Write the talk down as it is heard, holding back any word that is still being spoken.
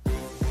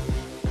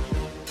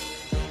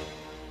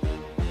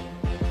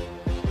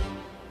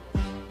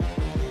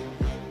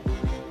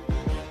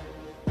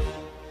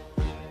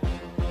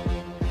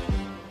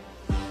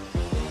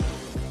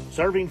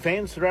serving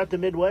fans throughout the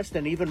Midwest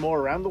and even more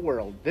around the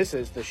world. This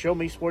is the Show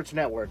Me Sports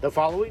Network. The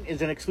following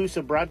is an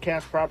exclusive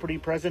broadcast property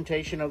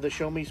presentation of the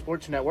Show Me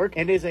Sports Network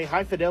and is a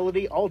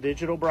high-fidelity,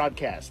 all-digital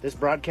broadcast. This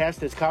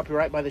broadcast is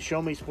copyright by the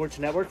Show Me Sports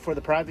Network for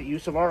the private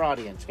use of our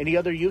audience. Any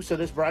other use of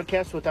this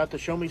broadcast without the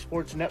Show Me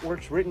Sports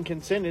Network's written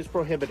consent is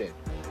prohibited.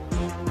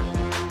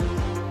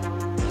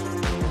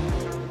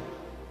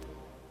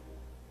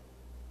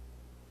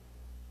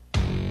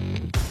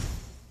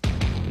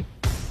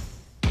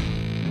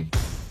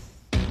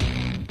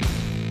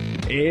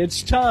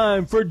 It's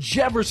time for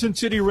Jefferson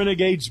City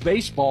Renegades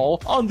baseball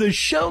on the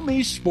Show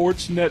Me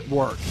Sports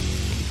Network.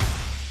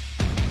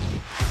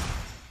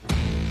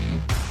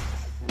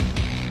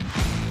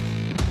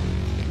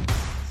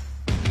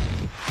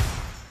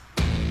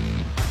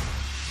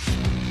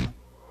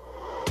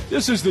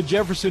 This is the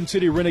Jefferson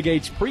City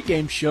Renegades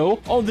pregame show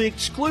on the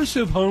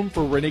exclusive home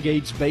for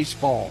Renegades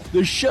baseball,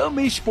 the Show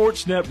Me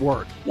Sports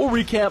Network. We'll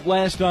recap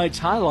last night's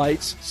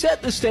highlights,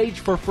 set the stage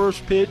for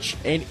first pitch,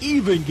 and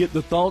even get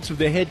the thoughts of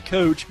the head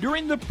coach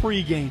during the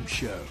pregame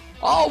show.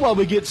 All while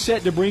we get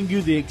set to bring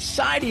you the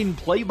exciting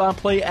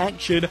play-by-play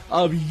action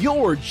of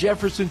your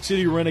Jefferson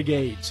City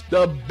Renegades.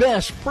 The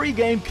best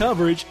pregame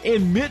coverage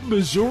in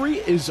mid-Missouri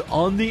is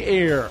on the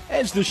air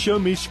as the Show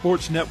Me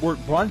Sports Network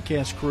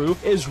broadcast crew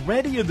is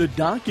ready in the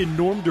Doc and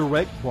Norm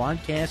Direct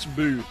broadcast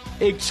booth.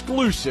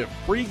 Exclusive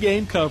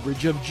pregame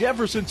coverage of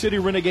Jefferson City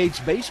Renegades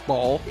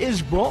baseball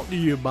is brought to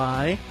you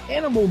by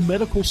Animal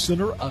Medical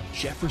Center of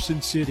Jefferson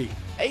City,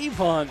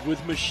 Avon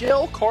with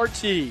Michelle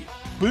Carty,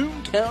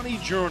 Boone County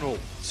Journal,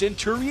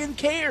 Centurion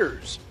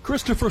Cares,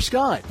 Christopher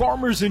Scott,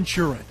 Farmers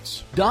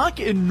Insurance, Doc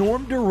and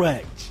Norm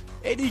Direct,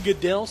 Eddie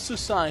Goodell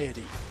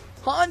Society,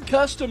 Han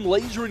Custom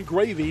Laser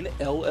Engraving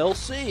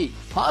LLC,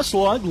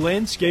 Hoslog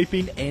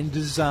Landscaping and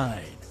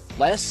Design,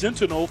 Last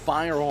Sentinel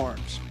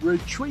Firearms,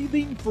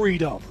 Retrieving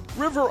Freedom,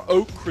 River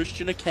Oak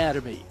Christian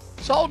Academy,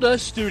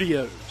 Sawdust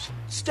Studios,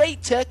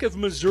 State Tech of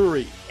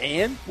Missouri,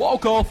 and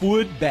Walk Off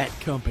Wood Bat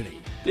Company.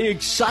 The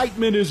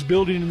excitement is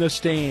building in the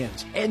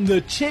stands, and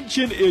the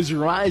tension is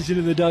rising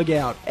in the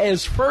dugout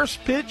as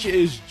first pitch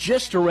is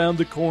just around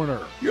the corner.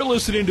 You're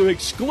listening to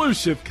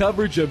exclusive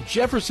coverage of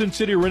Jefferson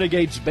City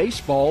Renegades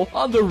baseball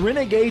on the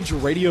Renegades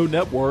Radio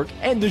Network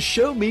and the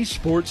Show Me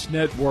Sports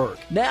Network.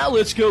 Now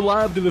let's go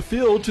live to the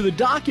field to the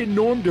Doc and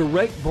Norm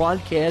Direct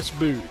broadcast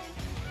booth.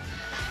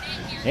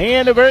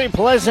 And a very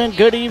pleasant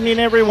good evening,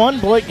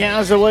 everyone. Blake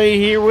Gazaway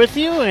here with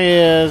you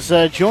is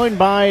joined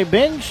by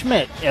Ben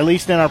Schmidt, at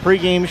least in our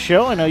pregame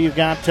show. I know you've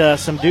got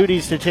some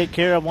duties to take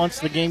care of once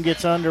the game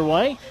gets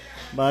underway,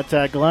 but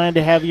glad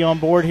to have you on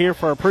board here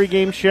for our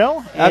pregame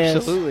show.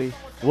 Absolutely.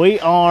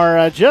 We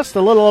are just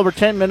a little over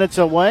 10 minutes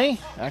away,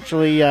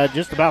 actually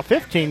just about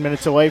 15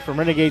 minutes away from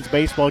Renegades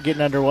baseball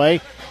getting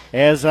underway,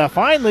 as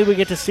finally we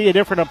get to see a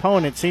different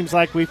opponent. Seems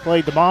like we've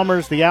played the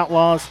Bombers, the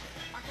Outlaws,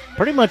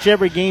 pretty much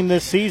every game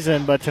this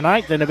season, but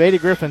tonight the Nevada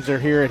Griffins are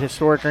here at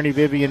historic Ernie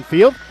Vivian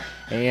Field,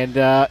 and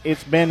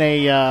it's been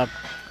I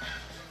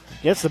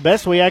guess the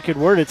best way I could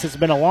word it, it's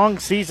been a long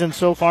season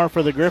so far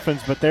for the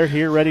Griffins, but they're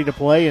here ready to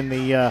play, and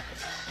they're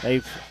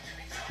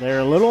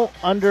a little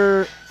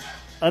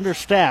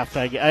understaffed.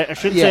 I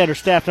shouldn't say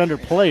understaffed,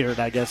 underplayed,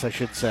 I guess I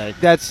should say.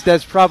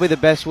 That's probably the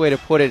best way to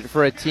put it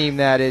for a team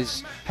that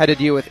has had to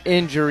deal with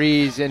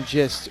injuries and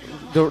just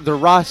the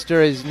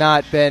roster has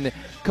not been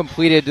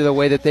completed to the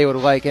way that they would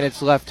like, and it's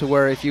left to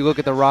where if you look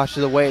at the roster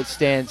the way it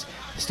stands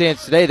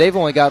today, they've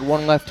only got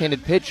one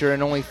left-handed pitcher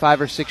and only 5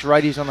 or 6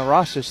 righties on the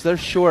roster, so they're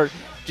short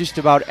just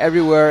about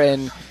everywhere,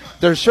 and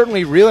they're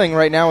certainly reeling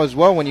right now as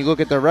well when you look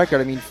at their record.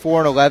 I mean,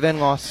 4-11,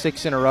 lost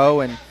 6 in a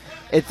row, and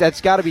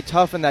that's got to be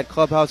tough in that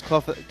clubhouse,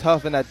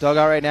 tough in that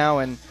dugout right now,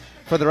 and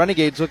for the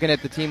Renegades, looking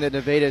at the team that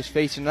Nevada is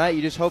facing tonight,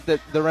 you just hope that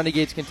the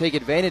Renegades can take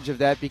advantage of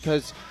that,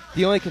 because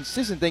the only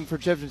consistent thing for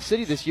Jefferson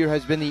City this year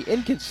has been the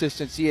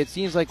inconsistency. It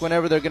seems like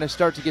whenever they're going to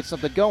start to get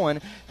something going,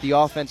 the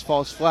offense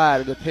falls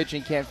flat or the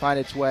pitching can't find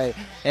its way.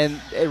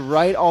 And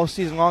right all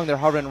season long, they're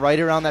hovering right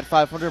around that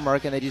 500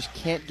 mark, and they just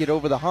can't get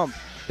over the hump.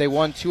 They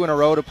won 2 in a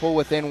row to pull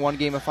within one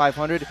game of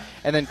 500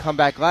 and then come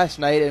back last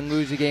night and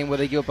lose a game where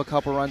they give up a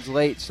couple runs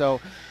late. So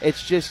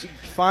it's just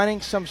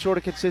finding some sort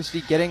of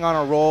consistency, getting on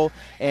a roll,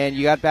 and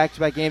you got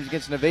back-to-back games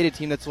against a Nevada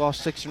team that's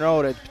lost 6 in a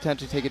row to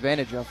potentially take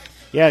advantage of.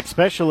 Yeah,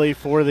 especially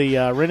for the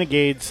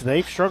Renegades.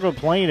 They've struggled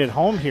playing at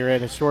home here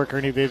at historic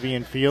Ernie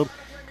Vivian Field.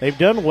 They've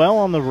done well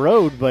on the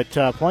road, but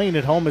playing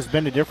at home has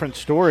been a different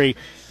story.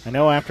 I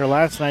know after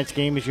last night's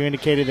game, as you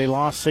indicated, they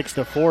lost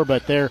 6-4,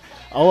 but they're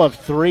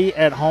 0-3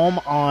 at home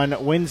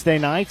on Wednesday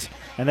nights,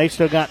 and they've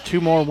still got 2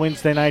 more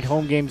Wednesday night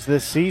home games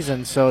this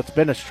season, so it's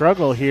been a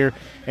struggle here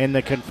in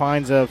the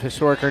confines of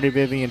historic Ernie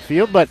Vivian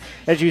Field. But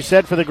as you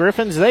said, for the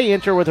Griffins, they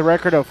enter with a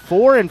record of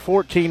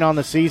 4-14 on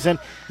the season.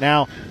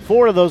 Now,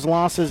 4 of those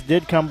losses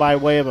did come by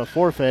way of a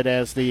forfeit,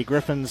 as the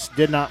Griffins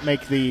did not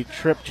make the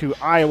trip to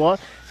Iowa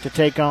to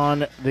take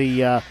on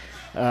the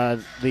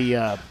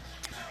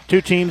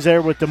 2 teams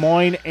there with Des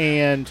Moines,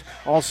 and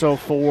also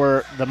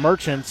for the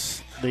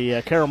Merchants,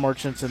 the Carroll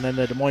Merchants, and then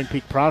the Des Moines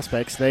Peak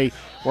Prospects. They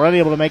were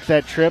unable to make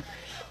that trip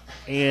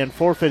and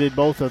forfeited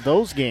both of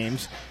those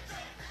games.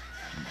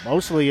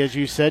 mostly, as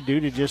you said, due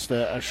to just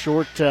a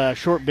short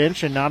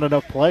bench and not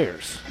enough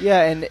players.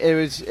 Yeah, and it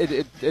was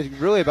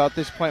really about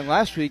this point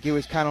last week. It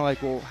was kind of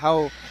like, well,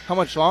 how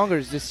much longer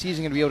is this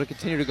season going to be able to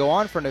continue to go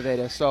on for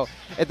Nevada? So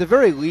at the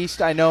very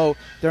least, I know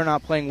they're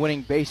not playing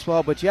winning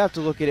baseball, but you have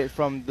to look at it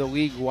from the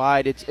league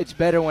wide. It's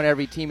better when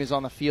every team is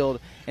on the field,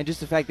 and just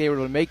the fact they were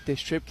able to make this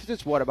trip, because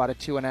it's about a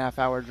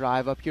 2.5-hour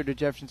drive up here to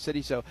Jefferson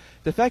City. So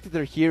the fact that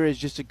they're here is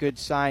just a good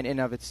sign in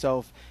of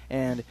itself,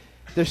 and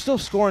they're still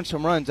scoring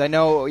some runs. I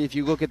know if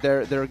you look at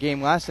their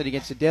game last night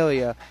against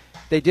Sedalia,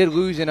 they did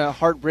lose in a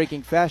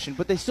heartbreaking fashion,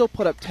 but they still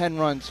put up 10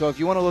 runs. So if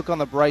you want to look on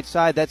the bright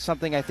side, that's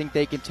something I think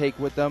they can take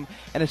with them.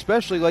 And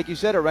especially, like you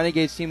said, a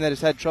Renegades team that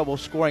has had trouble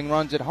scoring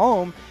runs at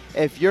home,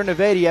 if you're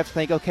Nevada, you have to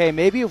think, okay,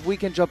 maybe if we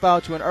can jump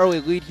out to an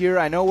early lead here.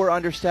 I know we're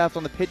understaffed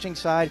on the pitching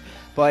side,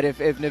 but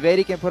if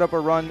Nevada can put up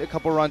a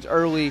couple runs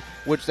early,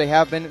 which they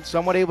have been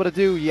somewhat able to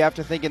do, you have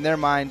to think in their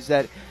minds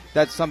that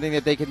that's something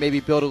that they could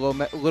maybe build a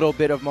little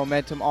bit of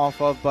momentum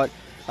off of. But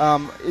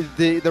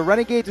the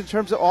Renegades, in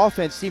terms of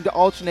offense, seem to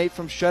alternate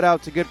from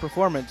shutout to good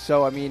performance.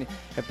 So, I mean,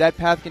 if that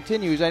path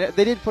continues,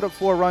 they did put up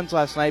 4 runs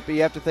last night, but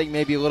you have to think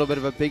maybe a little bit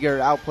of a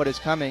bigger output is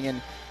coming.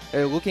 And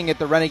looking at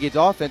the Renegades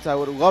offense, I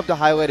would love to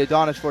highlight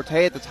Adonis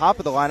Forte at the top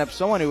of the lineup,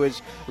 someone who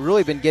has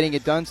really been getting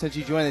it done since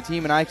he joined the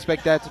team, and I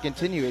expect that to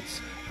continue.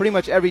 It's pretty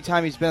much every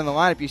time he's been in the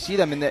lineup, you see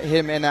him in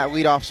that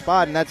leadoff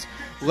spot, and that's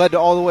led to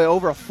all the way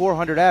over a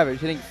 400 average,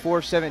 hitting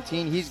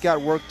 417. He's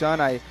got work done.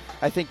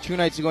 I think 2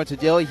 nights ago in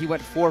Sedalia, he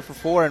went 4 for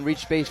 4 and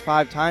reached base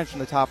 5 times from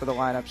the top of the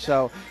lineup.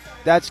 So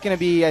that's going to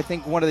be, I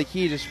think, one of the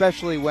keys,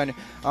 especially when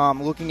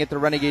looking at the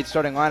Renegades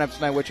starting lineup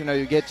tonight, which I know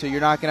you get to.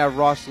 You're not going to have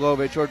Ross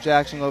Lovich or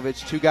Jackson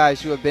Lovich, 2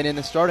 guys who have been in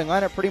the starting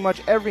lineup pretty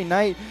much every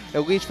night,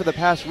 at least for the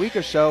past week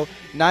or so.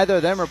 Neither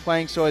of them are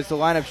playing, so as the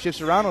lineup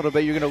shifts around a little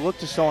bit, you're going to look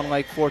to someone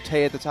like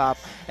Forte at the top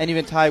and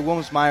even Ty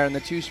Wilmsmeyer in the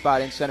 2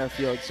 spot in center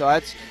field. So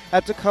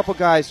that's a couple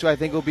guys who I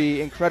think will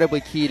be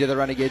incredibly key to the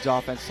Renegades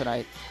offense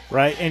tonight.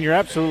 Right, and you're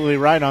absolutely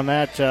right on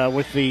that.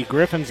 With the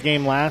Griffins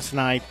game last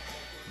night,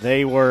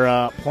 they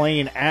were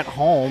playing at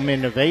home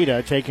in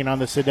Nevada, taking on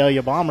the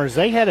Sedalia Bombers.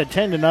 They had a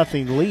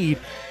 10-0 lead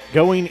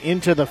going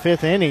into the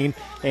 5th inning,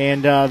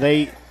 and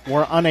they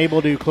were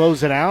unable to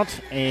close it out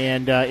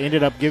and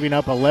ended up giving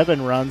up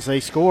 11 runs. They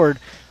scored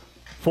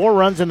 4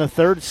 runs in the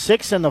 3rd,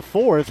 6 in the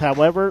 4th.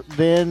 However,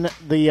 then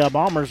the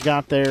Bombers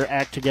got their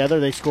act together.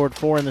 They scored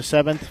 4 in the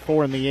 7th,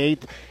 4 in the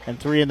 8th, and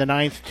 3 in the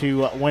 9th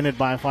to win it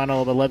by a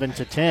final of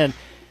 11-10.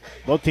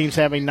 Both teams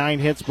having 9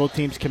 hits, both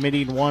teams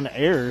committing 1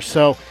 error.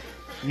 So,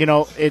 you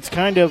know, it's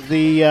kind of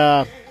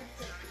the,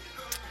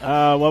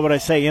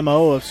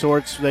 MO of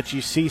sorts that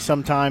you see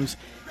sometimes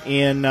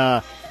in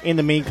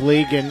the Mink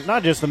League, and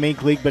not just the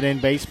Mink League, but in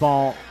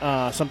baseball,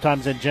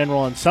 sometimes in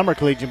general, in summer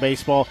collegiate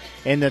baseball,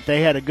 in that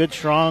they had a good,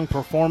 strong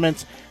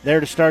performance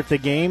there to start the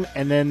game,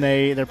 and then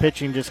their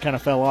pitching just kind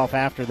of fell off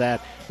after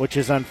that, which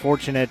is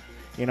unfortunate.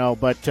 You know,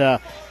 but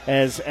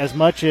as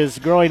much as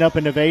growing up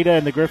in Nevada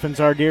and the Griffins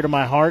are dear to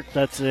my heart,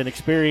 that's an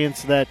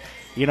experience that,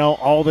 you know,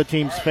 all the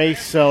teams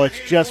face. So it's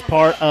just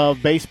part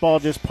of baseball,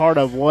 just part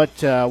of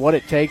what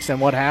it takes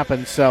and what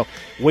happens. So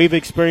we've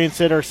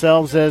experienced it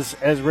ourselves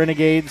as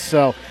Renegades.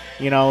 So,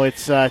 you know,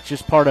 it's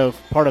just part of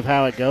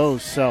how it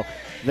goes. So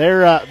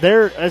they're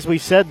as we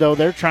said, though,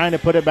 they're trying to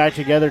put it back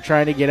together,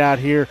 trying to get out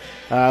here.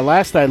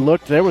 Last I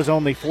looked, there was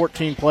only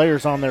 14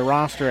 players on their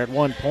roster at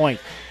one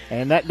point.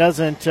 And that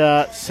doesn't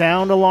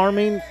sound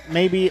alarming,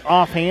 maybe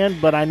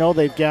offhand, but I know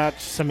they've got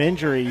some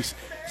injuries,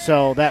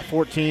 so that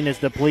 14 is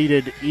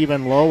depleted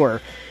even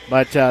lower.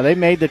 But they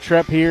made the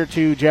trip here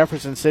to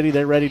Jefferson City.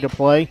 They're ready to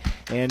play,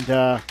 and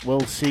we'll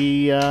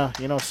see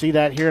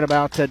that here in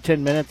about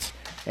 10 minutes,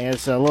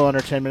 as a little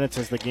under 10 minutes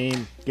as the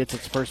game gets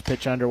its first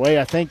pitch underway.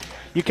 I think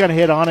you kind of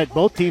hit on it.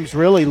 Both teams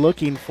really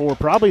looking for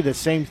probably the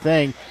same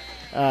thing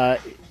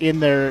in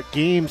their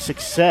game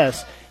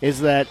success,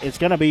 is that it's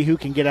going to be who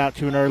can get out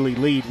to an early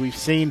lead. We've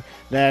seen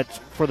that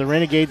for the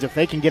Renegades, if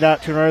they can get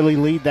out to an early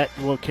lead, that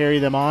will carry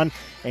them on.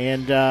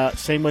 And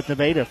same with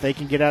Nevada. If they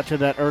can get out to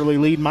that early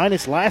lead,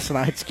 minus last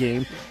night's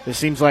game, it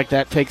seems like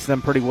that takes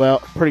them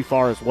pretty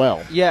far as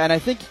well. Yeah, and I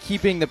think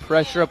keeping the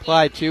pressure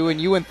applied too,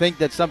 and you wouldn't think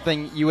that's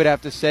something you would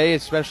have to say,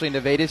 especially in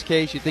Nevada's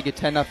case. You'd think a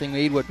 10-0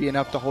 lead would be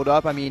enough to hold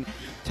up. I mean,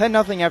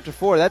 10-0 after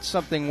 4, that's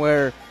something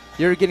where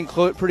you're getting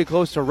pretty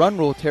close to run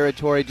rule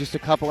territory just a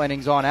couple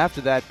innings on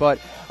after that. But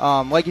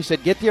like you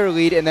said, get the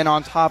early lead, and then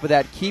on top of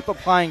that, keep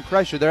applying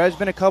pressure. There has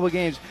been a couple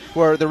games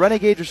where the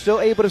Renegades are still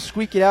able to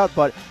squeak it out,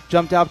 but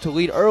jumped out to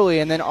lead early,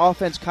 and then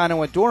offense kind of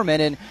went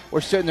dormant, and we're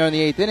sitting there in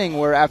the 8th inning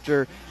where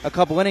after a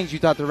couple innings you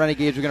thought the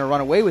Renegades were going to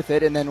run away with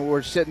it, and then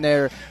we're sitting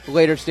there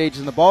later stages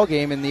in the ball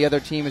game, and the other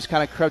team has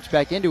kind of crept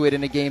back into it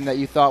in a game that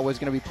you thought was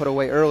going to be put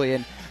away early.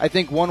 And I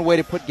think one way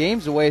to put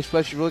games away,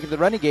 especially if you look at the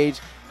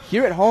Renegades,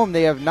 here at home,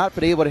 they have not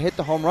been able to hit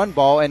the home run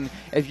ball, and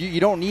if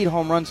you don't need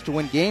home runs to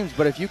win games,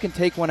 but if you can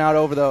take one out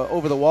over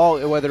the wall,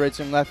 whether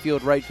it's in left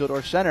field, right field,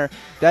 or center,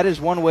 that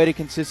is one way to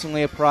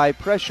consistently apply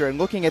pressure. And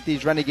looking at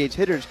these Renegades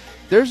hitters,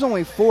 there's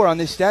only 4 on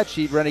this stat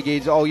sheet,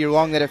 Renegades, all year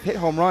long that have hit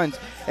home runs.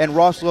 And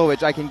Ross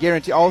Lovich, I can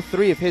guarantee all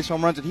 3 of his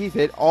home runs that he's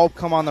hit all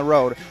come on the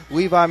road.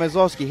 Levi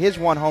Maslowski, his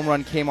 1 home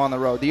run came on the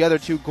road. The other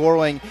 2,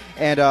 Gorling,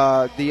 and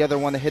the other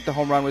one that hit the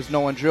home run was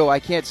Nolan Drill. I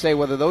can't say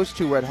whether those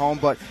 2 were at home,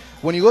 but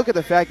when you look at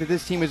the fact that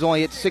this team has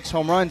only hit 6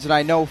 home runs, and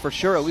I know for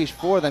sure at least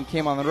 4 of them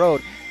came on the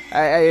road,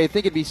 I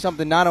think it'd be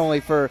something not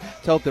only to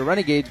help the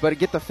Renegades, but to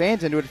get the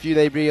fans into it if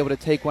they'd be able to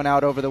take one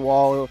out over the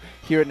wall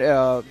here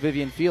at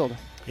Vivian Field.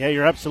 Yeah,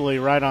 you're absolutely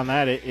right on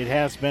that. It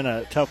has been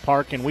a tough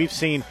park, and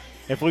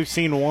if we've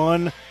seen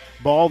one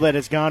ball that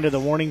has gone to the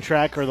warning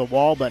track or the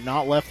wall but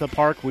not left the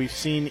park, we've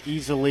seen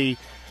easily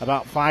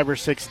about 5 or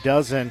 6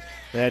 dozen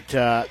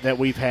that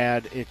we've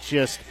had. It's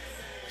just,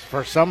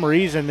 for some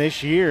reason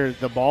this year,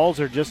 the balls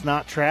are just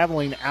not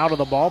traveling out of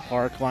the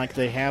ballpark like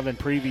they have in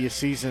previous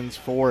seasons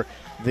for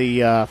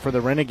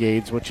the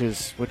Renegades, which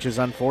is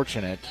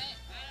unfortunate.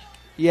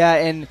 Yeah,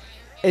 and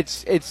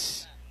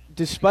it's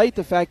despite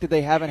the fact that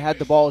they haven't had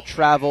the ball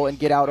travel and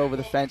get out over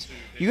the fence,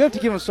 you have to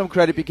give them some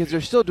credit because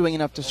they're still doing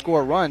enough to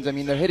score runs. I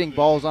mean, they're hitting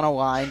balls on a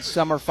line.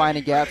 Some are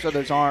finding gaps,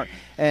 others aren't.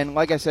 And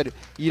like I said,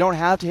 you don't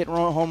have to hit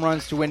home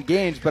runs to win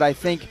games, but I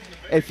think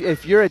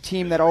if you're a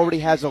team that already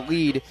has a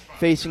lead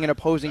facing an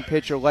opposing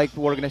pitcher like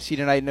we're going to see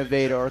tonight in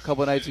Nevada or a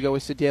couple of nights ago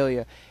with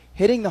Sedalia,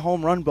 hitting the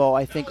home run ball,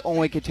 I think,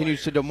 only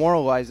continues to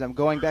demoralize them.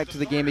 Going back to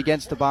the game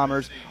against the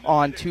Bombers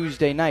on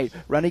Tuesday night,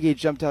 Renegades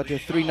jumped out to a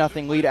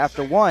 3-0 lead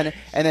after 1,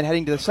 and then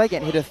heading to the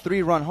second, hit a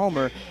 3-run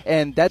homer,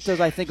 and that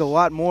does, I think, a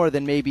lot more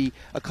than maybe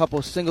a couple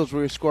of singles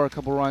where you score a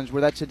couple runs,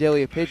 where that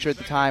Sedalia pitcher at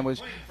the time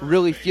was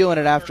really feeling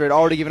it after it,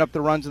 already given up the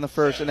runs in the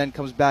first, and then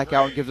comes back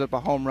out and gives up a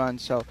home run.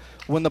 So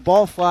when the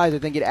ball flies, I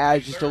think it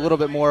adds just a little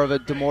bit more of a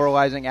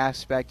demoralizing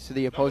aspect to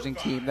the opposing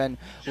team than,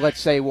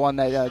 let's say, one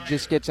that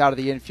just gets out of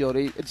the infield.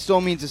 It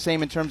still means the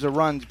same in terms of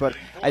runs, but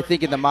I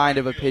think in the mind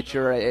of a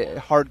pitcher,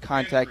 hard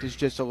contact is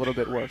just a little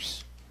bit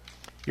worse.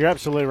 You're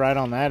absolutely right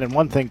on that. And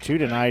one thing, too,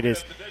 tonight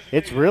is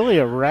it's really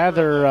a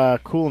rather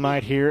cool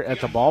night here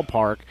at the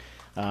ballpark.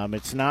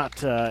 It's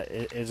not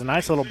it's a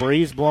nice little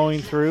breeze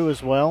blowing through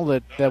as well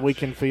that we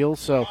can feel,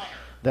 so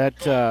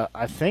that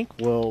I think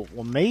will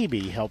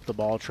maybe help the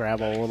ball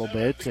travel a little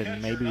bit,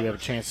 and maybe we have a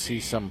chance to see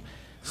some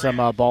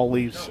balls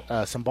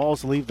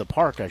leave the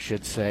park, I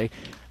should say.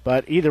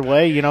 But either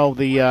way,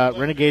 the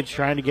Renegades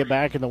trying to get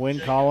back in the win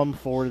column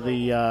for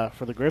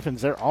the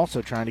Griffins. They're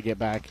also trying to get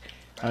back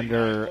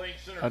under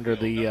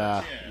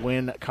the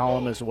win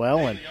column as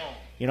well. And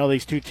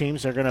these two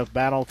teams are going to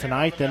battle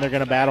tonight. Then they're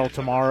going to battle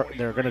tomorrow.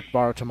 They're going to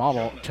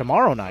battle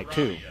tomorrow night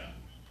too.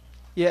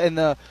 Yeah, and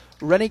the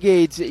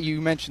Renegades,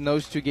 you mentioned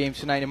those 2 games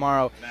tonight and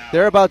tomorrow.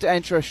 They're about to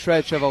enter a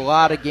stretch of a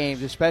lot of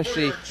games,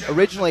 especially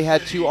originally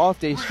had 2 off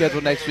days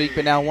scheduled next week,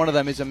 but now one of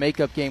them is a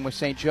makeup game with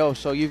St. Joe.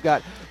 So you've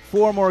got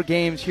 4 more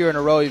games here in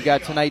a row. You've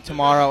got tonight,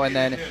 tomorrow, and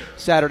then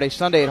Saturday,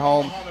 Sunday at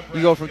home.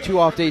 You go from 2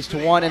 off days to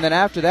 1, and then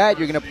after that,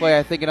 you're going to play,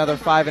 I think, another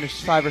 5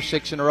 or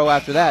 6 in a row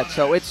after that.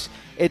 So it's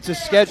a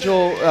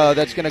schedule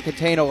that's going to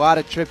contain a lot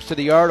of trips to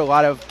the yard, a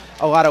lot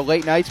of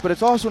late nights, but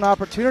it's also an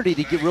opportunity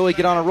to really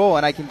get on a roll.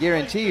 And I can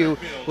guarantee you,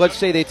 let's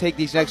say they take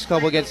these next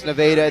couple against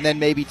Nevada and then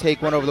maybe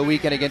take one over the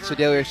weekend against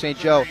Sedalia or St.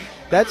 Joe.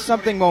 That's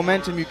something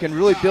momentum you can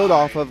really build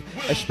off of,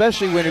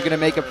 especially when you're going to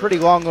make a pretty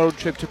long road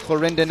trip to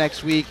Clarinda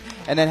next week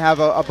and then have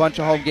a bunch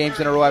of home games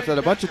in a row after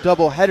that, a bunch of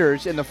double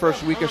headers in the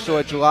first week or so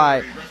of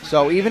July.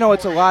 So even though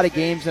it's a lot of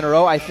games in a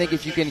row, I think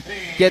if you can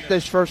get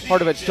this first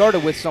part of it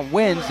started with some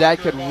wins, that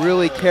could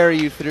really carry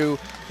you through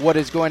what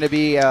is going to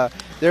be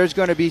there's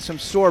going to be some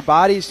sore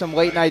bodies, some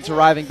late nights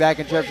arriving back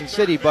in Jefferson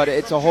City, but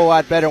it's a whole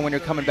lot better when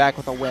you're coming back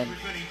with a win.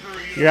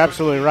 You're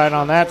absolutely right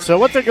on that. So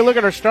let's take a look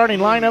at our starting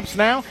lineups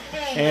now.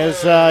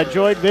 As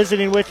enjoyed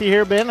visiting with you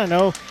here, Ben. I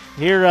know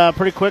here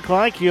pretty quick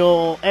like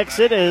you'll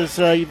exit as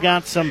you've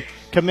got some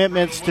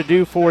commitments to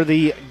do for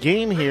the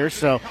game here.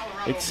 So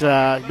it's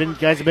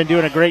guys have been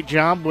doing a great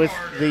job with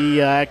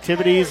the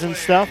activities and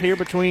stuff here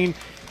between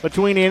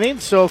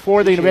innings. So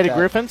for the Nevada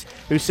Griffins,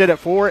 who sit at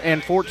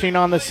 4-14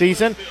 on the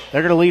season,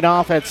 they're going to lead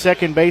off at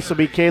second base will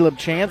be Caleb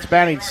Chance.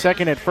 Batting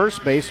second at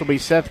first base will be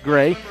Seth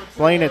Gray.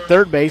 Playing at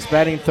third base,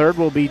 batting third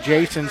will be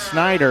Jason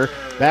Snyder.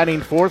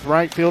 Batting fourth,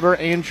 right fielder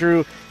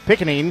Andrew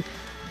Pickening.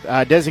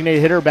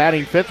 Designated hitter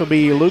batting fifth will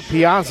be Luke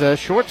Piazza.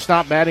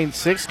 Shortstop batting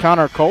sixth,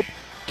 Connor Culp.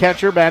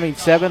 Catcher batting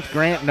seventh,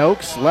 Grant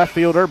Noakes. Left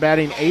fielder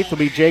batting eighth will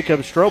be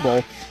Jacob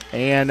Strobel.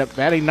 And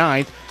batting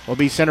ninth will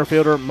be center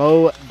fielder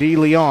Mo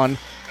DeLeon.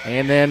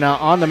 And then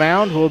on the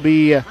mound will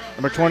be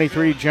number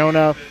 23,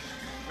 Jonah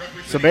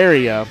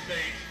Sabaria.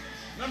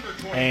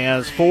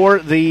 As for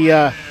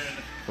the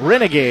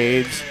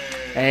Renegades,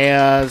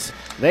 as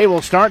they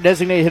will start,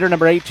 designated hitter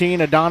number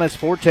 18, Adonis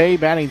Forte.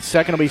 Batting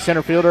second will be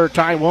center fielder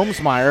Ty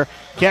Wilmsmeyer.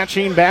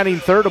 Catching, batting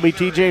third will be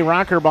TJ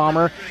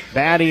Rockerbomber.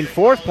 Batting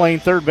fourth, playing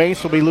third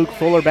base will be Luke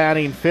Fuller.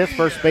 Batting fifth,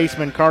 first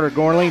baseman Carter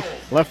Gorley.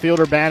 Left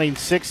fielder batting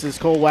sixth is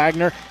Cole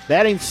Wagner.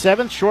 Batting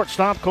seventh,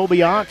 shortstop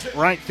Colby Ott.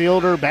 Right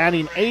fielder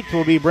batting eighth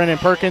will be Brennan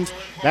Perkins.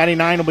 Batting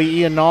nine will be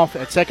Ian Knopf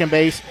at second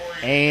base.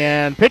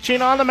 And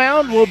pitching on the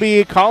mound will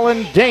be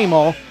Colin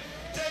Damel.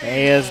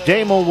 as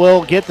Damel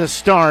will get the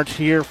start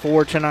here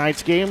for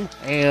tonight's game.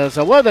 As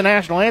well, the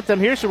national anthem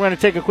here, so we're going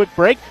to take a quick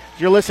break.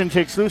 You're listening to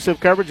exclusive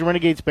coverage of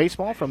Renegades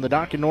baseball from the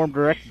Doc and Norm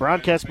Direct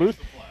broadcast booth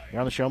here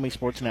on the Show Me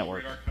Sports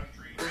Network.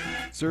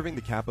 Serving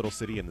the capital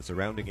city and the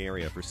surrounding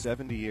area for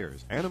 70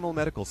 years, Animal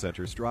Medical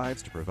Center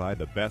strives to provide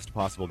the best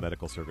possible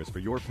medical service for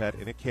your pet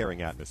in a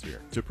caring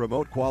atmosphere. To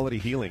promote quality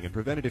healing and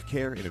preventative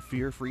care in a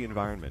fear-free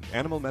environment,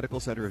 Animal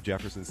Medical Center of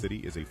Jefferson City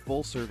is a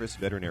full-service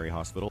veterinary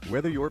hospital.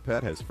 Whether your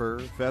pet has fur,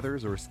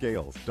 feathers, or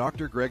scales,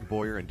 Dr. Greg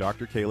Boyer and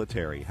Dr. Kayla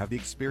Terry have the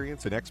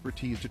experience and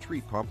expertise to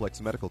treat complex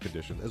medical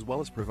conditions as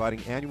well as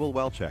providing annual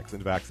well checks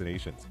and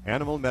vaccinations.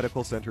 Animal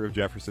Medical Center of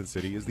Jefferson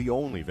City is the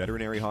only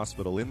veterinary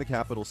hospital in the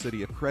capital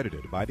city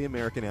accredited by the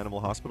American Animal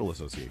Hospital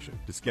Association.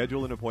 To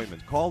schedule an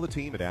appointment, call the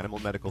team at Animal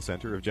Medical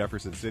Center of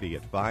Jefferson City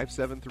at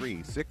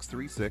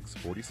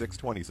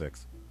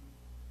 573-636-4626.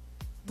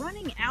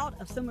 Running out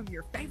of some of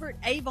your favorite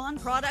Avon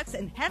products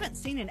and haven't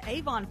seen an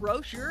Avon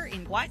brochure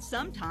in quite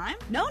some time?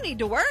 No need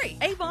to worry.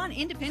 Avon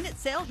Independent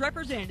Sales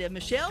Representative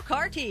Michelle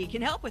Carty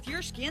can help with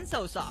your Skin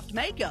So Soft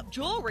makeup,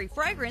 jewelry,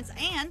 fragrance,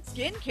 and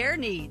skincare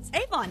needs.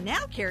 Avon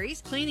now carries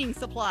cleaning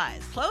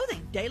supplies,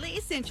 clothing, daily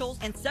essentials,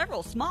 and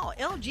several small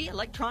LG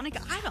electronic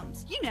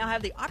items. You now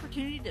have the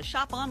opportunity to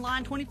shop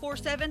online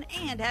 24/7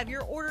 and have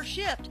your order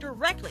shipped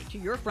directly to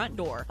your front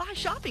door by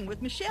shopping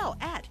with Michelle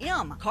at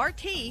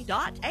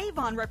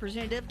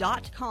mcarty.avonrepresentative.com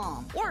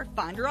or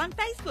find her on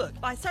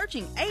Facebook by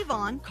searching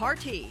Avon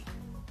Carty.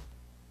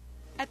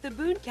 At the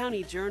Boone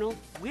County Journal,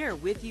 we're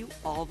with you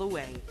all the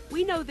way.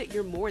 We know that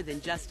you're more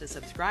than just a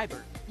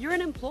subscriber. You're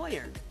an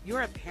employer,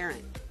 you're a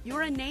parent,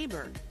 you're a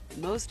neighbor.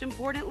 Most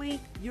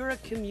importantly, you're a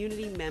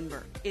community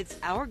member. It's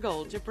our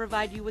goal to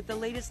provide you with the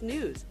latest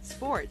news,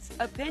 sports,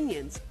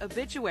 opinions,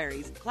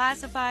 obituaries,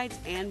 classifieds,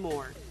 and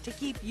more to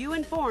keep you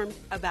informed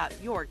about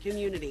your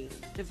community.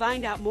 To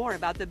find out more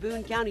about the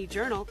Boone County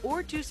Journal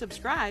or to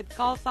subscribe,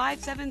 call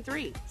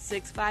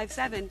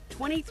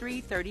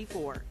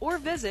 573-657-2334 or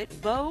visit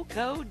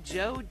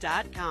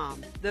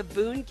bocojoe.com. The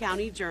Boone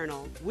County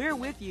Journal. We're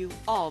with you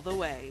all the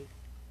way.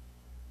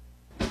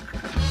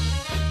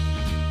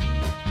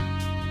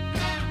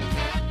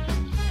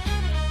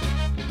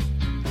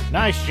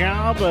 Nice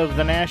job of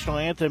the national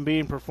anthem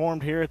being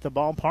performed here at the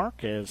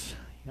ballpark as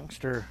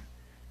youngster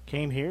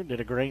came here, did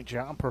a great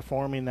job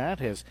performing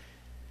that as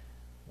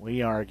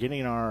we are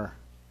getting our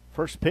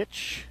first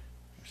pitch,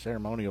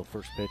 ceremonial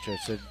first pitch,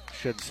 I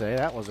should say.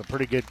 That was a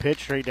pretty good pitch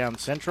straight down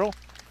central.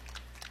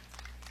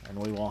 And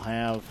we will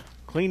have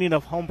cleaning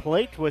of home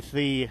plate with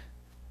the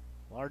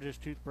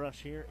largest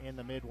toothbrush here in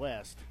the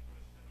Midwest.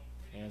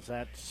 As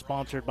that's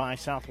sponsored by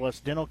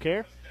Southwest Dental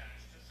Care.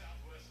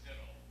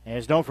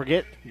 As don't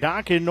forget,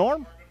 Doc and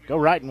Norm, go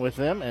riding with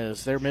them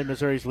as they're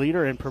Mid-Missouri's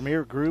leader in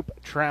premier group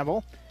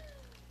travel.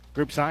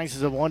 Group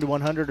sizes of 1 to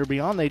 100 or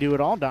beyond, they do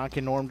it all. Doc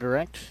and Norm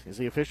Direct is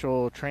the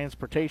official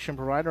transportation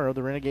provider of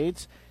the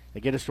Renegades. They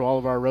get us to all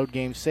of our road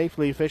games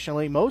safely,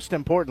 efficiently. Most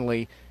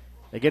importantly,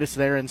 they get us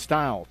there in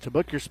style. To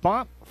book your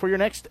spot for your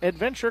next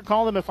adventure,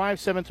 call them at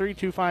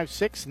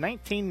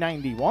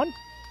 573-256-1991.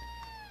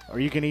 Or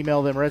you can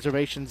email them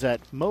reservations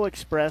at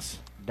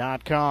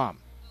moexpress.com.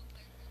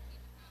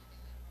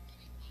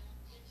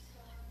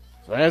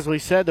 So as we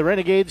said, the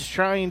Renegades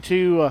trying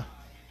to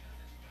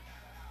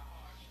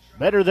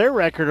better their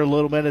record a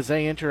little bit as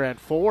they enter at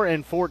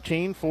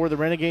 4-14. For the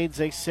Renegades,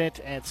 they sit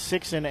at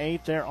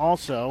 6-8. They're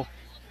also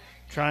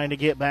trying to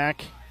get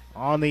back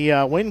on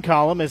the win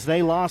column as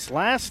they lost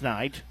last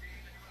night.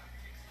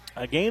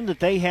 A game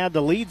that they had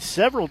the lead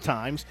several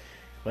times,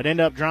 but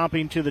end up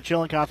dropping to the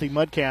Chillicothe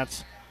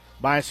Mudcats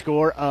by a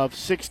score of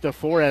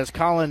 6-4 as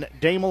Colin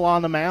Damel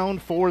on the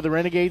mound for the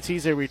Renegades.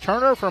 He's a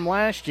returner from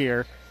last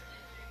year.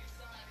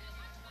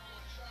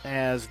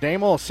 As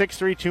Damel, a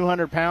 6'3",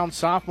 200-pound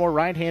sophomore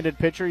right-handed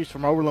pitcher. He's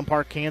from Overland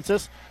Park,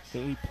 Kansas.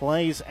 He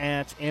plays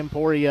at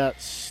Emporia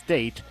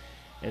State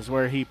is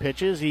where he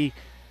pitches. He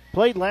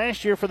played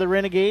last year for the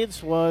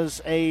Renegades, was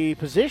a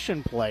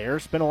position player,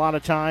 spent a lot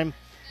of time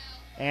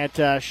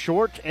at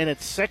short and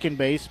at second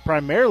base,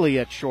 primarily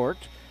at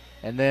short.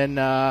 And then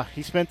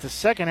he spent the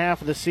second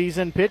half of the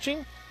season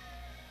pitching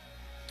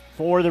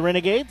for the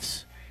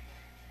Renegades.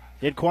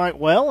 Did quite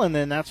well, and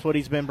then that's what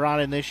he's been brought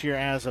in this year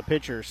as a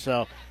pitcher.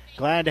 So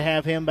glad to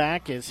have him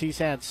back as he's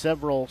had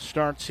several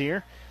starts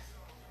here.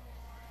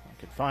 I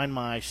can find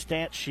my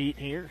stat sheet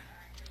here.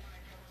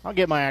 I'll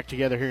get my act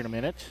together here in a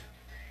minute.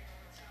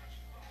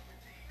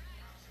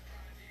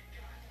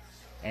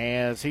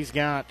 As he's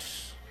got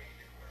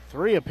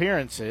 3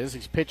 appearances.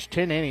 He's pitched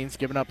 10 innings,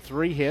 given up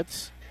 3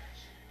 hits,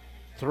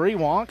 3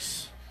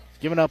 walks,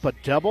 given up a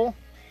double,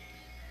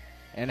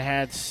 and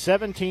had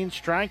 17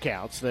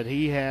 strikeouts that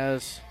he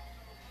has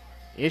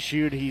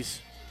issued.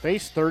 He's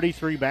faced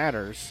 33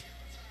 batters.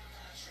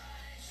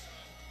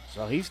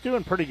 So he's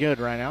doing pretty good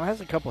right now.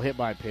 Has a couple hit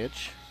by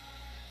pitch.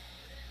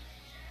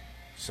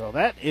 So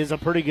that is a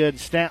pretty good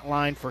stat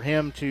line for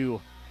him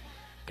to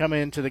come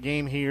into the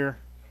game here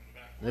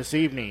this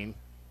evening.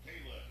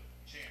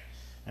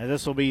 And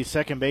this will be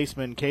second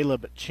baseman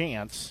Caleb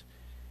Chance.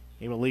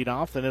 He will lead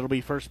off. Then it'll be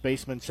first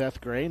baseman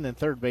Seth Gray, and then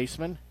third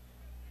baseman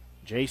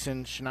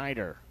Jason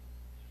Schneider.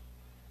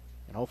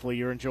 And hopefully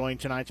you're enjoying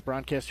tonight's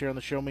broadcast here on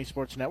the Show Me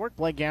Sports Network.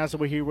 Blake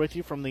Gazaway here with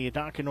you from the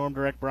Doc and Norm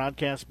Direct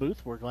broadcast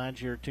booth. We're glad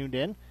you're tuned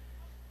in.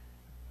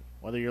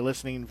 Whether you're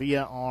listening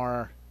via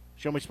our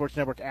Show Me Sports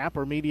Network app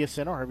or media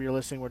center, however you're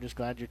listening, we're just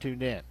glad you're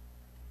tuned in.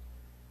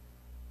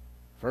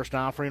 First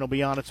offering will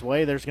be on its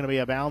way. There's going to be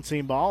a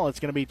bouncing ball. It's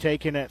going to be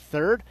taken at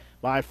third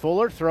by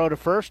Fuller. Throw to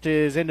first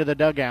is into the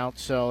dugout,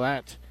 so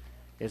that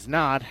is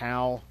not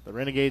how the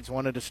Renegades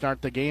wanted to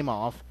start the game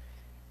off.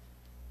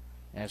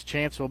 As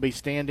Chance will be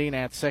standing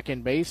at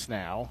second base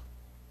now.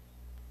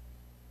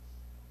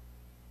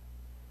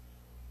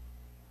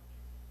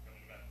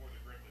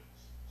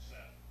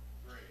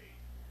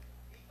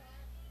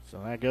 So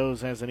that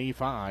goes as an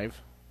E5.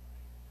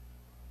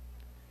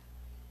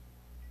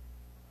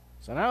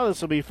 So now this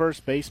will be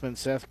first baseman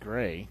Seth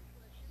Gray.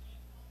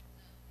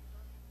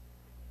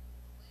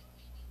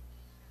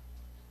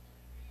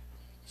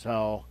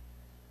 So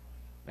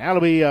now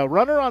it'll be a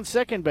runner on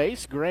second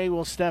base. Gray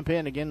will step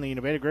in. Again, the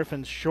Nevada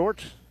Griffins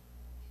short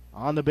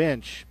on the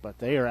bench, but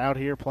they are out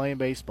here playing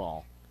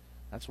baseball.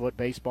 That's what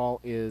baseball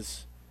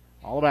is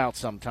all about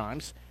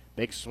sometimes.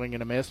 Big swing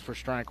and a miss for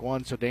strike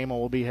one, so Damo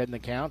will be heading the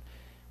count.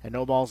 And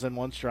no balls in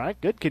one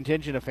strike. Good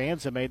contingent of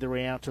fans have made their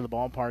way out to the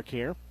ballpark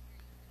here.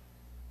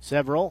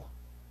 Several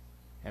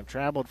have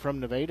traveled from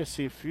Nevada.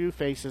 See a few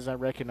faces I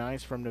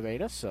recognize from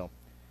Nevada, so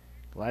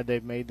glad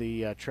they've made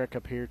the trek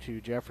up here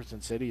to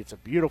Jefferson City. It's a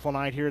beautiful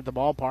night here at the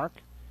ballpark.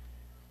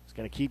 It's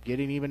going to keep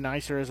getting even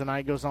nicer as the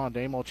night goes on.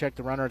 Dame will check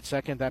the runner at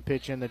second. That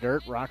pitch in the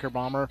dirt. Rocker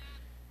Bomber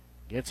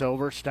gets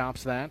over,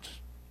 stops that.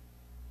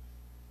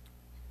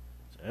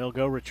 So he'll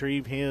go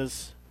retrieve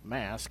his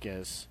mask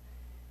as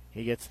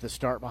he gets the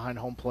start behind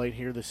home plate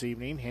here this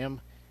evening.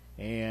 Him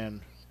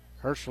and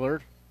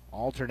Hirschler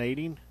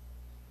alternating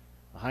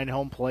behind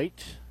home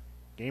plate.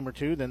 Game or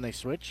two, then they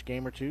switch.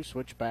 Game or two,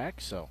 switch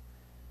back. So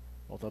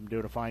both of them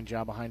doing a fine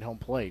job behind home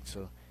plate.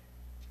 So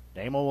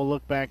Damo will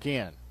look back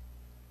in.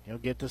 He'll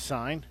get the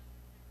sign.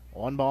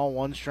 1 ball,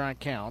 1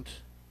 strike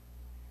count.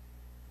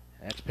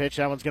 That's pitch.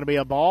 That one's going to be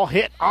a ball.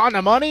 Hit on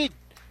the money.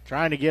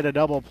 Trying to get a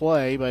double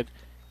play, but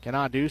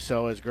cannot do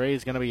so as Gray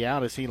is going to be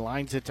out as he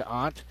lines it to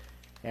Ott.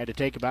 Had to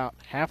take about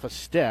half a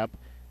step.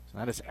 So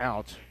that is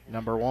out,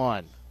 number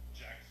 1.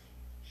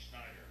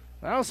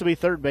 That'll also be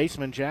third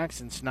baseman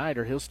Jackson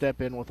Snyder. He'll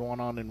step in with 1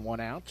 on and 1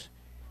 out.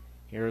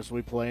 Here as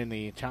we play in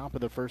the top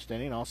of the first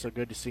inning. Also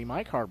good to see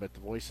Mike Harbert, the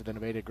voice of the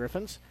Nevada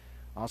Griffins.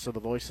 Also the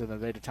voice of the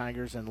Nevada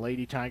Tigers and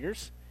Lady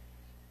Tigers.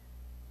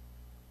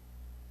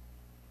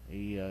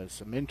 He is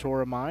a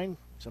mentor of mine,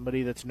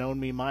 somebody that's known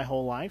me my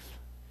whole life.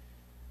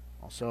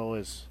 Also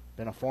has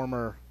been a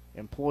former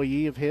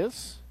employee of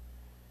his.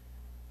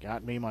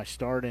 Got me my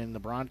start in the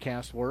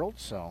broadcast world,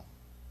 so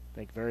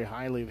think very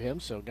highly of him.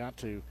 So got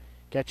to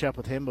catch up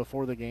with him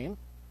before the game.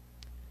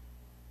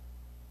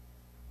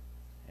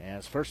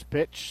 As first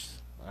pitch,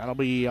 that'll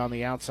be on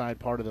the outside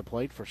part of the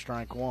plate for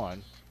strike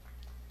 1.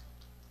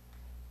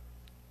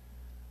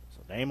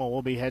 So Damo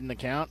will be heading the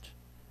count.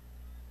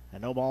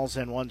 And no balls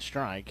in 1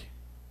 strike.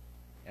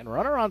 And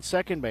runner on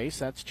second base,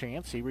 that's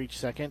Chance. He reached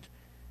second,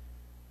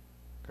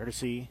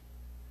 courtesy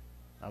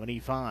of an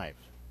E5.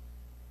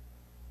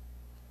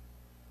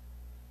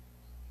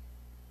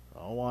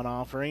 0-1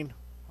 offering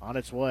on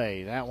its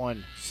way. That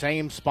one,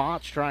 same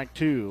spot, strike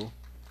 2.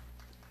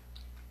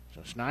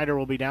 So Schneider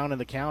will be down in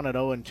the count at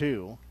 0-2.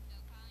 So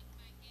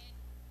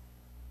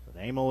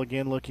Damo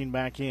again looking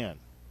back in.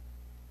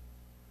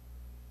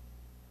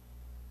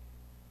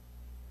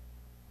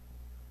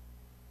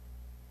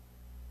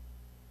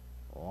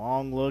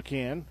 Long look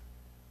in.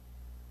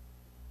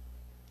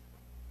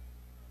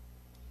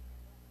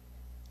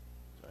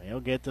 So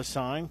he'll get the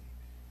sign.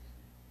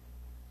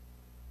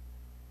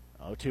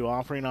 0-2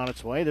 offering on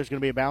its way. There's going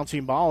to be a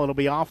bouncing ball. It'll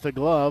be off the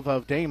glove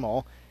of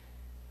Damo.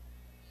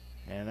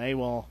 And they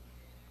will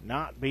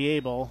not be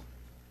able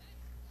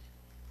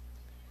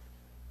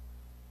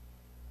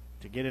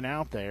to get it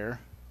out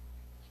there.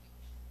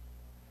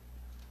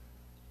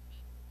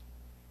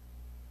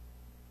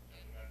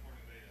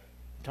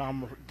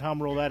 Tom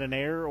ruled that an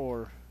error,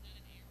 or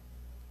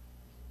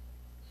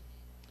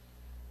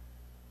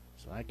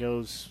so that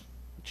goes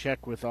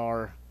check with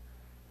our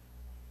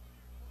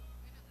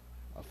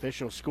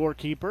official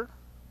scorekeeper.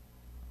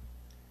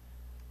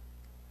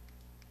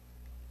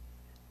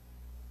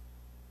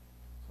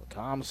 So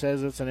Tom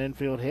says it's an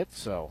infield hit,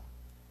 so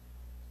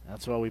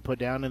that's what we put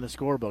down in the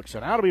scorebook. So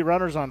now it'll be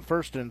runners on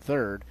first and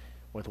third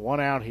with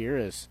 1 out here.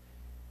 Is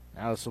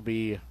now this will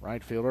be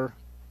right fielder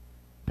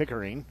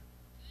Pickering.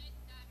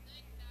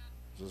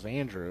 This is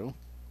Andrew.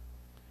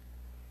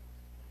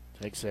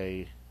 Takes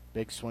a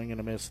big swing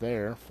and a miss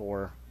there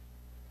for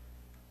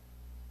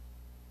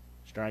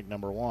strike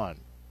number 1.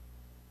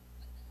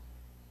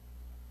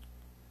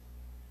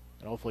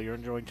 And hopefully you're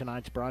enjoying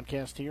tonight's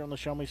broadcast here on the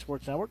Show Me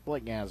Sports Network.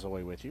 Blake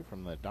Gazaway with you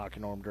from the Doc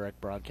and Norm Direct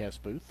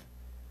broadcast booth.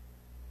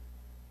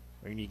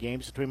 Bringing you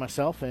games between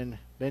myself and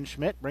Ben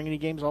Schmidt, bringing you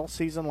games all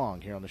season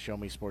long here on the Show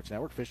Me Sports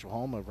Network, official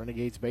home of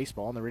Renegades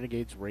Baseball and the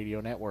Renegades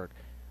Radio Network.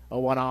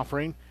 0-1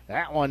 offering.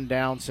 That one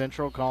down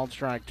central, called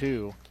strike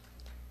 2.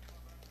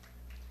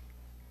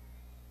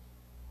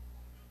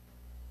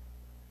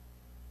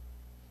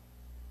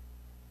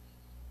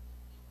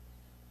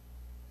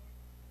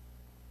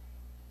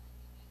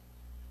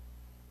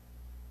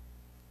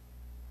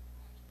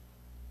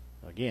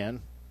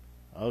 Again,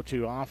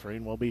 0-2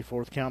 offering will be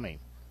forthcoming.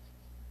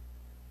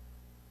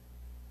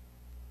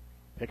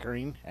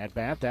 Pickering at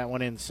bat, that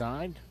one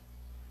inside.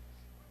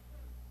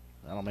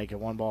 That'll make it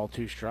 1 ball,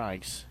 2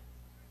 strikes.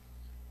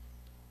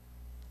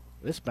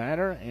 This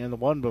batter and the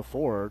one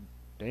before,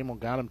 Damel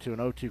got him to an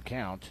 0-2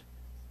 count.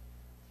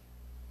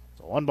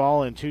 So 1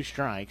 ball and 2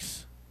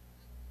 strikes.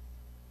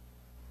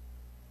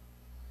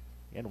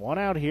 And 1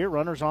 out here,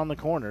 runners on the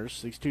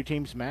corners. These two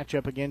teams match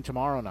up again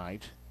tomorrow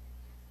night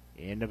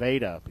in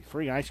Nevada. Be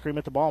free ice cream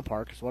at the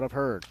ballpark is what I've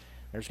heard.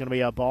 There's going to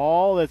be a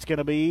ball that's going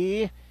to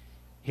be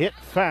hit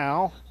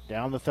foul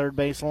down the third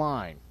base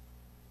line.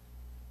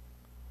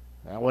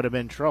 That would have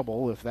been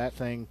trouble if that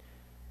thing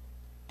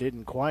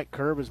didn't quite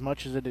curve as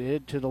much as it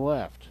did to the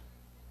left.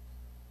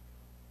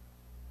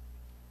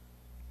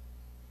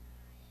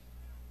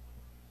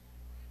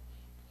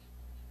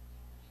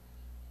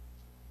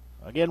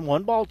 Again,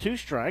 1 ball, 2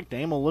 strike.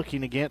 Damel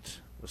looking to get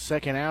the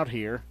second out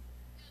here.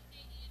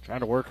 Trying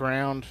to work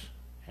around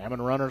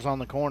having runners on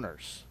the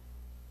corners.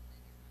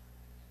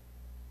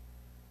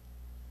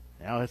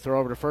 Now he'll throw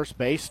over to first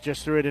base.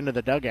 Just threw it into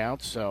the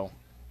dugout, so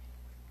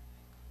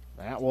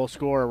that will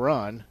score a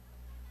run.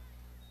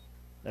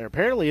 There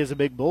apparently is a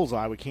big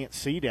bullseye we can't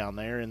see down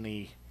there in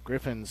the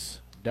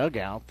Griffins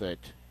dugout that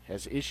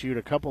has issued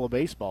a couple of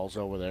baseballs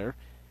over there.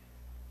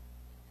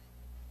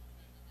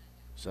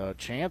 So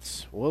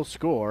Chance will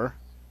score.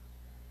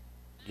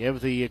 Give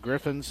the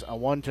Griffins a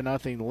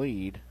 1-0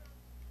 lead.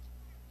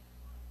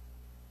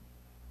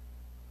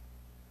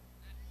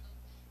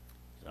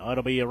 So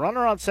it'll be a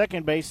runner on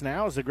second base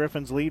now as the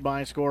Griffins lead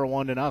by a score of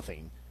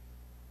 1-0.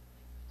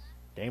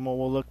 Damel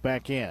will look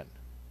back in.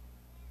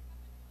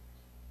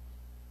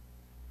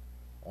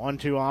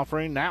 1-2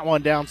 offering. That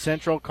one down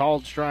central,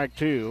 called strike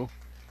 2.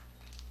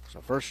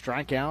 So first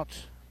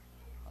strikeout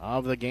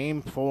of the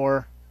game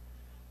for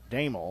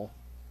Damel.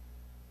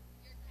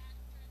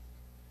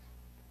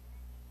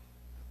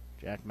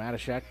 Jack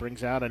Matashak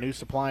brings out a new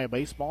supply of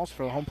baseballs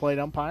for the home plate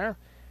umpire.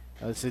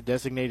 This is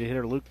designated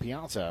hitter Luke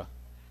Piazza.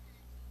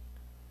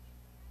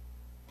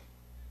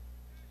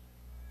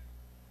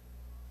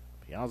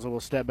 Piazza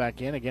will step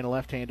back in. Again, a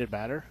left-handed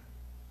batter.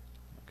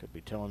 I could be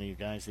telling you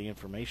guys the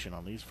information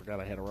on these. Forgot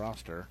I had a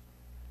roster.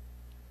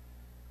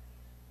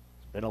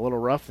 It's been a little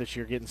rough this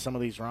year getting some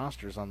of these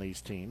rosters on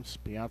these teams.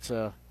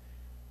 Piazza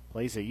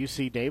plays at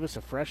UC Davis,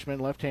 a freshman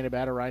left-handed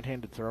batter,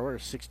 right-handed thrower, a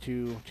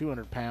 6'2",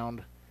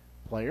 200-pound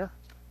player.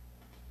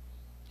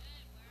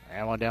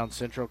 And one down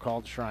central,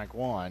 called strike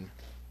 1.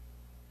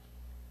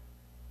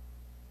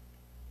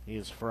 He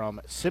is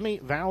from Simi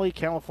Valley,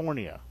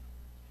 California.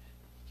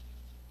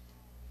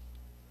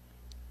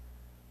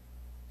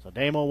 So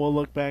Damel will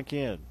look back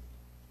in.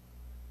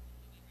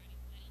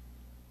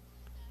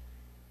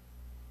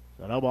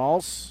 So no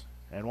balls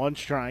and 1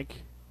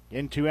 strike.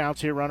 In 2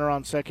 outs here, runner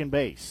on second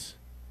base.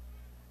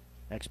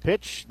 Next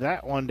pitch,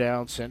 that one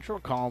down central,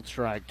 called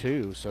strike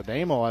 2. So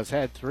Damel has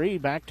had 3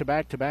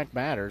 back-to-back-to-back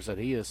batters that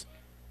he has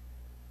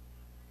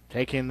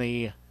taken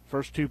the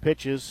first 2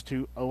 pitches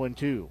to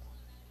 0-2.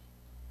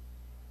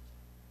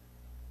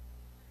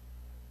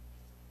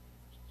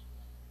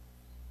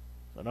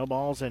 So no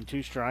balls and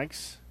 2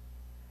 strikes.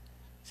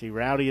 See,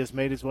 Rowdy has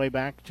made his way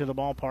back to the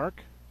ballpark.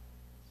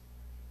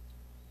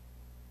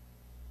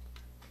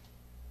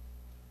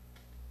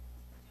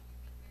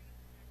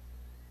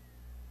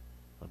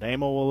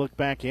 Damel will look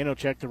back in. He'll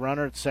check the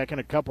runner at second.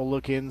 A couple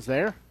look-ins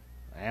there.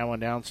 That one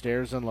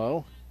downstairs and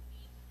low.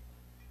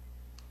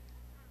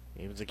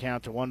 Evens the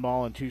count to 1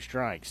 ball and 2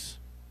 strikes.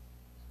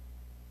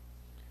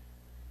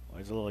 Well,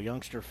 there's a little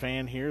youngster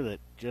fan here that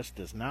just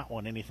does not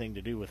want anything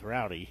to do with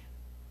Rowdy.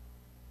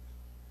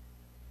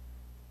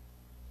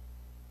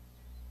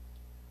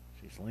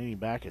 She's leaning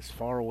back as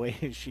far away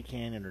as she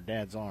can in her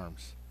dad's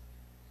arms.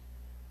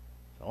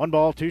 So 1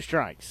 ball, 2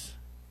 strikes.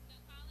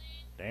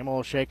 Damel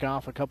will shake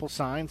off a couple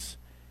signs,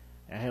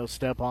 and he'll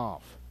step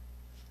off.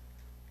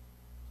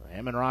 So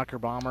him and Rocker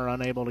Bomber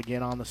unable to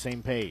get on the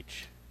same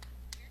page.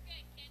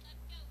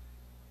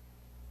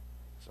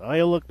 So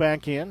he'll look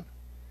back in.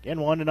 Again,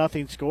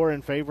 1-0 score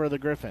in favor of the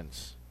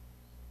Griffins.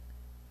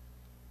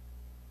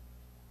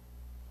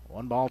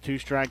 1 ball, 2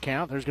 strike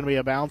count. There's going to be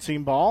a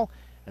bouncing ball,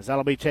 as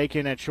that'll be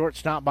taken at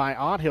shortstop by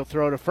Ott. He'll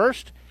throw to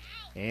first.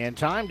 And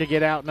time to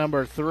get out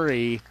number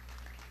 3.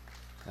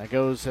 That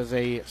goes as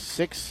a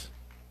 6-3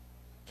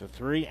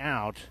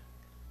 out.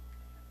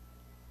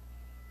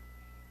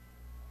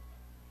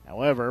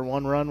 However,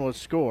 1 run was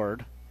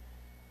scored.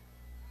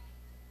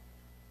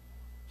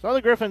 So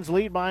the Griffins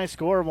lead by a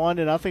score of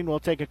 1-0. We'll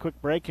take a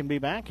quick break and be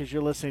back as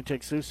you're listening to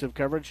exclusive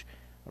coverage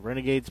of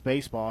Renegades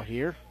baseball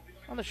here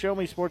on the Show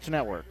Me Sports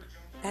Network.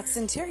 At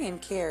Centurion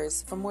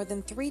Cares, for more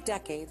than 3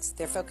 decades,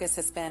 their focus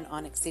has been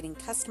on exceeding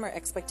customer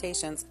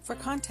expectations for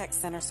contact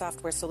center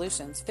software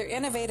solutions. Their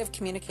innovative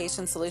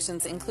communication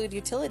solutions include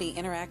utility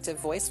interactive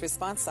voice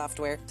response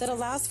software that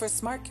allows for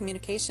smart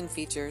communication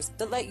features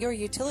that let your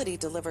utility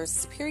deliver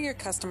superior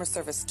customer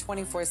service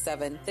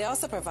 24/7. They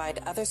also provide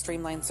other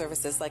streamlined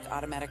services like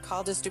automatic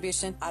call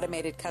distribution,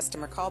 automated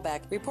customer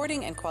callback,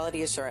 reporting, and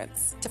quality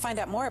assurance. To find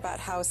out more about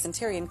how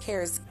Centurion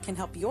Cares can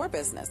help your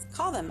business,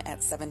 call them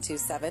at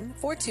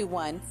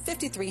 727-421-5300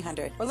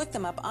 or look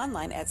them up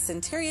online at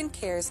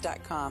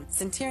centurioncares.com.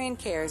 Centurion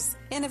Cares,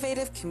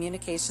 innovative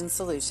communication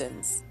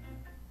solutions.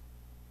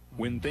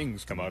 When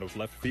things come out of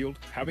left field,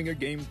 having a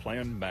game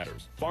plan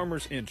matters.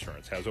 Farmers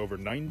Insurance has over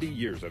 90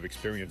 years of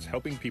experience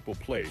helping people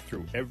play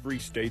through every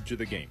stage of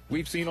the game.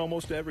 We've seen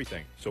almost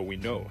everything, so we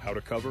know how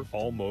to cover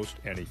almost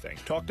anything.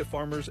 Talk to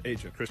Farmers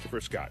Agent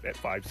Christopher Scott at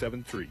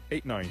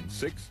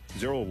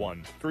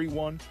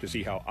 573-896-0131 to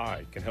see how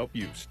I can help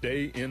you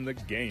stay in the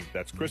game.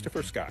 That's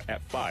Christopher Scott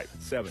at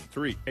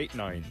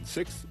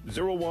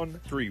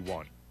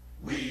 573-896-0131.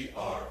 We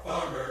are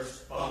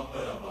farmers. Bum,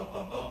 ba-dum, bum,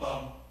 bum, bum,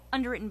 bum.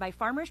 Underwritten by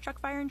Farmers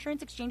Truck Fire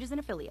Insurance Exchanges and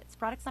Affiliates.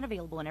 Products not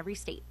available in every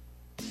state.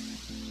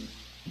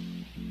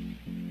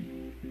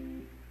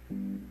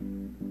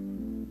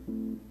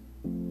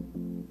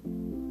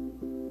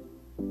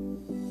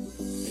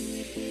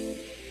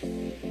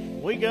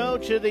 We go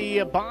to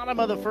the bottom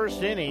of the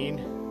first inning.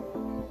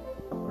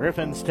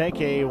 Griffins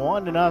take a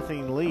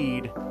 1-0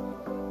 lead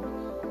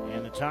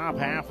in the top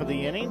half of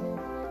the inning.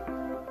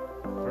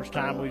 First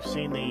time we've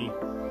seen the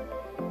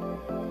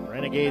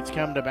Renegades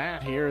come to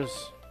bat here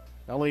is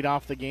they'll lead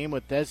off the game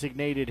with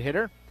designated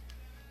hitter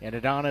and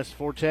Adonis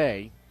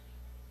Forte.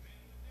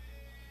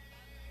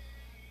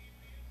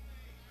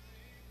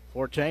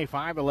 Forte,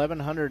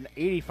 5'11",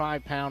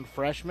 185-pound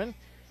freshman.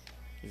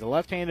 He's a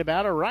left-handed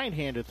batter,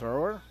 right-handed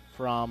thrower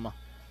from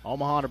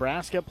Omaha,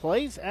 Nebraska.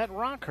 Plays at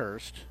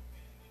Rockhurst.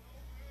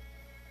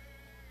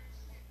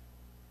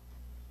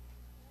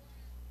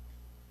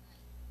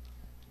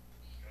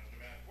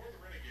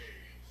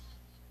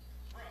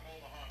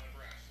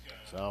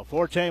 So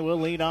Forte will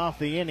lead off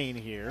the inning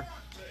here.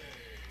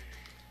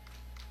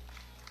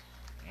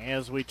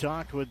 As we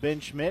talked with Ben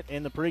Schmidt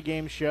in the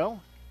pregame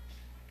show,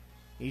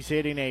 he's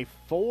hitting a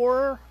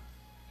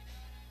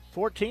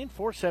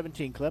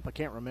 417 clip. I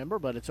can't remember,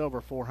 but it's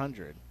over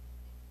 400.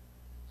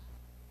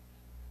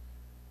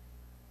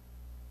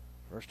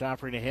 First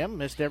offering to him,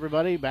 missed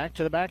everybody, back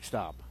to the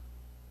backstop.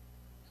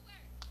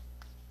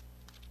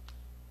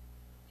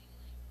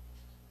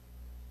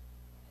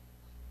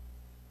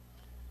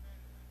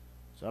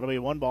 So it'll be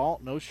 1 ball,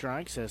 no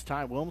strikes, as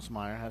Ty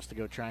Wilmsmeyer has to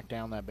go track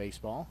down that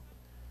baseball.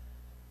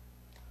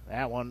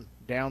 That one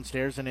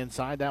downstairs and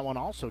inside. That one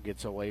also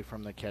gets away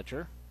from the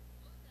catcher.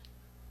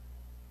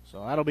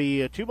 So that'll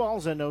be 2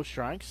 balls and no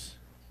strikes.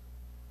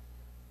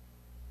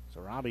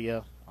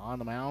 Sarabia on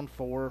the mound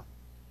for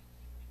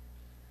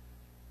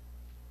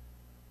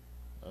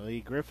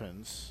the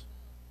Griffins.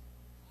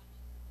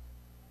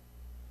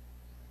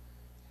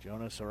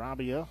 Jonas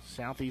Sarabia,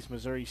 Southeast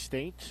Missouri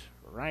State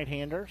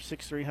right-hander,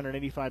 6'3",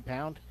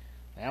 185-pound.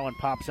 That one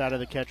pops out of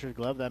the catcher's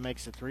glove. That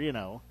makes it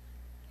 3-0.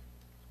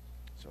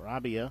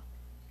 Sarabia,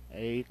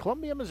 a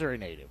Columbia, Missouri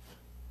native.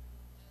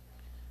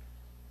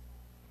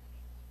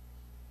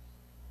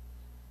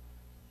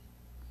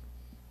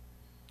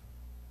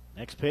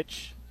 Next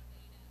pitch.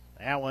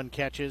 That one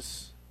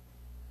catches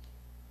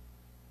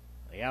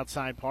the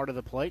outside part of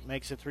the plate,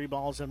 makes it 3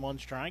 balls and 1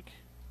 strike.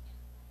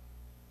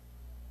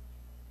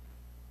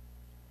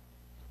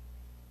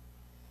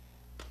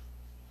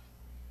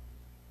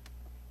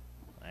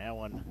 That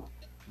one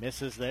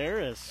misses there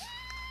as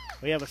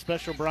we have a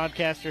special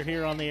broadcaster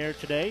here on the air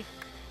today.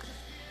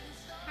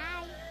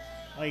 Hi.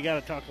 Oh, you got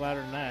to talk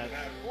louder than that.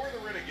 For the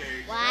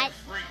Renegades, What?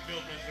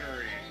 Springfield,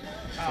 Missouri.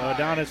 So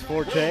Adonis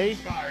Forte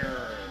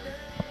Wilmsmeyer.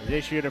 is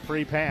issued a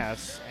free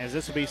pass, as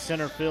this will be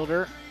center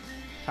fielder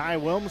Ty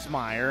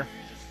Wilmsmeyer.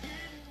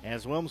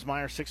 As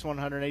Wilmsmeyer, 6'1",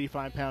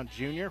 185-pound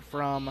junior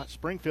from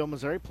Springfield,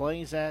 Missouri,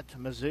 plays at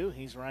Mizzou.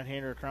 He's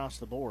right-hander across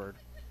the board.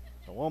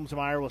 So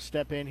Wilmsmeyer will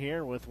step in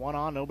here with 1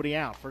 on, nobody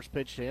out. First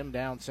pitch to him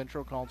down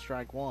central, called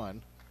strike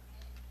 1.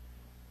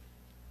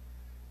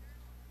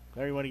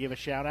 Claire, you want to give a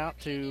shout-out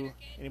to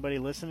anybody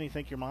listening? You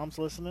think your mom's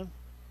listening?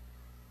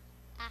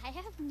 I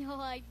have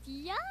no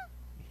idea.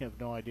 You have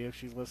no idea if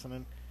she's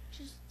listening?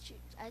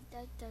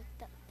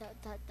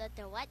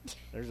 The what?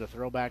 There's a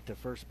throwback to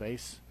first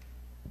base.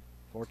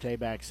 Forte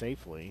back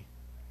safely.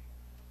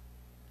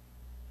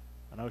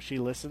 I know she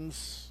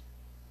listens.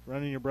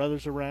 Running your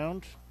brothers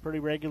around pretty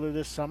regular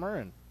this summer,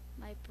 and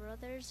My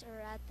brothers are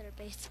at their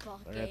baseball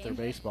game. they're at their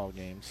baseball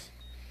games.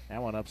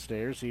 That one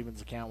upstairs evens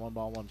the count, 1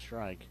 ball, 1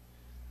 strike.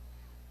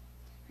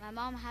 My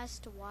mom has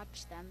to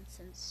watch them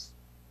since...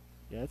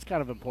 Yeah, it's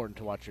kind of important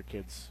to watch your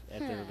kids at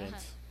their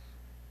events.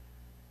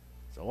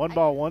 So 1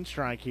 ball, 1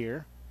 strike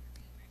here.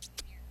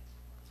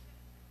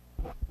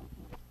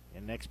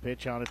 And next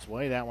pitch on its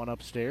way. That one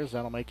upstairs.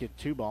 That'll make it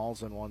 2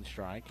 balls and 1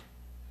 strike.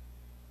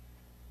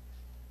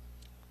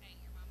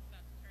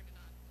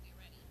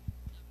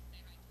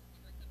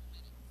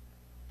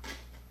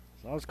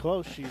 That was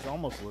close. She's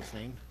almost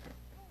listening.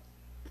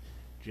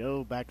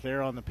 Joe back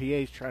there on the PA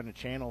is trying to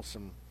channel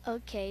some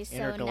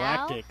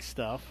intergalactic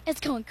stuff.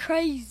 It's going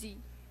crazy.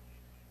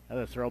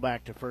 Another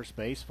throwback to first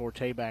base.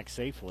 Forte back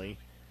safely.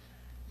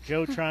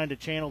 Joe trying to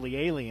channel the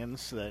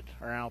aliens that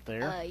are out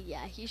there.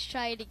 Yeah, he's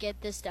trying to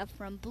get this stuff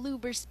from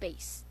Bloober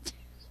Space.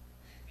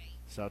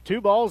 So 2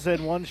 balls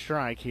and 1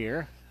 strike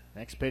here.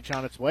 Next pitch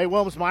on its way.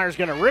 Wilmsmeyer's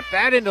going to rip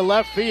that into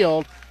left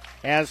field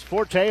as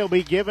Forte will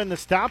be given the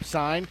stop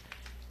sign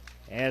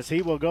as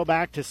he will go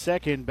back to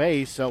second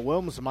base. So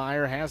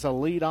Wilmsmeyer has a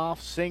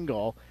leadoff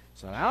single.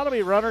 So now it'll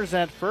be runners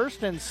at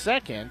first and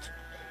second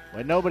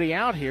with nobody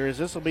out here, as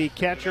this will be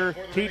catcher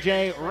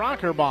TJ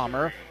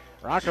Rockerbomber.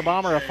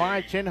 Rockerbomber, a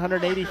 5'10",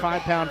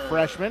 185-pound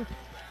freshman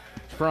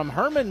from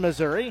Herman,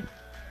 Missouri.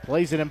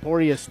 Plays at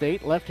Emporia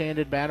State.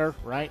 Left-handed batter,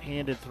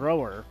 right-handed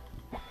thrower.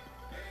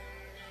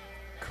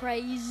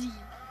 Crazy.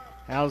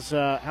 How's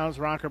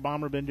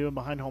Rockerbomber been doing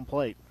behind home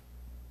plate?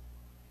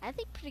 I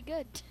think pretty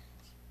good.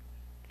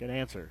 Good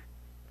answer.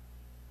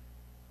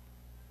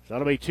 So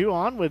it'll be 2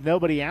 on with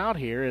nobody out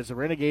here as the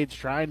Renegades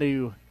trying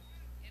to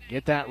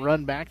get that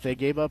run back they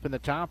gave up in the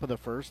top of the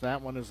first.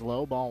 That one is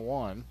low, ball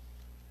 1.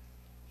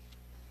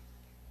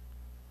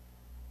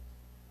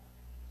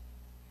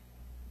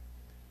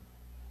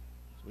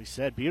 As we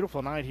said,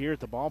 beautiful night here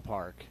at the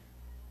ballpark.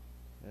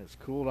 It's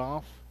cooled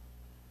off.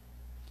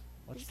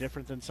 Much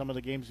different than some of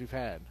the games we've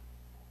had.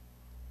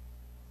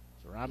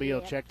 So Robbie will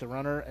check the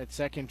runner at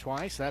second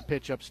twice. That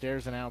pitch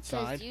upstairs and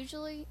outside. Because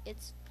usually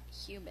it's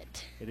humid.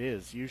 It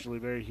is usually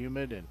very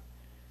humid, and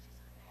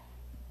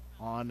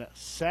on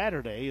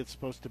Saturday it's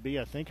supposed to be,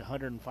 I think,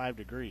 105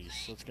 degrees,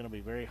 so it's going to be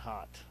very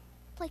hot.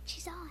 Like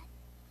she's on.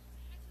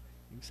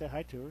 You can say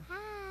hi to her.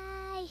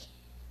 Hi.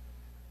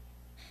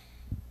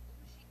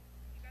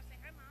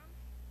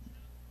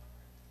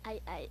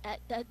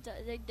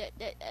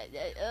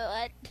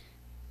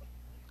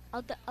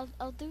 I'll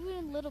do it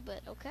in a little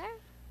bit, okay?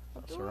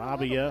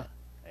 Sarabia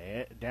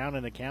down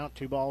in the count,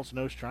 2 balls,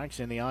 no strikes.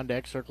 In the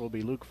on-deck circle will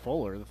be Luke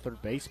Fuller, the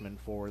third baseman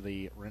for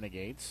the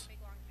Renegades.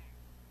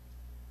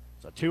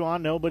 So 2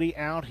 on, nobody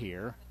out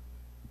here.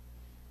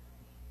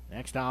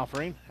 Next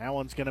offering, that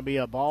one's going to be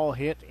a ball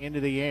hit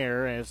into the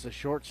air as the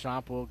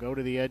shortstop will go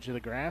to the edge of the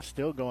grass,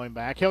 still going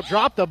back. He'll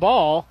drop the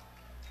ball,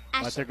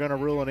 but they're going to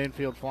rule an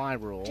infield fly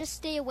rule. Just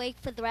stay awake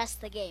for the rest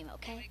of the game,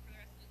 okay?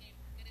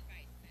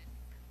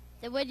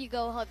 Then when you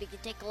go home, you can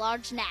take a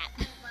large nap.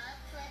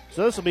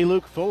 So this will be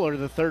Luke Fuller,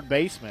 the third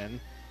baseman.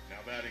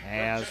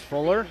 As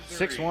Fuller,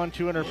 6'1",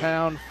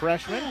 200-pound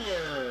freshman.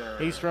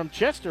 He's from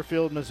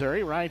Chesterfield,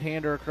 Missouri.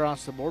 Right-hander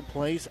across the board,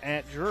 plays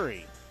at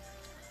Drury.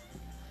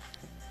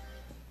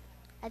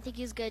 I think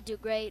he's going to do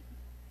great.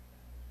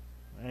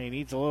 He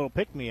needs a little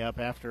pick-me-up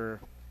after.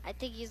 I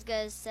think he's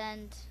going to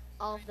send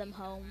all of them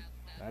home.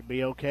 That'd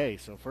be okay.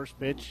 So first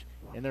pitch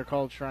in there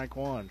called strike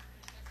 1.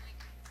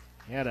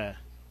 He had a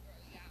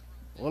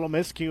little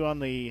miscue on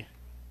the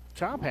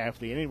top half of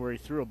the inning where he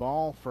threw a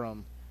ball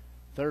from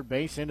third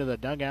base into the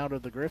dugout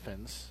of the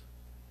Griffins.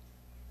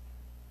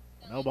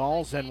 No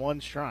balls and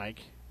 1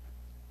 strike.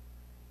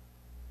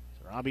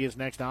 So Robbie is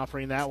next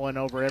offering that one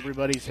over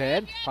everybody's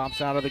head.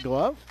 Pops out of the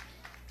glove.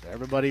 So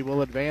everybody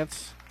will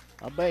advance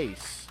a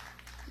base.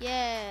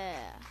 Yeah.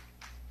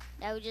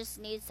 Now we just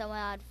need someone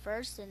on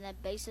first, and the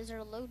bases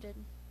are loaded.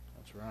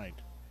 That's right.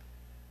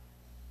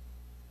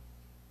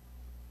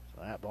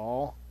 So that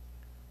ball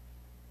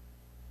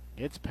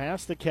gets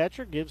past the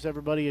catcher, gives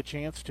everybody a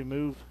chance to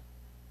move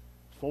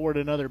forward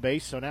another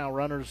base. So now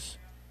runners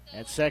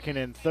at second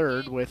and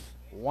third with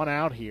 1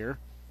 out here.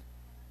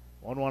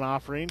 1-1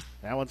 offering.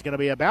 That one's going to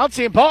be a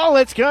bouncing ball.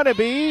 It's going to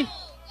be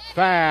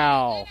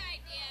foul.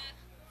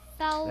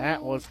 Foul.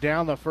 That was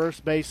down the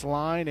first base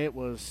line. It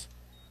was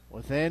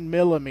within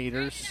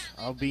millimeters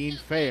of being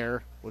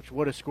fair, which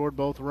would have scored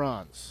both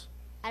runs.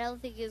 I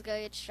don't think he's going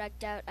to get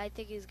struck out. I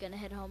think he's going to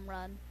hit home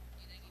run.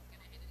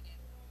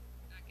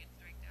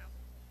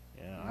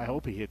 Yeah, I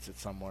hope he hits it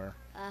somewhere.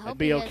 It'd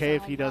be okay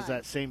if he does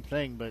that same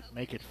thing, but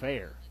make it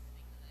fair.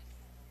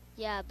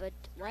 Yeah, but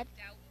what?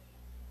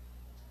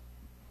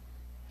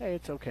 Hey,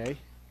 it's okay.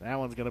 That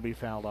one's going to be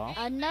fouled off.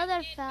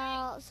 Another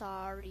foul.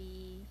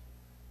 Sorry.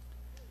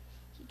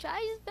 He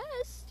tried his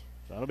best.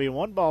 So it'll be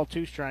 1 ball,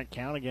 2 strike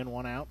count. Again,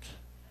 1 out.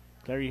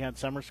 Claire, you had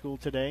summer school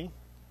today?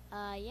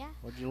 Yeah.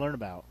 What did you learn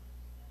about?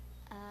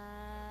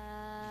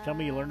 Tell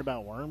me you learned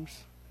about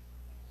worms?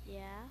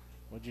 Yeah.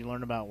 What did you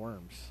learn about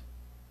worms?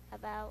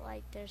 About,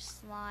 like, their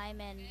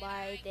slime and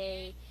why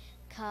they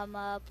come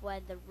up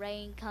when the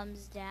rain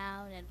comes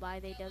down and why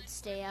they don't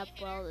stay up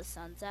while the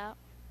sun's out.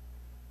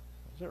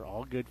 Those are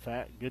all good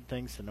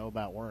things to know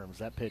about worms.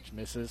 That pitch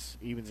misses,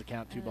 evens the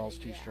count, 2 balls,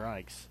 2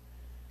 strikes.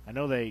 I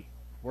know they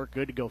work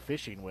good to go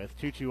fishing with.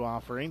 2-2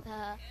 offering.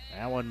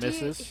 That one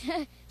misses.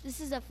 This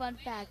is a fun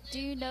fact.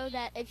 Do you know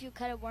that if you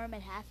cut a worm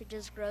in half, it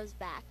just grows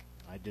back?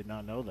 I did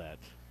not know that,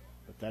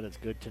 but that is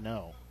good to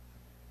know.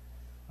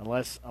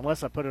 Unless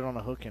I put it on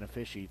a hook and a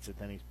fish eats it,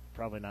 then he's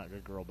probably not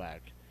going to grow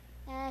back.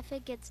 If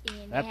it gets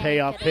in. That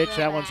payoff pitch,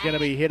 that one's going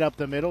to be hit up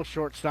the middle.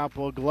 Shortstop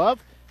will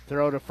glove.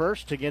 throw to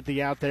first to get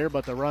the out there,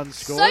 but the run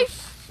scores.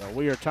 Safe. So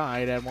we are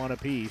tied at 1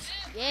 apiece.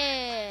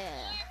 Yeah.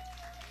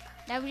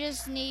 Now we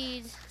just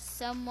need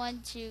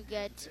someone to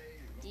get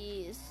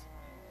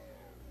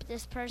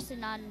this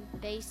person on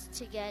base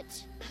to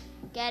get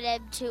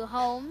him to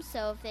home.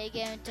 So if they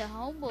get him to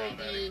home, we'll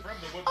be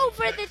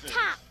over the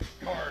top.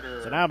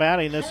 So now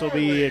batting, this will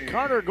be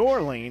Carter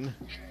Gorling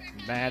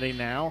batting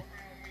now.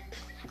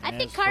 I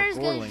think Carter's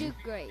going to do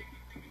great.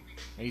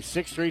 A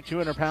 6'3",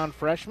 200-pound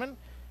freshman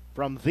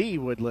from the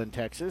Woodland,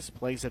 Texas,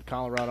 plays at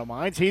Colorado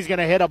Mines. He's going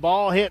to hit a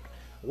ball hit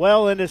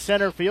well into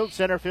center field.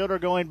 Center fielder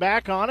going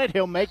back on it.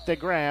 He'll make the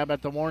grab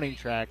at the warning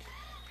track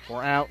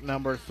for out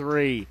number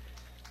 3.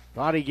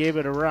 Thought he gave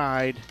it a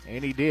ride,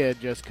 and he did.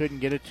 Just couldn't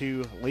get it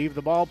to leave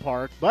the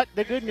ballpark. But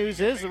the good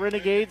news is the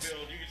Renegades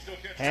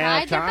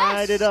have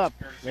tied it up.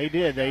 They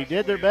did. They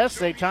did their best.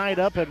 They tied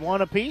up at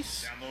 1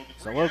 apiece.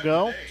 So we'll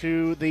go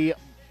to the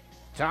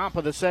top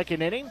of the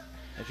second inning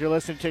as you're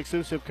listening to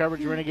exclusive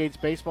coverage of Renegades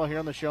baseball here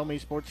on the Show Me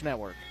Sports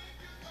Network.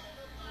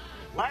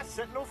 Last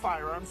Sentinel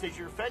Firearms is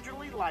your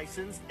federally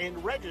licensed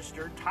and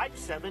registered Type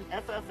 7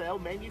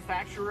 FFL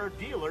manufacturer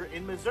dealer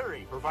in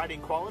Missouri, providing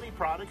quality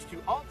products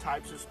to all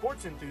types of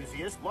sports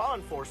enthusiasts, law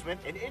enforcement,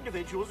 and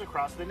individuals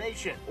across the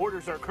nation.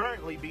 Orders are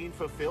currently being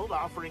fulfilled,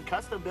 offering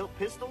custom-built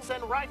pistols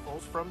and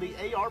rifles from the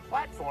AR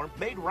platform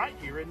made right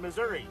here in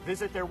Missouri.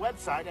 Visit their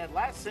website at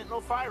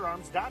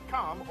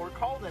lastsentinelfirearms.com or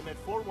call them at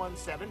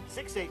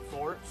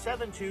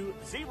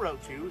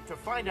 417-684-7202 to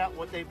find out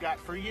what they've got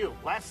for you.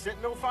 Last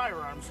Sentinel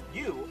Firearms,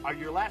 you are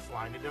your last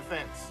line of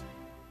defense.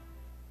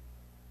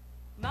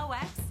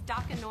 MoX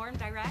Dock and Norm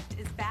Direct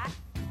is back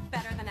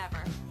better than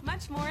ever.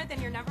 Much more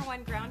than your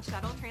 #1 ground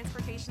shuttle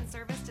transportation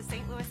service to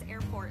St. Louis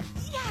Airport.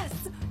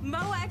 Yes!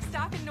 MoX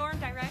Dock and Norm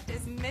Direct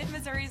is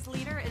Mid-Missouri's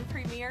leader in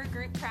premier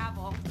group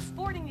travel.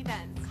 Sporting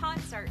events,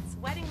 concerts,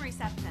 wedding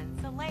receptions,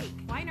 the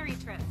lake,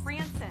 winery trips,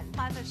 Branson,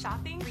 plaza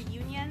shopping,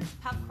 reunions,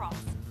 pub crawls.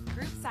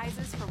 Group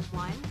sizes from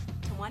 1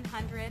 to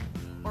 100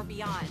 or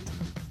beyond.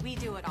 We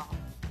do it all.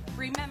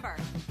 Remember,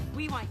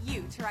 we want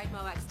you to ride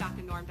MoX Dock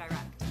and Norm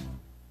Direct.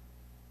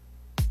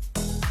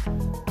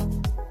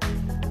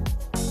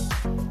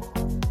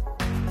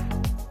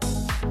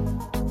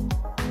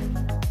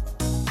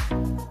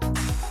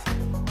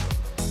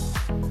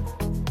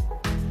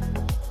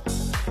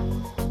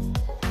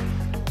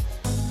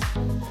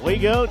 We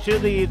go to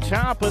the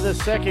top of the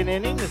second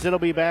inning as it'll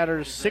be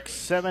batters 6,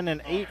 7,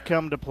 and 8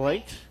 come to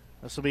plate.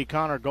 This will be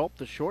Connor Gulp,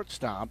 the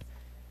shortstop.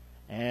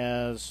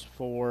 As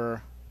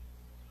for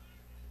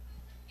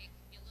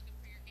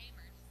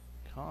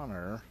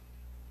Connor,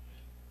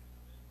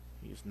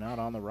 he's not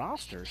on the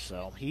roster,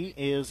 so he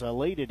is a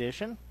late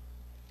addition.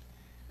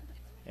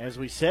 As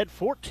we said,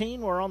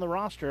 14 were on the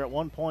roster at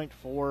one point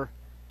for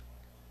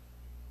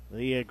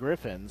the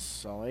Griffins,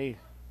 so they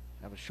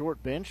have a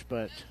short bench,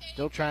 but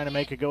still trying to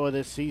make a go of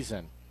this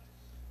season.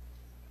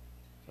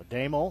 So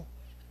Damel,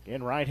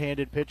 again,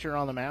 right-handed pitcher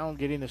on the mound,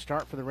 getting the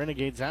start for the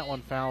Renegades. That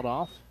one fouled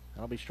off.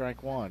 That'll be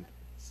strike 1.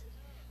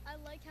 I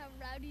like how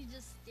Rowdy's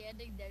just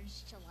standing there,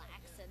 just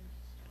chillaxing.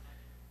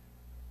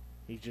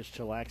 He's just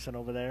chillaxing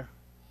over there?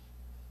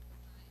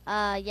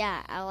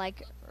 Yeah, I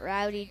like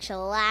Rowdy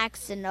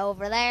chillaxing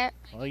over there.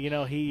 Well, you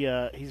know,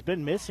 he's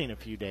been missing a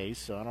few days,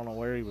 so I don't know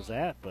where he was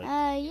at, but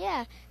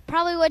yeah.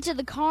 Probably went to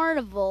the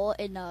carnival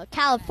in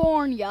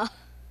California.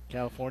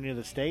 California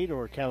the state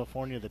or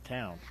California the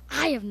town?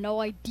 I have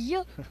no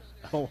idea.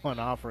 0-1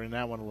 offering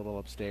that one a little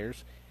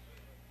upstairs.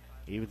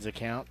 Evens the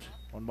count.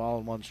 1 ball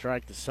and 1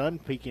 strike. The sun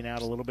peeking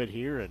out a little bit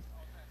here, and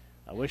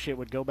I wish it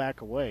would go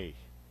back away.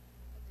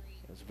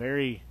 It was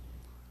very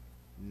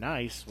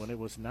nice when it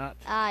was not.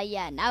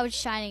 Yeah, now it's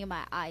shining in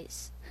my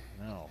eyes.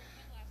 No.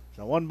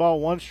 So 1 ball,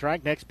 1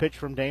 strike. Next pitch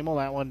from Damel.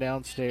 That one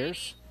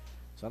downstairs.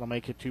 So that'll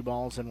make it 2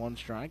 balls and 1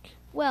 strike.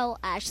 Well,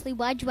 Ashley,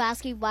 why'd you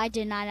ask me why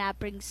did I not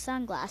bring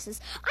sunglasses?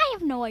 I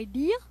have no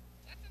idea.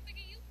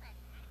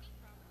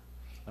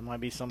 That might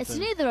be something. It's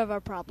neither of our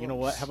problems. You know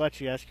what? How about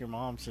you ask your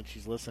mom, since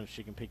she's listening, if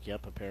she can pick you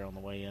up a pair on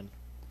the way in?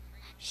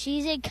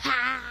 She's in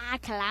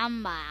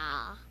Calamba.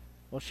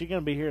 Well, she's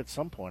going to be here at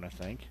some point, I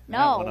think. No.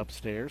 That one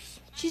upstairs.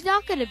 She's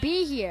not going to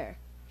be here.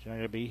 She's not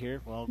going to be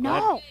here? Well,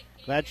 no.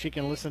 Glad she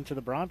can listen to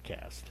the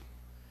broadcast.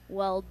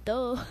 Well,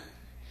 duh.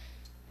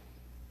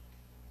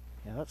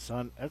 Yeah, that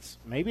sun,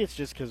 maybe it's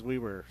just because we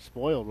were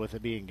spoiled with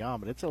it being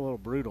gone, but it's a little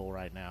brutal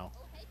right now.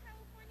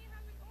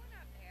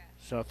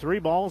 So 3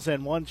 balls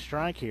and 1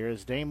 strike here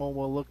as Damel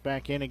will look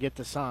back in and get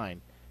the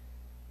sign.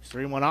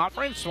 3-1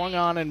 offering, swung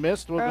on and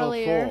missed. We'll go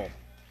full.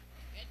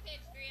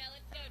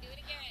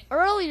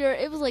 Earlier,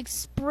 it was like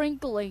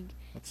sprinkling.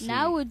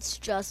 Now it's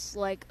just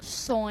like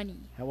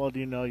sunny. How well do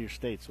you know your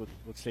states?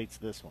 What state's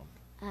this one?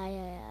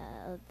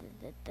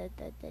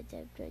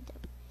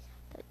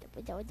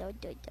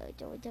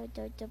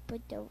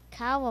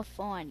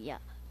 California.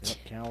 Yep,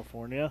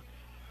 California.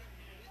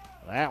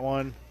 That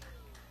one.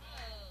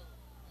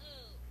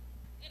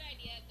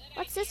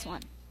 What's this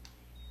one?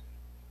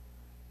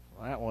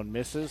 That one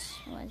misses.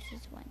 What's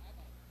this one?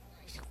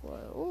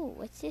 Ooh,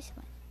 what's this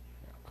one?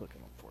 Yeah, I'm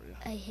clicking them for you.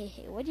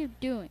 Hey, what are you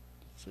doing?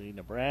 See,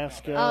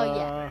 Nebraska. Oh,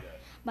 yeah.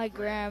 My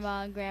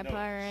grandma and grandpa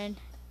are in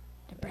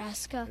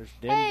Nebraska. There's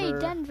Denver. Hey,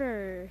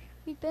 Denver.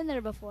 We've been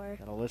there before.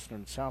 Got a listener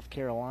in South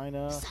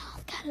Carolina.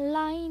 South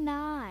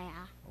Carolina.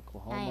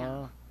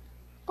 Oklahoma.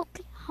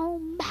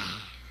 Oklahoma.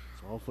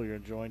 So hopefully you're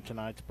enjoying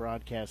tonight's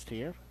broadcast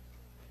here.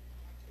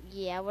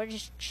 Yeah, we're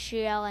just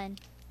chilling.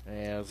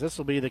 As this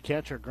will be the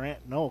catcher,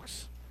 Grant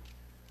Noakes.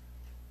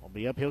 Will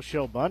be up. He'll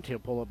show bunt. He'll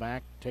pull it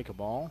back, take a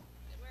ball.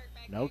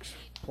 Noakes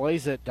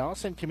plays at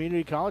Dawson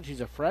Community College. He's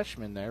a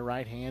freshman there,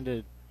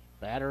 right-handed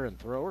batter and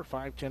thrower,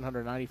 5'10",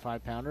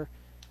 195-pounder.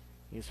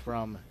 He's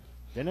from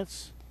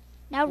Venice.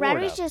 Now Florida.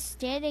 Ryder's just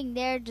standing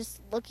there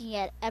just looking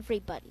at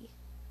everybody.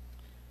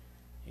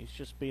 He's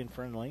just being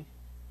friendly.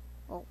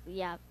 Well,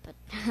 yeah, but...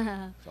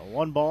 So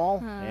 1 ball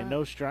and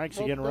no strikes.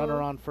 Again, Ball.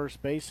 runner on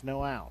first base,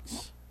 no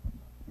outs.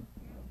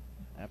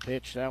 That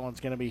pitch, that one's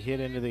going to be hit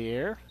into the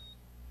air,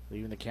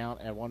 leaving the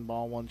count at 1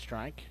 ball, 1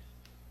 strike.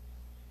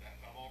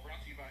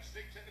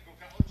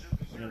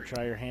 You're going to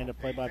try your hand at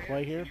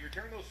play-by-play here.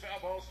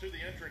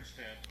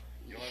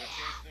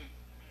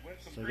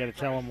 So you got to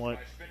tell them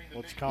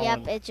what's calling.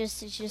 Yep, it's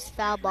just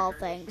foul ball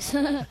things.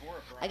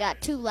 I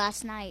got 2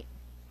 last night.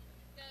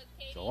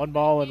 So 1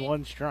 ball and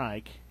 1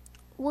 strike.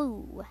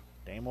 Woo.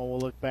 Damo will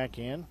look back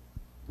in.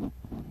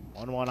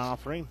 1-1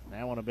 offering.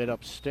 That one a bit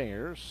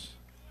upstairs.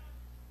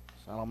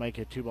 So that'll make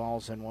it 2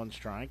 balls and 1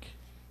 strike.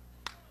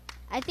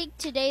 I think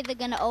today they're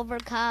going to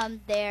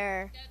overcome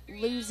their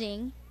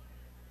losing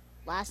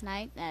last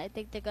night. And I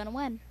think they're going to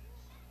win.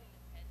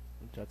 I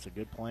think that's a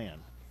good plan.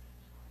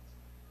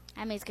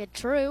 I mean, it's good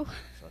true.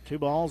 So 2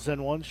 balls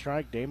and 1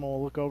 strike. Damo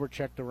will look over,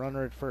 check the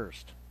runner at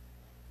first.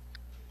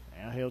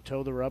 Now he'll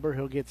toe the rubber.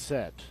 He'll get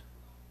set.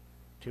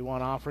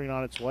 2-1 offering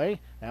on its way.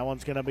 That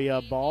one's going to be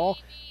a ball.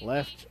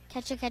 Left.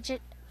 Catch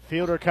it.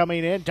 Fielder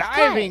coming in.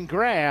 Diving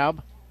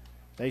grab.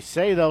 They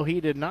say, though,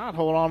 he did not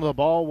hold on to the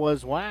ball,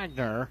 was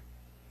Wagner.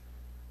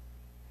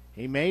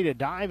 He made a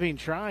diving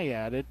try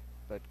at it,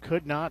 but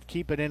could not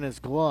keep it in his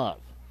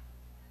glove.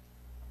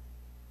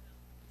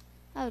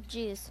 Oh,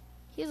 jeez.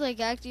 He's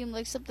like acting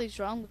like something's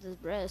wrong with his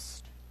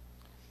wrist.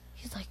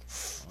 He's like...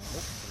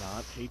 Well,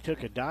 not. He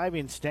took a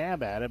diving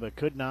stab at it, but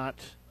could not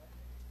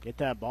get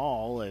that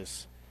ball.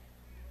 As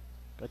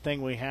good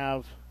thing we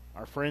have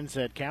our friends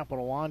at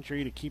Capital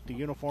Laundry to keep the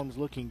uniforms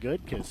looking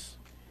good, because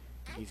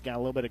he's got a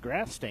little bit of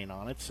grass stain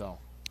on it. So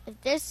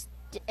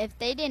if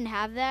they didn't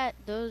have that,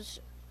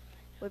 those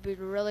would be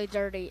really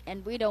dirty,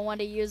 and we don't want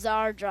to use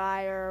our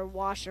dryer or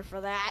washer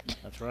for that.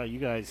 That's right. You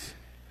guys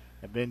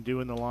have been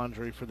doing the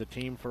laundry for the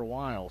team for a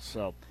while.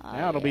 So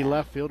now it'll be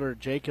left fielder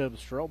Jacob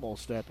Strobel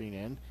stepping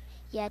in.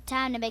 Yeah,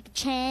 time to make a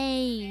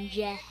change.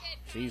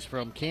 He's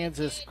from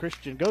Kansas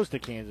Christian, goes to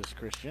Kansas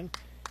Christian.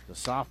 The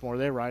sophomore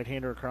there,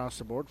 right-hander across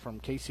the board from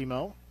Casey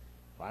Moe.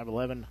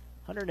 5'11",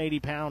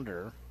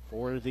 180-pounder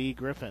for the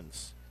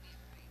Griffins.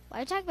 Why are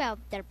you talking about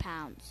their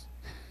pounds?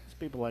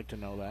 People like to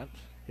know that.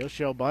 He'll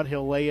show bunt.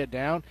 He'll lay it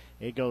down.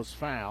 It goes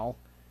foul.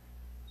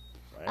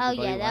 So oh,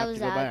 yeah, that will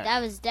was out.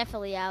 That was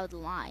definitely out of the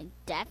line.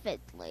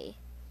 Definitely.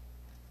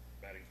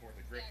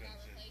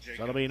 So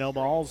that'll be no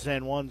balls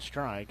and 1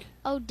 strike.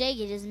 Oh, dang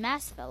it. His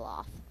mask fell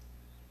off.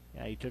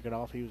 Yeah, he took it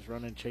off. He was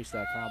running, chased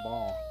that foul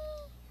ball.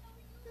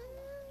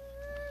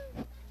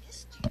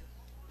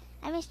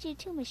 I missed you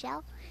too,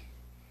 Michelle.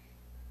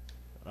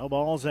 No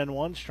balls and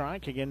 1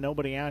 strike. Again,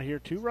 nobody out here.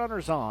 2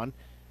 runners on.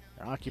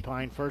 They're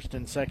occupying first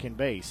and second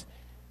base.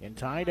 And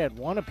tied at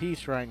 1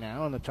 apiece right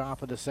now in the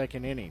top of the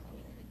 2nd inning.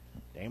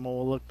 Damo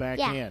will look back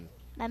in.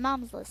 My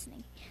mom's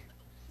listening.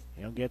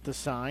 He'll get the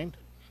sign.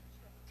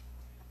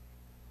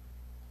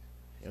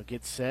 He'll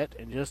get set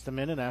in just a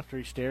minute after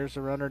he stares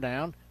the runner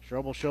down.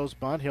 Strobel shows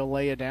bunt. He'll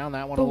lay it down.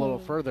 That one a little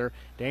further.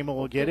 Damo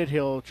will get it.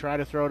 He'll try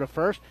to throw to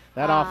first.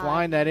 That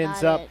offline, that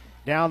ends up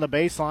down the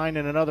baseline,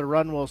 and another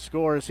run will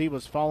score as he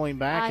was falling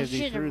back as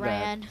he threw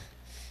that.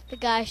 The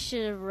guy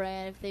should have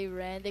ran. If they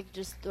ran, they could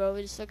just throw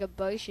it just like a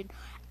bush and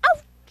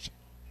ouch!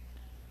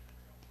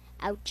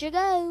 Out you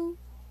go.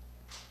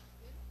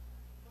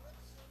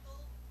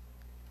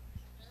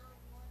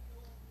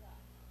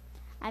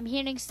 I'm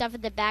hearing stuff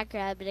in the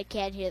background, but I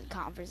can't hear the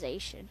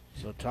conversation.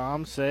 So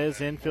Tom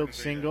says infield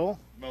single.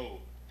 Mo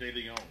De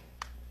Leon.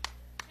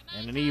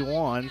 And an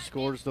E1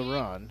 scores the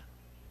run.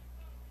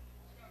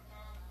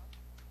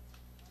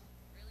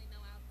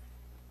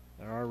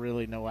 There are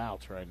really no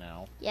outs right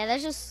now. Yeah,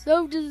 that's just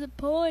so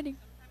disappointing.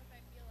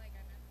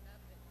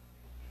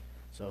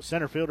 So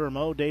center fielder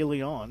Mo De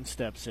Leon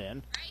steps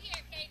in.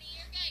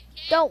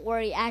 Don't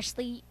worry,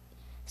 Ashley.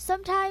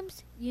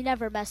 Sometimes you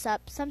never mess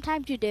up.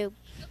 Sometimes you do.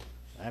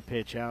 That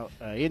pitch out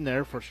in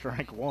there for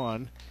strike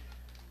 1.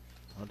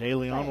 Well, De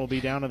Leon will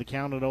be down to the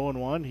count at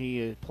 0-1.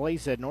 He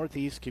plays at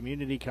Northeast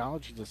Community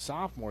College. He's a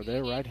sophomore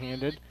there,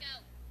 right-handed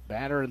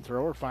batter and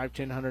thrower,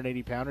 5'10",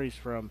 180-pounder. He's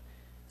from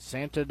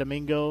Santo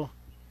Domingo,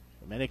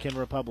 Dominican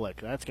Republic.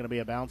 That's going to be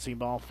a bouncing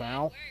ball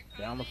foul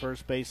down the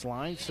first base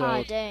line.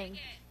 So dang.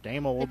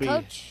 Damo will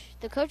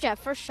The coach at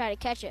first tried to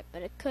catch it,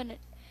 but it couldn't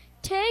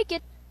take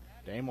it.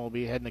 Damo will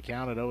be heading the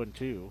count at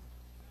 0-2.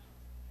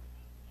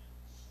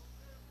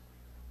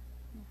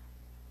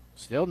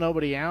 Still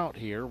nobody out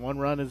here. One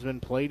run has been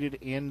plated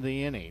in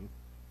the inning.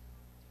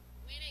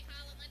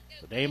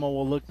 So Damo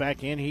will look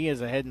back in. He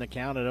is ahead in the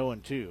count at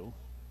 0-2. So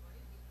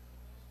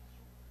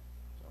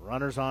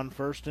runners on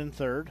first and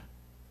third.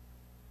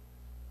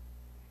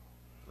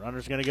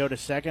 Runner's going to go to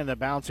second. The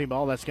bouncing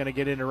ball, that's going to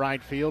get into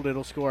right field.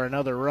 It'll score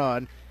another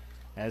run.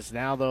 As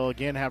now they'll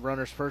again have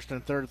runners first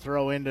and third,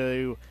 throw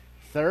into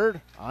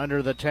third,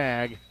 under the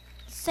tag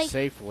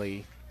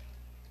safely.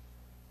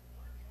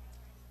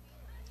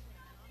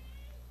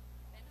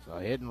 So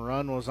a hit and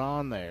run was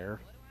on there.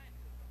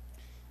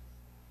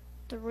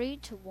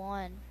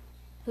 3-1.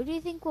 Who do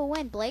you think will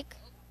win, Blake?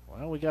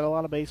 Well, we got a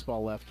lot of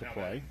baseball left to Now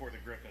play. batting for the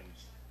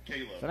Griffins,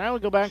 Caleb So now we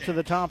go back to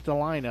the Chance. top of the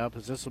lineup,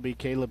 as this will be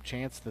Caleb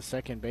Chance, the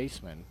second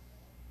baseman.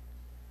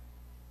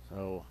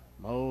 So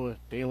Mo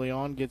De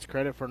Leon gets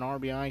credit for an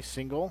RBI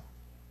single.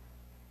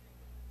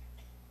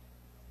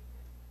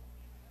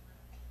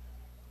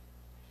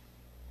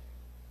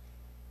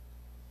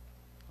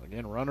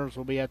 Again, runners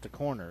will be at the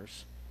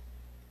corners.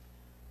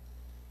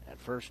 At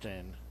first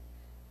and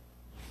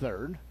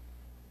third.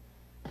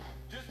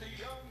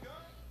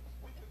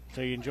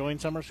 So you enjoying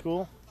summer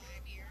school?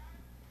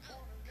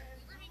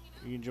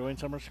 You enjoying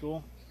summer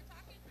school?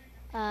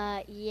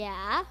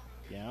 Yeah.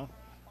 Yeah.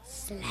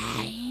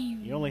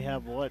 Slime. You only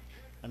have, what,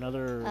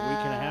 another week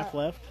and a half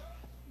left?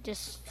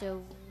 Just a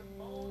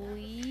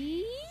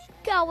week,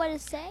 I want to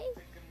say.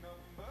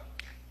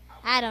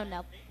 I don't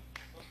know.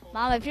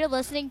 Mom, if you're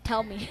listening,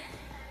 tell me.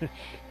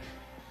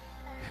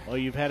 Well,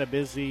 you've had a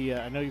busy,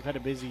 I know you've had a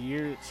busy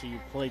year. So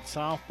you played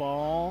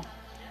softball,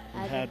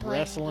 you've I've had been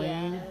playing,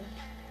 wrestling.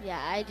 Yeah,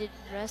 I did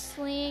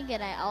wrestling,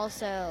 and I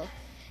also,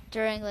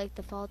 during like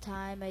the fall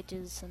time, I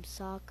did some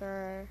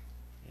soccer.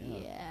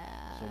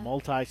 Yeah. So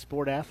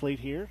multi-sport athlete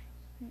here.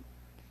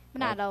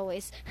 Not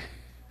always.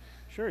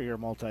 Sure, you're a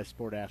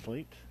multi-sport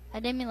athlete. I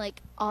didn't mean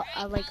like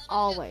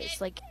always,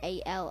 like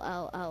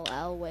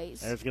ALLL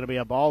ways. There's going to be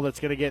a ball that's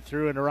going to get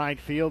through into right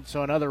field,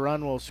 so another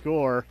run will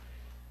score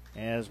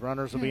as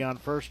runners will be on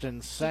first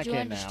and second now.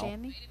 Did you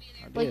understand me?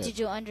 I Like, did. did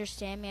you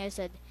understand me? I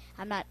said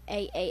I'm not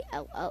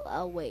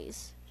AALL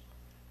ways.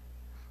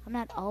 I'm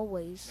not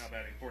always. Now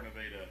batting for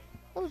Nevada,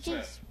 Oh, jeez.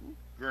 Seth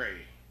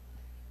Gray.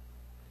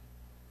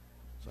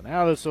 So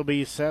now this will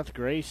be Seth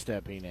Gray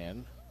stepping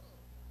in.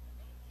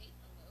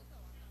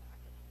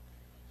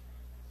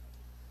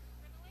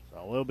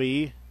 So we'll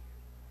be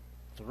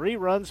 3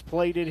 runs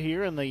plated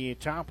here in the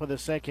top of the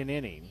second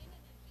inning.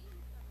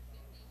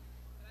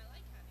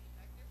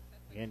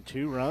 Again,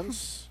 2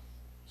 runs.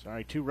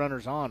 2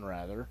 runners on,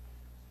 rather.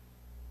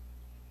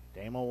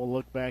 Damo will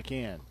look back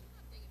in.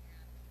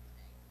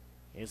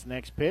 His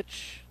next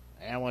pitch.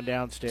 And one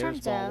downstairs,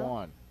 ball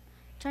 1.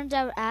 Turns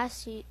out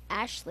Ashley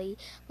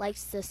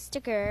likes the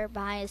sticker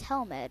behind his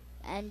helmet,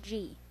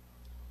 NG.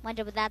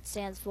 Wonder what that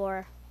stands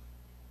for.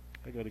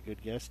 I got a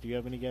good guess. Do you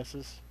have any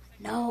guesses?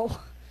 No.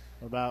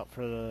 What about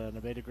for the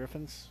Nevada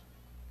Griffins?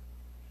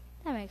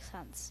 That makes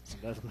sense.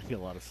 It doesn't make a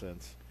lot of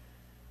sense.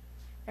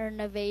 Or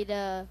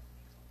Nevada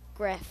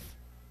Griff.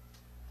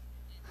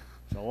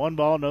 So 1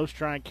 ball, no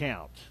strike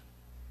count.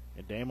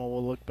 And Damo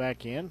will look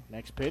back in.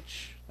 Next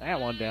pitch. That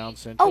one down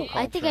central. Oh,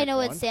 I think I know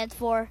what it stands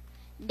for.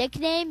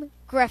 Nickname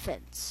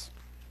Griffins.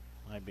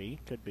 Might be.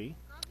 Could be.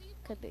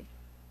 Could be.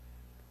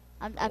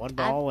 1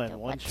 ball and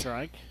 1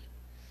 strike.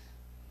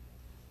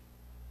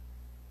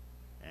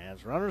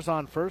 As runners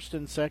on first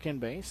and second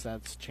base,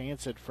 that's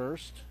Chance at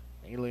first,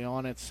 De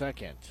Leon at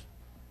second.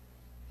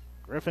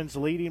 Griffins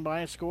leading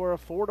by a score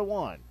of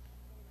 4-1.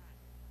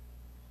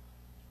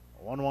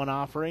 1-1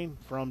 offering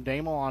from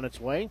Damo on its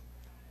way.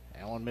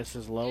 That one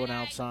misses low and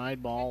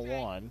outside, ball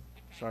 1.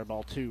 Sorry,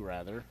 ball 2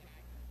 rather.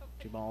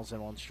 2 balls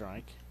and 1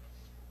 strike.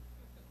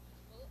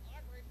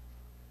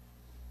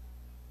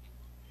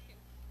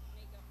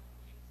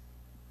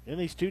 Then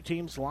these 2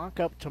 teams lock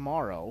up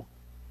tomorrow.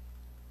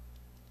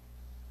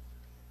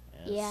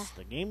 Yeah.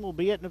 The game will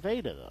be at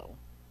Nevada, though.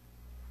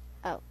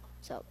 Oh,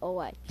 so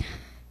away.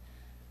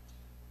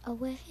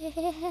 Away.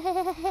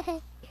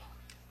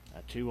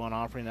 A 2-1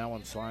 offering, that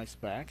one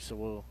sliced back, so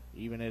we'll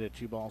even it at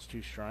 2 balls,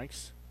 2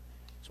 strikes.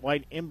 It's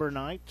White Ember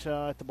night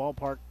at the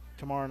ballpark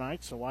tomorrow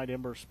night, so White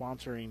Ember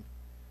sponsoring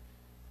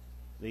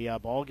the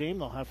ball game.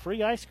 They'll have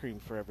free ice cream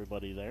for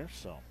everybody there,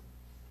 so.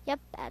 Yep,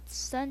 that's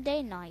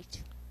Sunday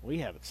night. We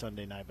have it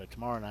Sunday night, but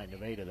tomorrow night in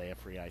Nevada they have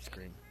free ice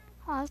cream.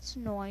 Oh, that's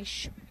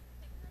nice.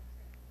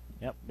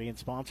 Yep, being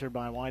sponsored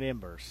by White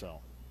Ember, so.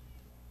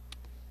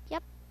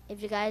 Yep,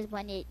 if you guys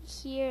want it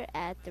here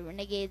at the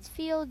Renegades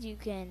Field, you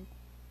can.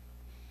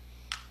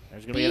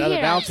 There's going to be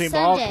another bouncing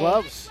ball.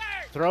 Gloves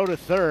throw to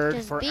third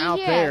Just for be out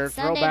here there. at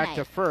Throw Sunday back night.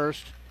 to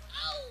first.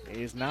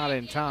 He's not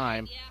in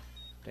time.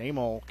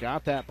 Damo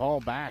got that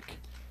ball back.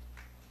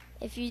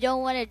 If you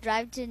don't want to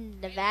drive to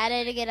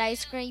Nevada to get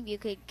ice cream, you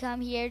could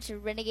come here to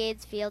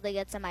Renegades Field to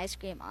get some ice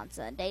cream on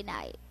Sunday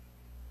night.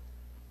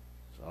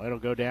 So it'll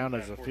go down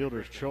as a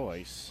fielder's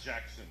choice.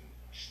 Jackson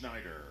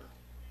Schneider.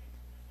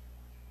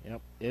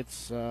 Yep,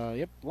 it's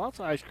lots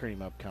of ice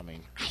cream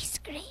upcoming. Ice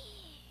cream.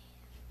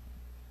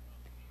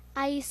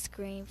 Ice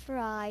cream for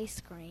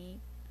ice cream.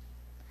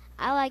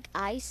 I like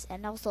ice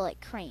and also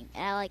like cream,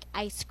 and I like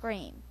ice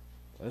cream.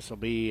 This will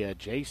be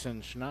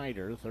Jason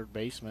Schneider, third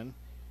baseman.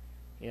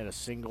 He had a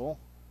single.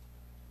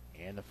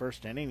 In the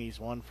first inning, he's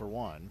 1 for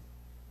 1.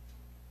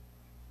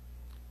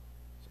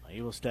 So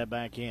he will step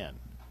back in.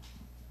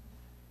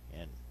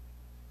 And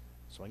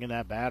swinging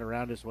that bat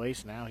around his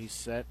waist, now he's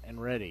set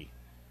and ready.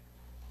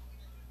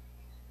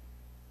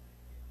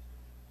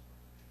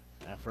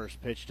 That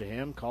first pitch to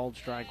him, called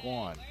strike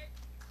 1.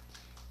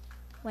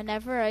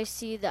 Whenever I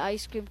see the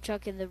ice cream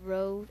truck in the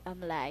road,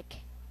 I'm like,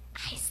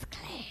 ice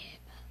cream.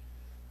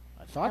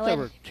 I thought there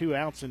were 2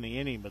 outs in the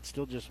inning, but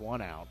still just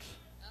 1 out.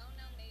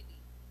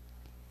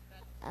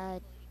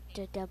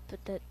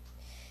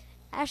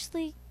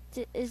 Actually,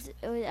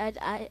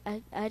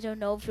 I don't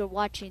know if you're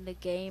watching the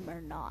game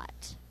or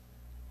not.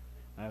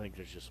 I think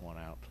there's just 1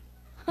 out.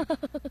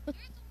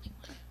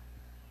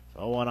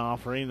 So 1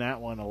 offering,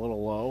 that one a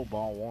little low,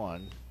 ball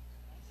 1.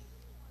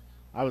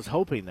 I was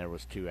hoping there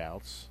was 2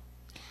 outs.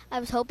 I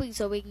was hoping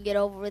so we can get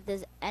over with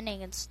this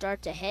inning and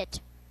start to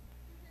hit.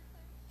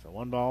 So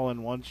 1 ball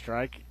and 1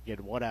 strike, get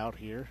 1 out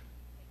here.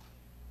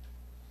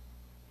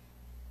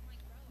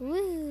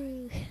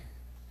 Woo!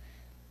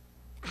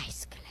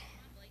 Ice cream.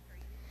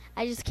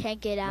 I just can't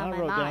get out of my I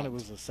wrote mind. down it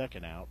was the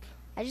 2nd out.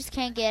 I just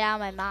can't get out of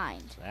my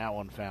mind. That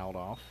one fouled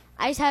off.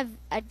 I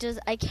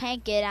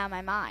can't get out of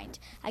my mind.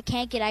 I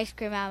can't get ice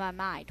cream out of my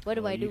mind. What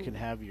do I do? You can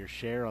have your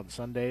share on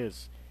Sunday.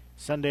 Is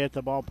Sunday at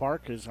the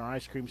ballpark is our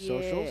ice cream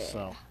social.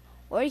 So.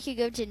 Or you could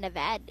go to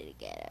Nevada to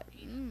get it.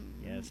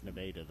 Yeah, it's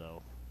Nevada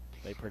though.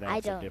 They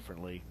pronounce it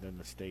differently than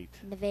the state.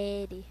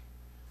 Nevada.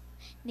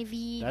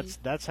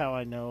 That's how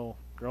I know.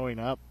 Growing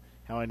up,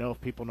 how I know if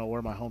people know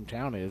where my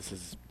hometown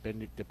is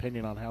been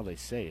depending on how they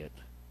say it.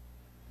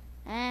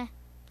 I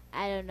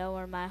don't know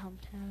where my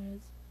hometown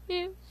is.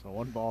 Yeah. So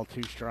 1 ball,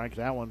 2 strikes.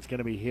 That one's going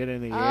to be hit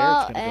in the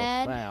air. It's going to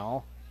go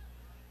foul.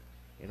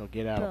 It'll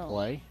get out of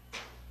play.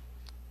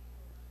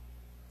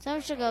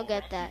 Someone should go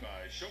get that.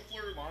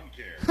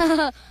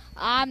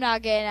 I'm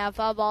not getting out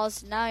foul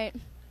balls tonight.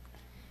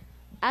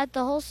 At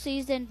the whole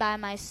season by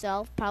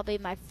myself, probably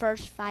my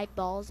first 5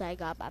 balls I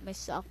got by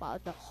myself out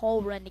of the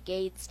whole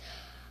Renegades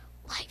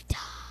lifetime.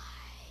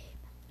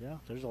 Yeah,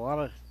 there's a lot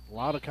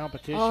of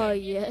competition. Oh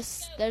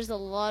yes, there's a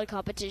lot of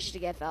competition to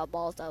get foul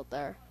balls out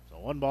there. So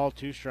 1 ball,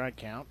 2 strike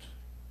count.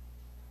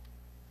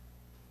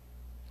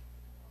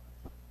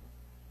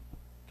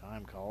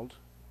 Time called.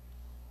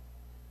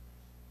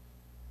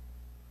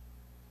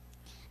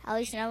 At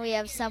least now we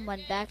have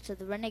someone back to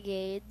the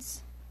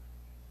Renegades.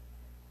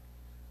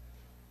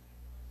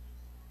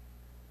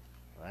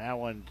 That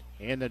one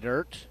in the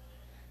dirt.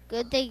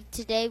 Good thing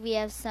today we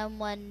have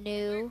someone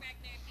new.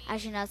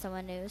 Actually, not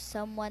someone new.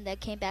 Someone that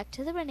came back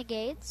to the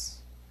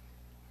Renegades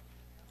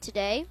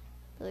today.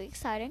 Really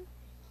exciting.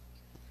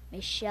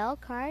 Michelle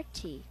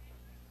Carty.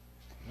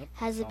 Yep,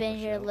 Hasn't been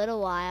here a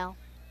little while.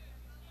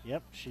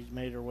 Yep, she's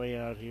made her way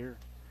out here.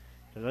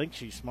 I think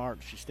she's smart.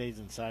 She stays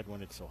inside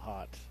when it's so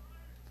hot.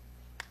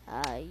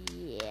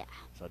 Yeah.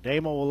 So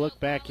Damo will look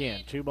back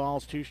in. 2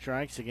 balls, 2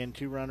 strikes. Again,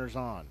 2 runners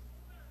on.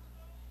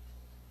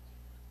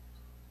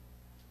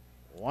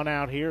 1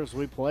 out here as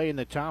we play in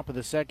the top of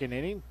the 2nd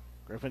inning.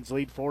 Griffins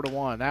lead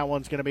 4-1. That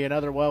one's going to be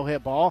another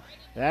well-hit ball.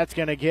 That's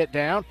going to get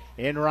down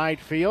in right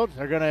field.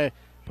 They're going to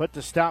put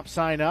the stop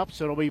sign up,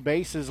 so it'll be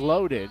bases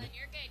loaded.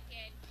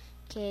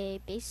 Okay,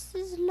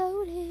 bases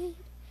loaded.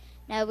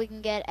 Now we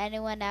can get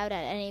anyone out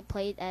at any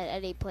plate, at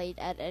any plate,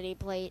 at any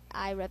plate.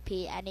 I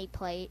repeat, any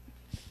plate.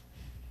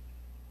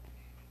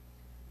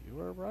 You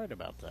were right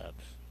about that.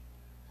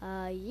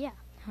 Yeah.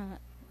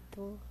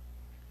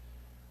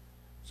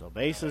 So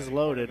bases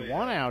loaded.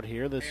 1 out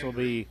here. This will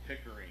be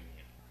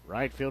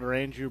right fielder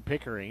Andrew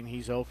Pickering.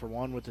 He's 0 for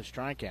 1 with the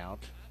strikeout.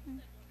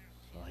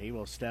 So he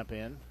will step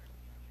in.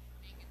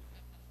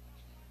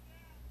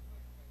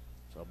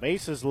 So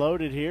bases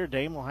loaded here.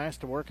 Damel has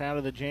to work out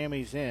of the jam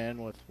he's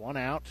in with 1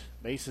 out.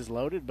 Bases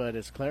loaded, but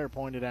as Claire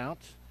pointed out,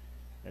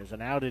 there's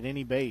an out at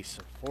any base,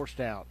 forced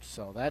out.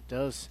 So that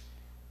does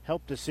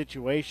help the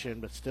situation,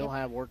 but still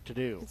have work to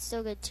do. It's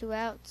still good. 2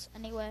 outs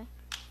anyway.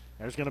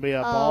 There's going to be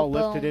a ball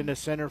lifted into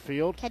center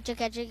field. Catch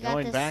it,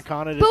 Going back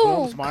on it is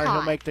Wilmsmeyer.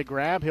 He'll make the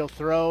grab. He'll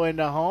throw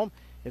into home.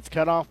 It's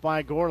cut off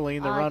by Gorley,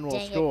 and the run will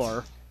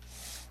score.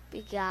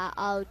 We got,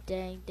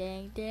 dang.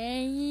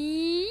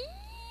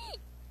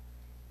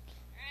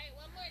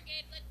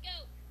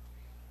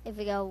 If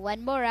we go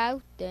 1 more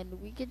out, then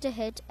we get to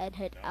hit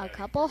a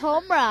couple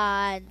home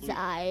runs.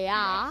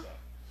 Yeah.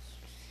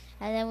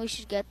 And then we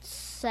should get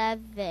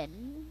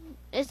 7.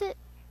 Is it?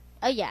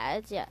 Oh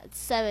yeah, it's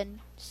 7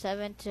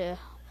 to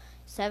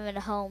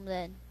home.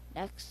 Then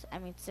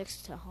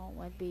 6 to home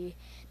would be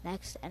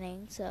next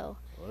inning. So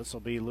this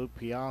will be Luke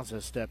Piazza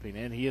stepping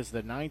in. He is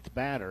the 9th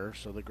batter,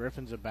 so the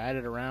Griffins have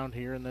batted around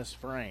here in this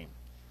frame.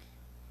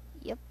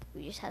 Yep,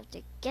 we just have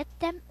to get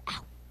them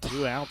out.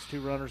 2 outs, 2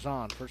 runners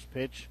on. First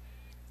pitch.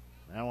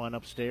 That one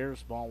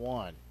upstairs, ball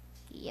 1.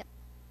 Yep.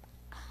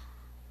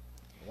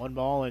 1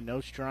 ball and no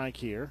strike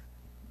here.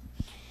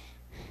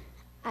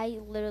 I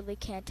literally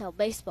can't tell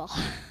baseball.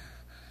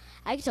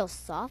 I can tell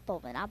softball,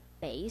 but not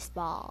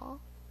baseball.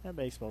 And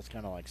baseball's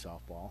kind of like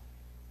softball.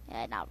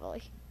 Yeah, not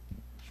really.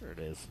 Sure it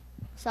is.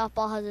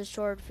 Softball has a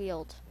short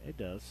field. It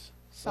does.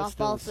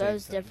 Softball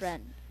throws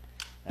different.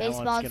 That Baseball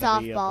and one's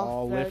gonna be a ball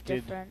softball throw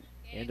lifted different.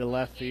 into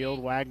left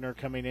field. Wagner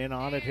coming in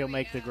on it. He'll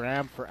make the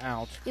grab for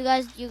out. You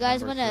guys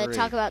want to Number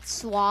talk 3. about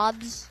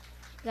swabs?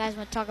 You guys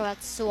want to talk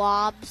about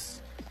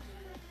swabs?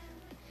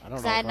 I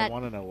don't know if I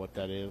want to know what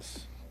that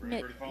is.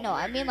 No,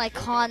 I mean like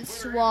con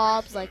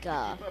swabs, like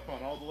con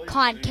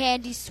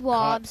candy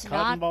swabs, Cotton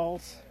not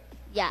balls?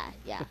 Yeah,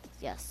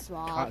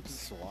 swabs. Cotton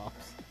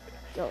swabs.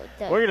 Yo,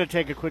 We're going to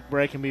take a quick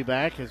break and be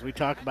back as we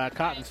talk about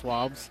cotton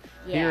swabs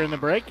here Yeah. in the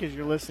break as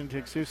you're listening to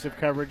exclusive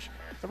coverage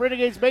of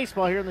Renegades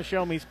Baseball here on the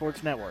Show Me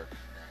Sports Network.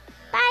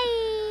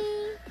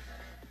 Bye!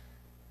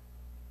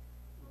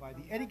 By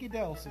the Eddie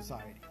Gaedel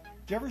Society,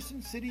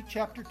 Jefferson City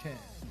Chapter 10,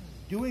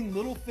 doing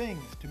little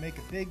things to make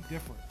a big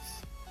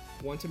difference.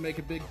 Want to make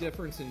a big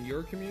difference in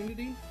your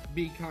community?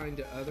 Be kind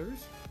to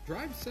others,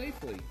 drive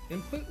safely,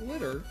 and put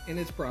litter in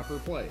its proper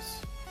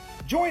place.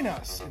 Join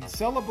us in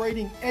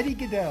celebrating Eddie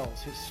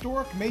Gaedel's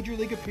historic Major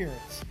League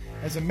appearance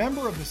as a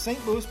member of the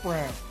St. Louis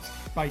Browns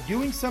by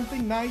doing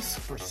something nice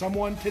for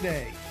someone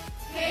today.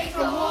 Take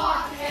a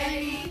walk,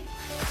 Eddie.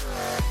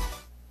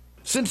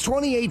 Since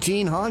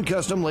 2018, Han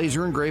Custom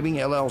Laser Engraving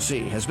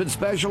LLC has been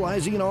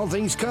specializing in all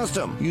things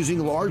custom,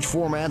 using large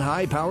format,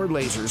 high-powered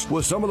lasers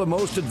with some of the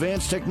most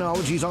advanced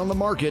technologies on the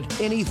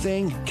market.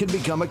 Anything can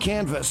become a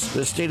canvas.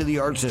 The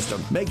state-of-the-art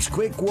system makes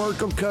quick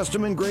work of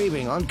custom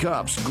engraving on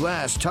cups,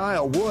 glass,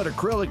 tile, wood,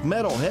 acrylic,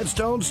 metal,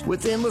 headstones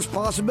with endless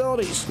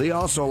possibilities. They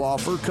also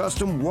offer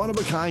custom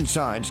one-of-a-kind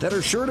signs that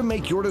are sure to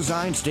make your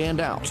design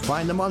stand out.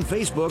 Find them on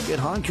Facebook at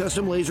Han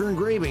Custom Laser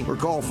Engraving or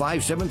call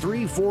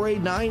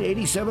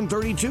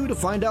 573-489-8732 to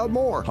find out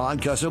more. Han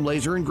Custom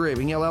Laser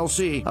Engraving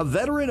LLC, a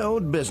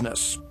veteran-owned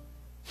business.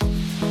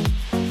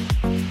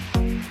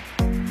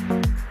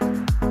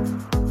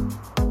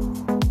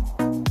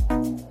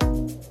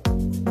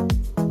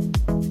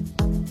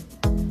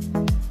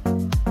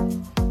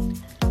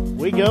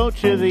 We go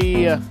to the...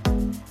 leave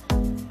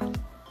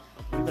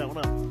that one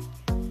up.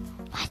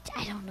 What?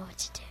 I don't know what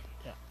to do.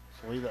 Yeah,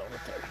 so leave that one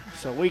there.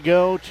 So we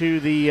go to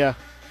the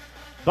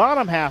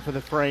bottom half of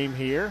the frame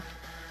here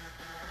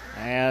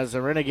as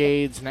the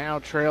Renegades now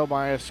trail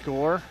by a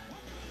score.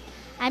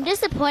 I'm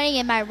disappointed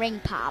in my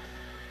ring pop.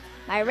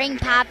 My ring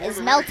pop is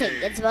melting.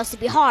 It's supposed to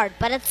be hard,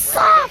 but it's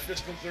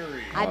soft.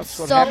 I'm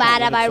so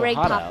mad at my ring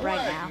pop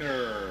right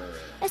now.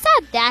 It's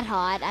not that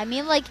hot. I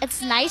mean, like,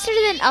 it's nicer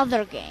than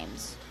other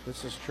games.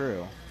 This is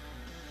true.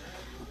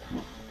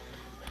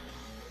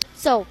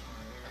 So,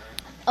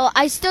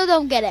 I still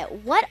don't get it.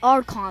 What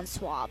are con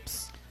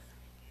swabs?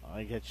 I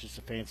think that's just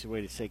a fancy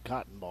way to say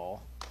cotton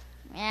ball.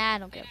 Yeah, I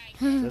don't care.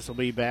 This will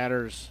be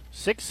batters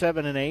 6,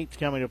 7, and 8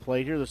 coming to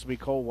play here. This will be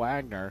Cole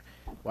Wagner.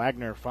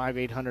 Wagner,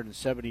 5'8",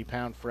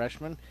 170-pound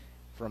freshman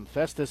from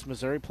Festus,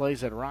 Missouri,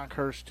 plays at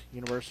Rockhurst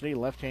University.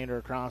 Left-hander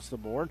across the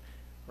board.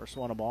 First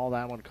one a ball,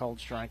 that one called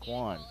strike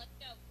one.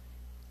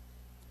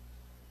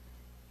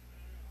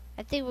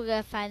 I think we're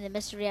going to find the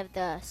mystery of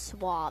the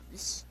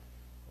swabs.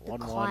 The 1-1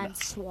 con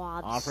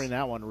swabs. offering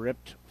that one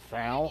ripped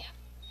foul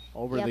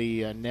over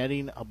the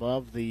netting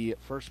above the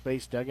first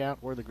base dugout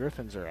where the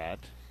Griffins are at.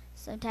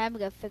 Sometime we're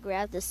going to figure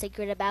out the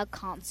secret about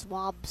con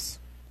swabs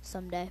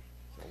someday.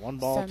 So 1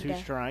 ball, Someday. 2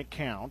 strike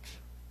count.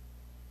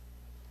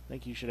 I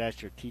think you should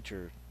ask your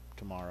teacher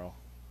tomorrow.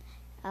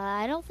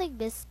 I don't think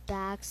Miss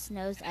Bax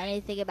knows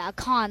anything about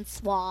con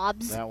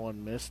swabs. That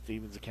one missed.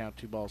 Evens the count,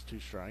 2 balls, 2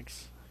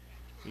 strikes.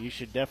 You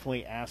should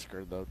definitely ask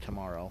her though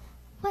tomorrow.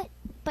 What?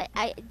 But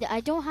I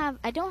don't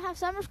have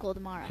summer school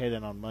tomorrow. Okay,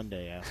 then on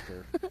Monday ask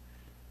her.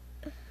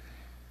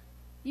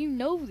 You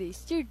know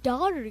this. Your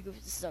daughter goes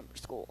to summer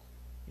school.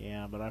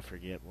 Yeah, but I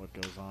forget what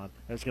goes on.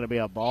 There's going to be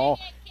a ball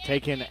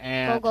taken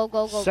at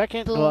Go.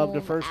 second, Boom, glove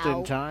to first in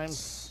out. time.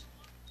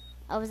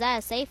 Oh, was that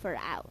a safe or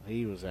out?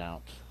 He was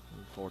out.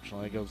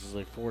 Unfortunately, it goes as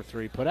a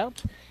 4-3 put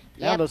out.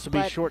 Now Yep, this will be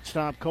but-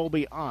 shortstop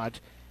Colby Ott.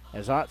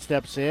 As Ott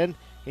steps in,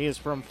 he is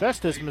from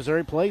Festus,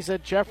 Missouri, plays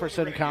at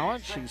Jefferson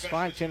College. He's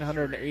 5'10",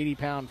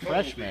 180-pound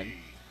freshman.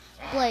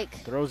 Blake,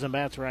 Throws and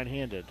bats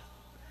right-handed.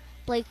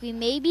 we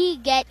maybe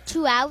get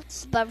 2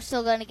 outs, but we're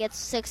still going to get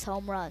 6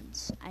 home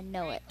runs. I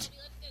know it.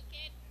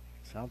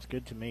 Sounds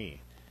good to me.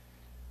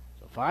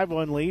 So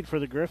 5-1 lead for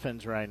the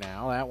Griffins right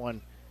now. That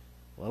one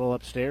a little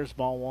upstairs,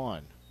 ball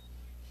 1.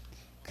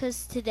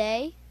 Because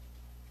today,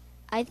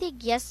 I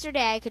think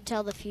yesterday I could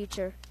tell the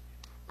future.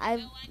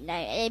 I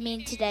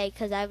mean today,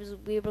 because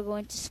we were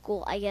going to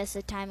school. I guess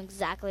the time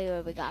exactly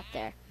where we got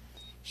there.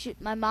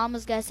 My mom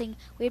was guessing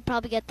we'd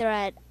probably get there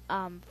at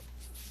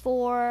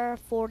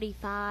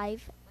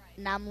 4:45,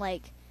 and I'm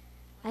like,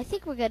 I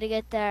think we're gonna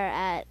get there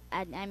at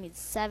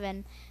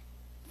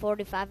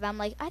 7:45. I'm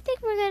like, I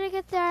think we're gonna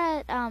get there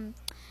at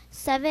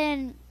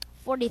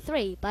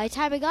 7:43. By the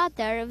time we got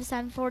there, it was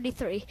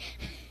 7:43.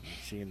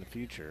 See in the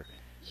future.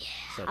 Yeah,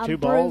 So I'm 2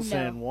 balls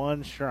Bruno. and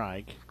 1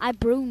 strike. I'm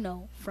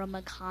Bruno from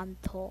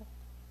Encanto.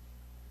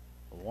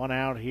 1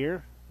 out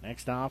here.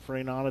 Next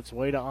offering on its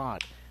way to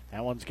Ott.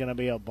 That one's going to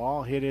be a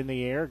ball hit in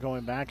the air.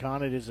 Going back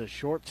on it is a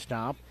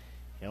shortstop.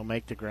 He'll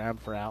make the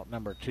grab for out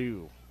number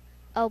 2.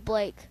 Oh,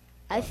 Blake.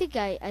 I think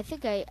I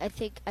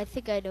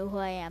know who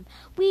I am.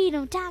 We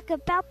don't talk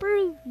about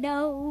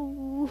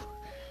Bruno.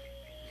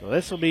 So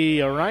this will be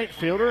a right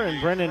fielder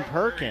and Brendan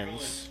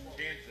Perkins.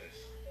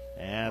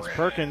 As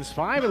Perkins,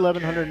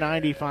 5'11",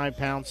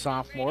 195-pound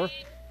sophomore.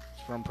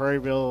 He's from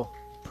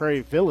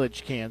Prairie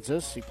Village,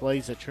 Kansas. He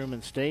plays at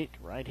Truman State,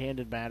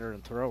 right-handed batter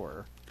and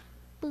thrower.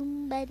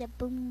 Boom, bada,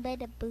 boom,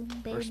 bada, boom,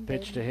 boom. First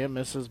pitch to him,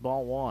 misses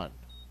ball 1.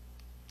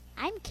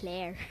 I'm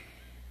Claire.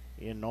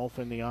 Ian Nolf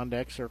in the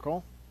on-deck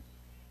circle.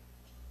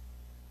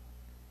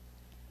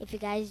 If you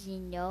guys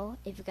didn't know,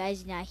 if you guys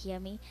did not hear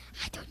me,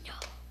 I don't know.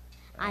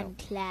 I'm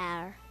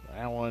Claire.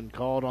 That one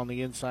called on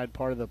the inside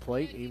part of the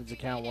plate. Evens the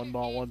count, 1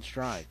 ball, 1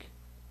 strike.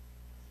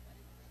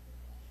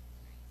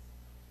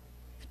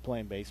 He's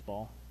playing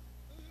baseball.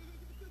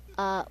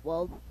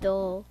 Well,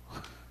 duh.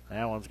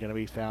 That one's going to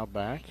be fouled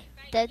back.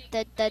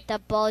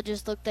 That ball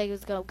just looked like it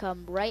was going to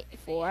come right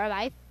for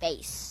my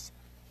face.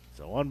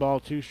 So 1 ball,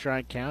 2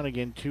 strike count.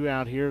 Again, 2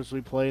 out here as we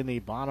play in the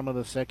bottom of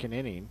the 2nd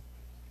inning.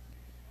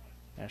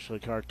 Ashley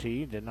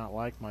Carty did not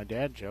like my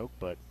dad joke,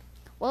 but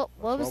what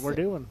we're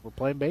doing. We're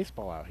playing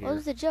baseball out here. What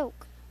was the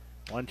joke?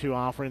 1-2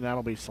 offering.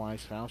 That'll be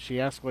slice foul.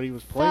 She asked what he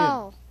was playing.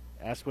 Foul.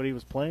 Asked what he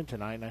was playing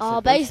tonight, and I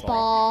said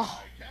baseball.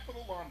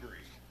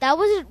 That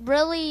wasn't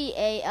really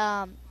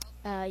a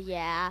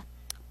yeah.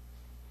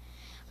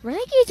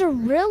 Renegades are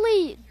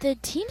the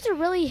teams are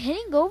really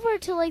hitting over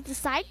to like the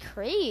side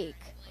creek.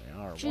 They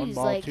are. Jeez, 1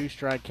 ball, like, 2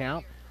 strike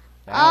count.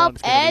 Up,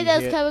 and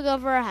that's coming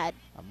over our head.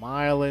 A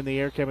mile in the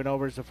air, coming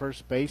over as the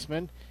first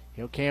baseman.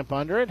 He'll camp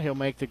under it. He'll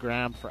make the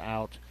grab for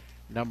out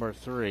number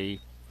 3.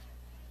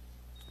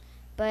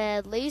 But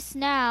at least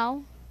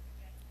now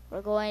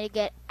we're going to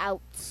get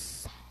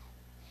outs.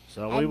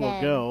 So we will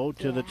go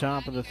to the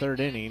top of the 3rd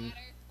inning.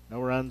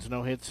 No runs,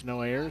 no hits,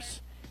 no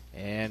errors.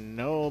 And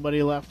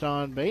nobody left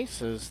on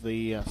base as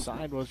the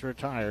side was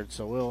retired.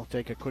 So we'll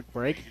take a quick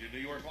break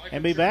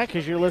and be back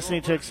as you're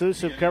listening to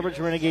exclusive coverage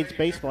of Renegades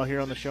Baseball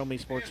here on the Show Me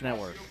Sports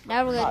Network.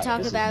 Now we're going to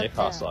talk about Nick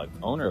Hoslog,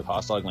 owner of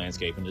Hoslog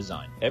Landscape and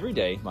Design. Every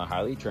day, my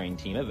highly trained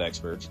team of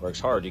experts works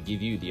hard to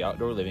give you the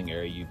outdoor living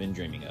area you've been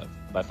dreaming of.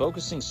 By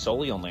focusing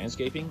solely on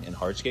landscaping and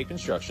hardscape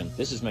construction,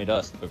 this has made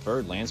us the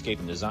preferred landscape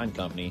and design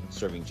company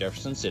serving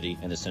Jefferson City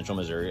and the Central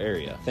Missouri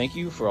area. Thank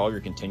you for all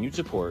your continued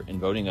support in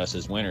voting us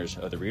as winners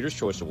of the Reader's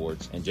Choice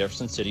Awards and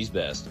Jefferson City's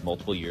Best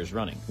multiple years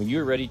running. When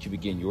you are ready to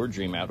begin your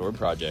dream outdoor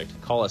project,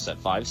 call us at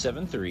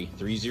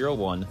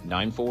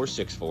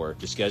 573-301-9464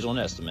 to schedule an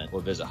estimate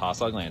or visit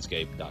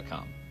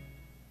hosloglandscape.com.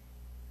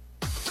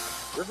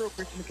 River Oak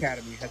Christian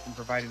Academy has been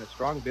providing a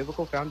strong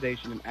biblical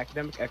foundation and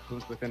academic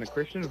excellence within a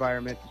Christian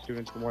environment to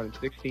students for more than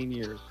 16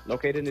 years.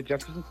 Located in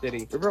Jefferson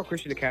City, River Oak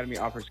Christian Academy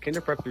offers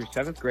kinder prep through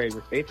 7th grade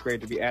with 8th grade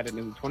to be added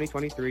in the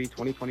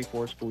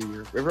 2023-2024 school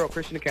year. River Oak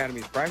Christian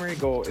Academy's primary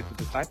goal is the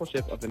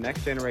discipleship of the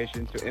next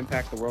generation to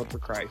impact the world for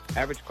Christ.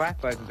 Average class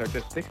sizes are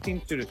just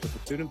 16 students with a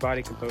student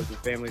body composed of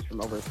families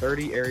from over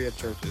 30 area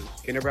churches.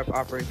 Kinder prep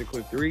offerings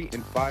include 3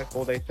 and 5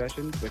 full-day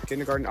sessions, with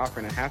kindergarten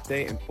offering a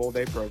half-day and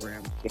full-day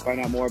programs. To find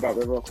out more about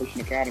River Oak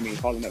Christian Academy,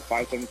 call them at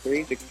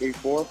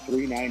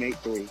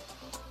 573-634-3983.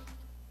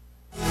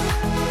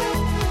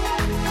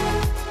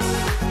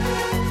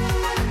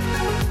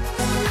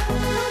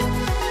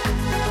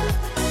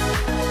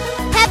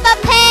 Peppa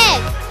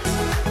Pig!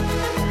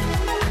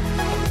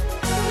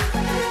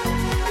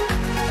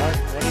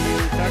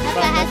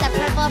 Peppa has a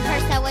purple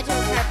purse that went to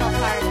a purple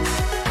party.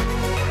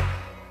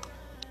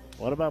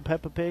 What about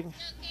Peppa Pig?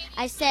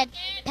 I said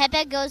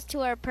Peppa goes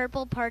to a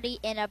purple party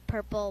in a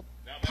purple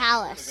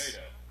palace.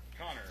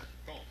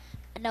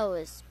 No, it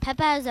was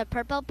Peppa has a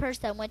purple purse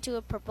that went to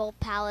a purple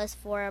palace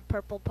for a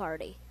purple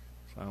party.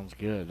 Sounds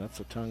good. That's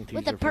a tongue teaser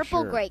with a purple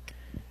for sure. grape.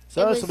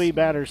 So this will be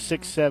batters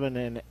 6, 7,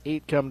 and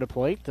 8 come to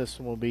plate. This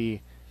will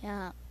be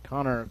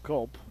Connor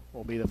Culp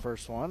will be the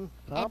first one.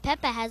 And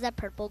Peppa has a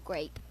purple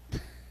grape.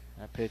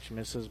 That pitch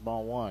misses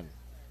ball 1.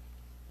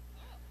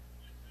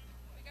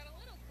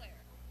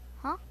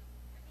 Huh?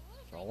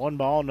 So 1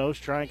 ball, no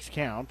strikes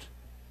count.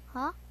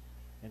 Huh?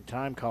 And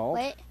time called.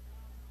 Wait.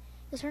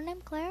 Is her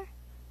name Claire?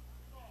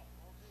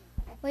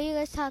 What are you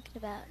guys talking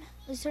about?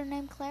 Is her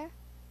name Claire?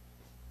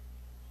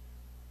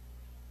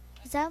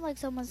 It sounds like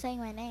someone saying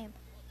my name.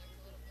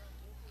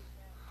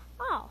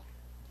 Oh,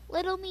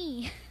 little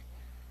me.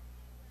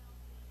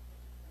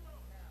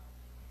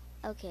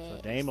 Okay.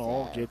 So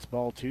Damel gets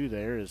ball 2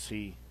 there as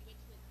he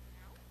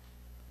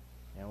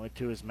went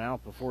to his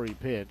mouth before he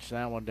pitched.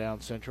 That one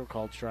down central,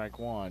 called strike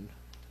 1.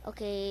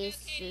 Okay,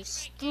 so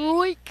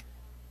strike.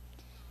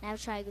 Now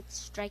try with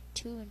strike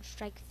 2 and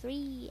strike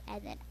 3,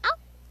 and then out.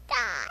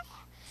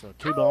 So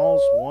 2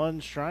 balls,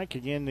 1 strike.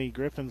 Again, the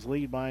Griffins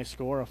lead by a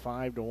score of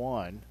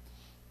 5-1.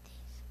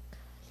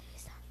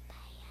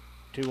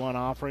 2-1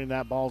 offering.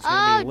 That ball's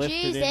going to be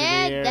lifted into the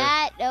air.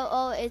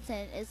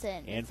 It's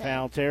in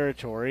foul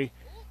territory.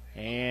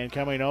 And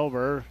coming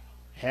over,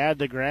 had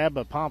the grab,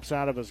 but pops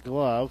out of his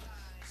glove,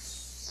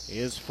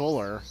 is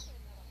Fuller.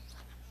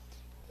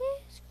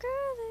 This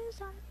girl is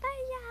on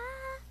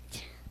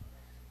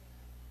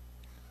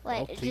fire.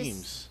 Both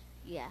teams.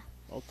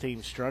 Both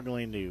teams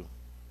struggling to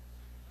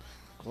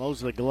close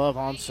the glove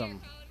on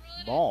some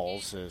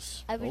balls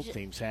as both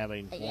teams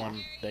having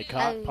one they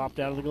caught popped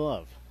out of the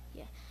glove.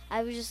 Yeah,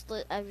 I was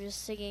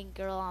just singing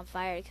 "Girl on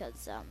Fire"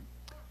 because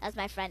that's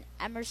my friend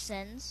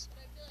Emerson's,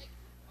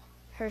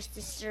 her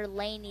sister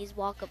Lainey's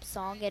walk-up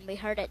song, and we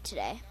heard it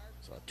today.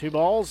 So 2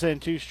 balls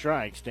and 2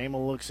 strikes.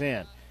 Damel looks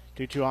in.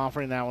 2-2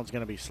 offering. That one's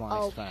going to be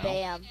sliced foul.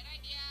 Bam!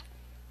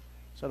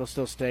 So it'll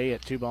still stay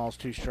at 2 balls,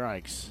 2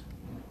 strikes.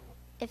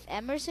 If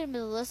Emerson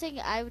was listening,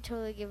 I would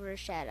totally give her a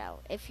shout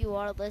out. If you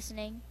are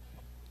listening,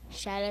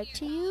 shout out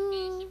to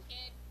you.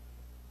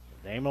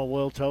 Damel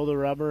will toe the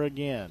rubber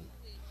again.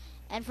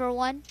 And for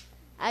one,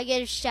 I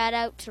get a shout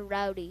out to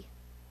Rowdy.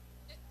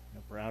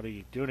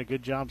 Rowdy doing a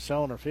good job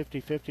selling her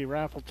 50-50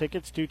 raffle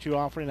tickets. 2-2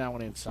 offering, that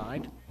one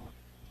inside.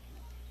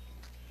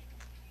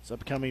 This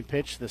upcoming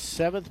pitch, the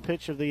 7th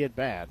pitch of the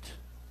at-bat.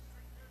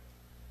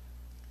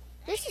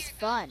 This is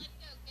fun.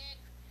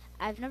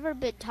 I've never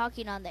been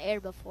talking on the air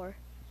before.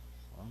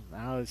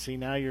 Well,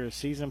 now you're a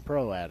seasoned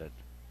pro at it.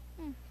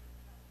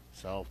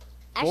 So,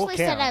 Ashley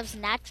said I was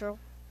natural.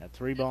 At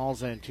 3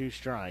 balls and 2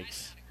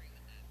 strikes.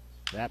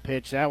 That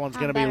pitch, that one's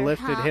going to be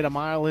lifted, hit a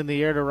mile in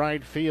the air to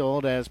right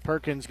field as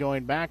Perkins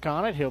going back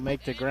on it. He'll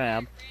make the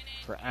grab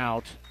for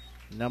out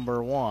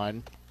number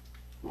 1.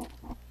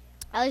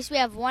 At least we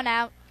have 1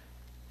 out.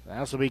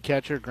 This will be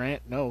catcher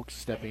Grant Noakes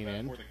stepping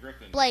in.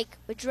 Blake,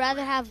 would you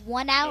rather have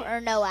 1 out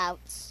or no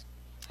outs?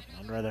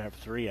 I'd rather have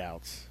 3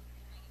 outs.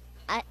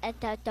 I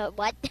thought,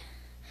 what?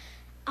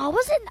 I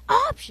wasn't an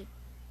option.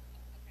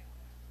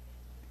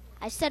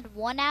 I said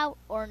 1 out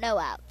or no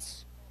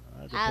outs.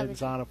 It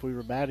depends on if we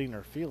were batting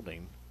or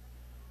fielding.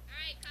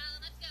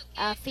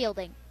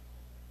 Fielding.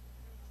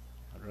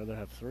 I'd rather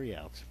have 3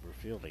 outs if we're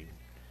fielding.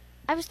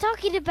 I was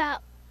talking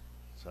about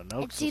so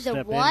Noakes it's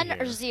either 1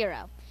 or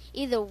 0.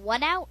 Either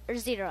 1 out or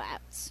 0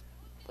 outs.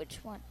 Which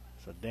one?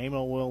 So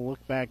Damo will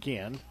look back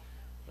in.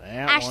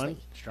 That Ashley, one,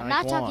 strike I'm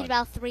not 1. talking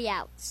about 3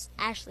 outs.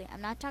 Ashley,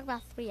 I'm not talking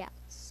about 3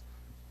 outs.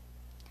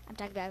 I'm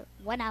talking about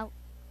 1 out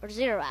or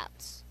 0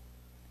 outs.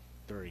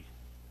 3.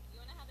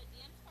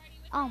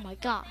 Oh my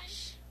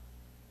gosh.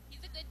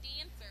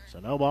 So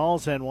no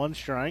balls and 1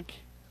 strike.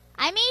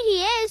 I mean,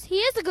 he is. He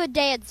is a good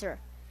dancer.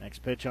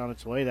 Next pitch on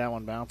its way. That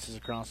one bounces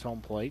across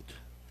home plate.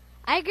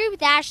 I agree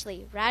with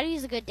Ashley.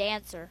 Rowdy's a good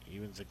dancer.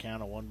 Evens the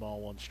count of 1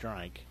 ball, 1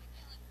 strike.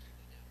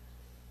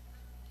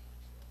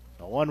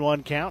 A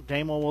 1-1 count.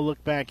 Damo will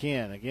look back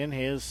in. Again,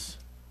 his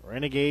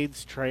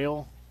Renegades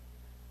trail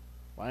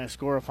by a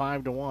score of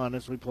 5-1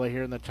 as we play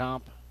here in the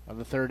top of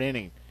the 3rd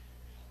inning.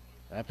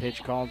 That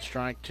pitch called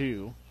strike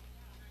 2.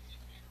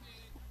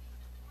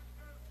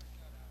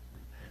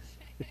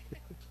 I'll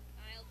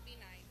be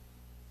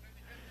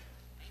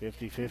nice.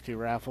 50-50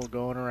 raffle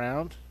going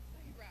around.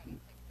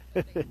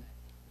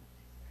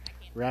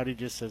 Rowdy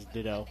just says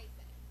ditto.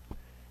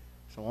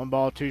 So 1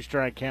 ball, 2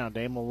 strike count.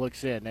 Damo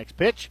looks in. Next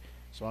pitch.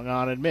 Swung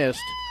on and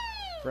missed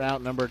for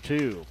out number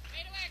 2.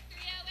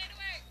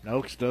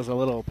 Noakes does a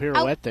little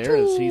pirouette there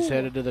as he's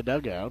headed to the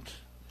dugout.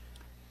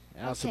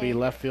 Now this will be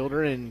left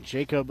fielder and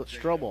Jacob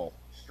Strobel.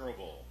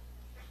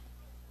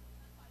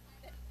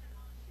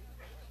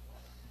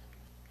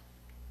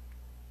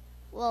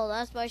 Well,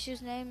 that's why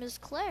she's name is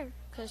Claire,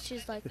 because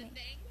she's like me.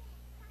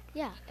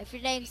 Yeah, if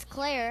your name's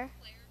Claire.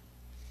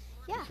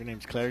 Yeah. If your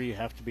name's Claire, you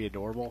have to be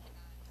adorable.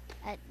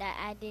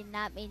 I did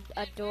not mean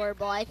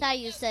adorable. I thought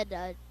you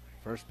said...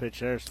 First pitch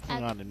there,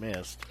 swung on and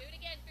missed. Do it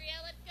again,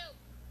 3-0, let's go.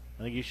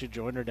 I think you should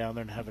join her down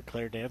there and have a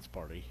Claire dance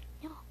party.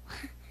 No.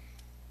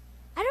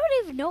 I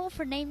don't even know if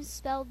her name's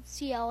spelled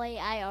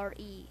Claire.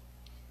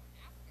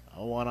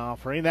 0-1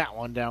 offering. That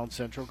one down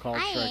central called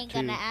strike 2. I ain't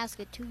going to ask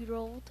a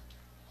 2-year-old.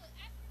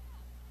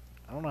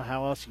 I don't know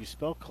how else you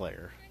spell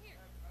Claire.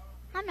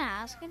 I'm not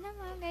asking them.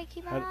 I'm going to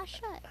keep my mouth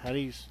shut.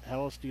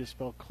 How else do you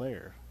spell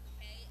Claire?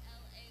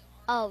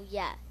 Oh,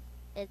 yeah.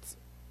 It's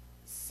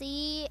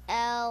Clair.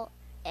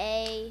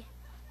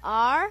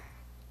 Clair.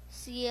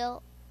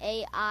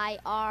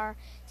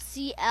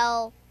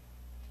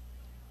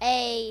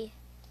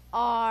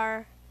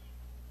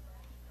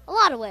 A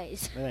lot of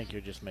ways. I think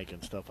you're just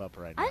making stuff up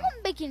right now. I'm not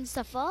making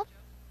stuff up.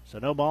 So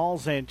no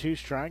balls and 2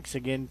 strikes.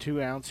 Again,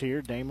 2 outs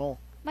here. Damel.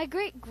 My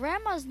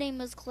great-grandma's name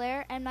was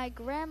Claire, and my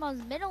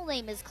grandma's middle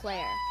name is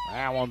Claire.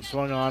 That one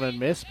swung on and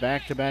missed.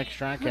 Back-to-back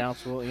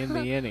strikeouts will end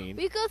the inning.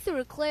 We go through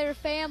a Claire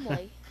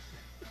family.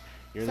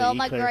 You're so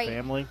the Claire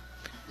family?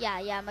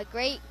 Yeah, my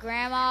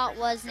great-grandma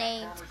was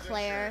named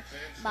Claire.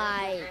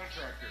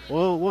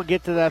 We'll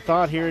get to that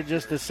thought here in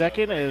just a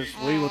second as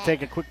we will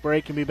take a quick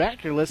break and be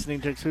back. You're listening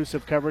to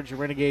exclusive coverage of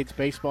Renegades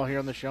baseball here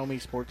on the Show Me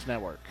Sports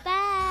Network.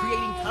 Bye.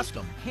 Creating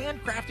custom,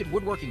 handcrafted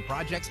woodworking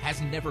projects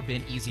has never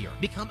been easier.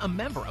 Become a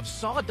member of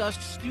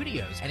Sawdust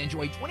Studios and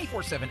enjoy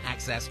 24/7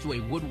 access to a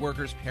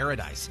woodworker's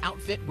paradise.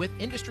 Outfit with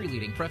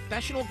industry-leading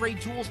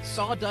professional-grade tools,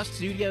 Sawdust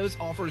Studios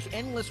offers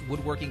endless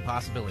woodworking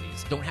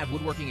possibilities. Don't have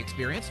woodworking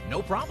experience?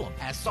 No problem,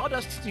 as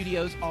Sawdust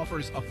Studios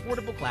offers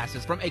affordable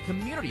classes from a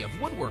community of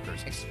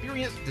woodworkers,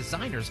 experienced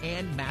designers,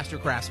 and master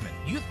craftsmen.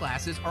 Youth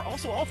classes are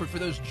also offered for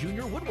those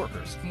junior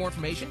woodworkers. For more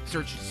information,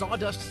 search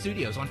Sawdust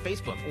Studios on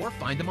Facebook or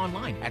find them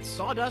online at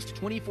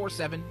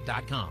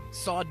sawdust247.com.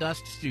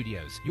 Sawdust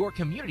Studios, your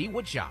community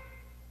woodshop.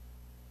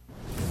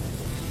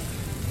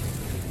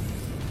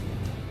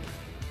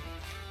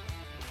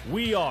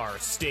 We are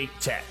State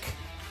Tech.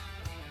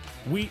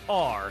 We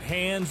are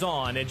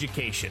hands-on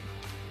education.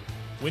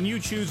 When you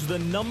choose the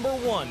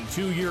 #1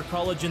 two-year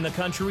college in the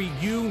country,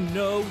 you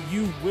know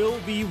you will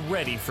be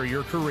ready for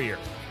your career.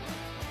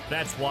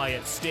 That's why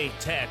at State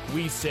Tech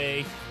we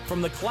say,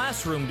 from the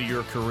classroom to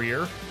your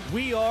career,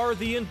 we are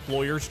the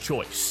employer's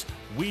choice.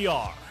 We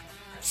are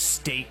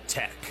State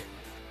Tech.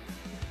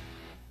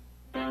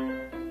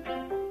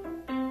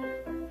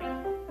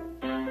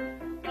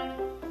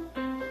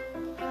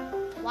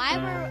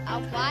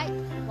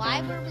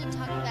 Why were we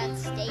talking about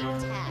State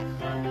Tech?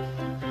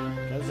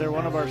 Because they're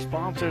one of our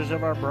sponsors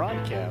of our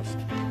broadcast.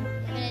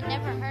 But I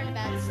never heard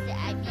about State.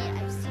 I mean,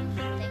 I've seen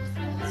things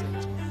from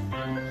State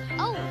Tech.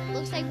 Oh,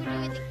 looks like we're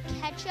doing the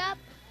ketchup,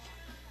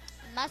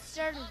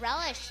 mustard,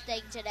 relish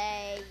thing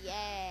today.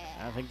 Yeah.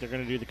 I think they're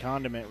going to do the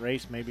condiment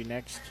race maybe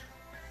next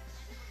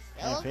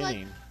They look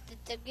inning.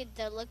 like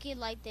they're looking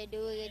like they're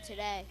doing it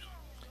today.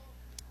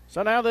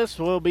 So now this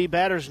will be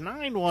batters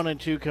 9, 1, and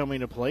 2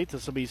 coming to plate.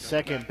 This will be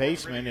second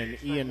baseman and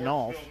Ian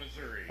Nolf.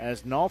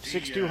 As Nolf,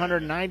 6'2",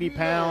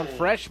 190-pound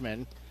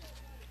freshman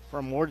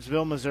from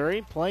Wardsville,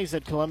 Missouri, plays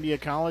at Columbia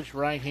College,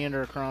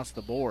 right-hander across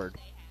the board.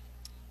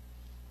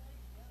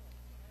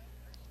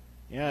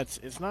 Yeah,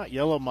 it's not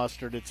yellow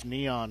mustard, it's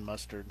neon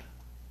mustard.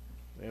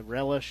 We have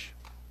relish,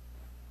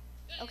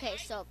 Okay,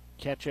 so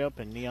ketchup,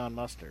 and neon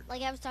mustard.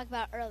 like I was talking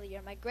about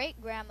earlier, my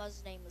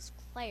great-grandma's name was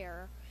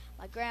Claire.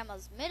 My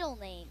grandma's middle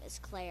name is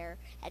Claire,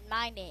 and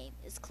my name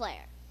is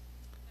Claire.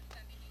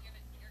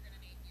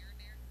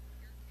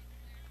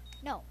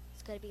 No,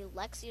 it's going to be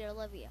Lexi or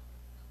Olivia.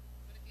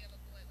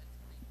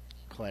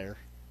 Claire.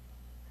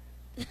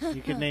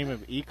 You could name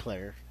him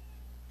Eclair,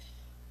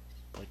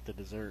 like the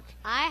dessert.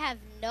 I have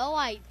no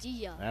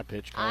idea. That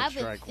pitch called I've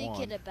been strike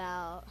thinking one.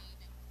 about.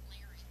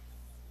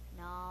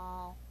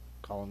 No.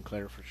 Call him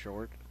Claire for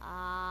short.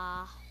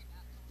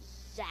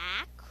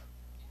 Zach.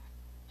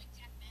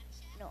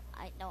 No,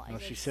 I No,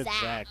 said she said Zach.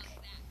 Zach.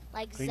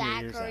 Like Clean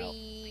your ears out.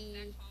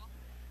 Zachary.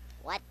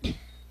 What? That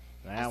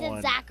I said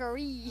one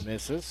Zachary.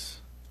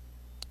 misses.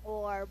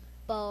 Or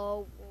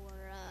Bo. Or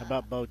How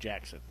about Bo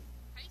Jackson?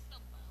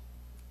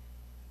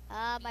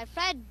 my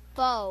friend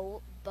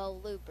Bo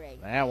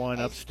Lubrig. That one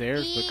is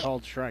upstairs, B- but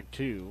called strike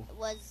 2.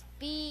 Was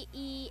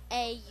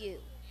Beau.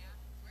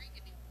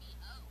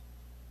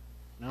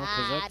 No, 'cause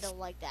I that's don't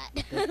like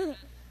that.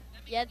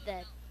 Yet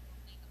then.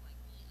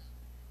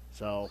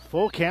 so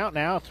full count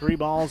now. 3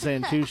 balls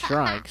and 2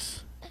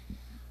 strikes.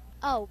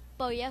 Oh,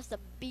 Bo, you have some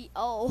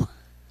B.O.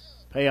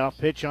 Payoff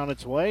pitch on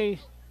its way.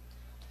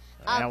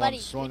 That buddy,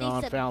 one swung you need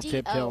on, some foul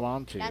tip D.O. tail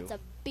onto. That's a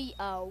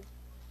B.O.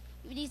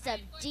 You need some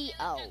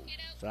D.O.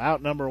 So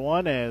out number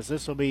 1, as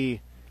this will be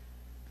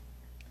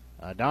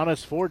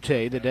Adonis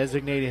Forte, the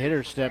designated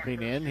hitter,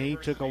 stepping in. He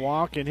took a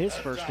walk in his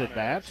first at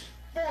bat.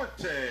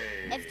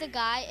 If a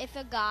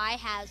guy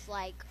has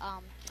like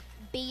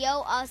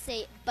B.O., I'll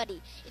say,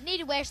 buddy, you need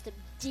to wear some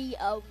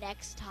D.O.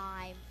 next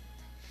time.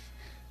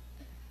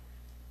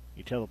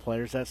 You tell the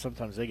players that,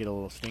 sometimes they get a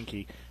little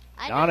stinky.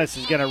 I Adonis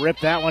is going to rip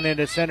that one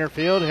into center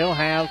field. He'll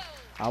have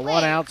a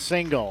one-out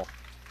single.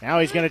 Now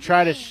he's going to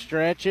try to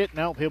stretch it.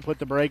 Nope, he'll put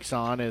the brakes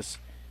on as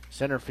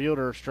center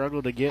fielder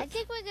struggled to get I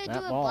think we're going to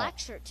that do ball. a black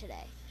shirt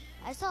today.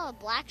 I saw a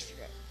black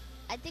shirt.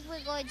 I think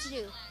we're going to do.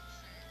 Is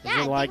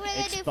Yeah, it like I think we're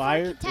going to do 4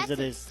 expired? Is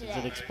contestants it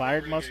today.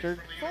 expired mustard?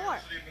 4.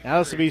 Now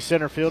this will be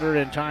center fielder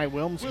and Ty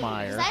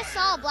Wilmsmeyer. 'Cause I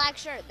saw a black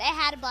shirt. They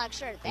had a black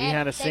shirt. He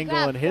had a they single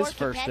grabbed in his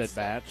 4 first at contestants.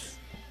 bat.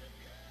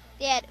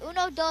 They had 1,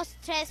 2,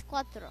 3,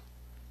 4.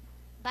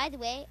 By the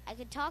way, I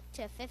could talk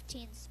to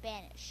 15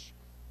 Spanish.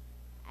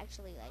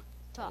 Actually, like,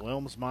 talk.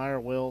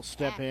 Wilmsmeyer will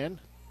step in.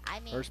 I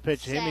mean, First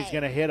pitch to him, he's say.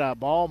 going to hit a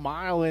ball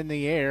mile in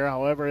the air.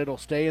 However, it'll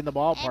stay in the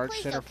ballpark.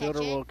 please Center don't catch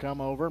fielder it. will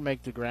come over,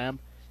 make the grab.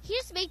 He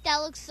just make that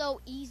look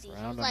so easy. He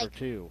Round was number like,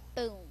 2.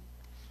 boom.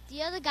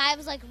 The other guy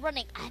was like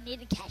running. I need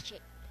to catch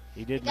it.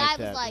 He did the guy make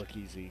that was like, look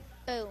easy.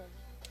 Boom.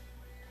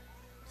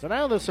 So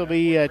now this will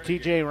be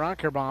T.J.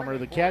 Rockerbomber,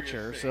 the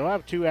catcher. So we'll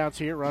have 2 outs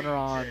here, runner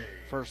on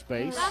first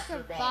base.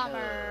 Rocker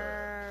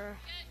bomber.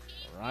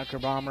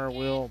 Rockerbomber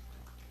will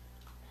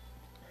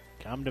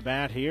come to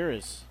bat here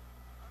as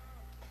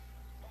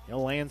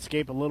he'll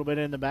landscape a little bit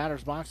in the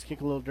batter's box, kick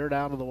a little dirt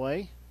out of the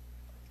way.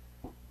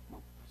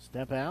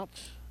 Step out.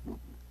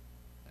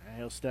 And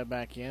he'll step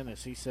back in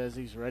as he says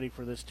he's ready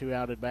for this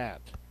 2-out at bat.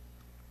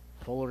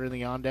 Fuller in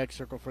the on-deck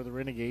circle for the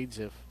Renegades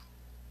if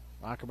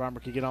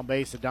Lockerbomber can get on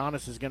base.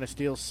 Adonis is going to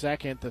steal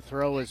second. The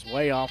throw is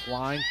way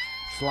offline.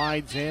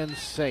 Slides in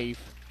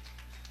safe.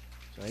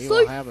 So he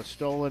will have a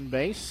stolen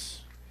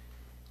base.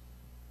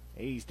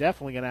 He's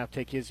definitely going to have to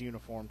take his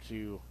uniform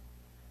to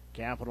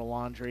Capital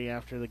Laundry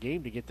after the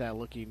game to get that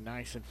looking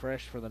nice and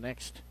fresh for the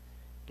next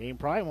game.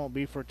 Probably won't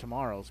be for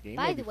tomorrow's game.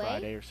 By Maybe the way,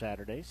 Friday or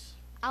Saturdays.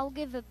 I'll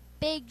give a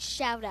big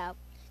shout out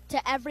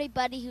to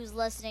everybody who's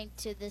listening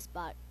to this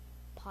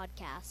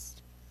podcast.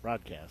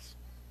 Broadcast.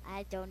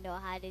 I don't know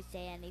how to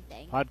say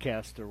anything.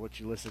 Podcast or what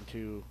you listen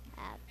to.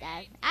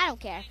 I don't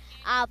care.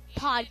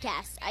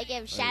 Podcast. I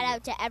give a shout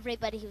out to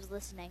everybody who's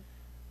listening.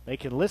 They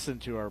can listen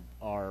to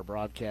our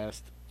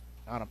broadcast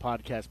on a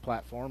podcast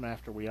platform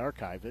after we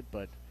archive it,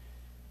 but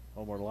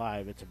when we're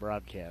live, it's a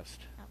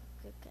broadcast. Oh,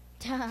 good.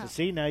 So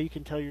see, now you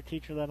can tell your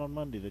teacher that on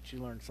Monday that you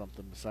learned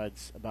something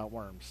besides about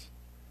worms.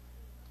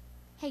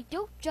 Hey,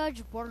 don't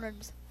judge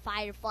worms,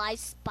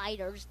 fireflies,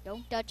 spiders.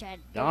 Don't judge it.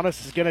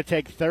 Adonis is going to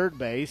take third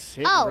base.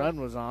 Hit and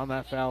run was on.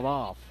 That fouled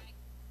off.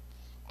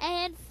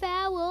 And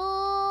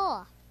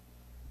foul.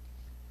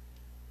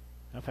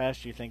 How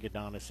fast do you think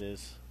Adonis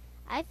is?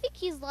 I think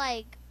he's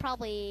like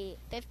probably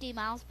 50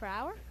 miles per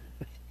hour.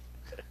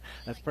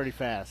 That's pretty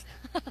fast.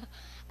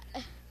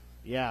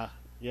 Yeah.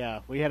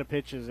 We had a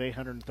pitch as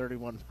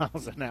 831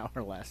 miles an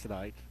hour last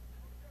night.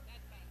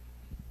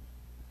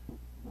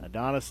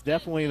 Adonis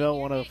definitely, though,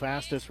 one of the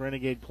fastest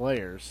Renegade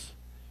players.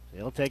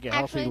 He'll take a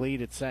healthy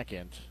lead at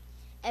second.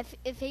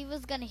 If he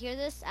was going to hear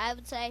this, I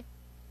would say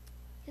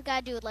he's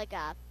got to do like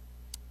a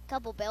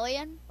couple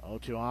billion.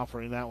 0-2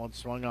 offering. That one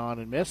swung on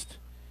and missed.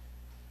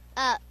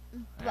 That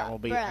will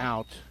be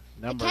out.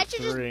 Number the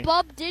catcher 3. just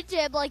bumped into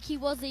him like he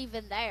wasn't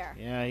even there.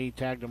 Yeah, he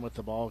tagged him with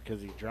the ball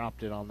because he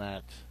dropped it on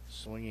that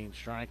swinging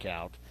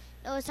strikeout.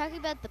 No, I was talking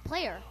about the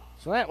player.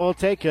 So that will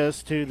take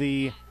us to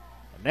the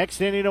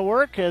next inning of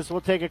work as we'll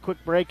take a quick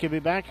break and be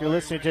back. You're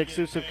listening to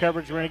exclusive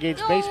coverage of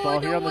Renegades baseball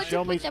here on the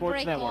Show Me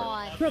Sports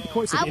Network. Throughout the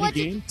course of any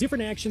game,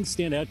 different actions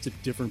stand out to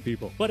different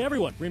people. But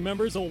everyone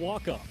remembers a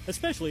walk-off,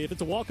 especially if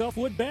it's a walk-off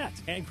wood bat.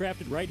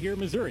 Handcrafted right here in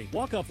Missouri,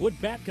 walk-off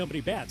wood bat company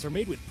bats are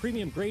made with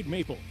premium grade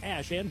maple,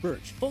 ash, and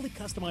birch, fully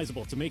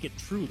customizable to make it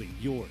truly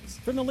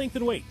yours. From the length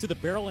and weight to the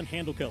barrel and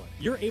handle color,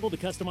 you're able to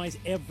customize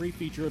every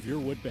feature of your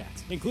wood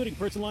bats, including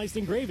personalized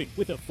engraving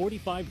with a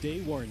 45-day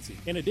warranty.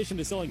 In addition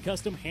to selling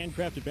custom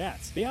handcrafted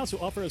bats, they also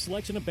offer a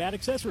selection of bat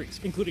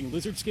accessories, including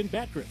lizard skin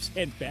bat grips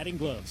and batting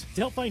gloves.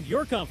 To help find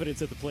your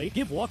confidence at the plate,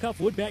 give Walk-Off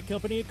Wood Bat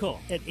Company a call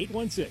at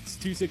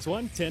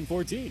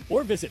 816-261-1014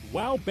 or visit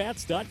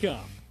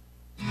wowbats.com.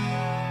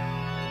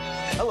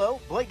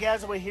 Hello, Blake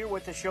Gazaway here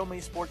with the Show Me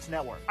Sports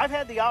Network. I've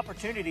had the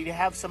opportunity to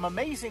have some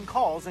amazing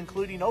calls,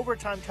 including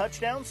overtime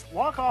touchdowns,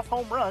 walk-off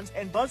home runs,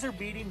 and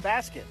buzzer-beating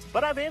baskets.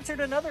 But I've answered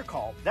another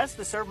call. That's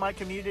to serve my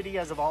community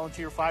as a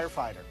volunteer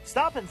firefighter.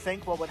 Stop and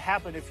think what would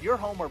happen if your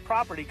home or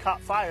property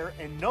caught fire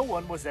and no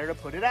one was there to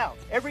put it out.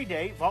 Every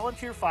day,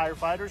 volunteer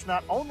firefighters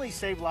not only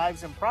save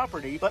lives and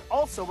property, but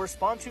also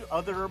respond to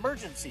other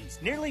emergencies.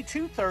 Nearly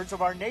 2/3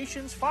 of our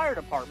nation's fire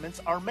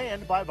departments are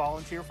manned by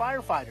volunteer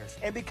firefighters.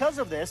 And because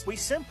of this, we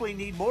simply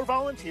need more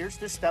volunteers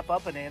to step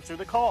up and answer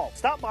the call.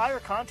 Stop by or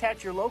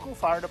contact your local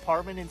fire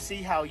department and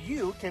see how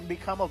you can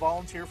become a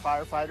volunteer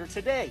firefighter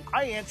today.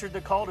 I answered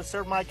the call to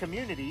serve my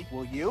community.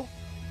 Will you?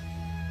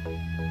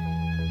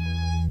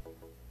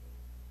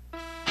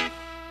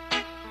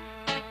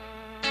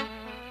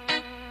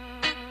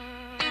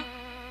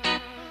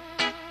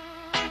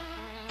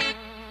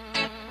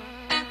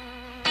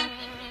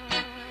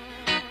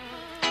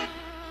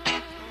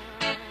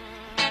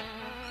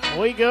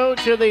 We go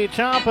to the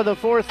top of the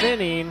fourth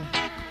inning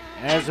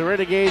as the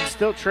Renegades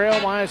still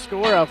trail by a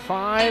score of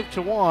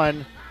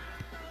 5-1.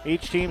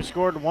 Each team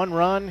scored one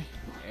run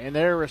in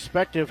their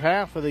respective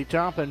half of the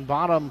top and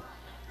bottom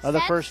of the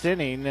first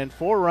inning, and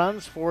 4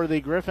 runs for the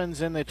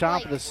Griffins in the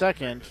top of the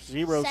second.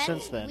 0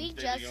 since then. We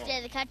just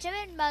did the ketchup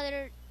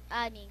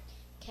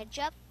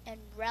and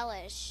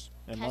relish.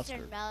 And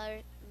Ketchup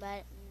mustard.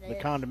 and The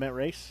condiment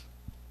race.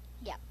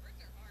 Yeah.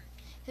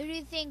 Who do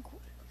you think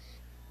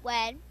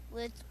won?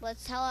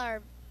 Let's tell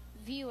our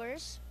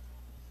viewers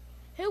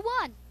who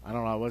won. I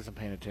don't know. I wasn't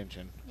paying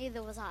attention.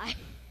 Neither was I.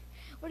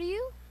 What are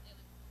you?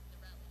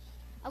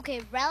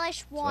 Okay, Relish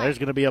So won. there's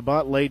going to be a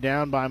bunt laid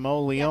down by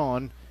Mo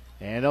Leon,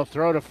 and they'll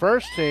throw to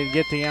first and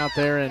get the out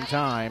there in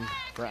time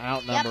for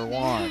out number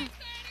 1.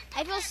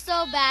 I feel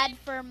so bad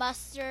for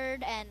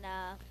Mustard and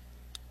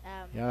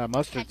Yeah,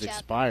 mustard's ketchup.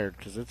 expired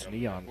because it's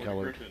neon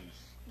colored.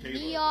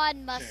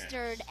 Neon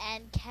Mustard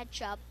and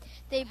Ketchup.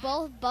 They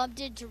both bumped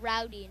into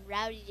Rowdy, and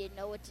Rowdy didn't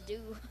know what to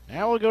do.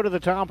 Now we'll go to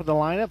the top of the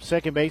lineup.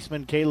 Second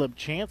baseman Caleb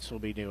Chance will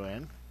be due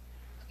in.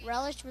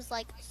 Relish was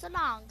like, so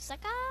long,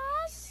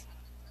 suckers.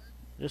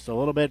 Just a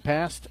little bit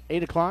past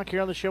 8 o'clock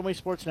here on the Show Me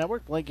Sports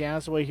Network. Blake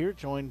Gazaway here,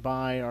 joined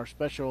by our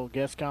special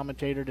guest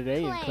commentator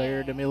today,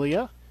 Claire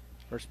D'Amelia.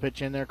 First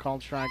pitch in there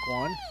called strike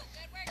 1.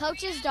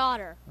 Coach's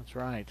daughter. That's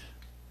right.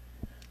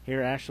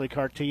 Here, Ashley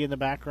Carty in the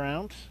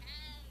background.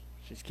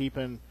 She's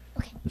keeping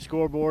the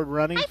scoreboard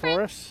running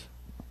for us.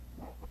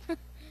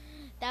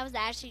 That was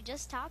Ashley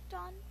just talked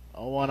on.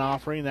 0-1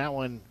 offering. That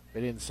one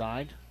bit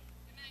inside.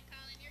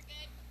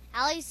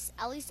 At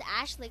least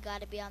Ashley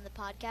got to be on the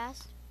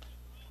podcast.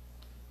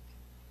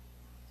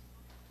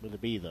 With a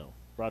B, though.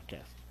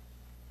 Broadcast.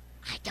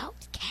 I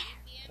don't care.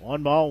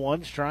 1 ball,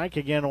 1 strike.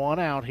 Again, 1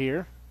 out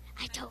here.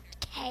 I don't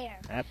care.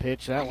 That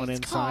pitch, that one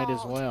inside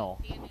as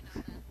well.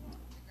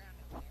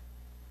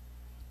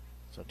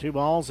 So 2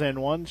 balls and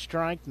 1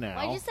 strike now.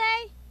 What'd you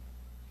say?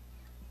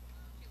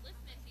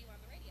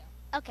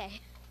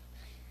 Okay.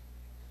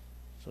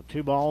 So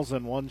 2 balls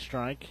and 1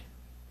 strike.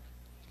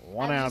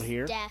 1 out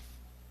here. Deaf.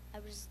 I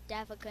was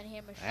deaf. I couldn't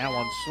hear Michelle. That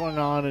one swung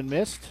on and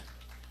missed.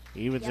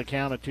 Evens the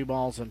count of 2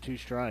 balls and 2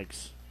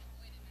 strikes.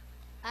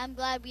 I'm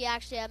glad we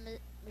actually have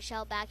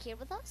Michelle back here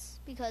with us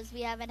because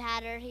we haven't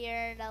had her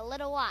here in a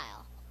little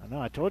while. I know.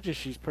 I told you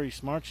she's pretty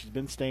smart. She's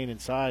been staying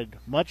inside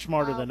much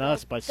smarter than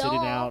us by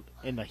sitting out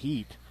in the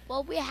heat.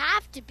 Well, we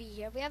have to be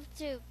here. We have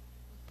to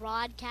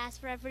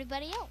broadcast for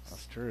everybody else.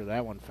 That's true.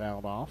 That one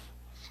fouled off.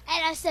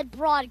 And I said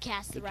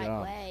broadcast Good the right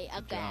job. way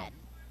Good again.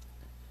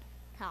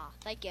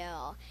 Thank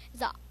you.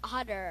 It's a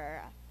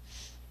Hunter.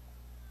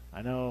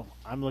 I know.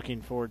 I'm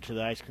looking forward to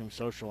the ice cream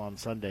social on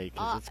Sunday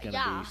because it's going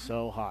to be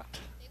so hot.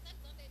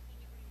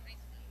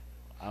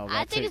 Oh,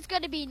 I think it's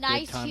going to be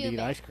nice good time humid.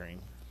 to eat ice cream.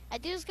 I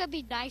think it's going to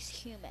be nice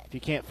humid. If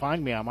you can't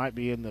find me, I might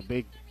be in the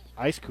big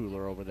ice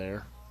cooler over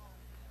there.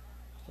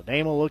 So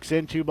Damel looks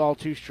in, 2 ball,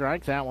 2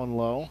 strike. That one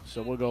low,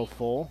 so we'll go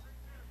full.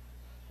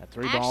 At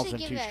 3 balls and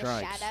 2 strikes.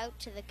 Actually, give a shout out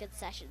to the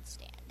concession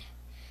stand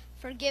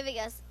for giving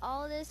us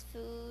all this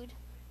food.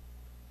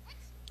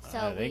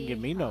 So they didn't give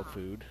me no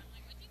food.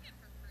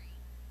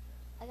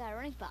 I got a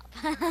ring pop.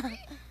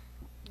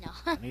 No.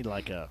 I need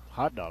like a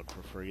hot dog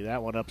for free.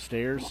 That one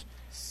upstairs.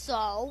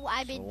 So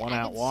I've been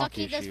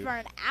sucking this for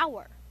an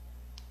hour.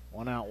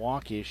 1 out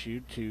walk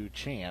issued to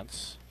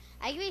Chance.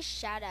 I give a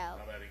shout out.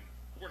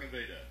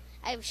 Cornaveda.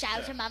 I give a shout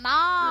out to my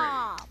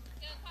mom. So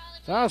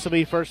that'll also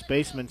be first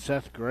baseman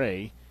Seth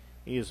Gray.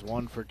 He is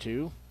 1 for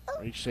 2.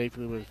 Reached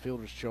safely with a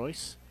fielder's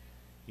choice.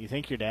 You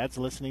think your dad's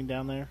listening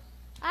down there?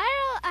 I don't.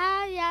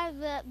 Yeah,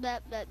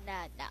 but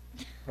no.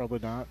 Probably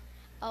not.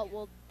 Oh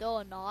well,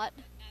 no, not.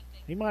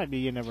 He might be.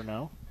 You never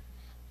know.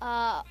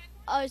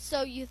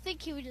 So you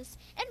think he would just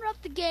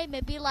interrupt the game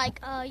and be like,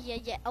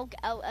 yeah, okay,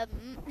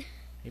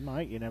 He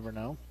might. You never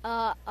know.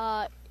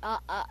 The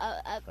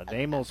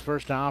Damel's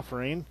first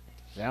offering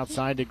is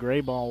outside to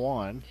Gray, ball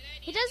 1.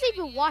 He doesn't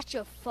even watch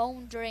a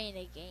phone during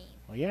a game.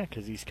 Well, yeah,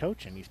 because he's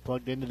coaching. He's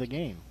plugged into the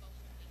game.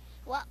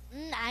 Well,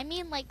 I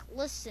mean like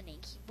listening.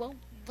 He won't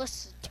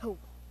listen to.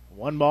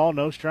 1 ball,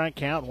 no strike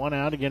count, 1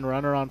 out. Again,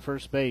 runner on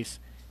first base.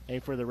 Hey,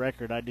 for the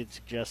record, I did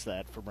suggest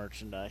that for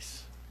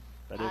merchandise,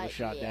 but it was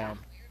shot down.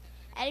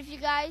 And if you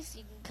guys,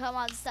 you can come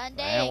on Sunday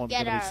That and one's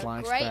get gonna be our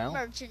sliced great down.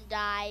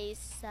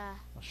 merchandise.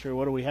 Sure,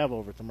 what do we have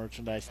over at the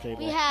merchandise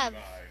table? We have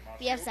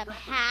some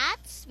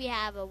hats. We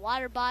have a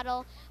water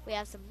bottle. We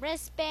have some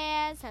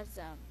wristbands. Have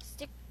some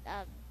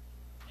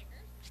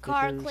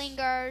car Stickers.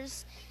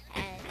 clingers.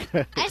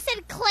 And I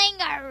said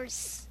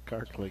clingers.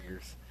 Car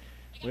clingers.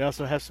 We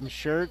also have some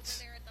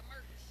shirts.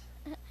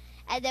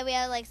 And then we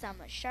have like some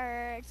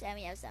shirts, and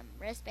we have some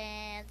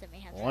wristbands, and we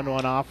have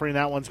 1-1 offering.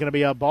 That one's going to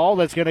be a ball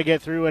that's going to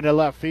get through into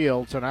left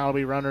field. So now it'll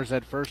be runners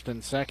at first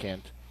and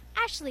second.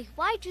 Ashley,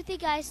 why'd you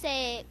think I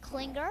say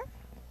clinger?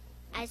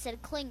 I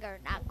said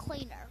clinger, not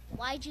cleaner.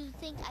 Why'd you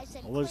think I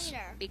said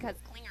cleaner? Because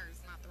clinger is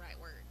not the right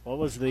word. What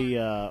was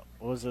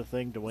the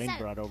thing Dwayne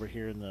brought over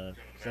here in the?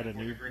 Is that a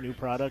new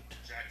product?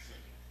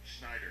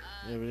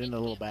 It was in the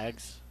little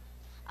bags.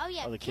 Oh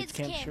yeah, the kids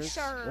camp shirts.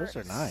 Those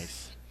are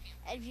nice.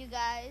 And if you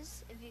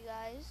guys,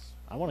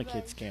 I want a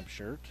kids camp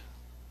shirt.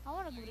 I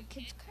want to go to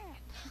kids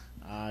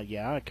camp.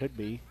 Yeah, it could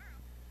be.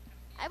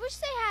 I wish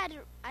they had.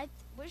 I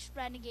wish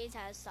Renegades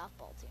had a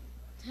softball team.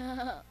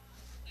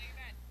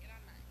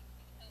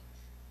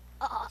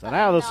 So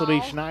now this will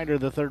be Schneider,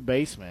 the third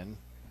baseman.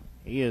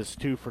 He is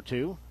 2 for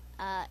 2.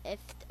 If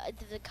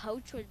the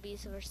coach would be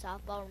for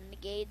softball,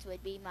 Renegades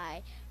would be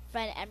my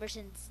friend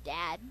Emerson's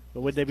dad.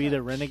 But would they be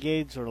the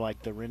Renegades or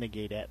like the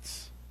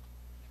Renegadettes?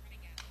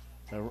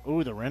 The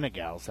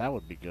Renegals. That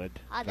would be good.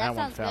 That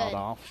one fouled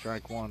off.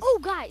 Strike 1. Oh,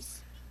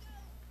 guys.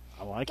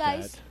 I like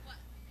guys, that.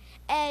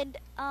 And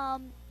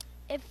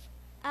if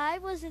I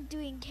wasn't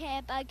doing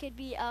camp, I could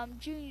be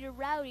junior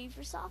rowdy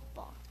for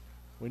softball.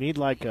 We need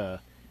like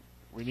a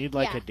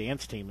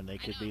dance team, and they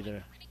could be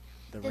the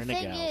Renegals. The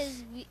thing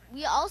is,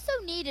 we also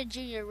need a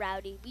junior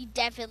rowdy. We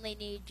definitely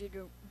need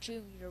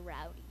junior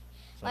rowdy.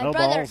 So no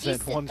balls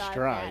and 1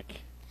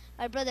 strike.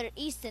 My brother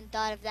Easton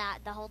thought of that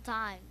the whole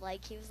time.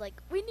 Like, he was like,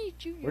 we need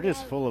junior We're just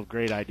rowdy. full of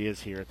great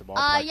ideas here at the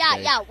ballpark yeah,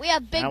 today. we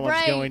have big that brains.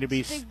 One's going to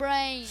be big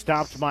brains.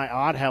 stopped by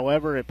Ott.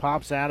 However, it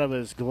pops out of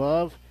his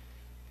glove.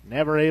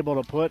 Never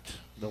able to put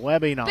the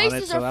webbing on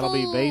it, so that'll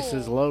be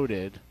bases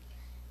loaded.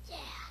 Yeah,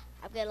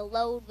 I'm going to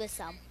load with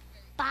some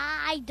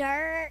Bye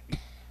Dirt.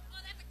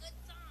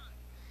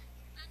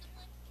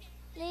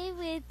 Live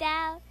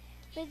without,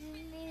 but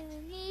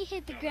me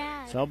hit the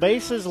ground. So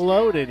bases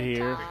loaded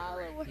here.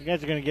 You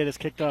guys are going to get us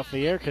kicked off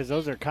the air because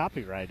those are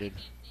copyrighted.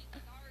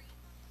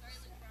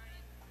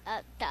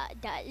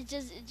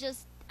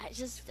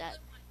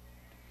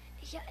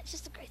 Yeah, it's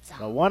just a great song.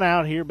 So one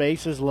out here,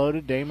 bases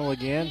loaded. Damel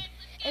again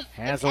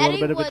has a little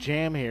bit of a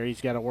jam here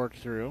he's got to work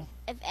through.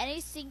 If any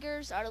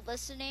singers are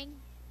listening,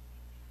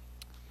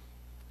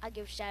 I'll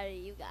give a shout out to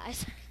you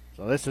guys.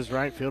 So this is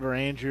right fielder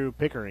Andrew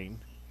Pickering.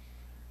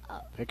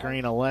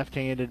 Pickering, a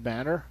left-handed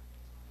batter.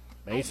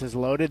 Bases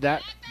loaded.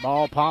 That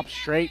ball pops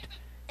straight.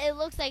 It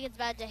looks like it's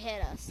about to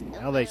hit us.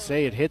 Well, they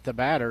say it hit the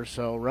batter,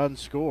 so run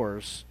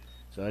scores.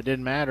 So it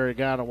didn't matter. It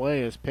got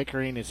away as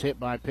Pickering is hit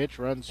by pitch.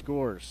 Run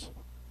scores.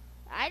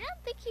 I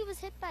don't think he was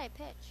hit by a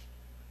pitch.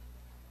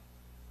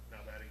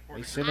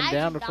 They sent him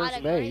down to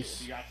first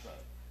base.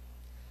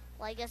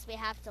 Well, I guess we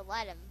have to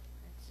let him.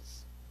 It's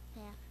just,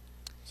 yeah.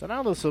 So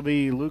now this will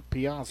be Luke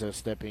Piazza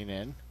stepping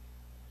in.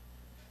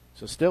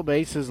 So still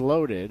bases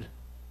loaded.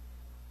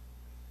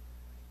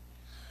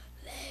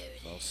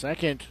 So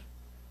second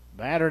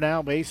batter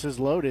now, bases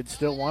loaded.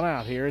 Still one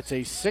out here. It's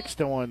a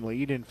 6-1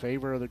 lead in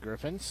favor of the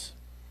Griffins.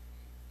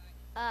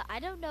 I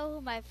don't know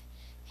who my...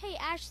 Hey,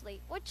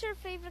 Ashley, what's your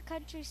favorite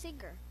country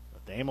singer?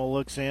 Damel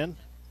looks in.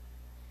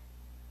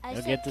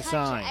 He'll get the country.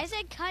 sign. I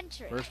said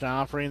country. First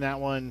offering, that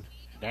one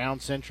down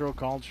central,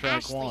 called strike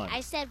Ashley, one.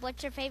 I said,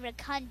 what's your favorite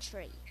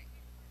country?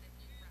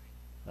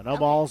 No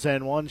balls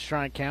and one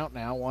strike count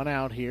now. One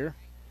out here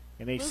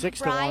in a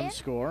 6-1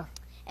 score.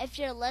 If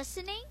you're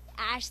listening,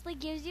 Ashley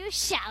gives you a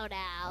shout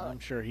out. I'm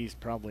sure he's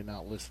probably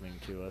not listening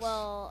to us.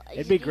 Well,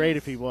 it'd be great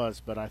if he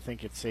was, but I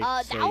think it's safe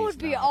to say that would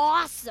he's be not.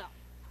 awesome.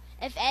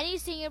 If any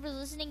singer was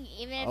listening,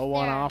 even if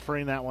 0-1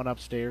 offering, that one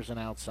upstairs and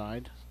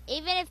outside.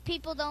 Even if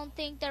people don't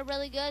think they're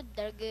really good,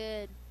 they're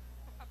good.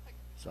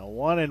 So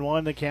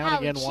 1-1 the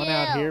count. Again, chill. one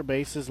out here,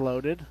 bases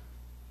loaded.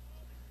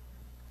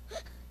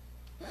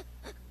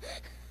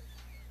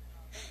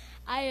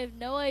 I have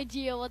no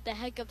idea what the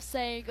heck I'm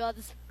saying on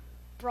this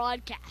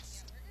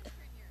broadcast.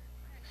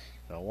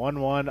 So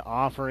 1-1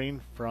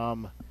 offering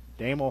from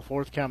Damel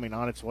forthcoming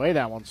on its way.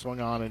 That one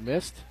swung on and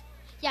missed.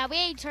 Yeah, we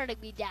ain't turning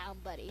me down,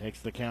 buddy. Takes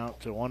the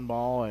count to 1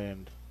 ball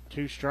and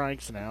 2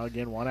 strikes now.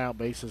 Again, one out,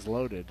 bases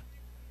loaded.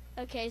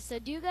 Okay, so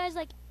do you guys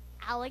like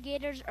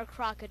alligators or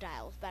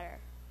crocodiles better?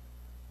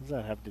 What does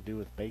that have to do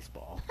with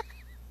baseball?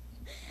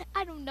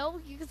 I don't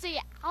know. You can say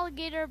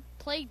alligator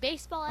playing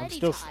baseball I'm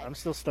anytime.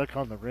 still stuck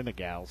on the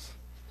Renegals.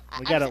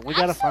 We I'm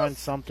gotta find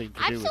something to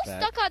do with that. I'm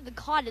still stuck on the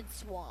cotton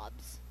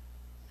swabs.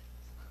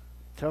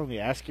 Telling you,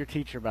 ask your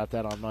teacher about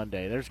that on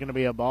Monday. There's going to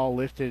be a ball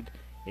lifted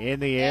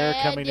in the air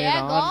And coming in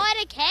they're on.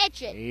 going to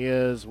catch it. He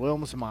is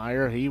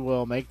Wilmsmeyer. He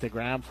will make the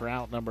grab for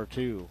out number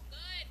 2.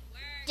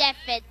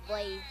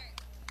 Definitely.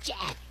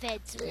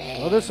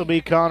 Well, this will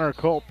be Connor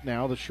Culp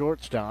now, the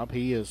shortstop.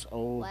 He is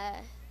 0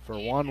 for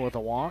 1 with a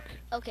walk.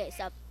 Okay,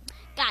 so,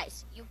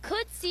 guys, you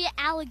could see an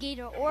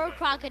alligator or a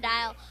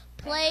crocodile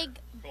playing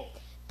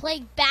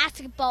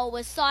basketball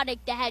with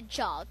Sonic the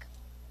Hedgehog.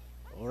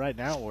 Well, right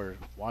now we're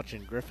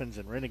watching Griffins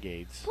and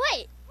Renegades.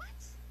 Wait,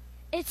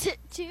 it's an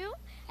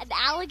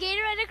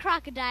alligator and a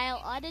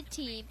crocodile on a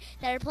team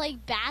that are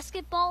playing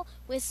basketball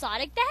with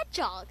Sonic the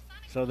Hedgehog.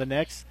 So the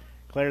next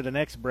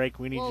break,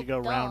 we need to go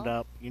duh. round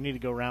up. You need to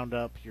go round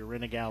up your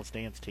Renegals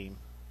dance team.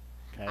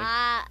 Okay.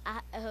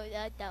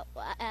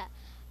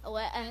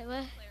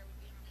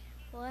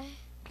 What?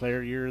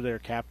 Claire, you're their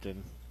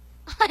captain.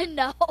 I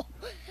know.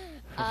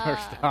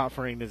 First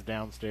offering is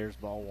downstairs,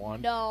 ball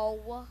 1.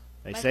 No.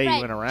 They My say you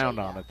friend went around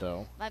Jada. on it,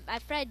 though. My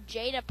friend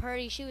Jada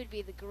Purdy, she would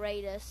be the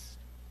greatest.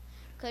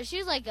 Because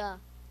she's like a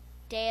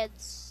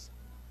dance...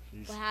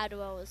 how do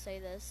I always say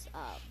this?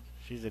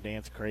 She's a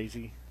dance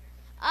crazy.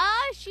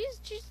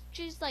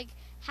 She's like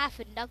half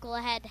a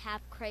knucklehead,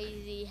 half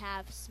crazy,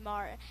 half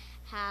smart,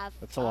 half...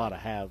 That's a lot of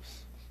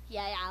halves.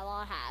 Yeah, a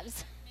lot of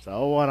halves. So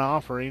 0-1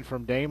 offering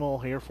from Damel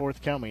here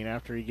forthcoming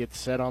after he gets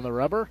set on the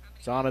rubber.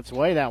 It's on its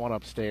way, that one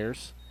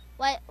upstairs.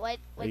 What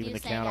Leaving you the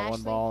saying, count at 1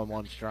 Ashley? ball and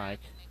 1 strike.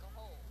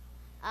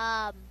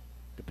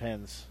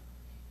 Depends.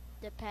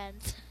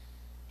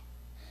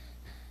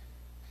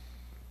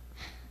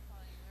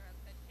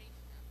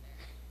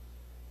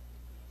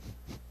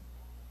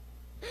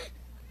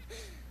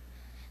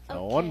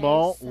 So 1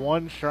 ball,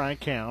 1 strike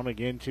count.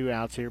 Again, 2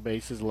 outs here,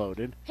 bases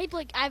loaded. Hey,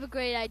 Blake, I have a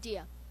great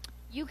idea.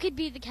 You could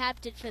be the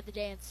captain for the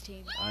dance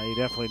team. You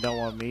definitely don't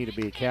want me to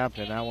be a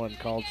captain. That one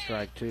called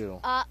strike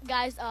 2.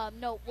 Guys,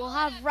 no, we'll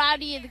have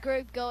Rowdy in the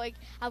group going,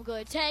 I'm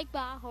going to take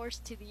my horse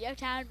to the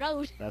O-Town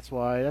Road. That's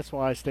why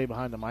I stay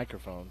behind the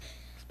microphone,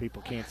 because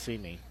people can't see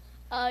me.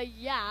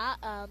 Yeah,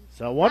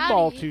 So 1 Rowdy,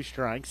 ball, 2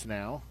 strikes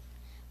now.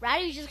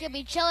 Rowdy's just going to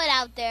be chilling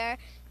out there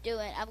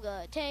doing, I'm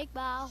going to take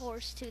my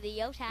horse to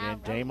the O-Town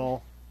And Road.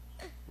 Damel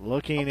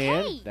looking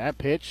Okay. in. That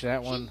pitch,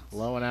 that one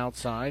low and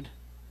outside.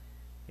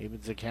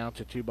 Evens the count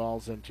to 2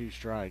 balls and 2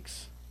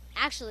 strikes.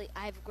 Actually,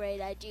 I have a great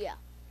idea.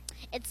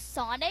 It's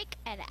Sonic,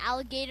 an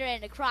alligator,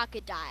 and a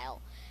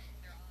crocodile.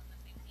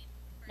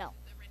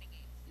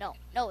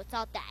 No, it's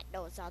not that.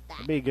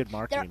 That'd be a good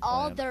marketing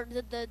plan.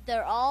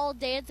 They're all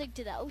dancing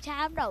to the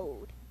O-Town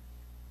Road.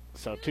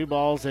 So 2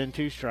 balls and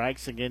 2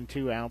 strikes. Again,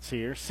 2 outs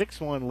here.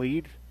 6-1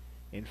 lead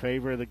in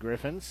favor of the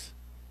Griffins.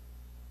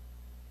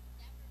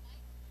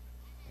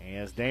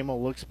 As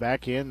Damel looks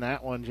back in,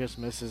 that one just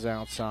misses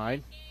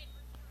outside.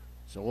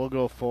 So we'll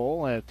go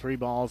full at 3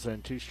 balls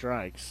and 2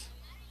 strikes.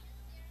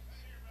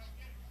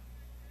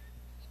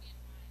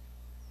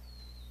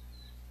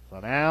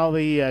 So now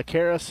the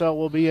carousel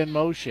will be in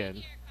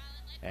motion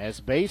as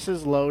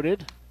bases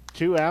loaded,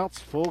 2 outs,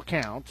 full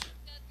count.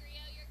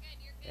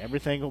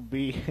 Everything will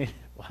be,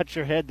 watch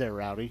your head there,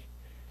 Rowdy.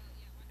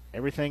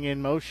 Everything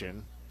in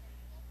motion.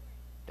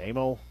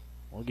 Damo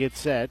will get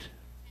set.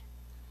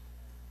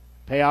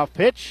 Payoff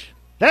pitch.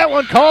 That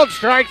one called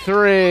strike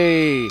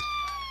 3.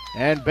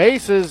 And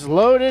bases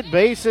loaded,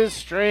 bases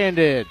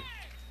stranded.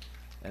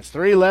 There's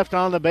 3 left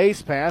on the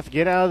base path.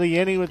 Get out of the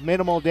inning with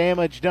minimal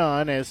damage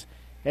done as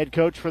head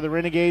coach for the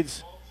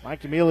Renegades,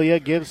 Mike D'Amelia,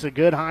 gives a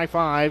good high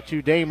five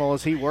to Damel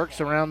as he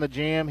works around the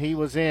jam he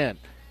was in.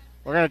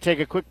 We're going to take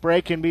a quick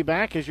break and be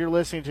back as you're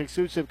listening to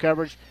exclusive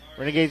coverage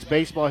Renegades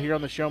baseball here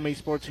on the Show Me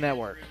Sports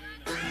Network.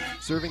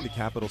 Serving the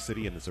capital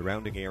city and the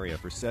surrounding area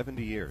for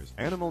 70 years,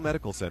 Animal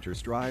Medical Center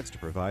strives to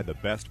provide the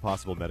best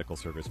possible medical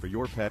service for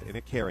your pet in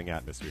a caring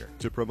atmosphere.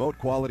 To promote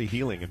quality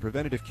healing and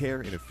preventative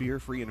care in a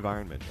fear-free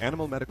environment,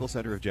 Animal Medical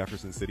Center of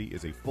Jefferson City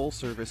is a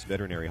full-service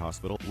veterinary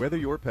hospital. Whether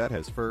your pet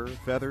has fur,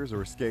 feathers,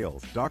 or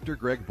scales, Dr.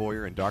 Greg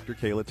Boyer and Dr.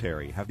 Kayla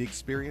Terry have the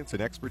experience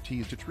and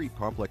expertise to treat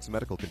complex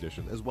medical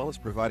conditions as well as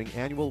providing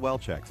annual well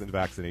checks and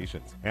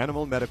vaccinations.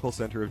 Animal Medical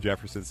Center of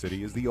Jefferson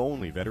City is the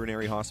only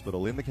veterinary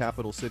hospital in the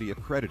capital city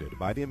accredited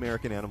by the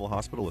American Animal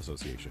Hospital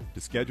Association.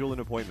 To schedule an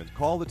appointment,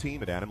 call the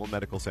team at Animal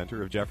Medical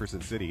Center of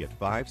Jefferson City at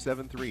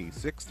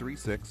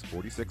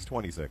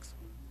 573-636-4626.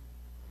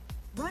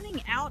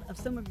 Running out of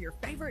some of your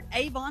favorite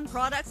Avon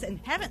products and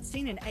haven't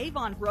seen an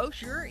Avon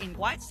brochure in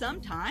quite some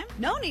time?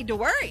 No need to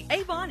worry.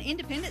 Avon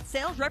Independent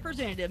Sales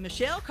Representative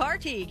Michelle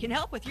Carty can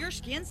help with your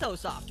Skin So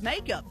Soft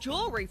makeup,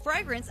 jewelry,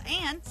 fragrance,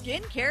 and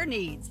skincare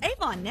needs.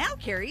 Avon now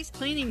carries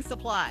cleaning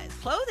supplies,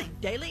 clothing,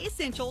 daily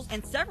essentials,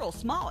 and several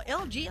small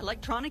LG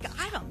electronic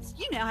items.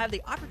 You now have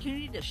the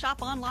opportunity to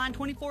shop online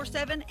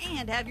 24/7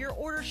 and have your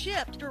order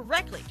shipped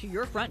directly to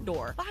your front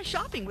door by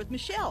shopping with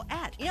Michelle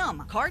at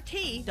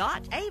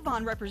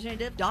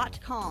mcarty.avonrepresentative.com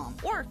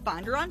or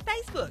find her on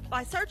Facebook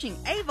by searching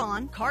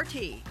Avon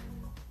Carty.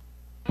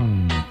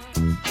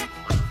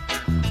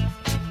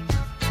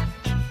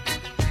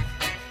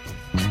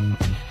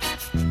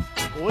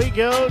 We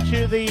go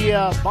to the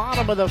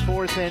bottom of the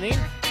 4th inning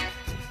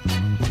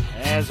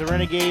as the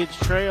Renegades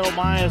trail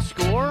by a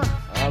score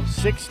of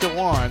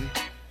 6-1.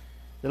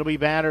 It'll be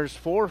batters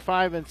 4,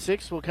 5, and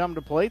 6 will come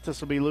to plate.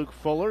 This will be Luke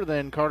Fuller,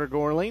 then Carter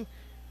Gorling,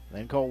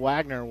 then Cole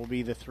Wagner will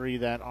be the 3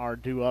 that are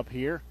due up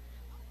here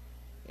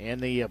in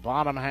the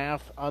bottom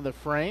half of the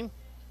frame.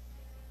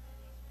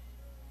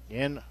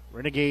 Again,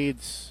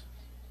 Renegades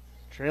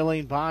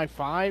trailing by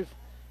 5.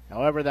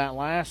 However, that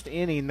last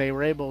inning, they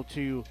were able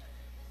to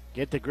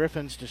get the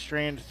Griffins to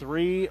strand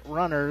 3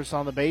 runners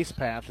on the base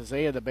path as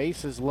they had the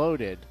bases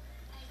loaded.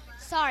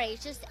 Sorry,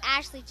 it's just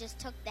Ashley just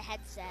took the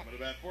headset.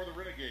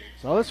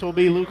 So this will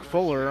be Luke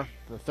Fuller,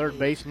 the third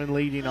baseman,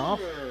 leading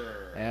off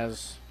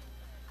as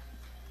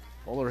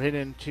Fuller hit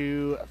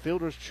into a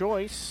fielder's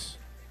choice.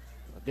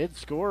 Did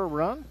score a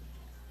run.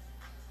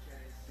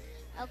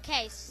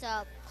 Okay,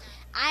 so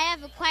I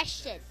have a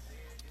question.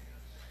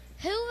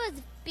 Who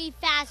would be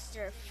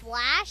faster,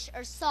 Flash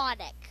or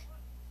Sonic?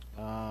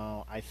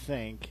 I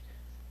think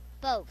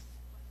both.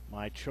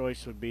 My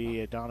choice would be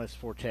Adonis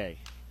Forte.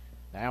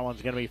 That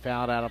one's going to be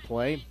fouled out of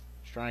play.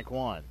 Strike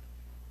 1.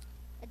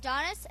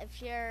 Adonis,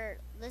 if you're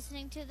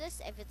listening to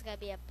this, if it's going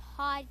to be a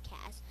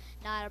podcast,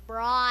 not a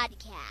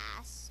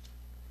broadcast,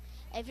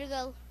 if you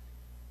go...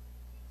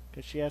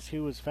 Because she asked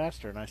who was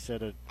faster, and I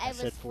said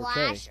Forte.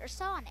 Flash or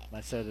Sonic.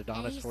 I said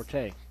Adonis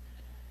Forte.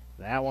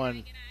 That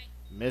one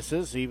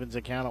misses, evens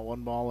the count at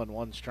 1 ball and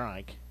 1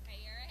 strike.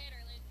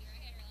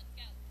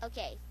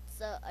 Okay,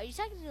 so are you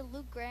talking to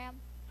Luke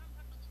Graham?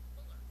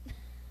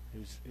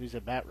 Who's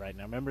at bat right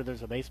now? Remember,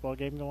 there's a baseball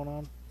game going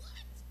on.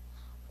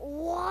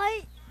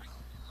 What?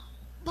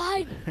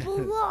 My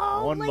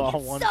blow! 1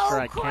 ball, 1 so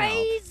strike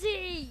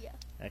crazy. Count.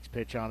 Next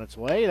pitch on its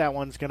way. That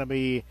one's going to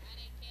be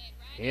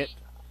hit.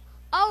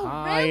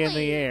 High really? in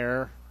the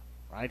air.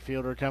 Right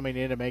fielder coming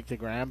in to make the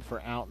grab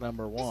for out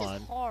number 1.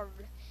 This is hard.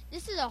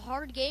 This is a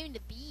hard game to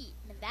beat.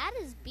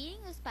 Nevada's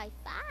beating us by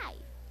 5.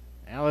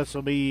 Now this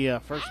will be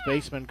first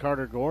baseman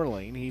Carter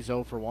Gorling. He's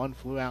 0 for 1,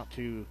 flew out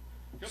to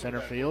center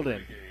field,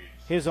 and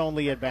his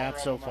only at-bat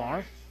so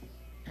far.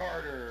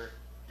 Carter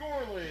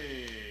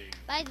Gorling.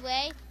 By the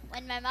way,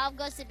 when my mom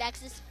goes to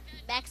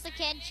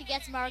Mexican, she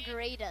gets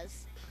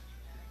margaritas.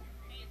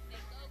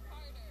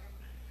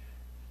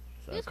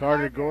 So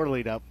Carter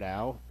Gorling up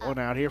now. One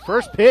out here.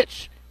 First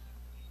pitch.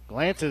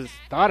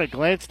 Thought it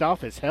glanced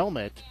off his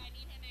helmet.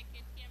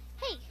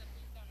 Hey.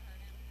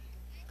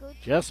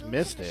 Just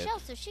missed it. Michelle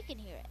so she can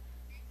hear it.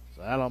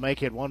 So that'll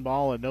make it 1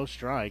 ball and no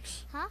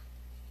strikes. Huh?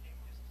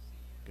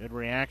 Good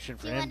reaction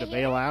for him to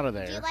bail out of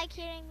there. Do you like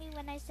hearing me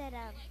when I said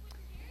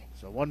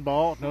So 1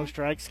 ball, no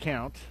strikes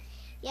count.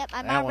 Yep,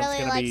 my mom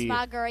really likes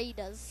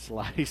margaritas.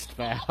 Sliced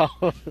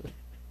foul.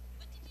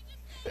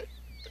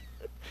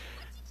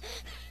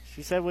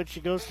 She said when she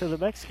goes to the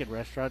Mexican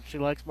restaurant, she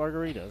likes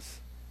margaritas.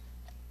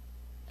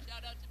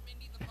 Shout out to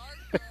Mindy the Marg.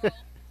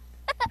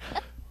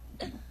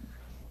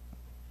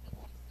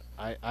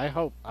 I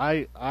hope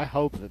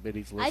that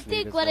Minnie's listening. I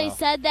think as when well. I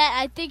said that,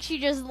 I think she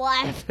just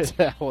laughed.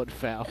 That one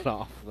fouled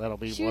off. That'll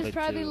be She 1 was and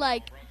probably 2.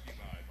 like,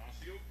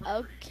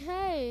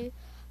 okay.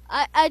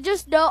 I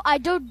just know, I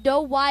don't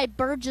know why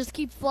birds just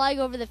keep flying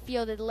over the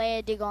field and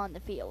landing on the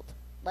field.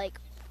 Like,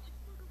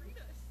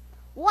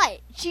 what?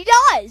 She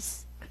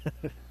does!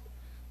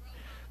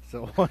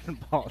 So 1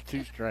 ball,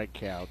 2 strike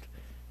count.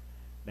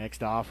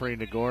 Next offering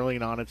to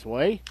Gorling on its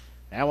way.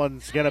 That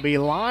one's going to be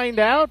lined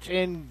out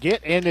and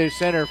get into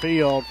center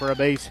field for a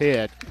base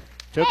hit.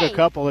 Took Hey, a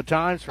couple of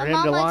times for my him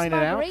mom to likes line it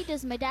out.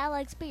 margaritas, my dad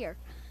likes beer.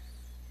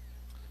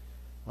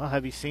 Well,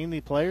 have you seen the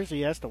players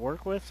he has to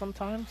work with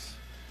sometimes?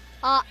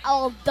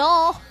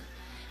 Duh.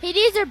 He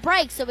needs a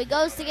break, so he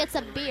goes to get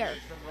some beer.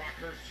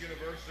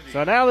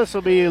 So now this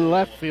will be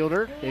left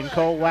fielder in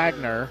Cole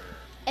Wagner.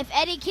 If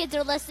any kids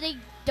are listening,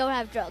 don't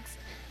have drugs.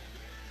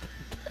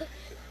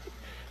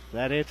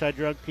 That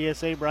anti-drug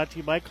PSA brought to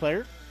you by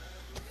Claire.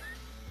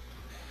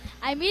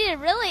 I mean, it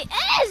really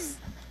is!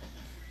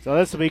 So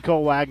this will be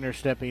Cole Wagner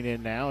stepping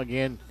in now.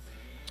 Again,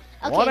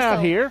 Okay, one out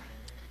so, here.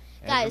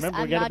 And guys, remember,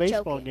 I'm we got not a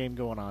baseball joking. game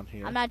going on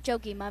here. I'm not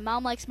joking. My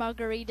mom likes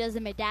margaritas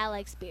and my dad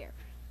likes beer.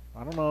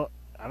 I don't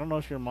know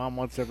if your mom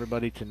wants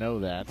everybody to know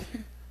that.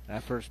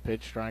 That first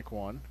pitch, strike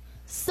 1.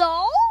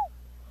 So?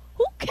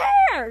 Who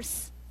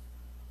cares?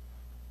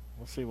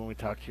 We'll see when we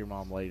talk to your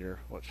mom later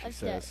what she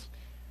says.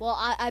 Well,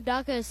 I'm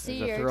not going to see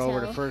There's a her throw over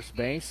to until... first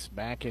base.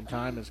 Back in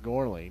time is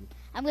Gorling.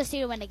 I'm going to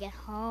see her when I get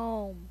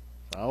home.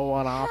 So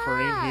one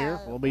offering here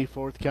will be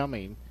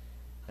forthcoming.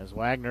 As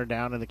Wagner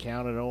down in the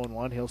count at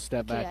 0-1, he'll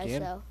step Okay, back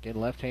in. so- Get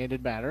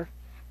left-handed batter.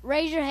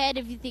 Raise your hand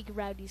if you think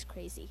Rowdy's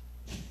crazy.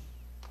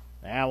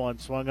 That one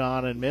swung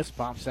on and missed.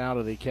 Pops out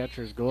of the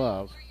catcher's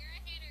glove.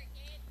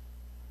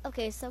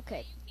 Okay, it's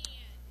okay.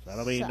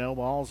 That'll be So- no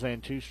balls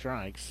and 2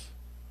 strikes.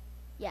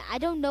 Yeah, I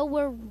don't know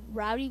where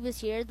Rowdy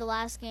was here the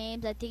last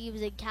games. I think he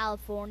was in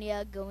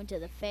California going to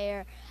the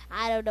fair.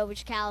 I don't know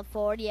which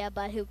California,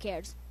 but who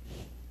cares?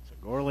 So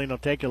Gorling will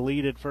take a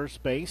lead at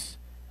first base.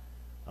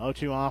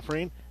 0-2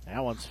 offering.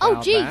 That one's Oh,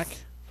 fouled jeez. back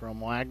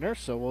from Wagner,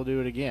 so we'll do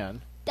it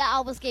again. That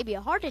almost gave me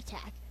a heart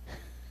attack.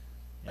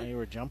 Yeah, you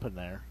were jumping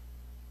there.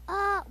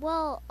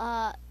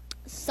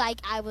 Psych,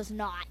 I was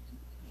not.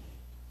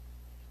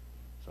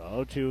 So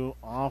 0-2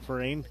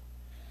 offering.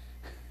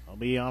 Will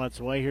be on its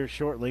way here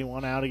shortly.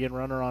 1 out again,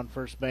 runner on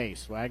first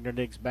base. Wagner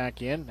digs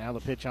back in. Now the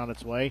pitch on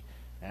its way.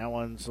 That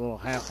one's a little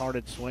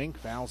half-hearted swing.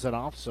 Fouls it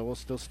off, so we'll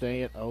still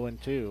stay at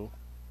 0-2.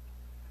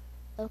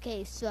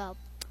 Okay, so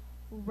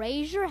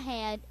raise your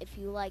hand if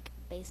you like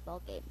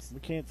baseball games. We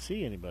can't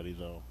see anybody,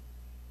 though.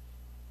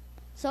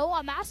 So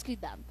I'm asking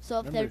them. So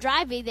if they're Remember,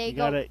 driving, they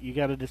go. You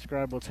gotta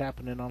describe what's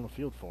happening on the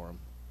field for them,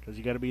 because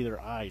you got to be their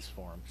eyes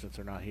for them since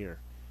they're not here.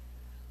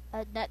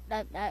 I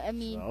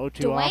mean, So 0-2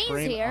 Dwayne's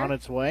offering here. on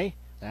its way.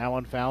 That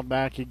one fouled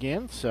back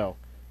again, so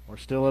we're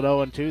still at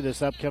 0-2.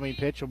 This upcoming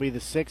pitch will be the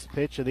 6th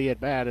pitch of the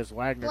at-bat as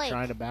Wagner Blake.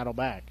 trying to battle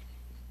back.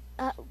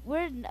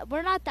 We're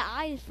not the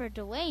eyes for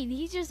Dwayne.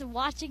 He's just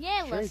watching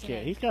and Sure he listening.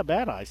 can. He's got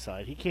bad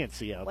eyesight. He can't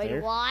see out Wait,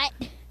 there. what?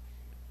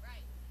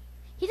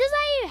 He doesn't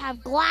even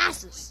have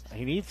glasses.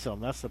 He needs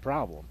some. That's the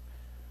problem.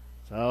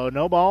 So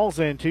no balls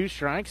and 2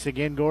 strikes.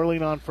 Again,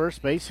 Gorling on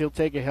first base. He'll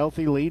take a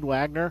healthy lead.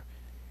 Wagner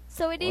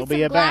So he will needs be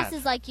some a bat.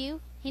 glasses like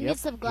you. He Yep, needs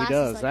some glasses he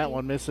does. like That you.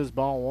 one misses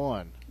ball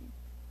 1.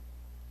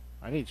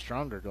 I need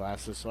stronger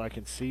glasses so I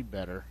can see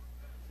better.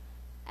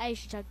 I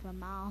should talk to my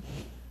mom.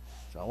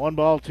 So 1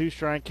 ball, 2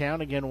 strike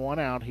count. Again, 1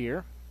 out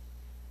here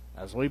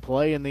as we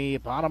play in the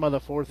bottom of the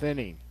 4th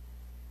inning.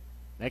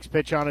 Next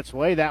pitch on its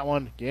way. That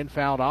one again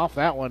fouled off.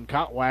 That one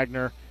caught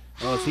Wagner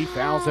as he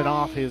fouls it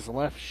off his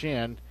left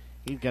shin.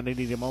 He's going to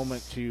need a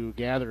moment to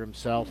gather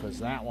himself as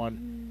that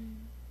one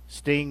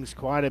stings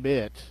quite a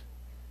bit.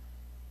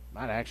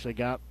 Might actually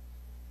got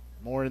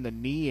more in the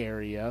knee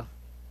area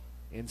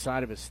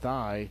inside of his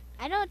thigh.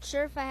 I'm not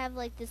sure if I have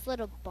like this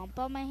little bump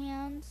on my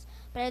hands,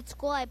 but at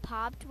school I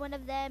popped one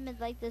of them and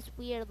like this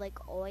weird like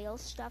oil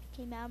stuff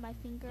came out of my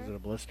finger. Is it a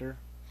blister?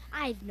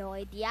 I have no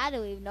idea. I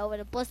don't even know what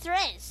a blister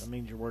is. That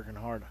means you're working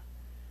hard.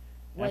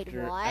 Wait,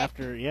 what?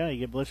 Yeah, you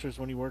get blisters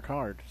when you work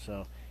hard.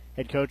 So,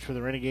 head coach for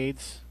the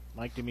Renegades,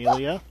 Mike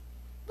D'Amelia.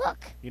 Look.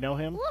 You know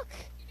him? Look.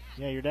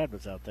 Yeah, your dad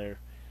was out there.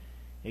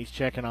 He's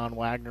checking on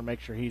Wagner,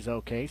 make sure he's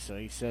okay. So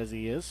he says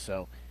he is.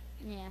 So,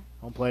 Yeah.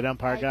 home plate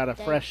umpire got a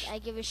fresh I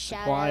give a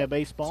shout supply out of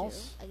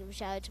baseballs. I give a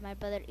shout out to my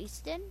brother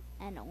Easton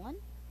and Owen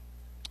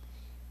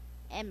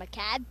and my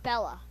cat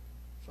Bella.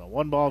 So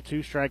 1 ball,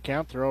 2 strike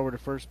count. Throw over to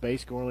first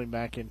base. Gorling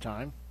back in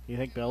time. You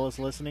think Bella's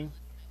listening?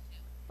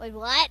 Wait,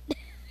 what?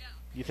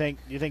 You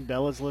think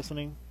Bella's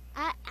listening?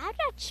 I'm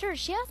not sure.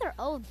 She has her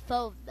own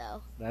phone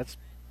though. That's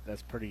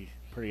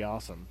pretty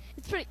awesome.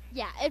 It's pretty.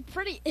 Yeah, it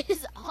pretty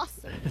is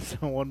awesome.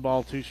 So 1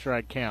 ball, 2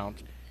 strike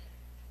count.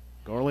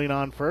 Gorling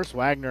on first.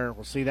 Wagner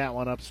will see that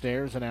one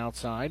upstairs and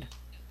outside.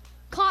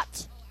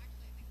 Caught.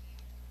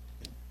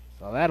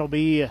 So that'll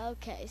be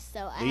Okay,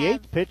 so I the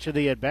have 8th pitch of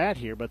the at bat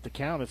here, but the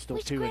count is still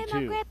which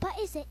 2-2. grandpa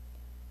is it?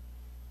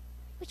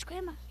 Which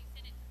grandma?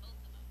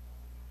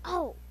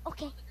 Oh,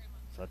 okay.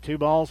 So 2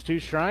 balls, 2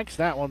 strikes.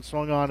 That one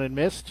swung on and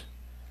missed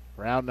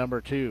for out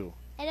number 2.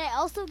 And I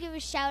also give a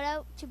shout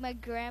out to my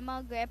grandma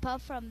and grandpa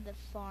from the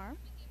farm.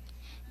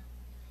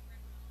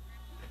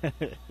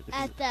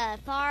 At the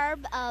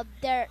farm,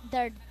 their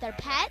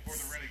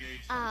pets,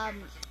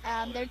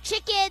 their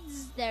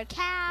chickens, their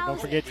cows.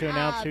 Don't forget to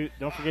announce who.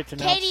 Don't forget to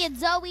announce. Katie and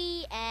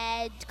Zoe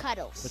and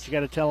Cuddles. But you got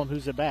to tell them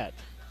who's at bat.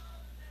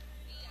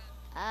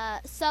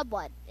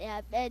 Someone,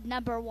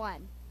 number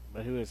 1.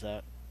 But who is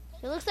that?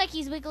 It looks like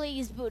he's wiggling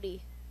his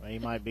booty. Well, he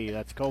might be.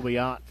 That's Colby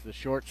Ott, the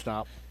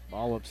shortstop.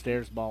 Ball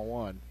upstairs, ball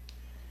 1.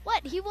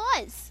 What? He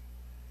was.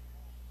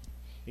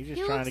 He's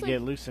just trying to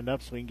get loosened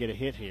up so we can get a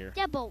hit here.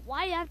 Yeah, but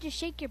why do you have to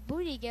shake your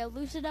booty to get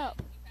loosened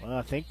up? Well,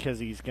 I think because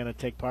he's going to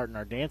take part in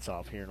our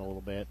dance-off here in a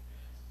little bit.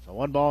 So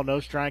 1 ball, no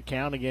strike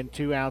count. Again,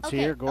 2 outs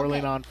here.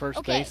 Gorling on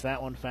first base.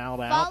 That one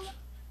fouled out.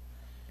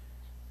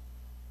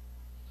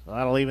 So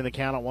that'll even the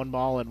count at 1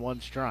 ball and 1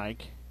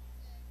 strike.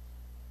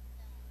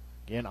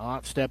 Again,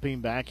 Ott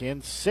stepping back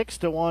in.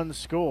 6-1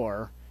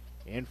 score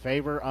in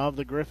favor of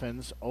the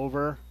Griffins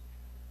over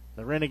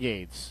the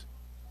Renegades.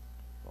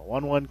 A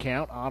 1-1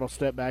 count. Ott will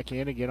step back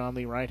in and get on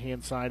the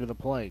right-hand side of the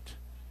plate.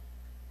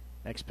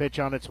 Next pitch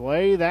on its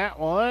way. That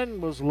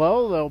one was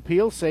low. They'll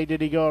appeal. Say,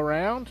 did he go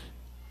around?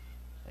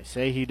 They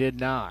say he did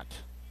not.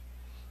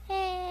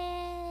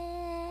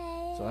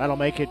 So that'll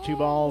make it 2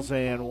 balls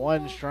and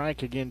 1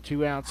 strike. Again,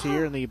 2 outs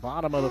here in the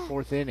bottom of the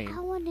 4th inning. I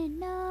want to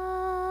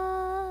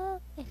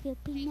know if you'll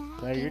be nice.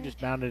 Claire, you're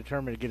just bound and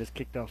determined to get us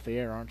kicked off the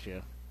air, aren't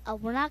you? Oh,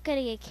 we're not going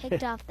to get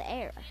kicked off the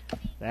air.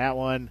 That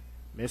one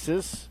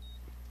misses.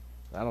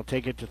 That'll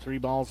take it to 3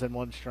 balls and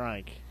 1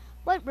 strike.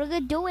 What? We're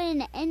going to do it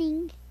in an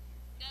inning.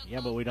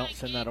 Yeah, but we don't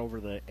send that over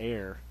the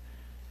air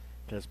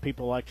because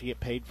people like to get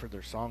paid for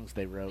their songs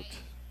they wrote.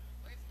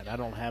 And I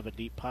don't have a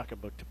deep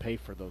pocketbook to pay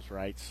for those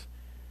rights.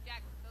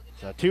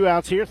 So 2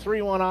 outs here,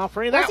 3-1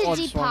 offering. That one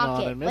swung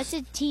on and missed. What's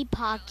a deep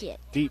pocket?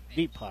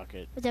 Deep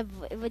pocket.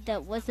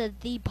 What's a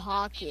deep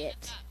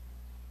pocket?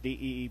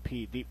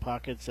 DEEP, deep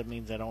pockets. That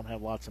means I don't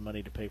have lots of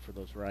money to pay for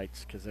those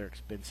rights because they're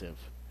expensive.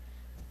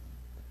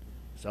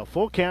 So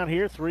full count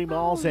here, 3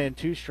 balls and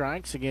 2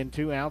 strikes. Again,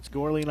 2 outs.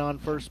 Gorling on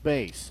first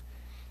base.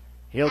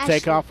 He'll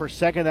take off for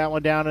second. That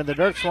one down in the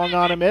dirt. Swung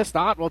on and missed.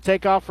 Ott will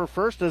take off for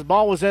first. His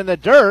ball was in the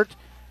dirt.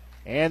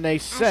 And they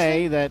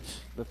say that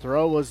the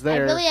throw was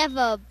there. I really have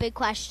a big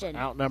question.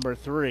 Out number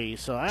 3.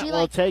 So that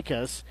will take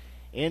us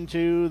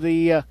into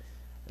the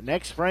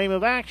next frame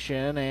of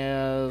action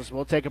as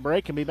we'll take a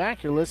break and be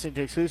back. You're listening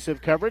to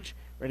exclusive coverage,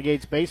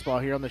 Renegades Baseball,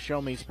 here on the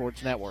Show Me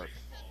Sports Network.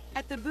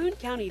 At the Boone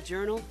County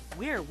Journal,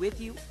 we're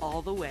with you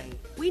all the way.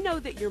 We know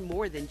that you're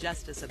more than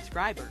just a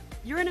subscriber.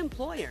 You're an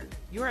employer.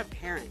 You're a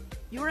parent.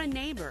 You're a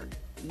neighbor.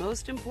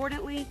 Most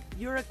importantly,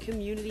 you're a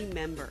community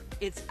member.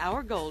 It's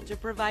our goal to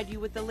provide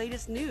you with the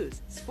latest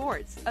news,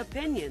 sports,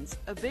 opinions,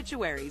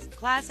 obituaries,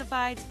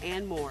 classifieds,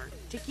 and more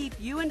to keep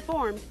you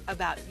informed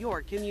about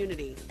your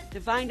community.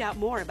 To find out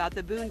more about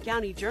the Boone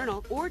County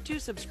Journal or to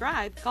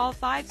subscribe, call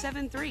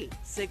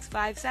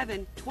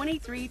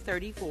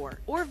 573-657-2334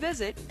 or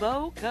visit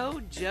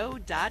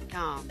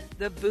bocojoe.com.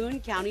 The Boone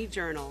County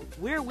Journal.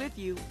 We're with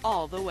you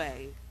all the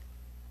way.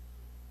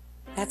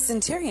 At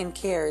Centurion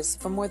Cares,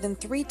 for more than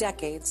 3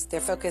 decades, their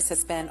focus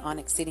has been on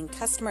exceeding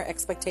customer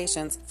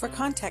expectations for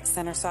contact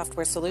center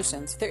software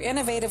solutions. Their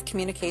innovative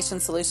communication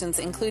solutions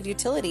include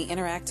utility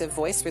interactive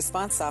voice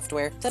response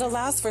software that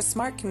allows for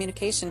smart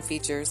communication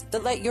features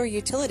that let your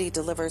utility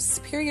deliver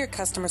superior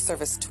customer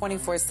service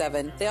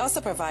 24/7. They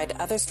also provide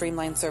other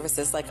streamlined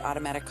services like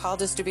automatic call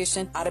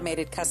distribution,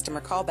 automated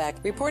customer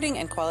callback, reporting,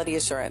 and quality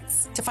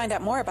assurance. To find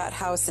out more about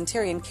how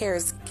Centurion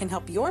Cares can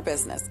help your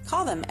business,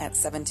 call them at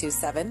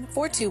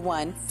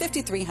 727-421-5300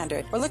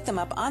 or look them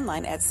up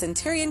online at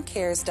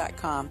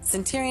centurioncares.com.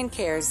 Centurion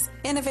Cares,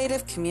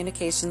 innovative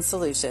communication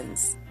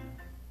solutions.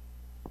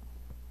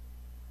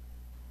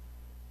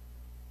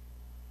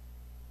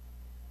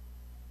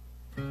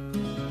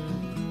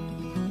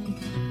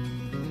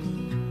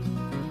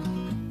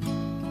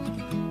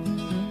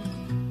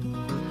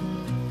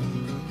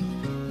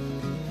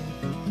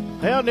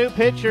 Well, new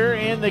pitcher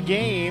in the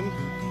game,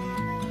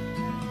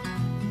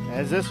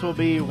 as this will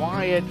be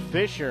Wyatt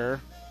Fisher,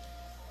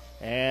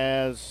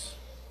 as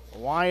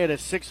Wyatt, a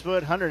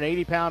 6-foot,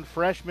 180-pound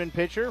freshman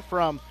pitcher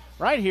from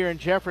right here in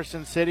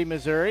Jefferson City,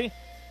 Missouri.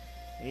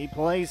 He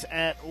plays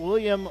at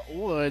William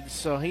Woods,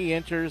 so he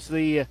enters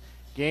the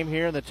game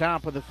here in the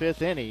top of the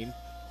 5th inning,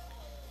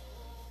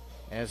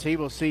 as he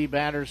will see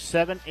batters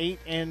 7, 8,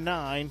 and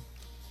 9,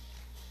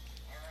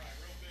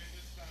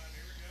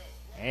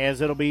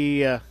 as it'll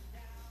be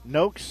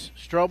Noakes,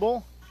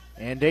 Strobel,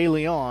 and De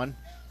Leon.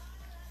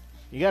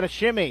 You got to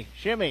shimmy.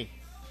 You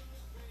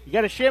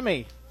got to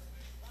shimmy.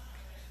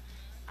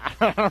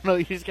 I don't know.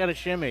 You just got to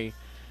shimmy.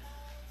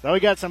 So we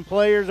got some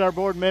players, our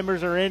board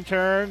members, our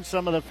interns,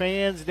 some of the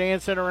fans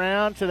dancing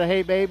around to the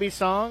Hey Baby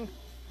song.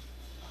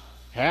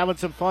 Having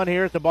some fun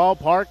here at the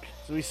ballpark.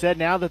 As we said,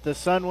 now that the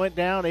sun went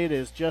down, it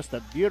is just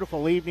a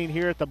beautiful evening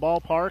here at the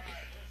ballpark.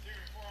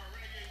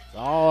 So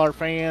all our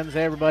fans,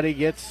 everybody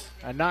gets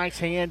a nice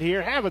hand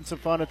here, having some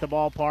fun at the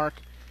ballpark,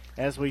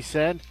 as we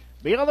said.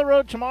 Be on the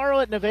road tomorrow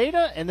at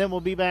Nevada, and then we'll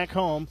be back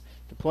home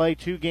to play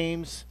 2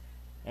 games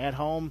at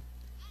home.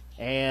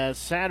 As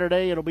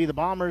Saturday, it'll be the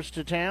Bombers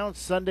to town.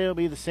 Sunday will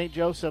be the St.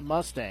 Joseph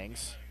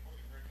Mustangs.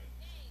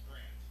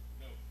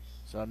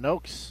 So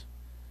Noakes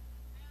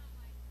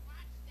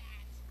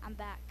I'm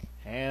back.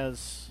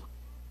 has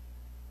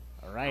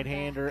a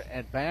right-hander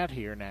at bat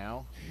here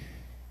now.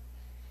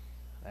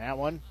 That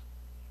one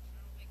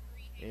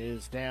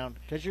is down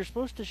because you're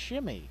supposed to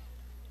shimmy.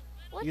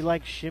 What? You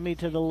like shimmy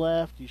to the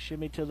left, you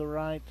shimmy to the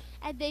right.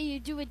 And then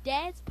you do a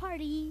dance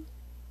party.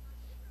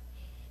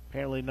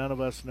 Apparently none of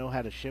us know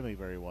how to shimmy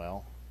very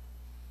well.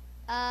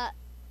 On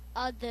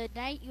the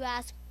night you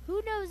asked,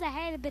 who knows a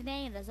hand of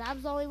bananas? I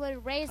was the only one who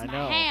raised I my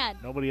know. hand.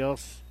 Nobody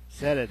else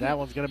said it. That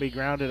one's going to be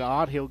grounded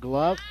odd. He'll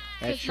glove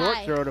at Good short,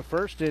 night. throw to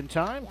first in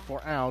time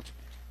for out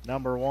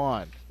number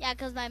 1. Yeah,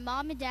 because my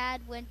mom and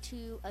dad went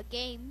to a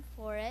game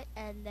for it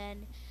and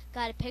then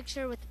got a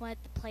picture with one of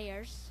the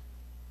players.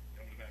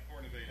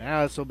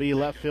 Now this will be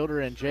left fielder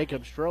and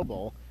Jacob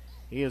Strobel.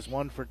 He is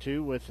 1 for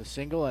 2 with a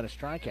single and a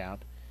strikeout.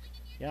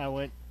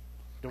 Yeah,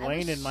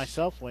 Dwayne and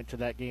myself went to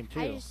that game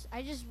too.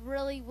 I just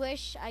really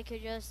wish I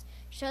could just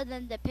show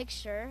them the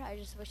picture. I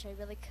just wish I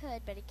really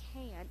could, but I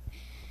can't.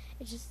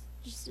 It's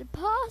just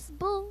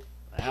impossible.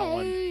 That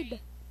one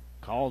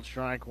called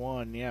strike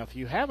 1. Yeah, if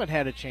you haven't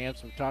had a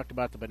chance, we've talked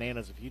about the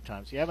Bananas a few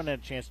times. If you haven't had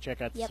a chance,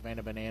 check out the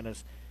Savannah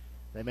Bananas.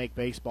 They make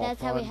baseball That's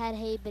fun. how we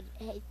had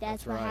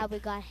that's right. how we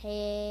got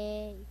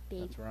Hey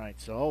Baby. That's right.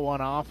 So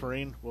 0-1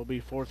 offering will be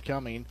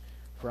forthcoming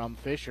from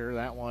Fisher.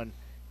 That one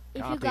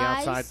If caught you the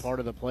guys- outside part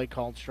of the play,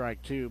 called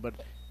strike 2. But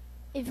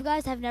If you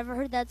guys have never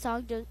heard that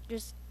song,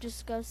 just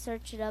go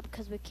search it up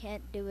because we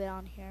can't do it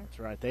on here. that's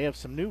right. They have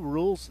some new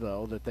rules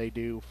though that they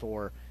do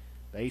for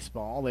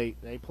baseball. They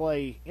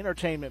play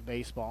entertainment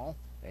baseball.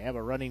 They have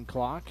a running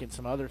clock and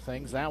some other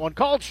things. That one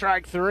called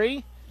strike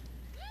 3.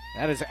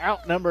 That is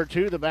out number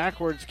 2. The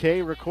backwards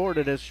K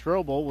recorded as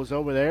Strobel was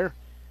over there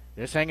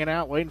just hanging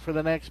out, waiting for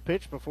the next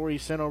pitch before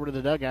he's sent over to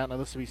the dugout. Now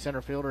this will be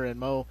center fielder and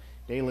Mo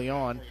De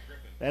Leon.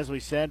 As we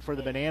said, for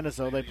the Bananas,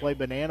 though, they play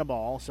banana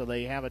ball, so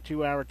they have a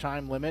 2-hour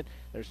time limit.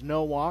 There's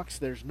no walks.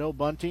 There's no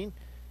bunting.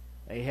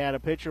 They had a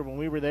pitcher, when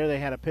we were there, they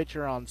had a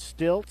pitcher on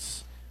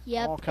stilts.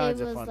 Yep, all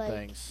kinds it of was fun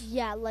things.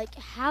 Yeah, like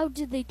how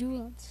did they do it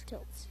on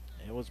stilts?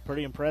 It was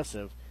pretty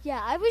impressive.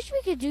 Yeah, I wish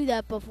we could do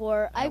that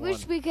before. I That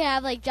wish one. we could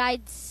have like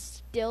giant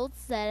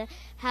stilts that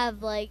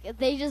have like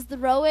they just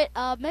throw it.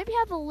 Maybe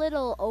have a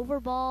little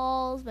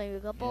overballs, maybe a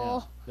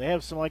couple. They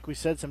have some, like we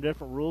said, some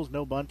different rules.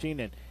 No bunting,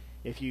 and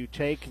if you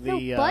take the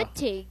No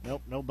bunting.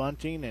 Nope, no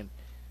bunting, and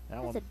that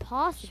That's one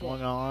impossible.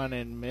 swung on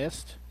and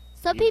missed.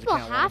 Some You have to people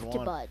count have 1-1. to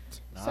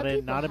bunt. Not Some a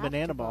people not a have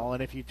banana to ball,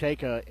 and if you take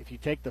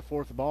the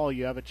fourth ball,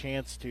 you have a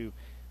chance to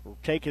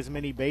take as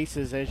many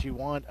bases as you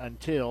want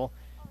until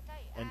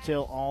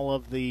all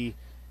of the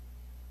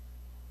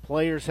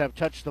players have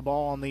touched the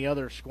ball on the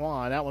other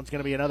squad. That one's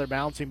going to be another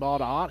bouncing ball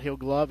to Ott. He'll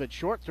glove at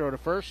short, throw to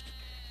first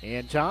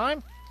in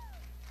time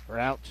for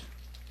out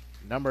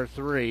number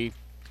 3.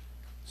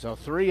 So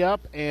 3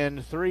 up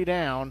and 3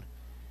 down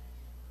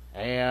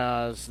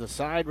as the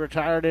side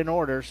retired in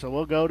order. So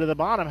we'll go to the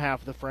bottom half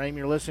of the frame.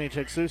 You're listening to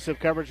exclusive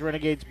coverage of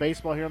Renegades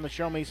Baseball here on the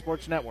Show Me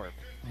Sports Network.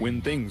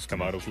 When things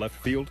come out of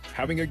left field,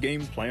 having a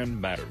game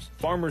plan matters.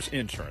 Farmers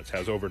Insurance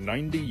has over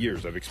 90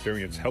 years of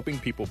experience helping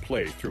people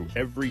play through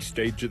every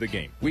stage of the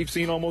game. We've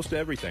seen almost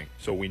everything,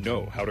 so we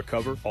know how to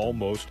cover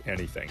almost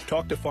anything.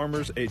 Talk to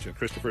Farmers Agent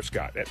Christopher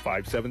Scott at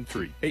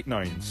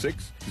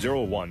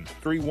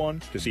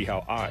 573-896-0131 to see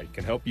how I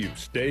can help you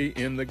stay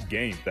in the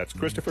game. That's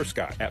Christopher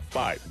Scott at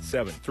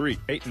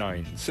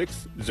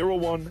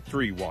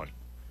 573-896-0131.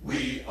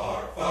 We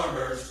are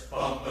farmers.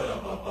 Bum,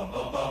 ba-dum, bum, bum,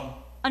 bum, bum.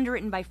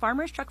 Underwritten by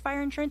Farmers Truck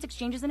Fire Insurance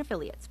Exchanges and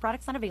Affiliates.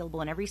 Products not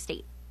available in every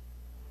state.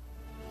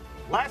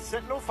 Last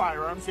Sentinel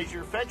Firearms is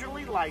your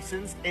federally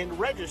licensed and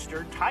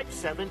registered Type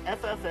 7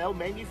 FFL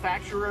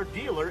manufacturer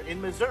dealer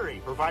in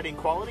Missouri, providing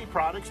quality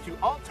products to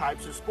all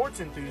types of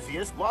sports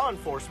enthusiasts, law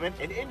enforcement,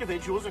 and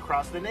individuals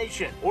across the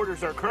nation.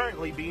 Orders are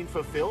currently being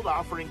fulfilled,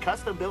 offering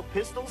custom-built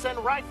pistols and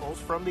rifles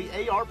from the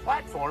AR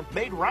platform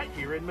made right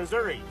here in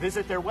Missouri.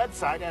 Visit their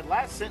website at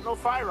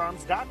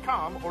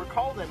lastsentinelfirearms.com or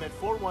call them at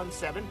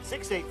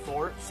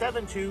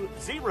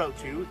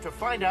 417-684-7202 to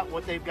find out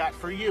what they've got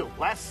for you.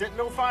 Last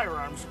Sentinel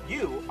Firearms,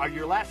 you are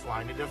your last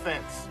line of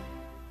defense.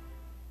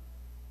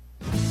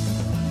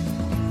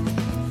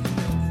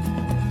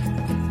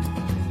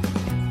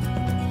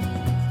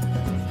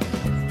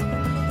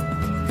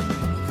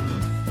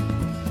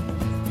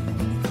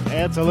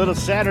 It's a little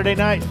Saturday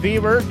night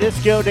fever,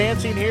 disco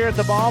dancing here at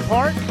the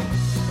ballpark.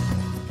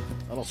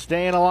 A little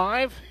staying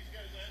alive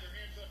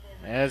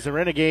as the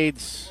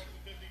Renegades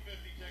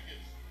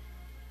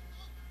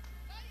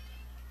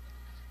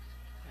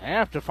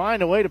have to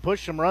find a way to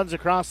push some runs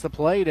across the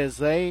plate as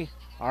they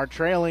are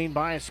trailing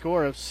by a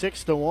score of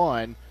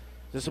 6-1.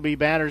 This will be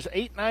batters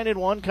 8, 9, and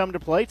 1 come to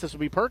plate. This will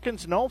be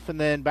Perkins, Nolf, and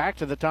then back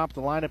to the top of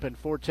the lineup in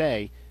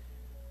Forte.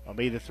 Will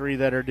be the 3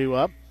 that are due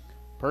up.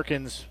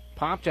 Perkins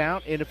popped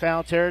out into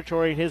foul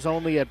territory, his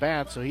only at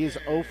bat, so he's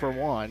 0 for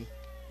 1.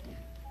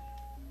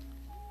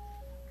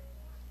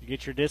 You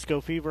get your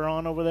disco fever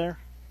on over there?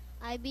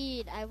 I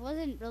mean, I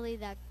wasn't really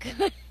that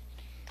good.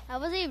 I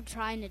wasn't even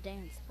trying to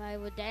dance. If I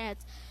would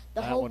dance,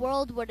 the whole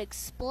world would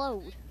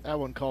explode. That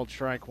one called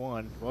strike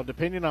one. Well,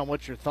 depending on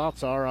what your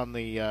thoughts are on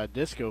the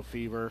disco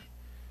fever,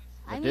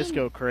 the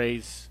disco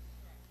craze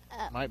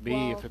might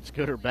be if it's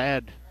good or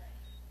bad.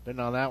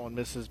 Depending on that one,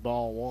 misses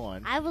ball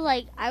one. I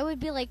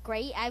would be like,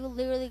 great. I would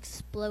literally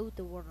explode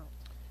the world.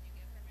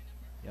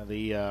 Yeah,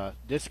 the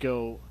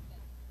disco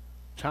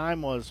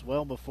time was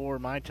well before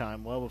my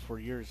time, well before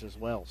yours as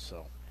well.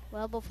 So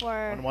well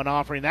before. 1-1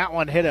 offering. That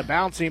one hit a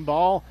bouncing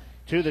ball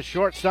to the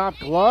shortstop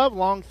glove.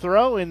 Long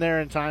throw in there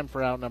in time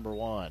for out number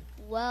one.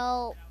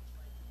 Well,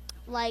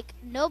 like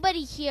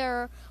nobody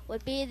here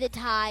would be the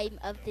time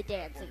of the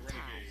dancing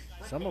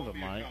time. Some of them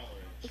might.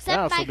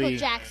 Except Michael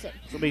Jackson.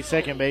 This will be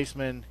second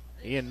baseman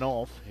Ian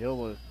Nolf.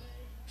 He'll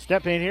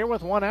step in here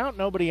with one out,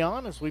 nobody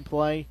on as we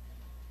play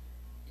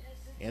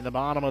in the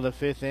bottom of the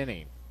fifth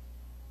inning.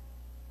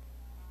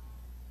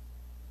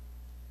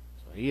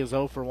 So he is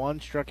 0 for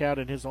 1, struck out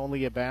in his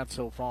only at bat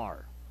so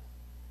far.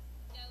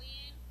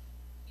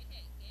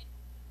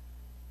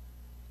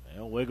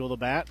 He'll wiggle the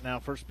bat. Now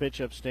first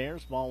pitch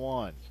upstairs, ball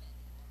one.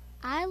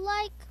 I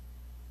like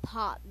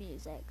pop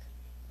music.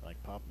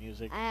 Like pop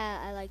music?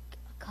 I like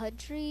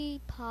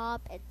country,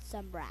 pop, and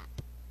some rap.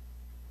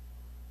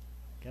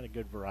 Got a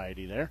good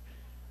variety there.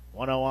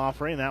 1-0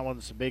 offering. That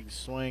one's a big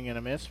swing and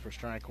a miss for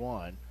strike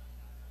one.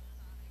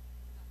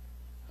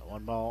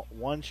 1 ball,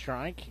 1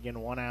 strike. Again,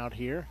 1 out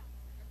here.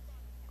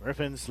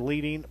 Griffins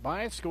leading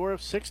by a score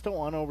of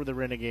 6-1 over the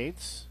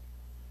Renegades.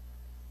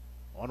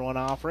 1-1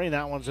 offering.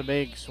 That one's a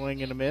big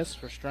swing and a miss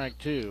for strike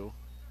two.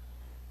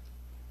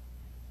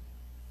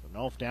 So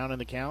Nolf down in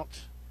the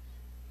count.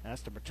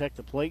 Has to protect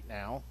the plate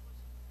now.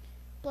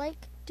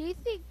 Blake, do you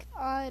think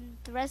on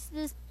the rest of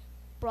this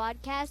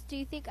broadcast, do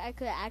you think I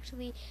could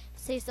actually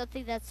say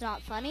something that's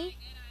not funny?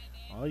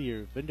 Well,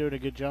 you've been doing a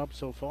good job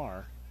so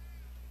far.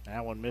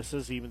 That one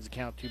misses, evens the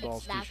count, 2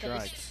 balls, 2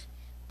 strikes.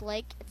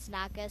 Blake, it's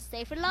not going to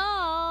stay for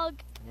long.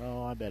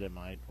 Well, I bet it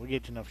might. We'll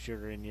get enough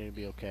sugar in you, it'll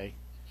be okay.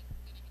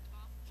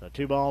 So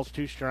 2 balls,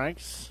 2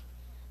 strikes.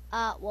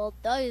 Well,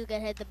 no, he's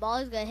going to hit the ball.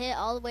 He's going to hit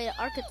all the way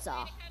to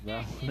Arkansas.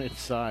 No,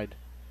 inside.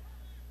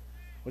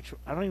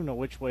 I don't even know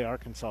which way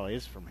Arkansas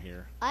is from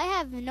here. I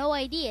have no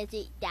idea. Is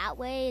it that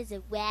way? Is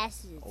it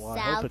west? Is it south? I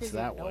hope it's is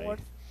that it north?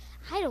 way.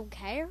 I don't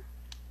care.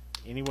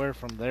 Anywhere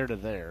from there to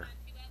there.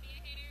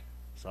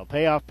 So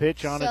payoff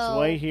pitch on its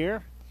way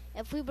here.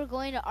 If we were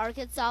going to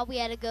Arkansas, we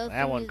had to go through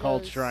that one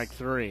called strike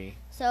 3.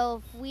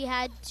 So if we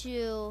had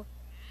to,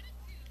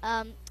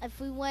 if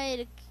we wanted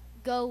to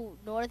go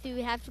north, we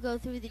would have to go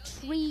through the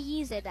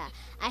trees, and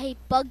I hate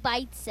bug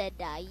bites, and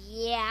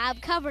yeah, I'm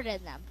covered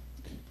in them.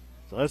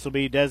 So this will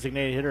be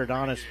designated hitter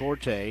Adonis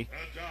Forte.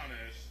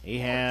 He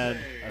had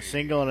a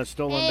single and a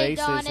stolen base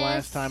his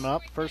last time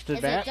up. First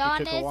at bat,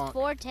 he took a walk.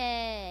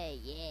 Forte,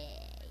 yeah.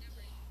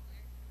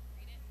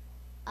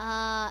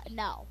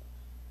 No.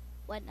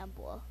 What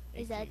number?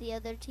 18. Is that the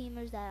other team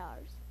or is that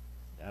ours?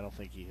 I don't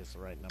think he hits the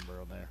right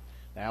number on there.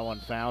 That one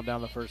fouled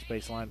down the first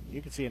base line.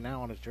 You can see it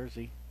now on his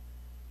jersey.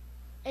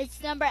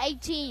 It's number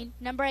 18.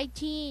 Number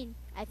 18,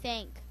 I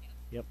think.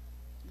 Yep.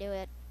 Do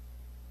it.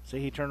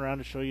 See, he turned around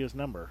to show you his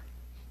number.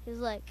 He's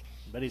like,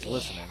 I bet he's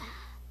listening.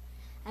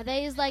 I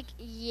bet he's like,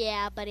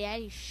 yeah, buddy, I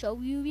need to show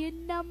you your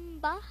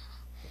number.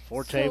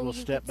 Forte will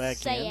step back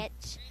say in.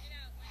 It.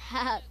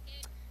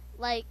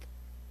 Like,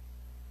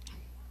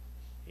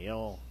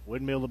 he'll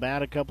windmill the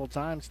bat a couple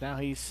times. Now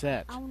he's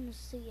set. I want to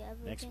see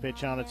everything. Next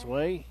pitch on its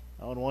way.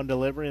 0-1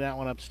 delivery. That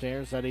one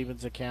upstairs. That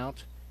evens the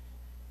count.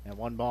 And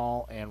 1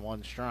 ball and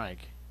 1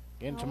 strike.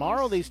 Again,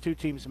 tomorrow these two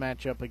teams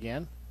match up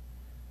again.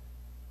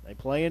 They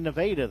play in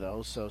Nevada,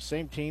 though, so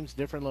same teams,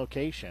 different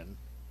location.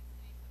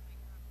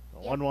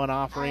 1-1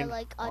 offering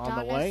on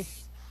the way.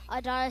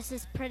 Adonis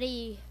is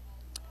pretty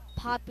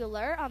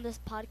popular on this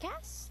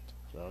podcast.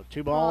 So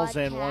 2 balls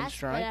and 1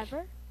 strike.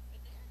 Whatever.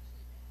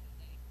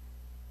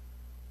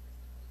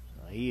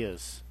 He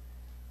is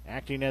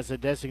acting as a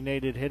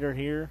designated hitter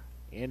here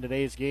in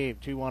today's game.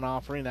 2-1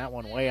 offering. That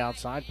one way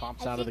outside.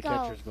 Pops out of the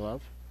catcher's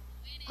glove.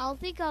 I'll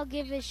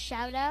give a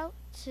shout out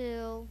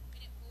to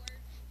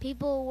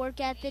people who work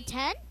at the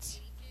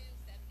tent.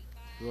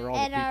 Who are all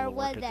the people who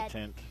work at the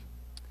tent?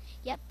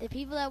 Yep, the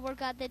people that work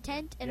at the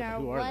tent and are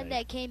one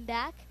that came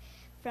back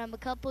from a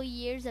couple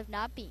years of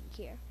not being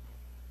here.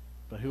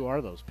 But who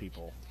are those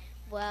people?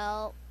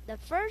 Well,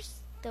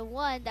 the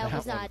one that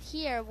was not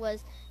here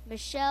was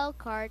Michelle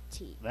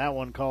Carty. That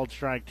one called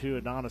strike 2.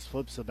 Adonis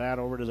flips the bat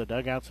over to the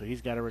dugout, so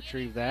he's got to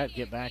retrieve that,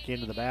 get back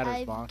into the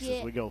batter's box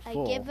as we go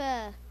full. I give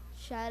a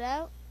shout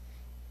out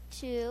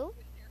to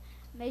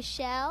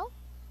Michelle,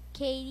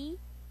 Katie,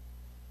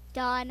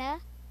 Donna,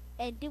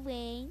 and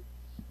Dwayne.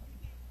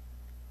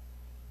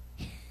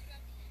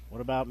 What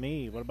about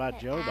me? What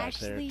about Joe back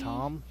there?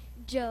 Tom?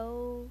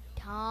 Joe,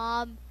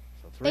 Tom.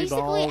 So 3 basically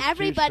balls,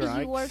 everybody 2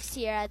 strikes. who works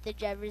here at the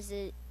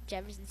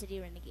Jefferson City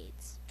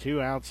Renegades.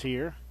 2 outs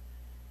here.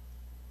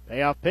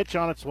 Payoff pitch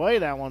on its way.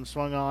 That one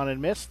swung on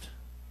and missed.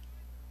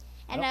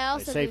 And I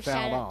also give a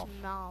shout out to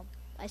Mom.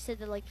 I said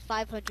that like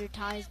 500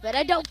 times, but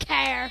I don't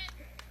care.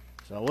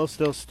 So we'll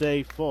still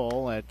stay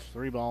full at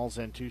 3 balls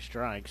and 2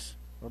 strikes.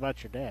 What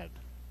about your dad?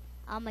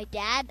 My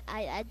dad,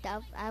 I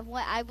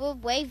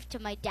would wave to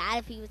my dad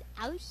if he was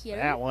out here.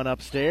 That one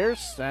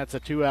upstairs. That's a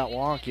 2-out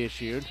walk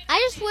issued. I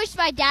just wish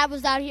my dad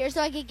was out here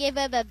so I could give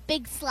him a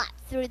big slap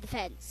through the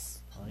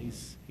fence. Well,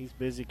 he's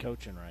busy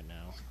coaching right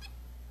now.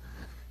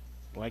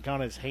 Like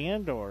on his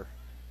hand, or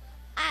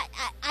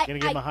gonna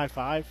give him a high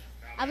five?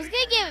 I was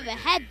gonna give him a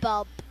head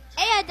bump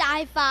and a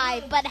high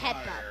five, but a head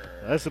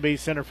bump. This will be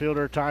center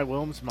fielder Ty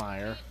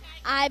Wilmsmeyer.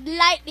 I'm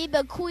Lightning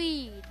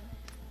McQueen.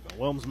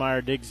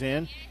 Wilmsmeyer digs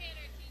in.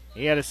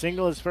 He had a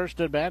single his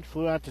first at bat,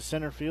 flew out to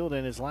center field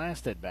in his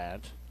last at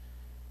bat.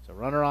 So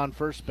runner on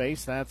first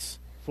base. That's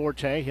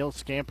Forte. He'll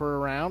scamper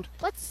around.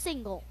 What's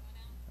single?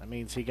 That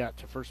means he got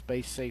to first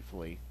base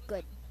safely.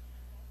 Good.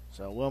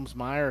 So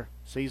Wilmsmeyer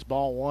sees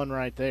ball 1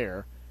 right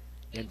there.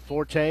 And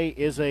Forte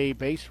is a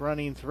base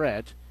running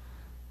threat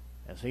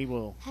as he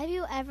will. Have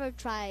you ever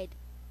tried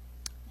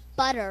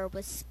butter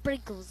with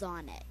sprinkles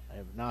on it? I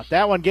have not.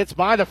 That one gets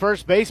by the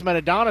first baseman.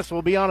 Adonis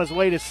will be on his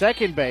way to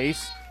second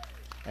base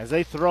as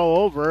they throw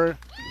over.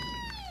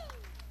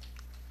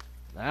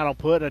 That'll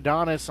put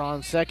Adonis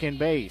on second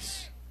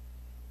base.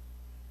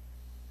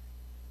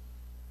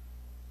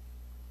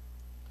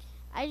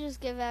 I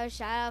just give out a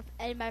shout out.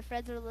 Any of my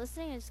friends are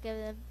listening, I just give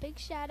them a big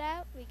shout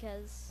out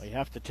because. Well, you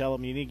have to tell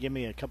them you need to give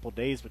me a couple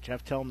days, but you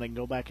have to tell them they can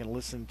go back and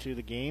listen to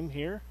the game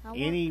here.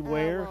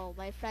 Anywhere. Well,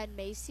 my friend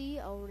Macy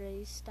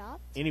already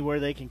stopped. Anywhere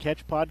they can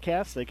catch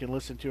podcasts, they can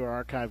listen to our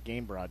archive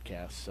game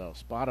broadcasts. So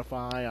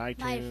Spotify,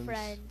 iTunes.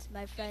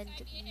 My friend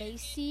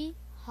Macy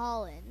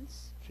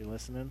Hollins. She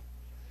listening?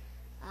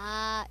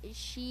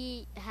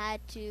 She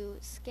had to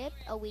skip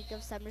a week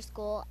of summer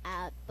school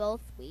at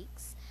both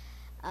weeks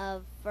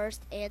of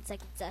first and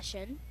second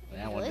session.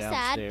 That one really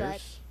downstairs.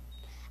 sad,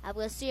 but I'm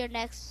going to see her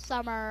next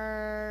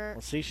summer.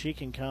 Well, see, she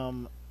can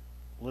come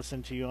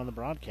listen to you on the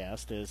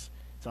broadcast. It's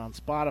on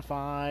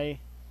Spotify,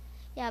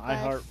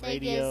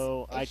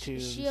 iHeartRadio,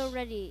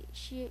 iTunes.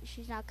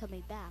 She's not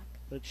coming back.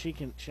 But she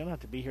don't have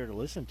to be here to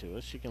listen to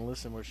us. She can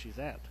listen where she's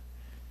at.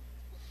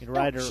 You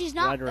can she's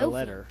not write her a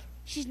letter.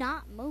 She's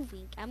not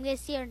moving. I'm going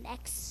to see her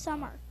next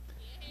summer.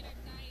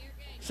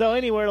 So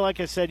anywhere, like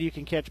I said, you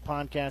can catch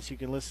podcasts. You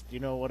can listen. You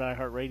know what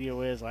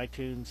iHeartRadio is?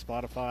 iTunes,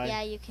 Spotify.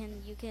 Yeah, you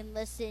can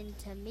listen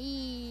to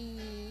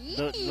me.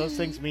 Those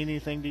things mean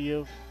anything to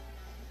you?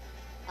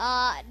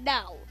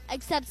 No,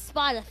 except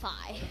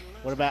Spotify.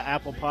 What about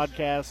Apple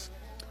Podcasts?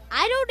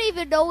 I don't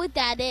even know what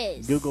that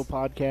is. Google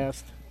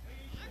Podcast.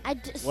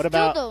 What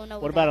don't know.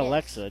 What about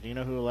Alexa? Do you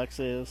know who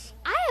Alexa is?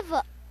 I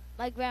have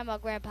my grandma,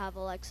 grandpa have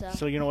Alexa.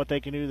 So you know what they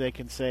can do? They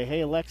can say,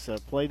 "Hey Alexa,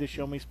 play the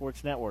Show Me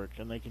Sports Network,"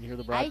 and they can hear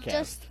the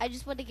broadcast. I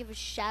just want to give a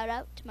shout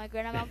out to my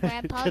grandma,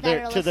 grandpa to that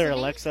are listening. their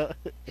Alexa.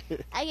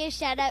 I give a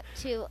shout out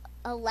to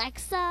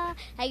Alexa.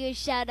 I give a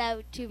shout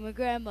out to my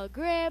grandma,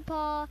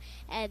 grandpa,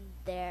 and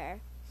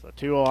their. So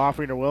 2-0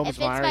 offering to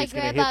Wilmsmeyer. He's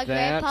going to hit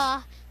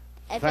that.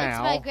 If it's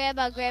my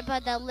grandma, grandpa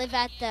that live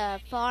at the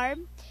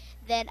farm,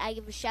 then I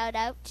give a shout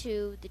out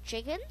to the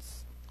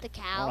chickens, the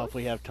cows. I don't know if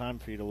we have time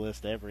for you to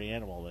list every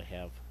animal they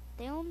have.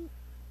 They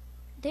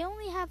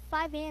only have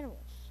 5 animals.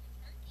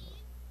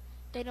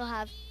 They don't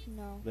have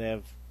They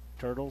have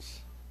turtles?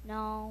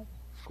 No.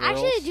 Squirrels?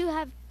 Actually, they do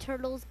have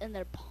turtles in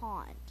their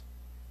pond.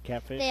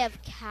 Catfish? They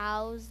have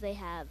cows. They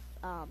have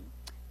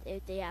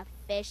they have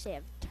fish. They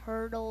have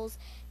turtles.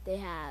 They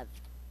have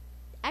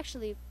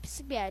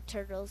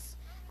turtles.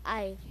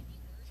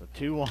 So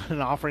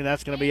 2-1 offering.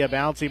 That's going to be a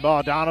bouncy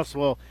ball. Adonis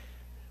will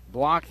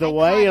block the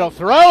way. It'll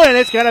throw it.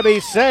 It's going to be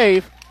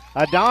safe.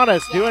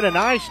 Adonis doing a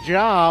nice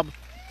job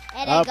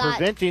of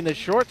preventing the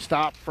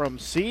shortstop from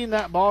seeing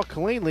that ball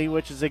cleanly,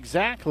 which is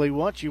exactly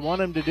what you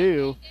want him to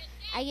do.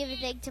 I give a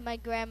thank to my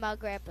grandma,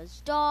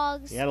 grandpa's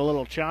dogs. He had a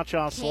little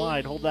cha-cha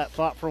slide. Hold that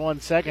thought for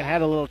 1 second.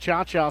 Had a little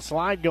cha-cha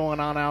slide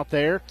going on out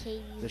there.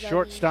 The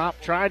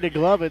shortstop tried to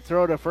glove it,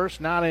 throw to first,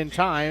 not in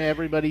time.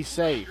 Everybody's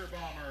safe.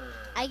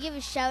 I give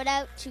a shout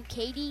out to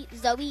Katie,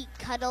 Zoe,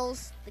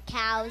 Cuddles, the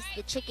cows,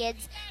 the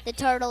chickens, the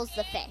turtles,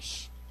 the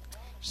fish.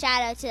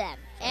 Shout out to them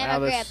and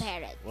my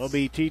grandparents. Will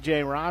be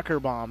TJ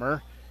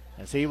Rockerbomber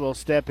as he will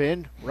step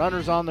in.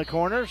 Runners on the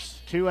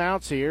corners. 2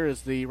 outs here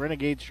as the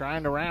Renegades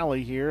trying to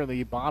rally here in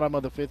the bottom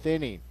of the 5th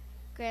inning.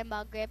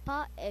 Grandma,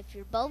 Grandpa, if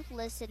you're both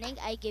listening,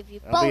 I give you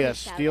both That'll be a a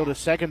steal to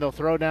second. They'll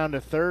throw down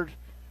to third.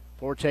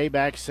 Forte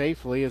back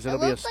safely as it'll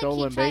be a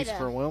stolen base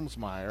for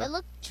Wilmsmeyer. It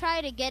looked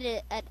trying to get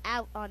an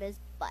out on his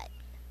butt.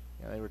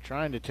 Yeah, they were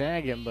trying to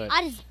tag him, but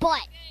on his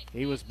butt.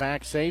 He was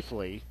back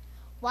safely.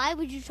 Why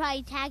would you try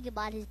and tag him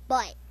on his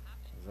butt?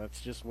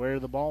 That's just where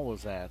the ball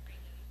was at.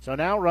 So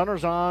now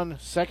runners on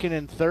second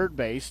and third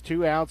base.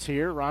 2 outs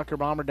here.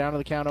 Rockerbomber down to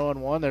the count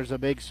 0-1. There's a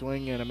big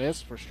swing and a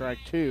miss for strike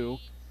 2.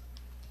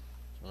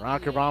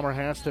 Rockerbomber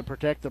has to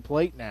protect the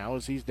plate now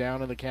as he's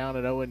down in the count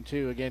at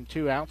 0-2. Again,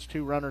 2 outs,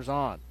 2 runners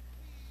on.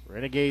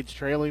 Renegades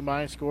trailing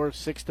by a score of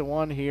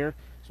 6-1 here.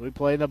 As So we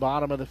play in the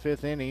bottom of the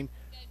 5th inning.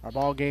 Our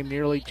ball game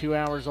nearly 2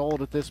 hours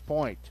old at this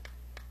point.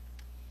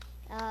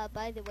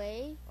 By the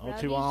way,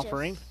 0-2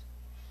 offering.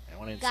 That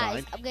one inside.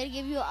 Guys, I'm going to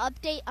give you an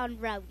update on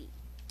Rowdy.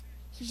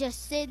 He's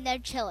just sitting there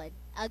chilling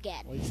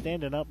again. Well, he's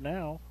standing up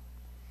now.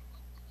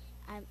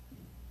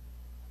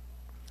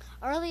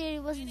 Earlier he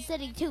wasn't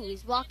sitting too.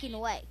 He's walking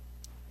away.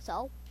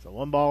 So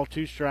 1 ball,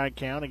 2 strike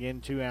count.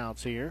 Again, 2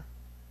 outs here.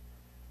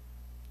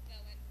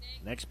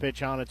 Next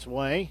pitch on its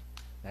way.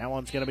 That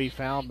one's going to be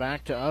fouled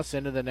back to us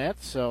into the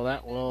net, so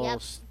that will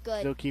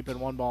still keep it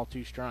 1 ball,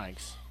 2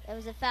 strikes. It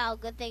was a foul.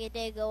 Good thing it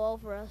didn't go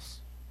over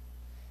us.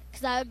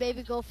 Because I would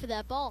maybe go for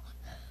that ball.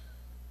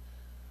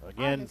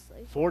 Again,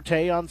 honestly.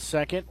 Forte on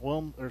second.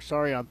 on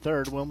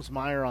third.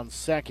 Wilmsmeyer on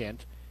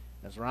second.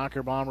 As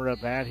Rocker Bomber at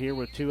bat here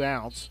with 2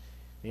 outs.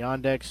 The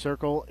on-deck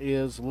circle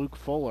is Luke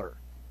Fuller.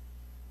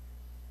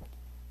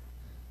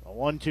 A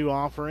 1-2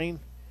 offering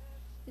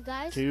you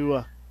guys?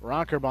 to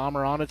Rocker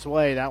Bomber on its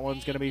way. That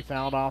one's going to be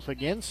fouled off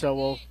again, so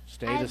we'll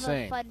stay the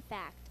same. I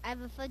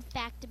have a fun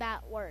fact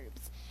about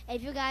worms.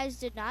 If you guys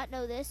did not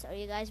know this, or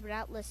you guys were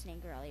not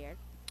listening earlier,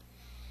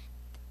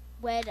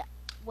 when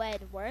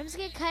worms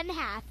get cut in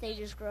half, they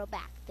just grow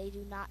back. They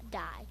do not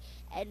die.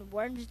 And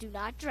worms do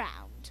not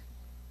drown.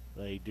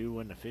 They do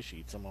when the fish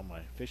eats them on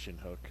my fishing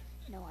hook.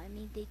 No, I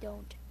mean they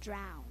don't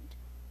drown.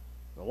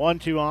 The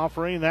 1-2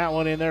 offering, that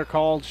one in there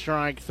called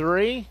strike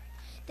 3.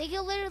 They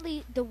can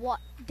literally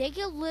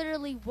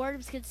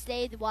worms can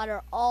stay in the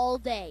water all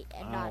day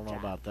and not drown. I don't know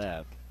about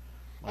that.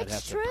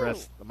 It's true.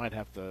 I might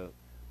have to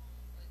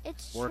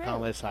It's work true.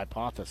 on this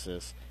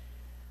hypothesis.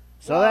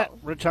 So that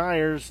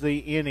retires the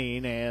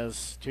inning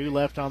as 2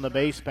 left on the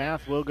base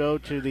path. We'll go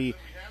to the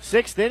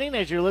 6th inning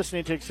as you're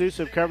listening to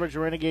exclusive coverage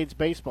of Renegades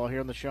baseball here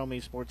on the Show Me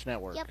Sports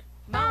Network. Yep.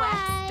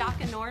 MOX Dock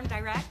and Norm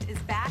Direct is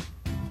back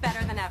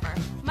better than ever.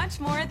 Much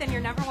more than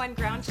your #1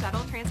 ground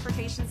shuttle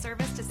transportation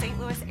service to St.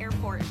 Louis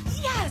Airport.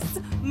 Yes!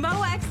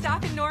 MOX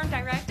Dock and Norm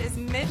Direct is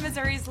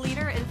Mid-Missouri's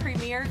leader in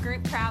premier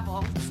group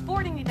travel.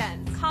 Sporting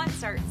events,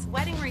 concerts,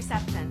 wedding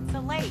receptions,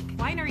 the lake,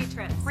 winery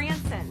trips,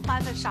 Branson,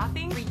 plaza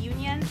shopping,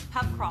 reunions,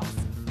 pub crawls.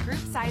 Group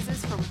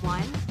sizes from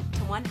 1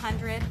 to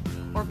 100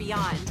 or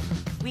beyond.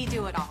 We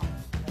do it all.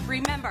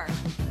 Remember,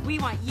 we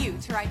want you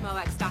to ride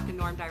MOX Dock and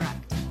Norm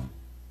Direct.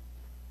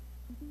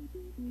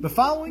 The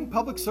following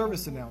public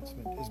service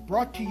announcement is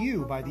brought to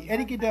you by the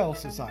Eddie Gaedel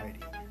Society,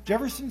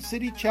 Jefferson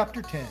City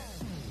Chapter 10,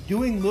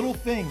 doing little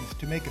things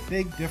to make a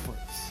big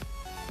difference.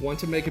 Want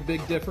to make a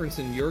big difference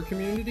in your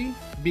community?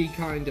 Be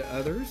kind to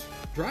others,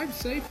 drive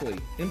safely,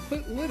 and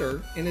put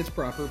litter in its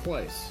proper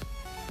place.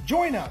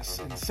 Join us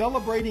in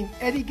celebrating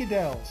Eddie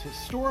Gaedel's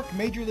historic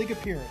Major League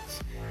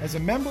appearance as a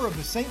member of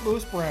the St.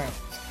 Louis Browns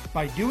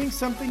by doing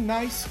something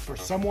nice for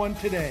someone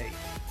today.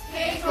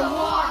 Take a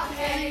walk,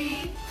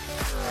 Eddie.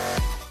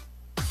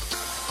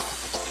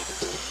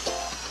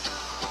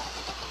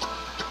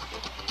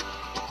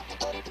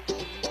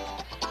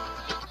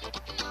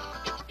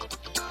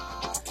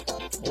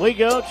 We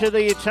go to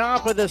the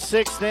top of the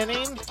 6th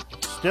inning.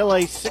 Still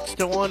a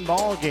 6-1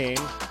 ball game.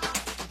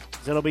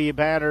 It'll be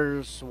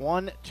batters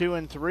 1, 2,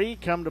 and 3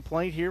 come to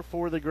plate here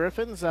for the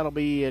Griffins. That'll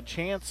be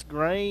Chance,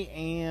 Gray,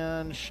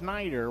 and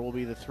Schneider will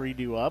be the 3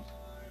 due up.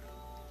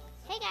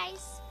 Hey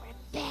guys,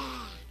 we're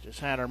back. Just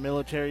had our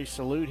military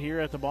salute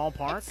here at the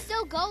ballpark. It's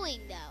still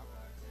going though.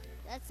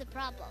 That's the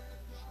problem.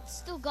 It's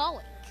still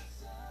going.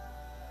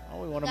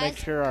 Well, we want to make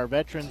sure our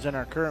veterans and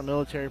our current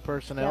military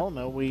personnel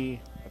know we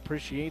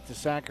appreciate the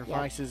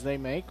sacrifices they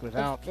make.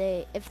 Without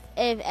if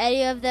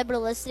any of them are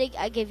listening,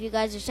 I give you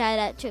guys a shout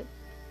out too.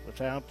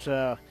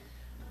 Without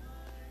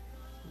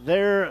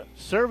their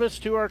service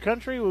to our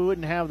country, we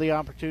wouldn't have the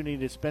opportunity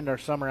to spend our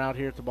summer out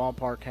here at the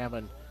ballpark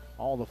having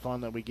all the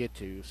fun that we get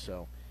to.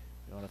 So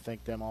we want to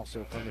thank them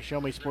also from the Show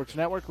Me Sports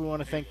Network. We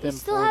want to thank them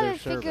for their service. We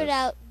still haven't figured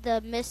out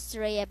the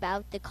mystery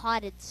about the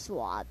cotton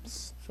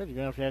swabs. Said you're going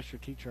to have to ask your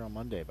teacher on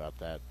Monday about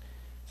that.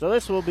 So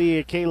this will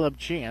be Caleb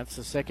Chance,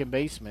 the second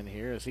baseman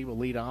here, as he will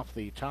lead off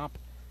the top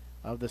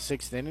of the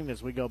 6th inning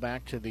as we go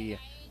back to the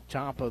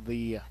top of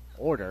the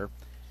order.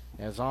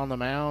 As on the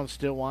mound,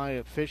 still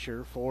Wyatt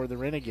Fisher for the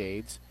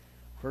Renegades.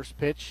 First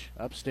pitch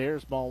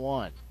upstairs, ball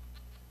 1.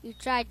 You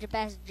tried your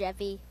best,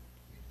 Jeffy.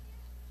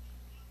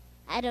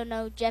 I don't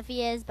know who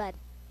Jeffy is, but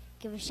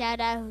give a shout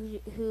out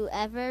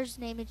whoever's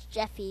name is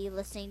Jeffy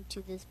listening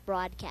to this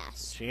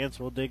broadcast. Chance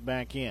will dig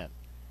back in.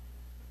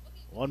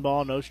 1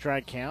 ball, no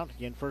strike count.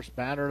 Again, first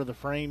batter of the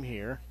frame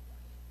here.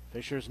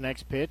 Fisher's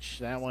next pitch,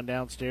 that one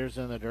downstairs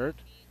in the dirt.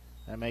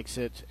 That makes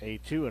it a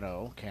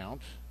 2-0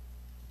 count.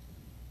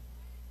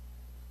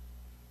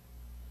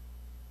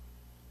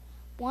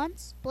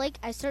 Once, Blake,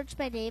 I searched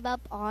my name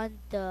up on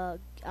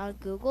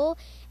Google,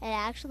 and it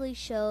actually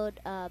showed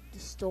the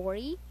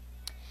story.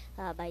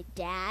 My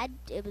dad,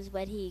 it was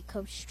when he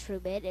coached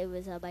Truman. It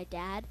was my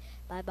dad,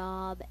 my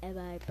mom, and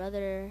my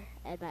brother,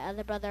 and my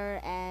other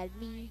brother, and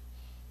me.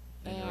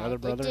 And your other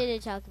brother? It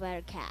didn't talk about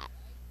a cat.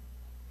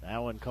 That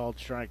one called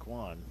strike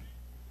 1.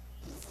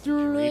 Did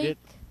you read it?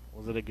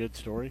 Was it a good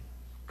story?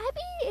 I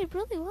mean, it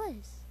really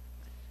was.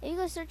 If you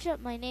go search up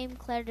my name,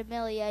 Claire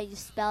D'Amelia, you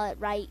spell it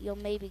right, you'll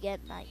maybe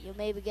get it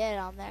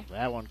on there.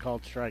 That one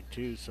called strike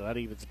 2, so that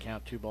evens the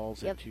count. 2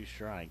 balls and 2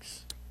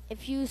 strikes.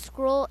 If you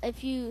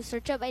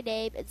search up my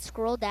name and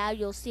scroll down,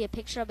 you'll see a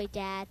picture of my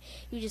dad.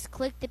 You just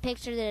click the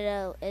picture,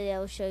 then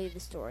it'll show you the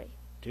story.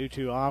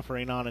 2-2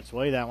 offering on its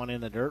way. That one in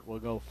the dirt will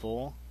go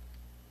full.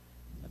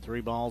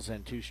 3 balls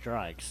and 2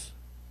 strikes.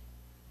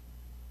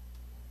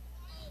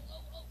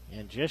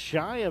 And just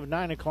shy of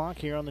 9 o'clock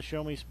here on the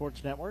Show Me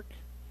Sports Network.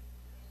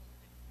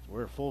 So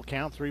we're full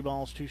count, 3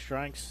 balls, 2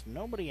 strikes.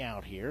 Nobody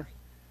out here.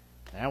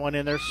 That one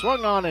in there,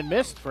 swung on and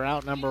missed for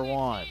out number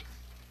 1.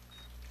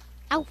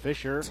 Out.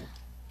 Fisher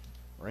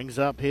rings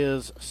up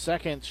his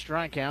second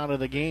strikeout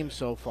of the game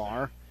so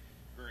far.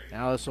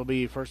 Now this will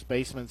be first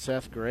baseman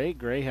Seth Gray.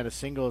 Gray had a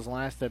single his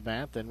last at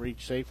bat, then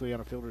reached safely on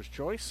a fielder's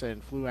choice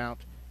and flew out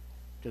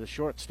to the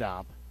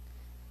shortstop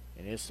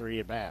in his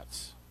 3 at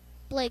bats.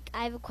 Blake,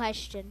 I have a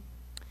question.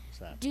 What's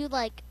that? Do you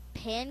like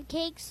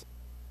pancakes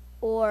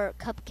or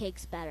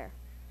cupcakes better?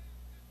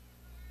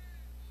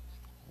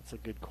 That's a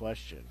good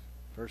question.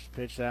 First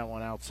pitch, that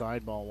one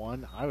outside, ball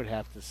 1. I would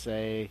have to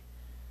say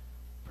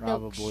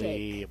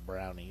probably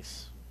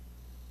brownies.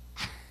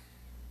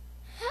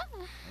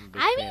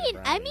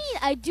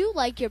 I do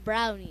like your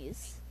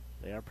brownies.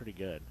 They are pretty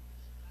good.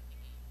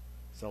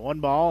 So 1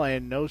 ball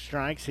and no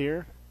strikes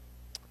here.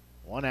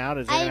 1 out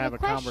as they have a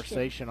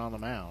conversation on the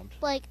mound.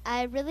 Like,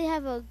 I really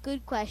have a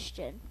good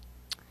question.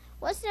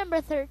 What's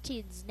number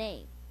 13's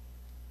name?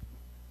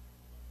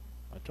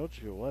 I told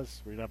you it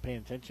was. Were you not paying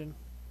attention?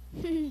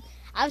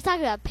 I was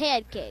talking about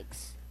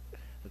pancakes.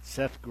 But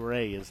Seth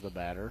Gray is the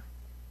batter.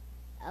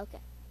 Okay.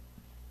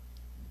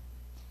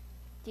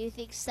 Do you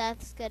think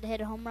Seth's going to hit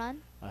a home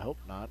run? I hope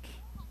not.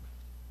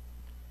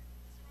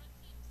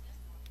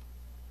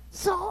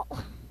 So,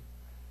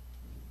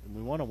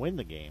 we want to win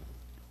the game.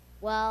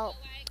 Well,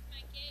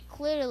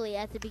 clearly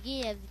at the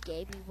beginning of the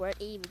game, we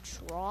weren't even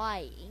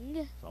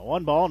trying. So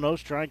 1 ball, no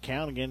strike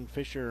count. Again,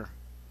 Fisher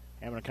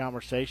having a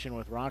conversation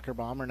with Rocker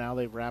Bomber. Now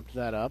they've wrapped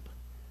that up.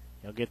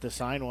 He'll get the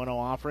sign 1-0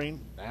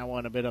 offering. That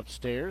one a bit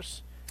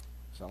upstairs.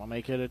 So I'll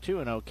make it a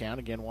 2-0 count.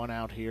 Again, 1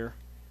 out here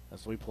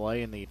as we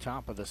play in the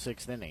top of the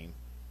 6th inning.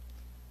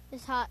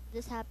 This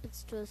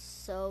happens to us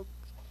so,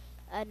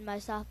 and my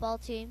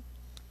softball team.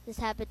 This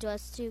happened to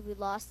us too. We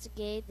lost a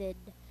game, then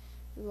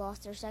we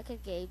lost our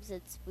second game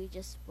since we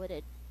just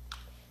wouldn't.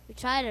 We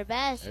tried our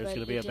best. There's going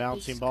to be a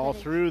bouncing ball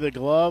through the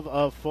glove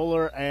of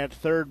Fuller at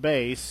third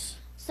base.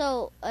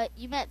 So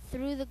you meant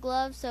through the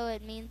glove, so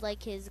it means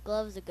like his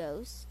glove's a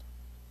ghost.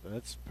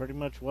 That's pretty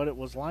much what it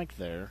was like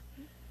there.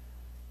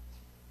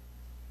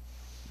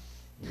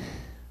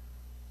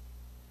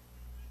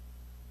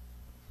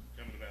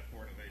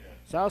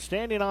 So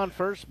standing on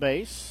first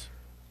base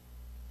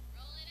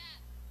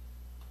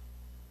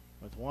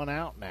with 1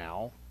 out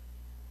now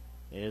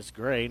is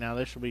Gray. Now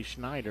this will be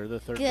Schneider, the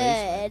third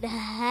baseman.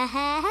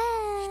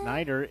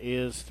 Schneider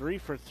is 3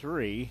 for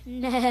 3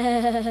 No.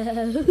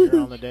 here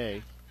on the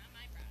day.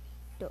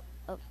 No.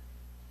 Oh.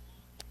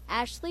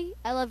 Ashley,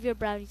 I love your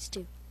brownies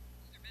too.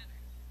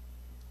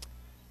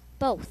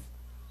 Both.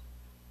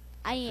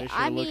 I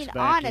mean,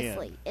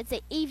 honestly, it's an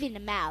even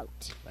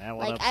amount.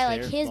 Like I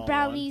like his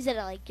brownies, and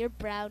I like your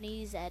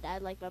brownies, and I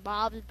like my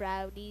mom's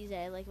brownies, and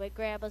I like my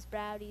grandma's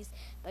brownies,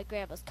 my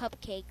grandma's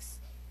cupcakes,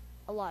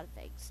 a lot of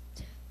things.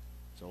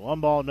 So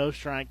 1 ball, no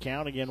strike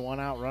count. Again, 1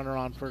 out, runner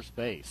on first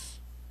base.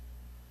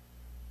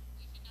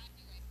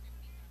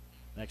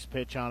 Next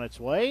pitch on its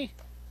way.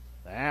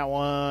 That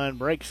one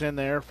breaks in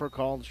there for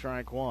called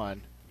strike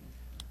 1.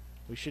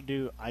 We should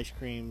do ice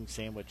cream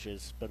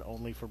sandwiches, but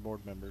only for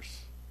board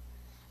members.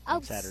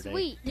 On Saturday.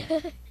 Sweet.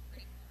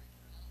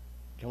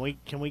 Can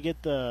we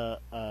get the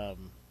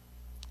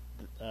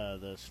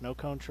snow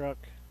cone truck?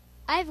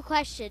 I have a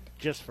question.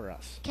 Just for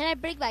us. Can I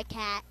bring my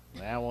cat?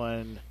 That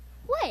one.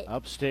 What?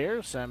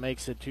 Upstairs. That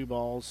makes it 2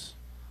 balls.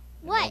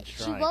 What?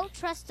 She won't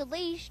trust the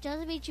leash.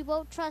 Doesn't mean she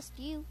won't trust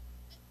you.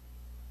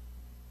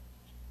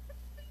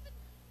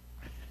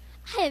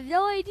 I have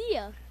no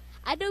idea.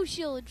 I know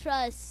she'll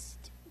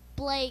trust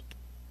Blake,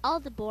 all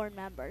the board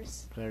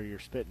members. Claire, you're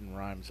spitting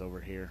rhymes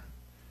over here.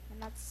 I'm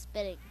not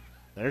spitting.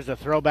 There's a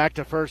throw back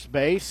to first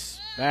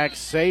base. Back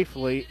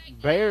safely,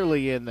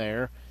 barely in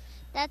there.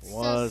 That's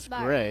was so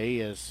smart. Gray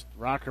as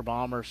Rocker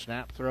Bomber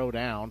snap throw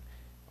down.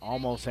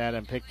 Almost had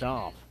him picked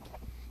off.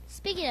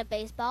 Speaking of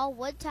baseball,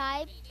 one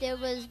time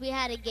we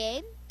had a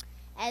game,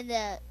 and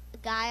the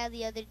guy on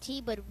the other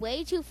team went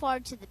way too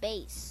far to the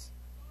base.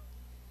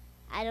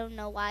 I don't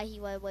know why he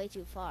went way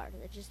too far.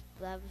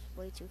 That was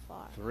way too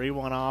far.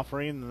 3-1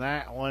 offering.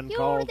 That one You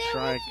called were there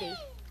strike with me.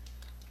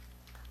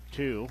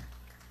 2.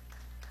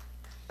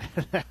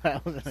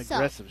 That was an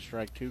aggressive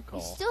strike 2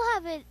 call. We still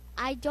haven't.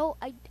 I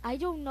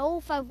don't know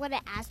if I want to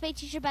ask my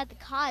teacher about the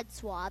cod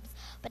swabs,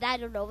 but I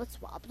don't know what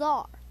swabs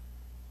are.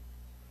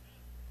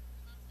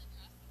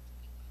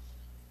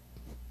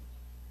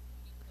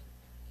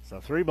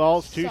 So 3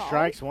 balls, 2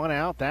 strikes, 1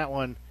 out. That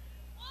one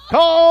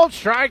called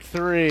strike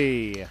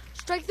 3.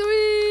 Strike 3.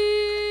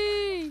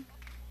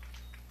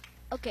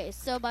 Oh, Okay,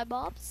 so my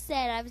mom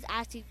said I was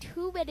asking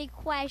too many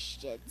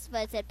questions,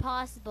 but it said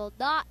possible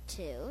not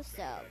to,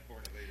 so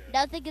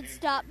nothing can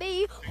stop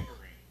me.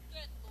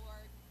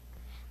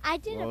 I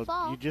didn't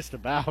fall. You just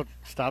about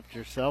stopped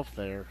yourself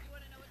there.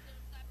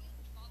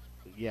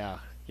 Yeah,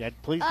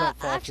 please don't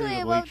fall through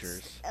the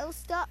bleachers. It'll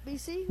stop me,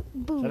 see? So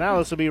Boom. now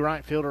this will be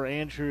right fielder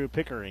Andrew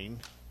Pickering.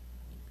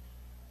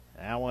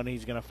 That one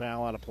he's going to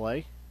foul out of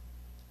play.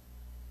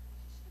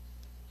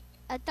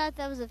 I thought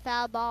that was a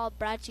foul ball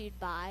brought to you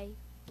by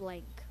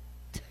blank.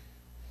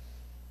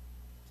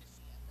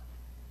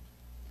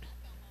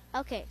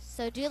 Okay,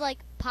 so do you like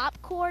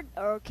popcorn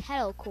or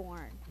kettle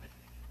corn?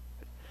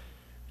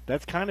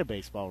 That's kind of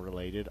baseball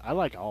related. I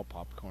like all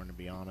popcorn, to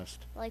be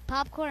honest. Like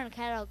popcorn and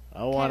kettle.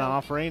 Oh, one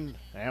offering.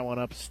 That one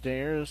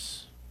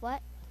upstairs.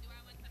 What?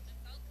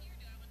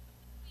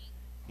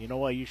 You know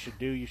what you should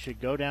do? You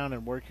should go down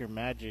and work your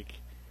magic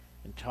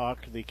and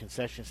talk the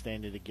concession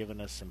stand into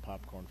giving us some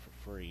popcorn for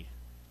free.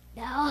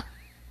 No,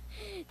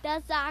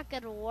 that's not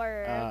going to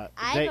work.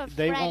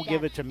 They won't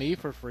give it to me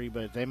for free,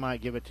 but they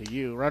might give it to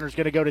you. Runner's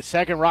going to go to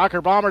second.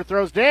 Rocker Bomber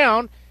throws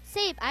down.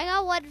 See, I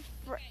got one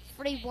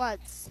free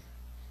once.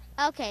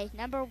 Okay,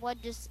 number one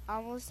just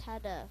almost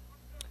had a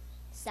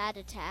sad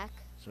attack.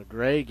 So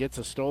Gray gets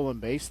a stolen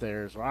base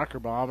there as Rocker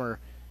Bomber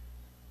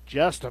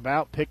just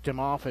about picked him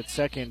off at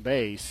second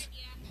base.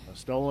 A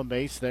stolen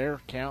base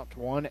there, count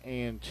 1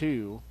 and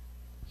 2.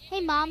 Hey,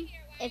 Mom,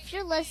 if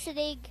you're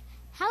listening,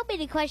 how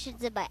many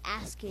questions am I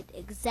asking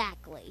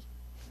exactly?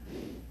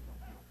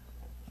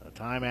 A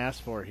time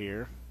asked for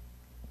here.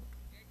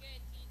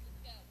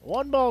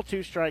 1 ball,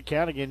 2 strike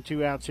count. Again,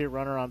 2 outs here,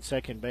 runner on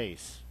second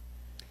base.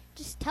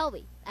 Just tell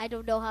me. I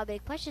don't know how many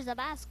questions I'm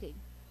asking.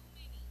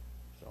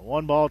 So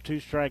 1 ball, 2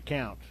 strike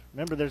count.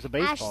 Remember, there's a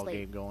baseball Ashley,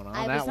 game going on.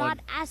 I that was one not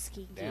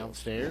asking you.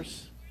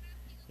 downstairs.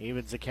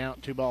 Evens the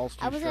count, 2 balls, 2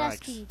 strikes. I was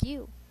asking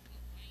you.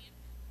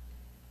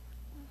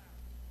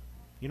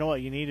 You know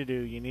what you need to do?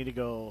 You need to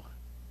go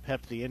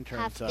pep the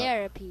interns Have up.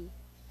 therapy.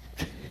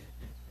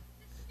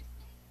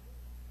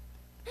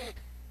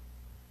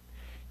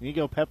 You need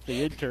to go pep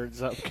the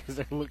interns up because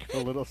they're looking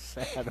a little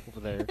sad over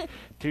there.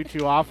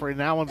 2-2 offering.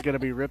 That one's going to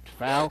be ripped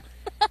foul.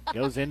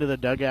 Goes into the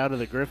dugout of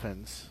the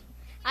Griffins.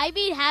 I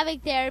mean, having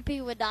therapy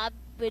would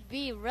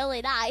be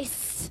really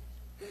nice.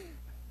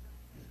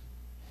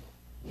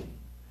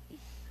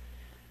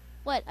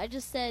 What? I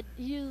just said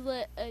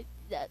I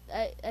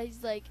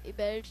was like, you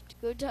better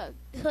go talk.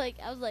 Like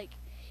I was like,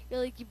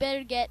 you're like, you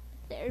better get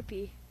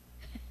therapy.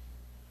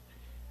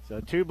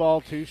 So 2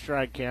 ball, 2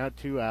 strike count,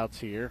 2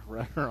 outs here.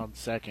 Runner on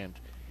second.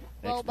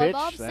 Next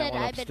pitch, that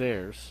one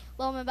upstairs.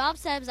 Well, my mom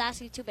said I was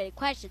asking too many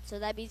questions, so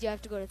that means you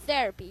have to go to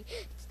therapy.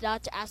 It's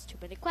not to ask too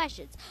many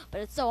questions,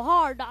 but it's so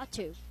hard not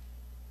to.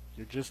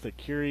 You're just a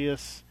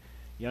curious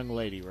young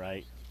lady,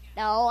 right?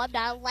 No, I'm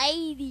not a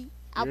lady.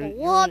 I'm a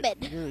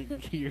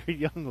woman. You're a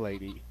young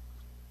lady.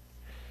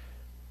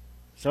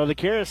 So the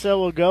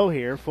carousel will go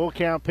here. Full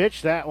count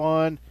pitch. That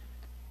one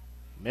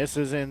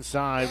misses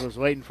inside. Was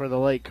waiting for the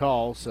late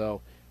call,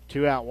 so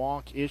 2 out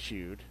walk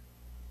issued.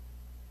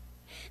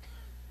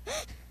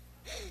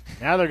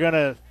 Now they're going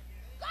to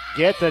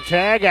get the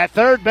tag at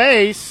third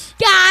base.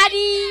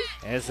 Gotti!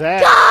 As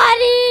that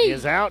Gotti!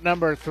 is out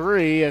number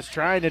 3 is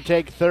trying to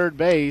take third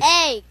base.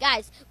 Hey,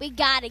 guys, we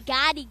got it.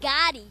 Gotti.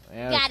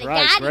 Yeah, that's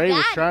right. Gray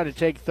was trying to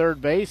take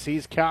third base.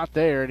 He's caught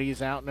there, and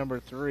he's out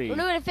number 3. We're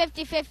doing a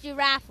 50-50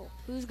 raffle.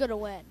 Who's going to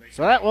win?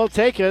 So that will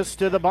take us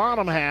to the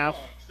bottom half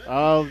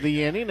of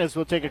the inning as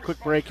we'll take a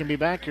quick break and be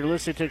back. You're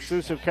listening to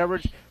exclusive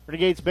coverage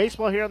Renegades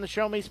Baseball here on the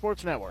Show Me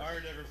Sports Network.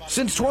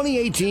 Since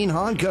 2018,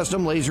 Han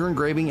Custom Laser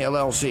Engraving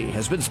LLC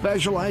has been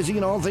specializing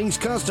in all things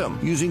custom,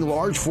 using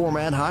large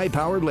format,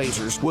 high-powered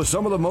lasers with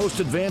some of the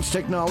most advanced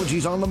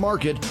technologies on the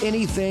market.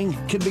 Anything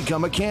can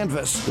become a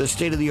canvas. The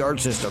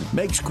state-of-the-art system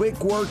makes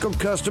quick work of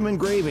custom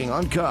engraving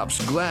on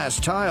cups, glass,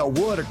 tile,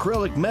 wood,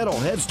 acrylic, metal,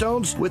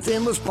 headstones with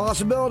endless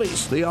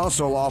possibilities. They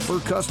also offer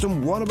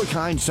custom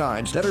one-of-a-kind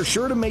signs that are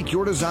sure to make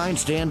your design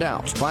stand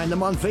out. Find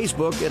them on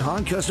Facebook at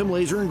Han Custom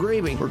Laser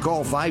Engraving or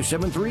call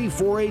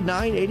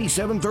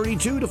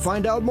 573-489-8732 to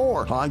find out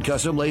more. Han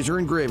Custom Laser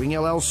Engraving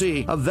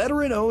LLC, a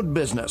veteran-owned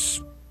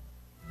business.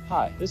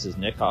 Hi, this is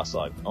Nick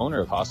Hoslag, owner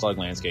of Hoslag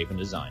Landscape and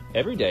Design.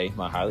 Every day,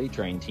 my highly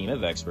trained team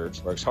of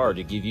experts works hard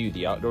to give you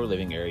the outdoor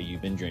living area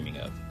you've been dreaming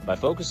of. By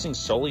focusing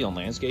solely on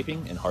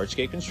landscaping and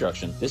hardscape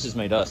construction, this has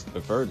made us the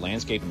preferred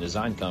landscape and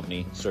design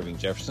company serving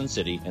Jefferson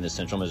City and the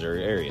central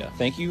Missouri area.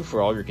 Thank you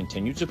for all your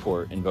continued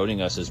support in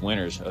voting us as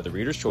winners of the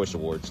Reader's Choice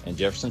Awards and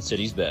Jefferson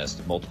City's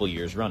Best multiple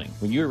years running.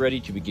 When you are ready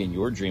to begin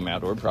your dream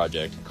outdoor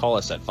project, call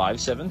us at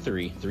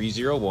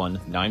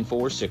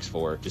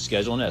 573-301-9464 to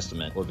schedule an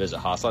estimate or visit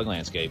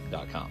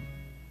hoslaglandscape.com.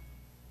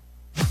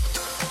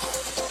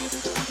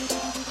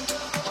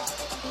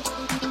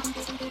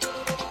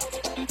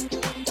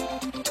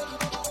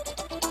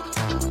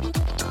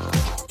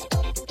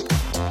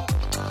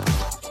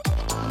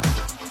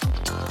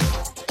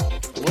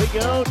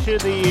 Go to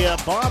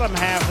the bottom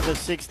half of the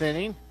 6th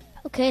inning.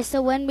 Okay,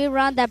 so when we were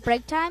on that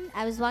break time,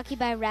 I was walking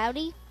by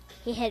Rowdy.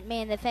 He hit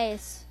me in the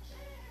face.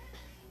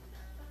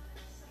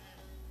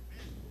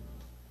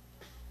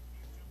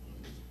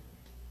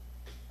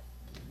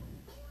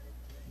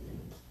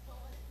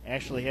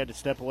 Ashley had to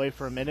step away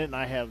for a minute, and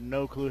I have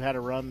no clue how to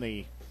run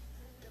the.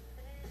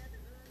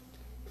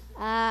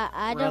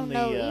 I don't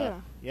know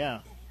either. Yeah.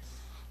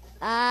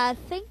 I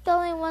think the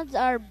only ones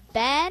are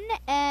Ben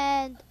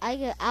and I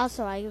give a shout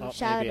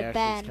out to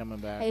Ben. Coming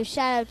back. I give a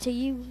shout out to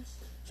you.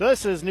 So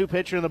this is new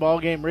pitcher in the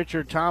ballgame,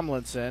 Richard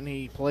Tomlinson.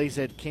 He plays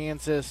at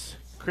Kansas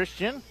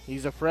Christian.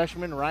 He's a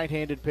freshman,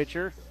 right-handed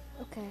pitcher.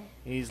 Okay.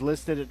 He's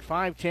listed at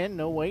 5'10",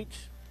 no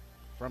weight,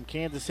 from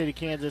Kansas City,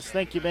 Kansas.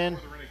 Thank you, Ben.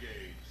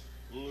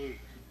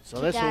 So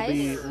this will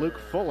be Luke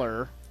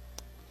Fuller.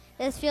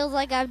 This feels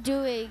like I'm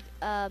doing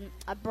a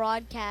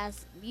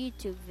broadcast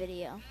YouTube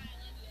video.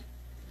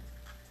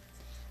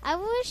 I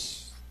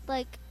wish,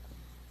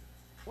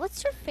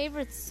 what's your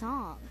favorite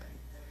song?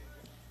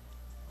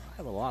 I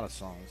have a lot of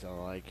songs I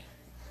like.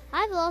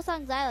 I have a lot of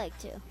songs I like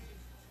too.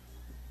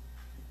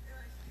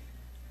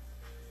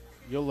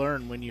 You'll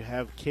learn when you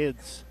have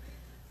kids.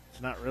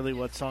 It's not really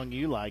what song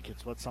you like,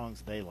 it's what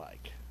songs they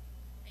like.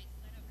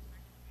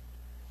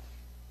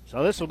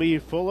 So this will be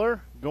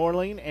Fuller,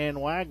 Gorling, and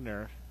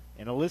Wagner.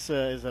 And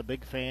Alyssa is a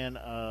big fan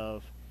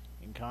of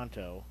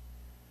Encanto.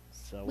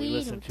 So we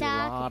listen to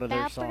a lot of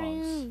their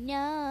songs.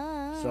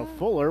 So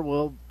Fuller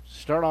will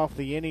start off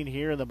the inning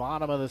here in the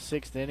bottom of the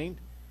 6th inning.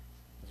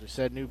 As we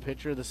said, new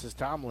pitcher. This is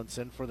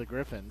Tomlinson for the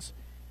Griffins.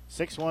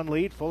 6-1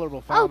 lead. Fuller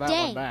will foul that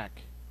one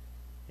back.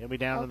 He'll be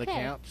down in the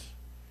count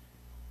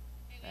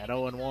at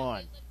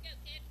 0-1.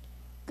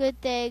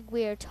 Good thing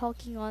we are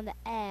talking on the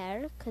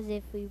air, because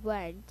if we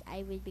weren't,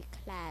 I would be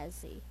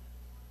classy.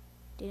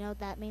 Do you know what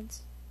that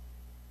means?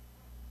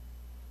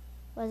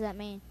 What does that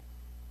mean?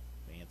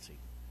 Fancy.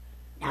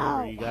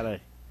 No. You gotta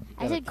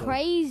I said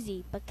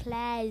crazy, but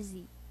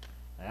classy.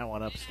 That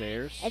one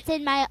upstairs. It's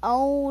in my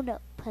own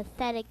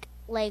pathetic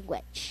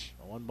language.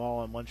 1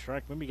 ball and 1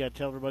 strike. Maybe you gotta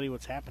tell everybody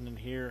what's happening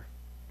here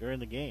during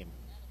the game.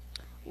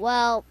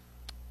 Well,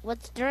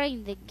 what's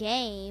during the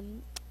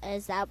game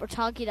is that we're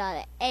talking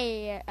on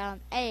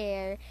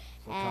air.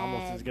 So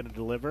Tomlinson's gonna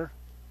deliver.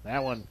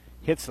 That one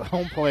hits the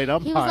home plate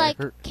umpire. He was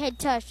like, "Can't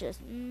touch this."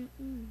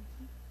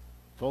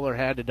 Fuller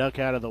had to duck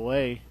out of the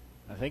way.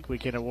 I think we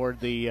can award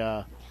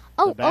the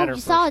batter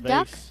you saw a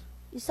duck?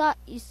 You saw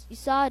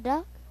a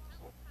duck?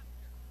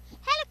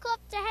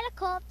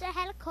 Helicopter,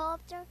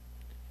 helicopter.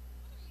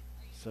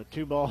 So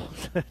 2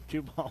 balls,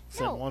 2 balls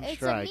and 1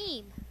 strike.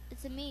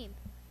 It's a meme.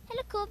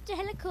 Helicopter,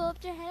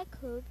 helicopter,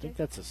 helicopter. I think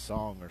that's a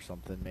song or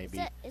something, maybe.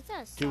 Is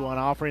that a song? 2-1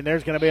 offering.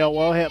 There's going to be a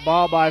well-hit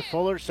ball by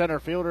Fuller. Center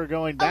fielder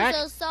going back.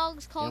 Oh, so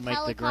song's called He'll make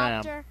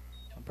Helicopter? the grab.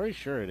 I'm pretty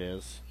sure it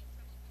is.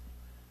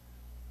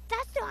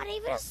 That's not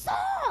even a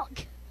song!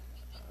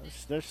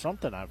 There's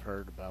something I've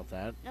heard about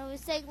that. No,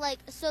 it's saying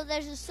so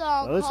there's a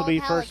song Well, this will called be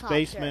Helicopter. first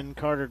baseman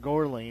Carter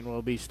Gorling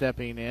will be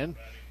stepping in,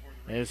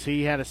 as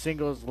he had a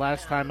singles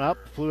last time up,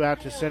 flew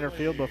out to center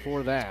field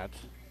before that.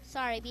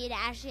 Sorry, me and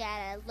Ashley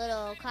had a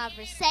little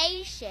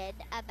conversation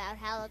about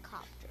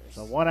helicopters.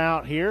 So 1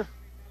 out here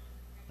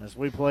as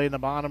we play in the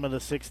bottom of the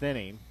 6th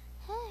inning.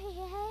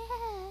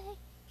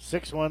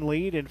 6-1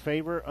 lead in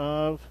favor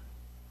of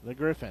the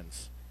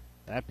Griffins.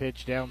 That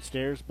pitch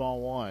downstairs,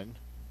 ball 1.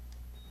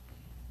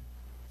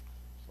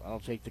 So that'll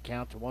take the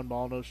count to 1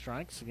 ball, no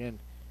strikes. Again,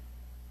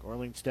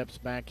 Gorling steps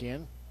back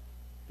in.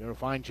 Doing a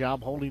fine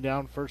job holding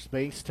down first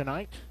base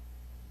tonight.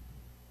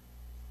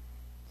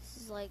 This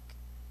is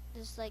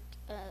just like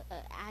an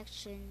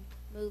action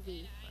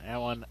movie.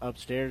 That one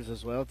upstairs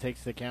as well.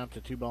 Takes the count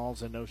to 2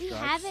 balls and no strikes. We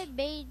haven't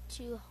made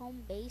to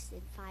home base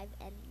in 5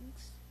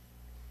 innings.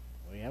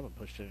 We haven't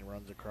pushed any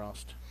runs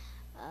across.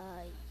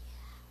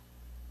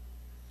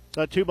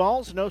 So 2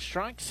 balls, no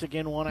strikes.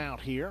 Again, 1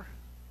 out here.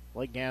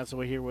 Blake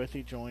Gazaway here with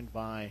you, joined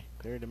by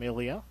Claire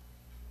D'Amelia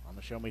on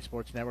the Show Me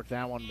Sports Network.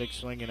 That one, big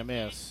swing and a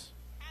miss.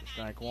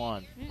 Strike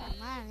 1.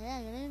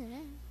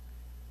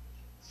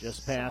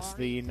 Just past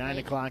the 9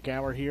 o'clock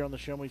hour here on the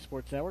Show Me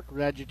Sports Network. We're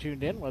glad you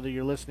tuned in, whether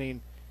you're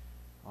listening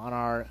on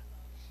our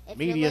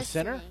media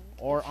center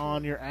or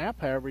on your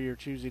app, however you're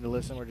choosing to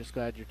listen. We're just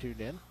glad you're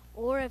tuned in.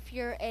 Or if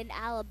you're in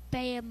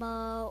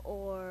Alabama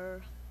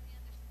or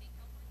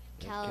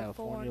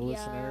California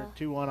listener.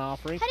 2-1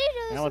 offering. How do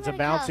you know that one's a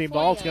bouncing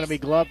ball. It's going to be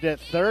gloved at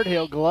third.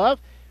 He'll glove.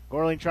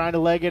 Gorling trying to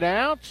leg it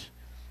out.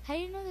 How do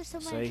you know there's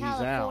someone in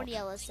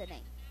California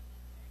listening?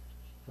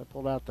 I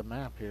pulled out the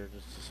map here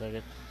just a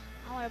second.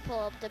 I want to pull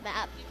up the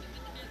map.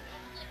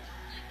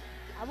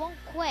 I won't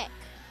quit.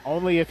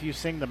 Only if you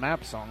sing the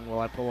map song will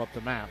I pull up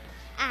the map.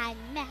 On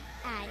the map,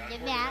 on the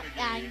map,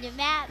 on the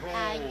map,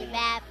 on the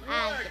map,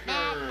 on the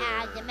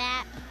map, on the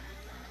map.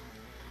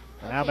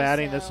 Now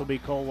batting, this will be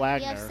Cole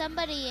Wagner. We have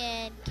somebody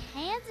in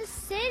Kansas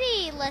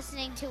City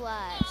listening to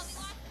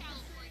us.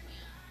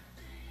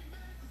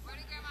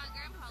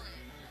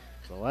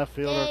 So left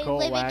fielder Cole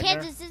Wagner. Wagner. In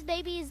Kansas, this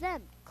baby is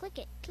them. Click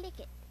it, click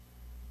it.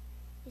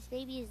 This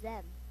baby is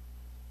them.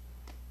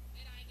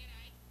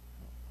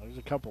 There's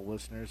a couple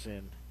listeners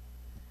in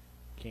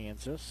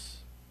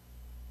Kansas.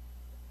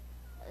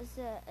 Is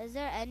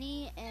there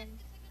any in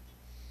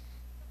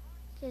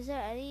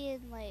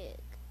like?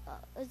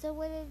 Is there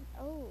one in?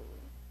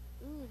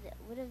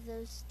 One of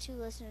those 2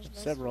 listeners.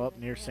 Several up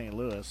near St.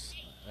 Louis.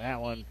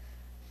 That one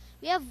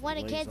We have one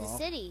in Lays Kansas off.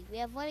 City. We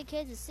have one in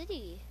Kansas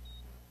City.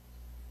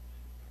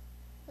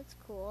 That's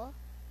cool.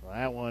 Well,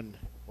 that one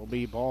will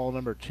be ball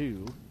number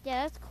 2.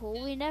 Yeah, that's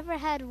cool. We never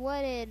had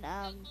one in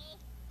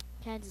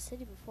Kansas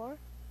City before.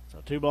 So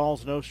 2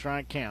 balls, no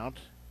strike count.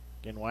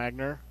 Again,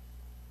 Wagner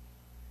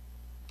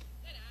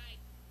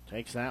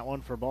takes that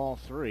one for ball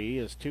 3.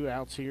 Is 2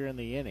 outs here in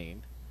the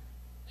inning.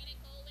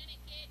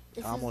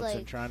 This Tomlinson is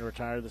like, trying to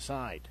retire the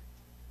side.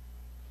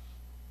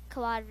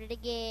 come on,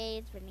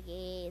 Renegades.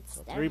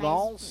 So That 3 reminds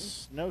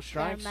balls, no That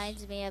strikes.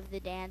 reminds me of the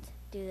dance.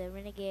 Do the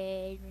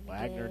Renegade.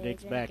 Wagner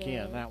digs back in.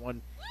 Renegade. That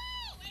one,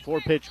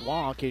 4-pitch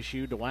walk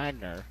issued to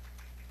Wagner.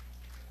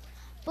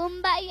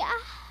 Boom-ba-ya.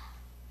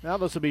 Now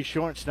this will be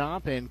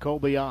shortstop and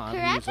Colby on.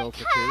 He's 0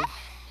 for 2.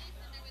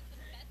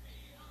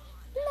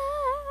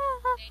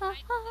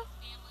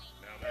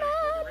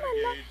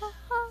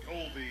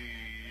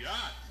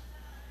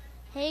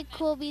 Hey,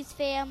 Colby's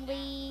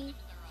family.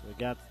 So we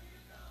got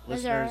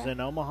Was listeners there- in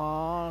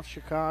Omaha,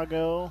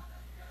 Chicago,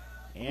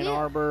 Ann Yeah.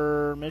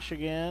 Arbor,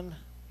 Michigan.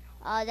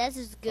 This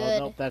is Oh, good.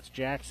 nope, that's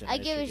Jackson, I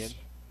give Michigan.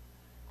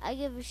 I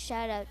give a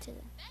shout out to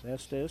them.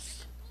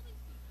 Estes.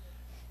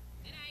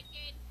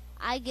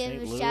 I give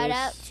St. a Louis. shout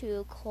out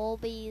to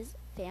Colby's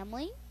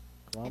family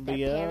and their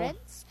Columbia,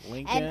 parents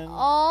Lincoln, and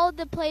all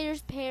the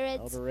players'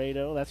 parents. El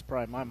Dorado. That's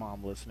probably my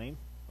mom listening.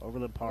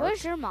 Overland Park.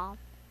 Where's your mom?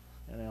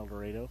 And El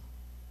Dorado.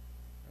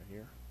 Right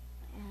here.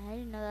 I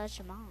didn't know that's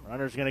your mom.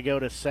 Runner's going to go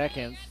to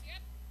second.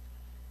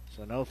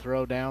 So no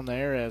throw down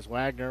there as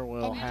Wagner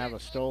will And have a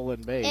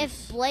stolen base.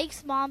 If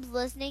Blake's mom's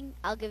listening,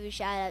 I'll give you a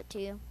shout out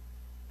too.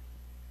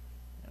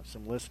 Have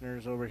some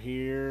listeners over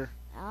here.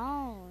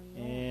 Oh,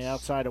 And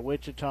outside of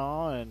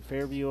Wichita and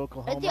Fairview,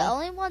 Oklahoma. But the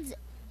only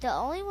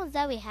ones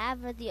that we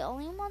have are the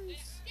only ones.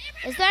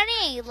 Is there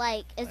any Is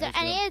there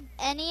That's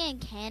any in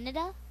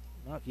Canada?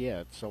 Not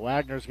yet. So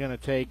Wagner's going to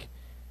take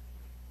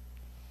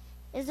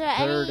Is there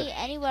Third. any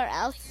anywhere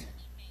else?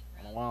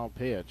 on a wild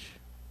pitch.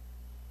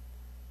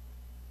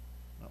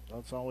 Nope,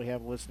 that's all we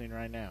have listening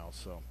right now.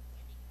 So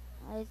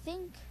I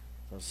think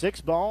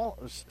 6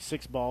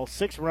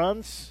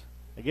 runs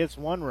against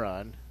 1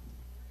 run.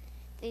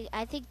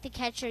 I think the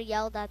catcher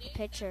yelled at the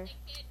pitcher.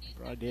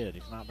 Probably did.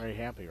 He's not very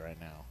happy right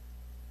now.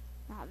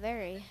 Not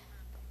very.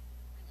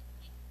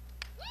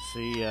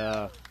 See,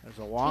 there's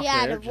a walk We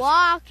had there. a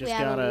walk. We Just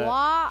had got a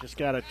walk. Just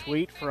got a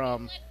tweet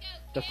from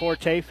the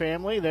Forte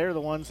family. They're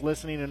the ones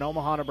listening in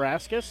Omaha,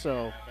 Nebraska.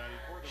 So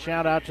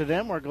shout out to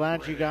them. We're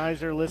glad you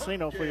guys are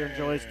listening. Hopefully you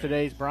enjoy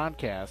today's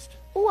broadcast.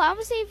 Ooh, I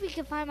want to see if we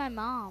can find my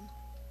mom.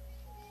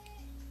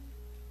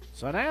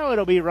 So now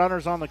it'll be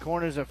runners on the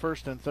corners at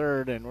first and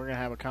third, and we're going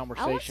to have a I want to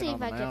conversation see on if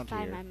the I can mound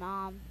find here. my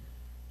mom.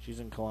 She's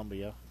in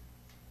Columbia.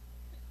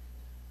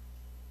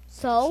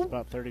 So? It's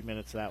about 30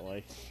 minutes that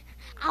way.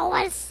 I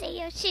want to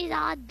see if she's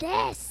on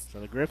this. So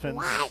the Griffins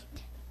What?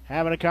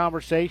 having a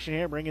conversation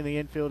here, bringing the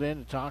infield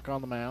in to talk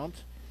on the mound.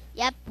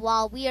 Yep,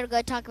 well, we are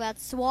going to talk about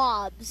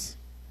swabs.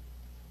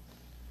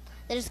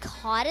 There's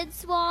cotton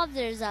swabs.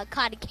 There's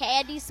cotton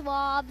candy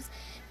swabs.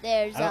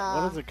 There's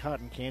What is a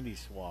cotton candy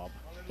swab?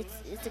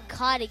 It's a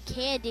cotton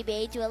candy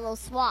made to a little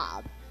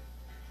swab.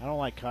 I don't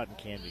like cotton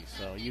candy,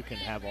 so you can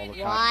have all the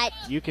What?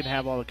 You can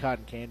have all the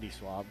cotton candy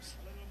swabs.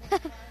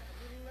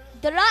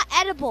 They're not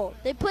edible.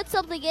 They put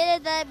something in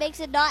it that makes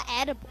it not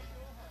edible.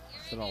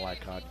 I don't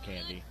like cotton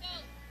candy.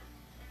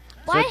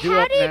 Why? So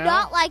How do you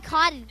not like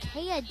cotton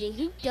candy?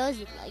 Who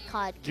doesn't like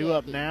cotton candy? Due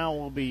up now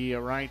will be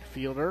a right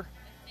fielder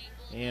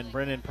and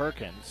Brennan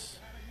Perkins.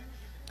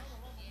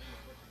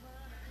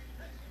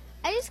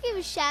 I just give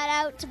a shout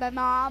out to my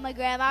mom, my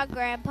grandma,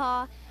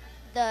 grandpa,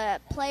 the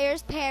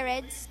players'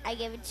 parents. I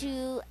give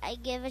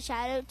a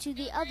shout out to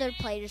the other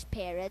players'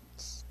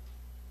 parents.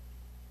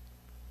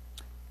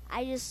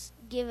 I just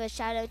give a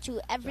shout out to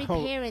every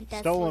parent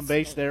that's stolen listening.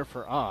 base there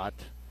for Ott.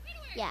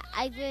 Yeah,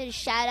 I give a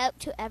shout out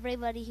to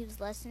everybody who's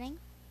listening.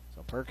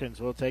 So Perkins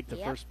will take the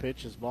Yep. first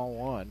pitch as ball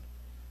 1.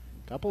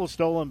 Couple of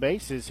stolen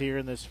bases here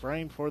in this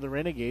frame for the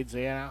Renegades.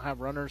 They now have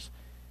runners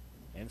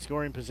in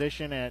scoring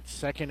position at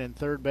second and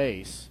third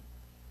base.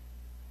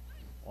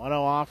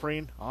 1-0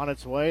 offering on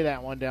its way.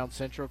 That one down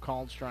central,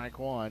 called strike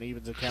 1.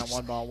 Evens the count,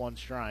 1-1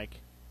 strike.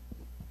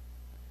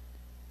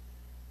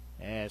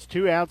 As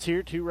 2 outs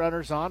here, 2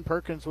 runners on.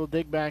 Perkins will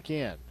dig back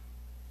in.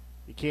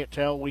 You can't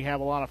tell we have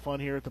a lot of fun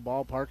here at the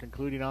ballpark,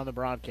 including on the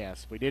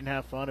broadcast. If we didn't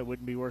have fun, it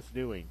wouldn't be worth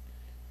doing.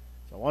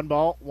 So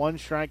 1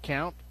 strike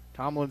count.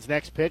 Tomlin's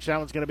next pitch, that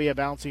one's going to be a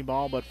bouncing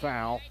ball, but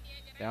foul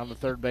down the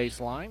third base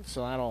line.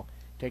 So that'll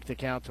take the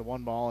count to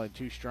 1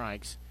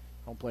 strikes.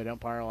 Home plate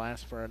umpire will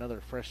ask for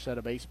another fresh set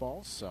of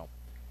baseballs. So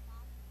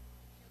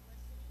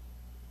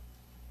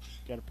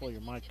got to pull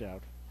your mic down.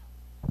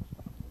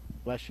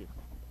 Bless you.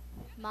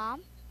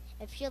 Mom,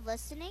 if you're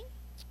listening,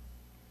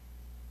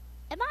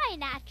 am I a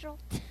natural?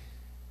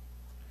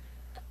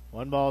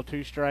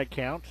 1 strike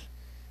count.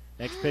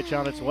 Next pitch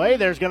on its way.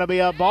 There's going to be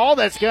a ball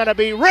that's going to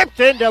be ripped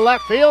into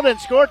left field and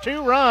score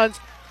 2 runs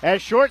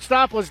as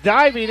shortstop was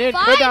diving in,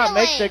 could not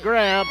make the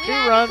grab. 2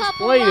 runs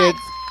plated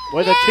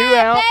with a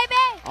 2-out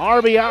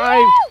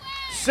RBI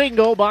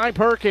single by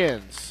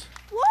Perkins.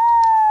 Woo!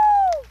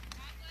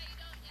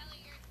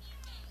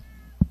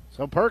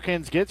 So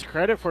Perkins gets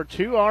credit for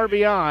 2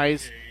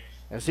 RBIs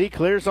as he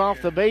clears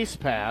off the base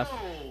path.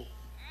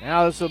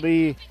 Now this will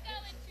be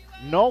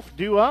Nolf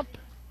due up.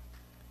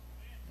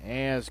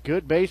 As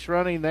good base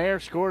running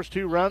there, scores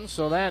 2 runs,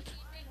 so that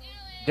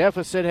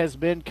deficit has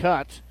been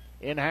cut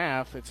in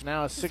half. It's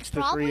now a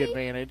 6-3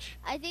 advantage.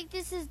 I think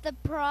this is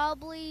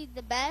probably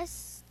the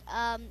best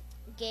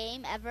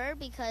game ever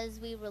because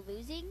we were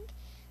losing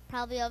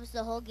probably almost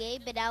the whole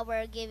game, but now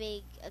we're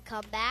giving a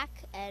comeback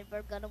and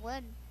we're going to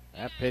win.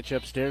 That pitch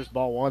upstairs,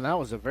 ball 1. That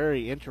was a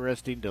very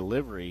interesting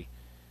delivery,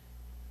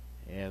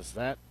 as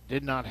that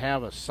did not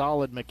have a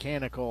solid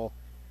mechanical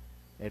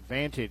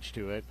advantage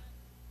to it.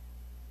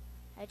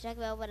 I check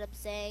about what I'm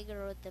saying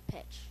or with the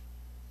pitch.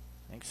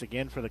 Thanks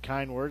again for the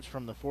kind words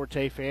from the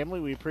Forte family.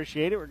 We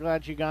appreciate it. We're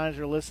glad you guys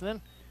are listening.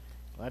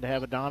 Glad to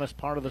have Adonis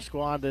part of the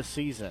squad this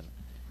season.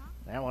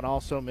 That one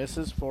also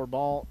misses for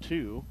ball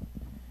 2.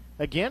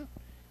 Again,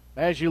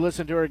 as you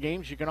listen to our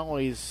games, you can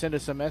always send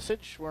us a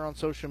message. We're on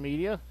social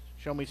media,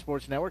 Show Me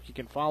Sports Network. You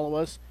can follow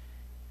us,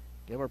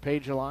 give our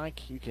page a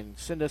like. You can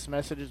send us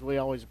messages. We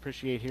always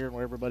appreciate hearing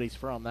where everybody's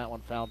from. That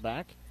one fouled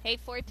back. Hey,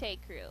 Forte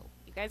crew,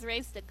 you guys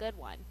raised a good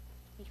one.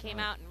 He came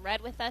out and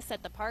read with us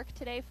at the park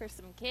today for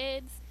some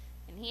kids,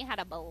 and he had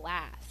a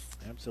blast.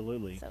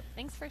 Absolutely. So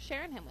thanks for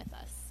sharing him with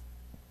us.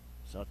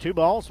 So 2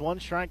 balls,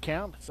 1 strike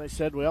count. As I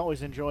said, we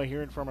always enjoy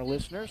hearing from our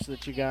listeners,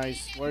 that you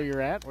guys, where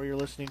you're at, where you're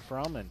listening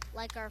from. And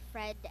like our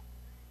friend.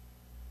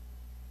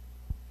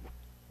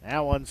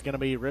 That one's going to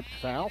be ripped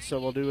foul, so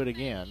we'll do it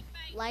again.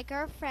 Like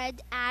our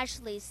friend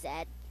Ashley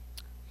said,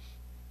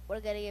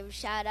 we're going to give a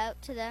shout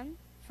out to them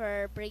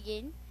for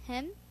bringing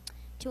him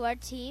to our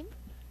team.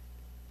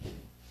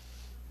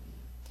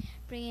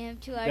 Bringing him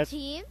to our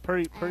team.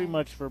 Pretty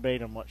much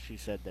verbatim what she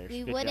said there.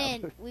 We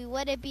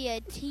wouldn't be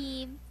a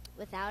team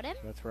without him.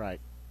 That's right.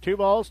 2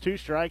 balls, 2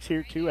 strikes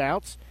here, 2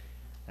 outs.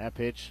 That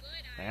pitch,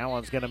 that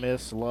one's going to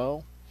miss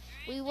low.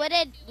 We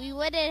wouldn't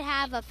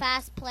have a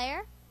fast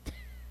player.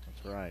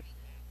 That's right.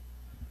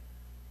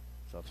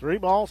 So 3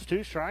 balls,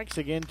 2 strikes.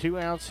 Again, 2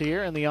 outs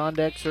here in the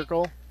on-deck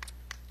circle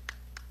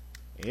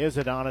is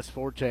Adonis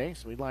Forte.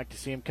 So we'd like to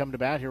see him come to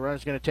bat. Here,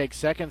 runner's going to take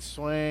second,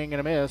 swing and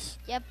a miss.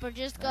 Yep, we're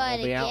just going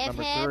to give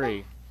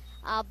him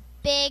a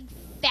big,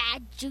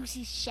 fat,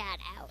 juicy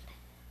shout-out.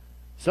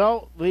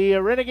 So the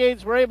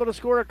Renegades were able to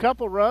score a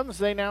couple runs.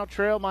 They now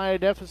trail by a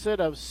deficit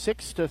of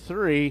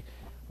 6-3.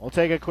 We'll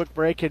take a quick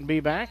break and be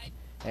back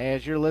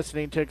as you're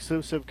listening to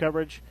exclusive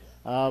coverage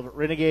of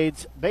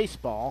Renegades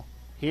baseball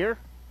here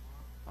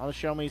on the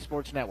Show Me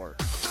Sports Network.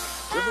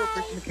 Riverville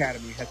Christian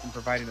Academy has been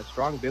providing a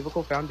strong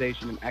biblical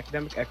foundation and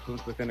academic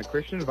excellence within a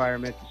Christian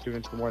environment to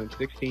students for more than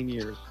 16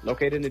 years.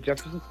 Located in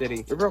Jefferson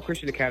City, Riverville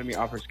Christian Academy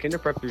offers kinder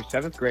prep through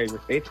 7th grade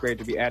with 8th grade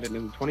to be added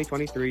in the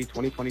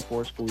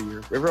 2023-2024 school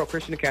year. Riverville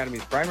Christian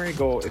Academy's primary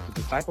goal is the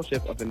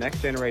discipleship of the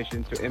next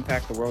generation to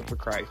impact the world for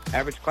Christ.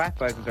 Average class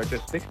sizes are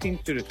just 16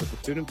 students with a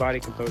student body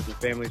composed of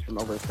families from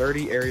over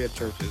 30 area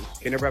churches.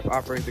 Kinder prep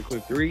offerings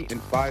include 3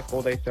 and 5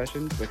 full-day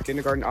sessions, with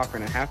kindergarten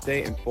offering a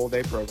half-day and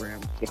full-day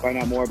programs. To find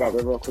out more about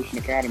Riverville Christian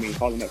Academy,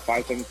 call them at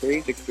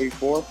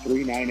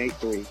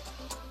 573-634-3983.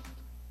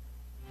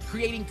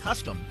 Creating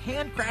custom,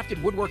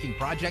 handcrafted woodworking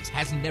projects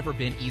has never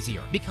been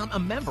easier. Become a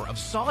member of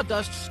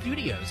Sawdust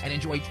Studios and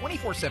enjoy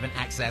 24/7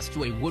 access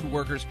to a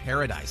woodworker's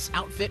paradise.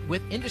 Outfit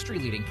with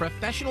industry-leading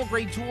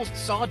professional-grade tools,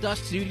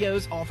 Sawdust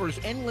Studios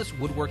offers endless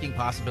woodworking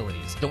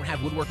possibilities. Don't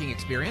have woodworking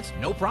experience?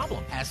 No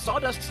problem, as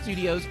Sawdust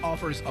Studios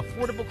offers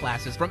affordable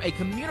classes from a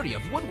community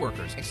of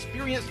woodworkers,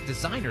 experienced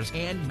designers,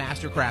 and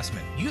master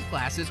craftsmen. Youth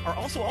classes are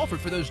also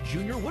offered for those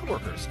junior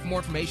woodworkers. For more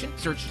information,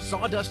 search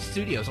Sawdust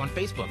Studios on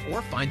Facebook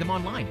or find them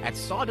online at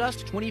sawdust247.com.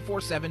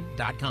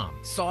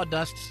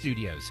 Sawdust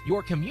Studios,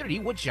 your community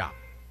woodshop.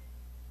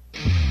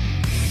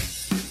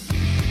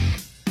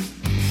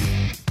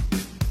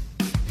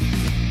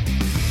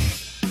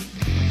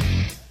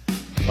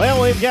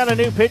 Well, we've got a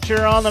new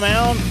pitcher on the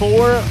mound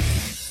for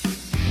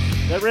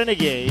the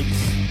Renegades.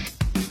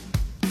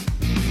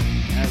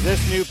 As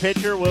this new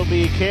pitcher will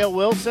be Cale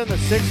Wilson, the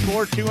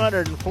 6'4",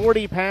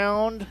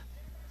 240-pound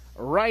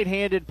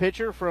right-handed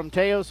pitcher from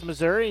Teos,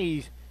 Missouri.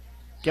 He's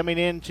coming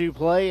into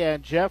play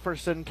at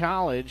Jefferson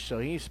College, so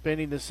he's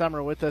spending the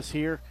summer with us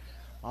here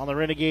on the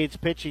Renegades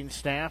pitching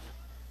staff.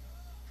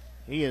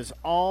 He is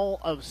all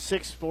of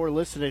 6'4",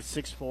 listed at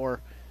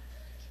 6'4",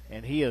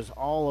 and he is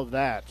all of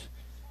that.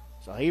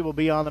 So he will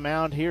be on the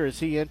mound here as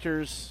he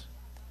enters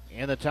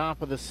in the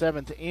top of the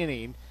 7th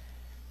inning,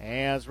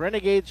 as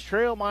Renegades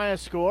trail by a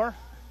score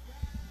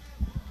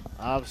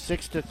of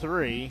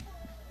 6-3.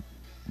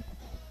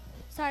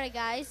 Sorry,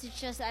 guys.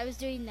 It's just I was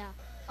doing the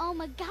 "Oh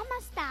my God, my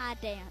star"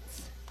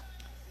 dance.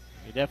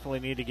 You definitely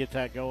need to get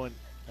that going.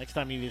 Next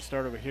time you need to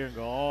start over here and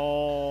go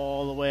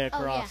all the way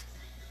across. Oh,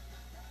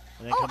 yeah.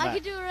 And then Oh, come back. I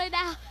can do it right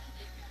now.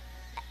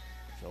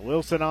 So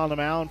Wilson on the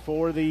mound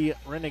for the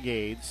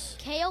Renegades.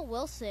 Cale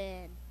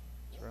Wilson.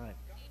 That's right.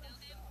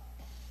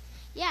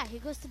 Yeah, he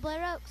goes to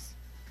Blair Oaks.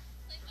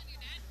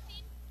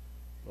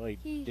 Well,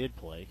 he did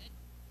play.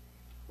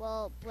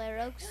 Well,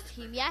 Blair Oaks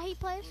team. Yeah, he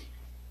plays.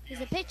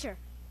 He's a pitcher.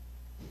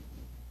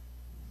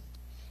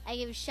 I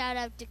give a shout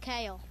out to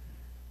Kale.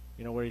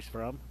 You know where he's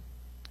from?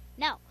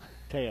 No.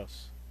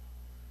 Teos.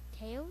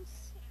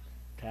 Teos?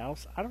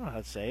 Taos? I don't know how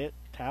to say it.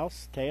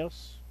 Taos?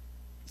 Teos?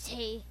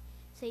 Say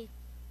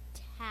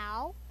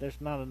Tao. There's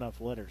not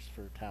enough letters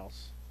for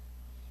Taos.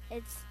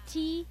 It's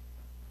T.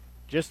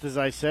 Just as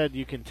I said,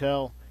 I can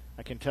tell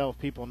if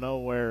people know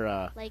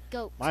where like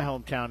goat. My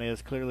hometown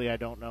is. Clearly, I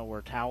don't know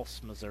where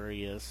Taos,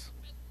 Missouri is.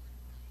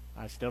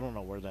 I still don't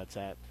know where that's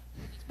at.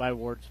 It's by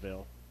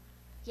Wardsville.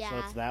 Yeah. So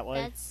it's that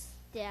way?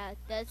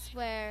 That's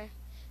where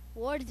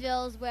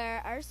Wardsville is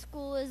where our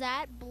school is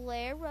at,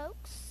 Blair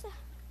Oaks.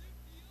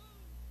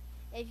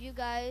 If you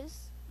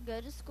guys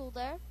go to school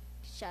there,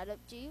 shout out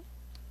to you.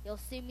 You'll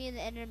see me in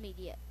the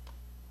intermediate.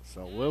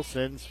 So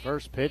Wilson's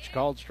first pitch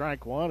called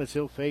strike one as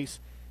he'll face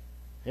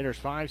hitters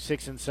 5,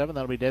 6, and 7.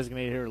 That'll be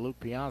designated here Luke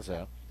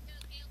Piazza.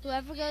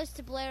 Whoever goes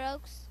to Blair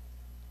Oaks,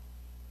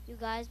 you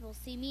guys will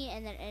see me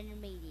in the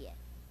intermediate.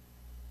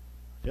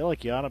 I feel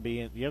like you ought to be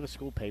in. Do you have a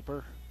school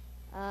paper?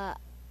 I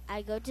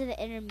go to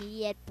the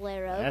intermediate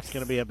Blair Oaks. That's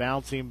going to be a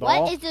bouncing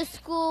ball. What is the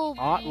school?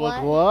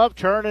 Otwa glove,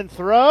 turn and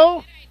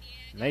throw.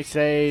 And they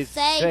say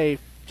safe.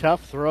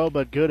 Tough throw,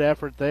 but good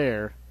effort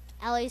there.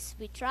 At least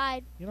we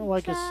tried. You know,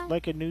 like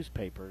a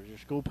newspaper. Does your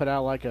school put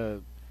out like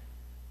a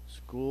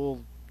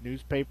school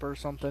newspaper or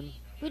something?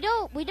 We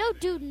don't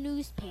do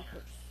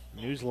newspapers.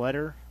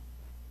 Newsletter?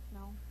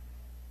 No.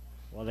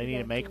 Well, they need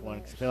to make one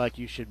because I feel like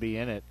you should be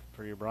in it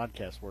for your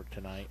broadcast work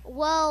tonight.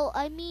 Well,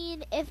 I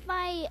mean, if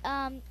my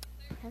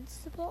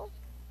principal.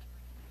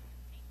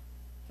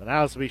 So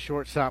now this will be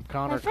shortstop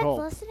Connor My friend's Culp.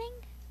 listening?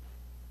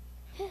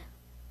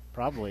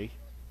 Probably.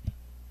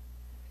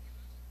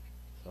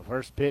 So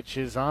first pitch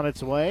is on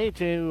its way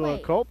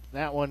to Culp.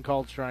 That one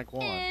called strike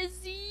one.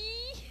 Izzy.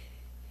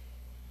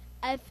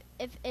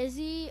 If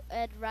Izzy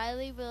and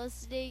Riley were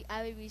listening,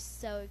 I would be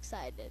so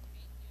excited.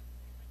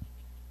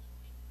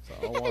 So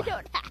I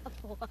don't have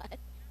one.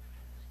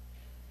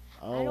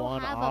 I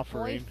don't have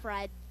offering. a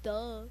boyfriend.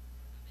 Duh.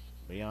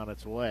 Be on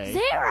its way.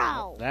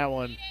 0. That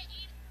one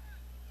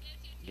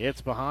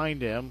gets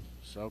behind him.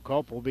 So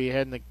Culp will be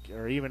heading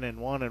or even in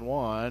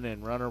 1-1,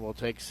 and runner will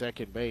take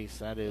second base.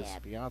 That is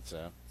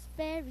Piazza. It's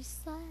very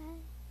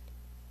sad.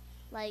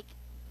 Like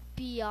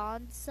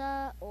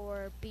Beyonce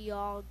or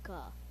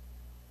Bianca.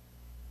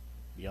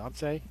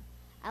 Beyonce?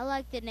 I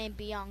like the name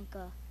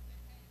Bianca.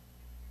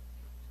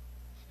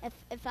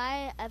 If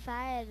I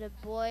had a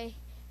boy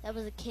that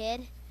was a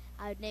kid,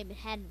 I would name it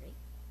Henry.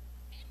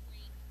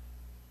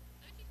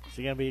 Is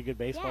he gonna be a good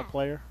baseball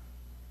player?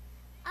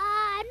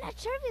 I'm not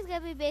sure if he's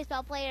gonna be a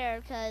baseball player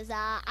because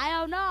I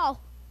don't know.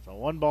 So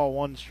 1 ball,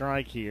 1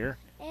 strike here.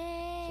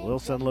 So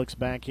Wilson looks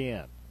back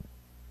in.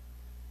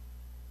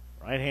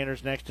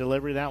 Right-hander's next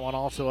delivery. That one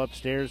also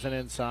upstairs and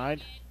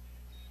inside.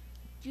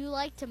 Do you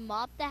like to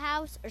mop the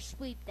house or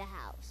sweep the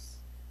house?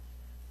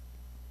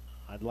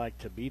 I'd like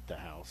to beat the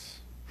house.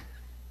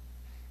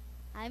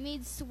 I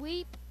mean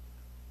sweep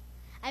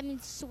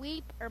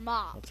or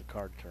mop. That's a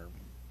card term.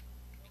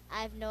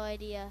 I have no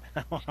idea.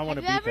 I want to Have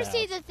beat you ever the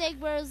seen house. the thing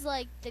where it's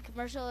like the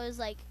commercial is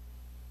like,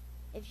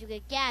 if you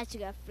get gas, you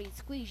got free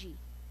squeegee.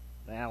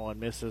 That one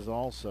misses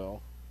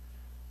also.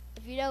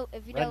 If you don't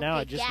now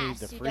I get just need gas,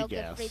 the you free don't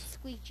gas. get free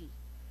squeegee.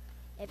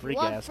 If Free you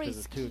want gas free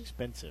because it's too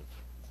expensive.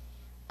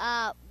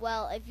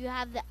 well, if you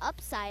have the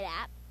Upside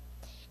app,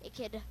 it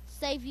could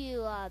save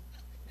you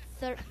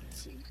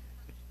 13.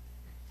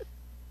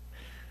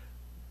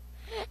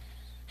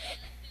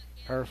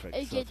 Perfect.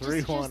 So Okay,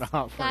 3-1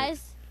 off.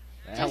 Guys,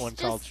 that one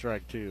called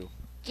strike 2.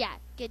 Yeah,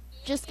 get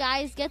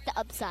the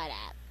Upside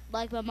app,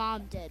 like my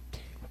mom did.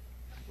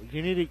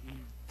 You need to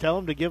tell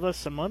them to give us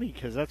some money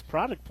because that's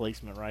product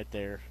placement right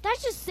there.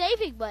 That's just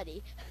saving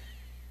money.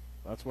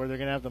 That's where they're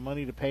going to have the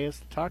money to pay us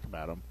to talk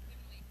about them.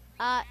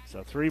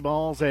 So 3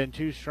 balls and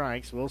 2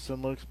 strikes.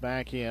 Wilson looks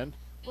back in.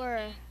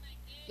 We're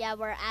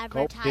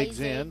Culp digs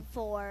in. advertising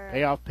for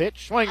Payoff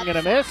pitch. Swing and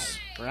a miss.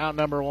 Round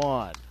number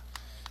 1.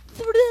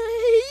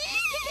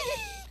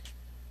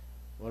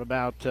 What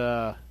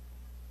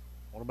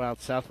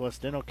about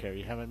Southwest Dental Care?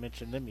 You haven't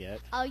mentioned them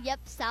yet. Oh, yep,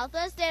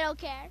 Southwest Dental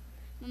Care.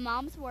 My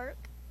mom's work.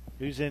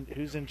 Who's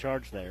in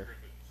charge there?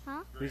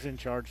 Huh? Who's in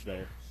charge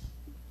there?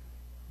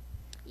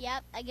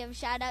 Yep, I give a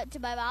shout out to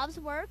my mom's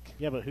work.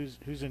 Yeah, but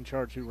who's in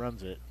charge? Who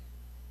runs it?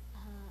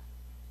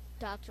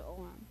 Dr.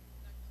 Orm.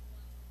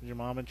 Is your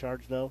mom in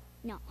charge though?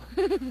 No.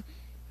 And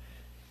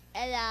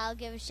I'll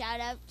give a shout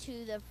out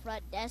to the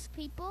front desk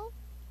people,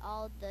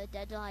 all the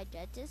dental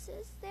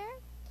hygienists there.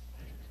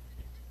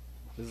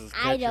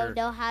 I don't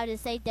know how to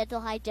say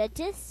dental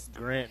hygienist.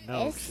 Grant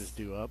Noakes is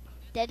due up.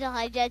 Dental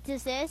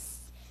hygienists.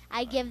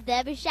 I give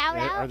them a shout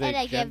out, and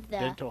I give the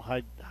dental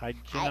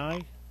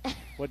hygieni.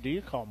 What do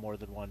you call more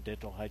than one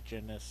dental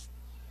hygienist?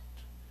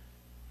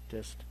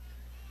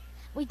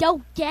 We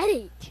don't get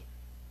it.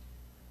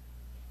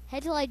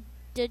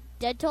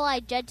 Dental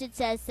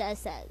hygienist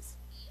says.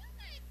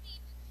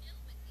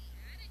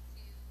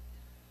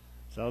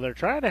 So they're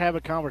trying to have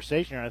a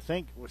conversation. I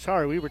think.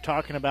 We were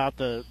talking about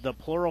the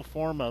plural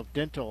form of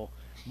dental.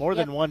 More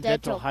than one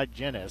dental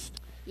hygienist.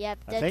 Yep.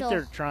 I think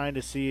they're trying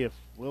to see if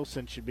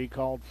Wilson should be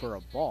called for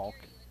a balk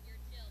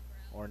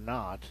or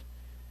not.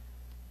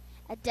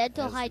 A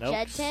dental As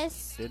Noakes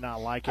hygienist. did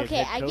not like it.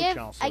 Okay, Head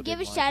coach I give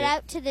a didn't shout like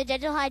out to the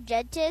dental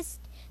hygienist,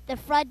 the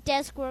front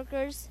desk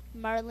workers,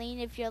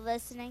 Marlene, if you're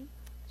listening.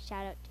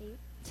 Shout out to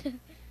you.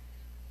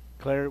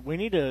 Claire, we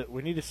need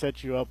to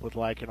set you up with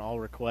like an all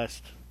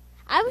request.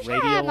 I wish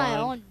radio I had my line.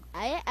 own.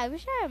 I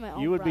wish I had my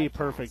own. You would be broadcast.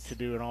 perfect to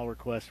do an all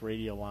request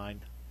radio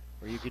line,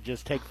 where you could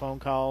just take phone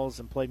calls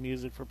and play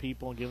music for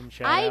people and give them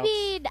shout outs. I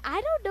mean,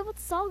 I don't know what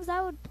songs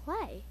I would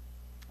play.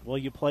 Well,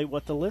 you play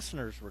what the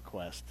listeners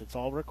request. It's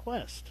all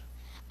request.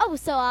 Oh,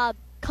 so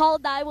call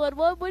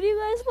 911. What do you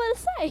guys want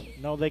to say?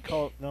 No,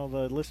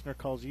 the listener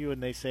calls you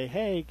and they say,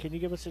 "Hey, can you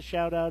give us a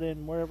shout out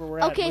in wherever we're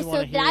at?" Okay, We so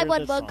wanna hear this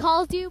 911 song."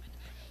 calls you.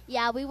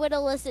 Yeah, we would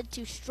have listened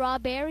to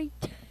Strawberry.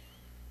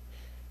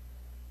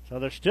 So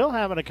they're still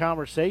having a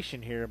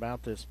conversation here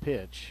about this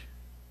pitch.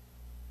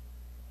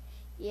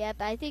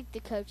 Yep, I think the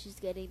coach is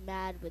getting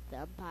mad with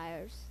the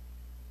umpires.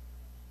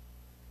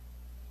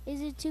 Is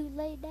it too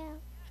late now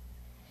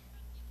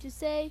to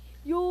say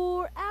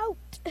you're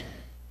out?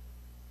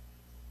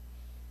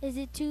 Is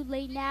it too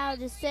late now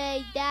to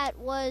say that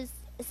was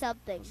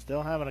something?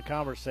 Still having a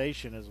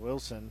conversation as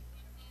Wilson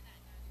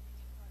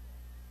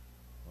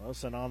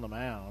on the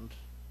mound.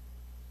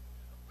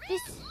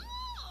 This.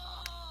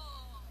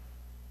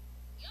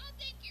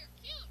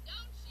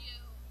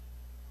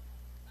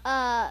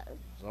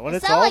 So when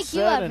it's it's not all like you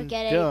said ever and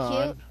get any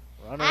done, cute.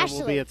 runner will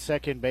Ashley. be at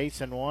second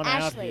base and one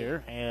out Ashley.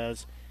 here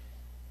as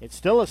it's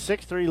still a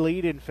 6-3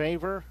 lead in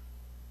favor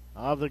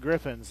of the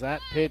Griffins.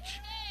 That pitch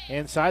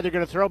inside. They're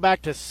going to throw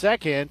back to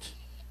second.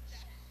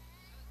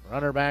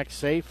 Runner back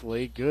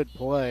safely. Good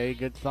play.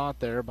 Good thought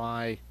there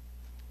by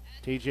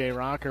TJ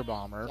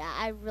Rockerbomber. Yeah,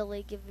 I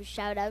really give a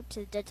shout out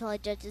to the dental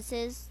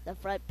hygienists, the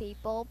front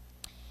people.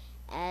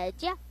 And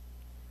yeah,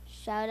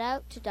 shout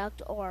out to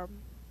Dr. Orm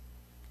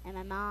and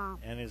my mom.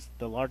 And is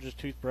the largest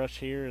toothbrush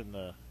here in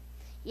the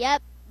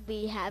Yep,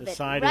 we have it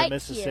side right of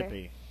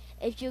Mississippi. here.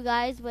 If you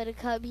guys want to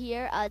come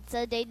here on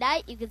Sunday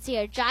night, you can see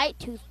our giant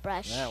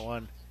toothbrush. That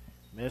one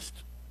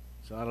missed,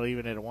 so that'll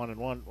even at a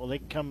 1-1. Well, they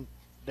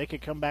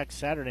could come back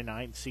Saturday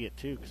night and see it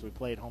too, because we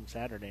play at home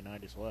Saturday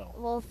night as well.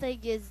 Well, the thing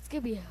is, it's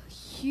gonna be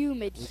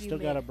humid. We still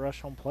got to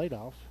brush home plate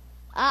off.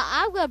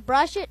 I'm gonna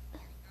brush it.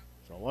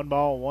 So 1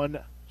 ball, 1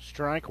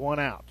 strike, 1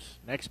 out.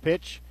 Next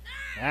pitch,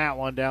 that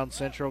one down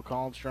central,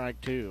 called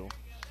strike 2.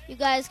 You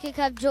guys can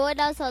come join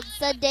us on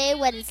Sunday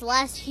when it's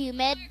less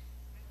humid.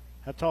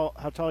 How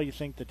tall you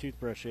think the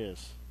toothbrush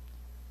is?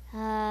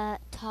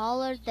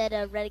 Taller than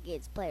a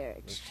Renegades player.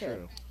 It's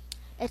true.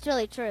 It's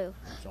really true.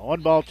 So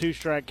 1 ball, 2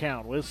 strike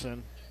count.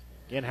 Wilson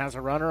again has a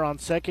runner on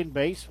second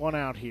base, 1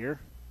 out here.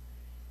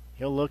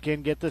 He'll look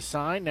in, get the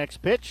sign. Next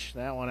pitch,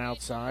 that one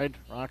outside.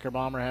 Rocker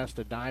Bomber has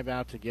to dive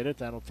out to get it.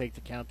 That'll take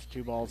the count to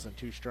 2 balls and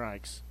 2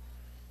 strikes.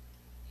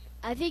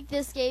 I think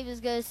this game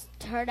is going to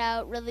turn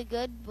out really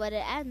good when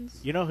it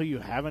ends. You know who you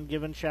haven't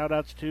given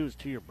shout-outs to is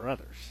to your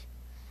brothers.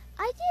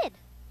 I did.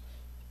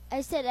 I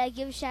said I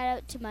give a shout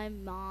out to my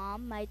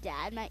mom, my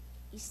dad, my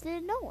Easton,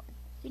 and no one.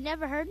 You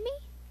never heard me?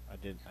 I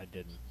didn't.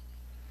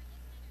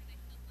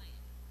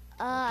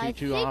 I 2-2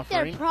 think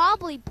offering. they're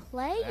probably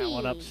playing. That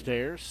one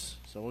upstairs,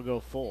 so we'll go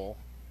full.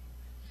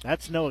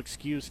 That's no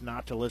excuse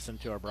not to listen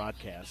to our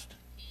broadcast.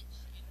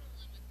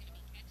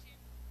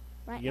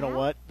 Right You know now?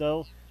 what,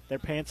 though? Their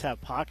pants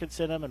have pockets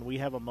in them, and we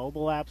have a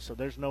mobile app, so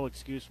there's no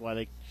excuse why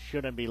they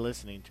shouldn't be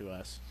listening to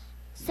us.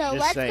 So Just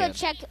let's saying. go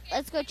check.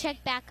 Let's go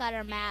check back on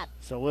our map.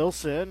 So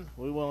Wilson,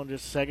 we will in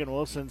just a second.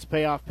 Wilson's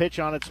payoff pitch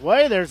on its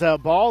way. There's a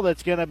ball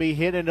that's going to be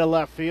hit into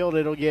left field.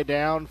 It'll get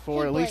down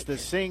for Hey, at least Blake.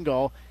 a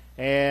single.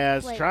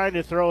 As Blake. trying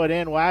to throw it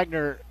in,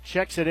 Wagner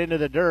checks it into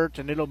the dirt,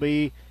 and it'll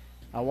be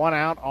a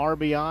 1-out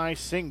RBI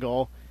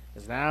single.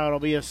 As now it'll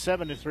be a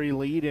 7-3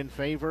 lead in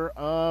favor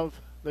of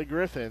the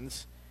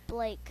Griffins.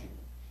 Blake,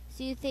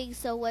 do you think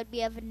so? When we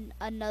have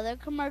another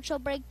commercial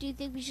break, do you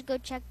think we should go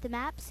check the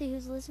map, see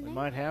who's We listening?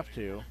 might have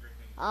to.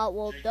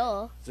 Well,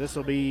 duh. This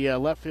will be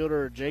left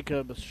fielder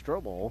Jacob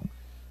Strobel.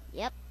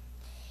 Yep.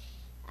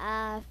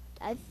 I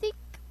think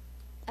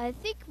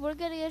we're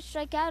gonna get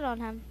strike out on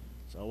him.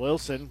 So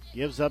Wilson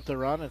gives up the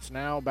run. It's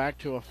now back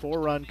to a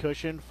 4-run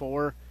cushion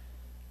for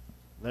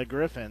the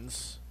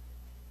Griffins.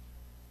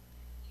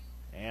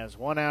 As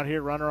 1 out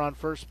here, runner on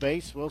first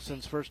base.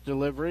 Wilson's first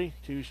delivery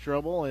to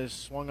Strobel is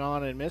swung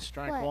on and missed.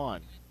 Strike What?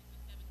 1.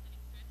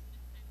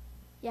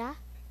 Yeah.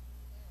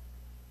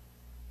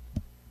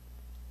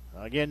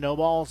 Again, no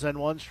balls and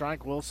 1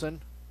 strike.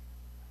 Wilson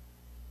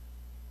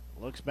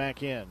looks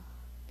back in.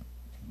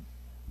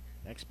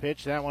 Next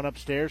pitch, that one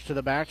upstairs to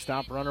the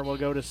backstop. Runner will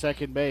go to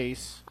second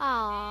base.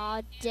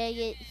 Aw, dang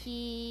it,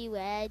 he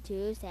went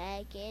to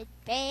second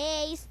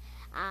base.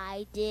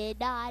 I did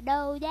not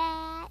know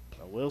that.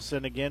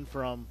 Wilson again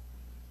from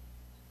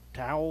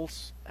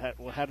Towels.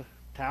 Had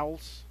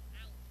Towels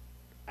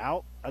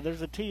out.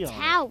 There's a T on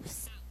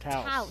Taos. it.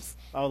 Taos. Taos.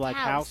 Oh, like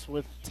Taos. house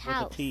with a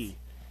Taos. T.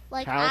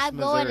 Like, Taos, I'm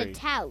going to Missouri.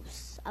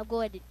 Taos. I'm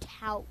going to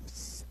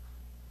Taos.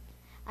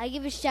 I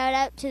give a shout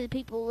out to the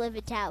people who live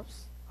in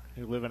Taos.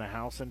 who live in a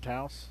house in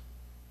Taos.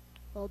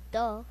 Well,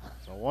 duh.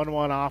 So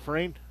 1-1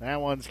 offering.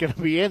 That one's going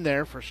to be in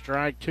there for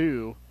strike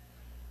 2.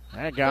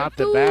 That got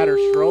the batter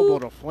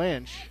Strobel to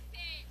flinch.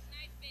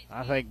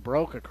 I think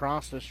broke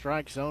across the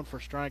strike zone for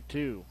strike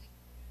 2.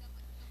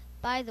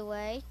 By the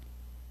way,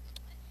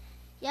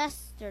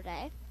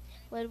 yesterday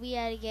when we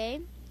had a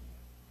game,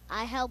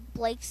 I helped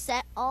Blake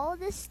set all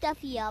this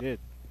stuffy up. You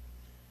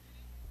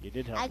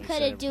did help I me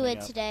couldn't do it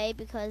up. today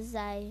because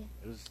It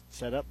was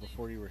set up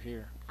before you were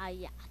here.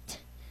 Yeah.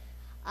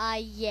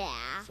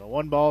 So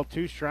 1 ball,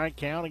 2 strike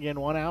count. Again,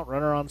 1 out,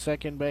 runner on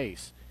second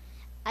base.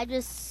 I'm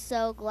just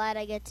so glad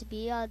I get to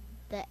be on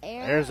the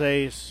air. There's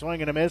a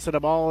swing and a miss at a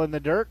ball in the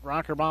dirt.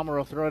 Rocker Bomber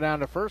will throw down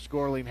to first.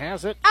 Gorling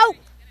has it. Out!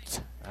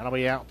 That'll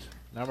be out.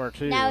 Number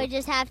 2. Now we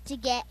just have to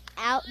get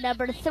out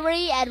number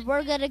 3, and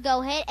we're going to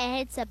go hit and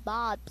hit some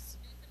bobs.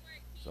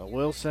 So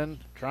Wilson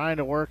trying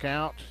to work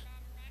out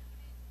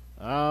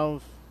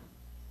of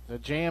the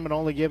jam and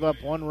only give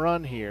up 1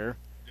 run here.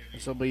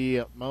 This will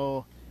be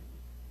Mo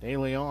De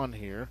Leon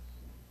here.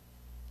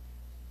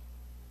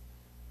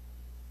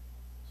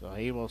 So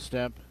he will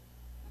step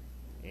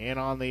in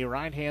on the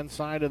right-hand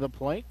side of the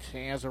plate.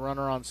 He has a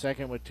runner on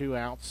second with 2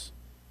 outs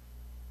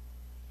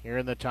here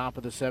in the top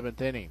of the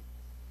 7th inning.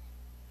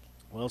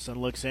 Wilson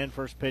looks in.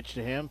 First pitch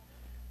to him.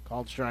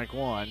 Called strike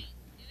 1.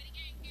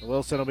 So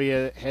Wilson will be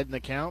ahead in the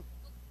count.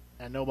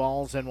 And no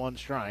balls and 1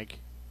 strike.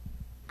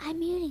 I'm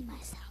muting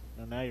myself.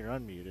 No, now you're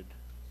unmuted.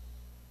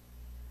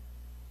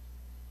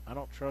 I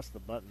don't trust the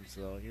buttons,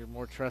 though. You're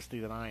more trusty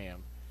than I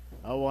am.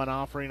 0-1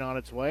 offering on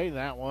its way.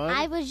 That one.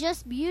 I was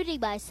just muting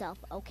myself,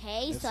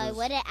 okay? This So I is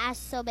wouldn't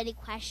ask so many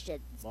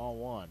questions. Ball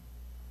 1.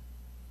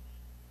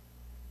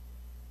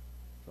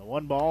 So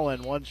 1 ball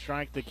and 1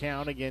 strike to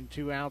count. Again,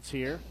 2 outs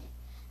here.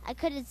 I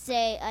couldn't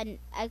say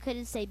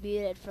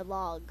muted for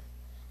long.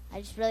 I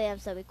just really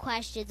have so many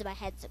questions, and my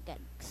head's going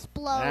to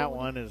explode. That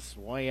one is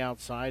way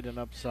outside and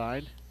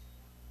upside.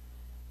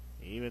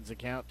 Evens the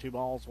count. 2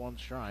 balls, 1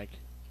 strike.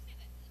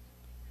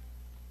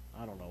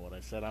 I don't know what I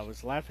said. I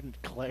was laughing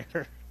at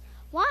Claire.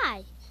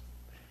 Why?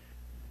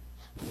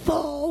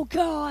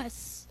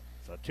 Focus!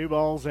 So 2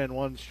 balls and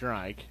 1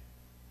 strike.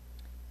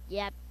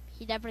 Yep,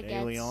 he never De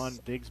gets. Leon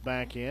digs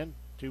back in.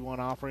 2-1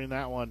 offering.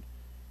 That one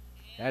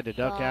had to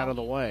duck ball. out of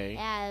the way.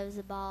 Yeah, it was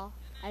a ball.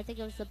 I think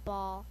it was a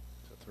ball.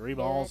 So 3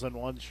 balls and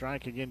 1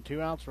 strike. Again,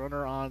 2 outs.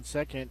 Runner on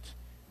second.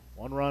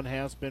 1 run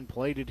has been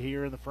plated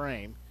here in the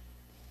frame.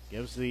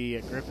 Gives the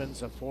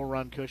Griffins a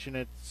 4-run cushion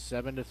at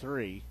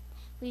 7-3.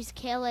 We just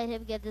can't let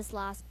him get this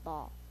last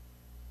ball.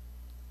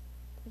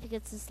 If he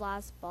gets this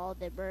last ball,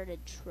 then we're in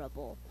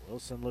trouble.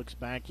 Wilson looks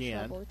back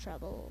in.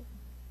 Trouble.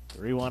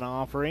 3-1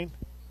 offering.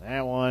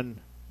 That one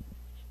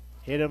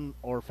hit him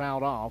or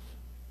fouled off.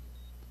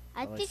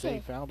 I think he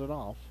fouled it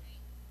off.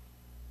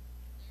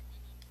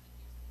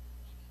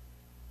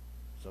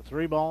 So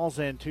 3 balls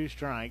and 2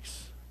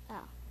 strikes.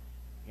 Oh.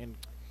 And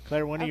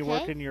Claire, when are you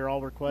working your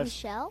all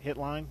request hit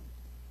line?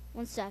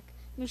 1 sec.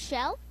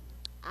 Michelle,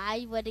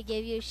 I want to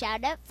give you a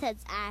shout out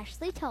since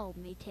Ashley told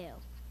me to.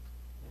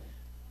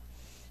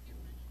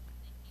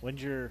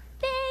 When's your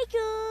Thank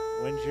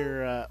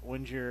you.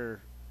 When's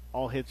your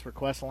all hits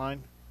request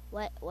line?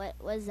 What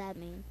does that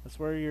mean? That's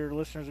where your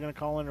listeners are going to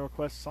call in and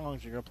request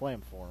songs. You're going to play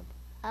them for them.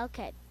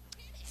 Okay.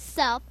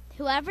 So,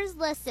 whoever's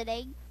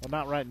listening, well,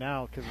 not right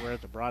now because we're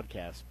at the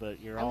broadcast,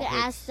 but you're all I'm going to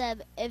hits. ask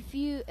them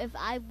if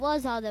I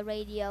was on the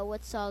radio,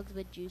 what songs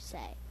would you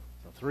say?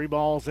 So 3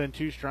 balls and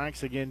 2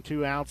 strikes. Again,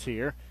 2 outs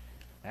here.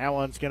 That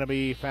one's going to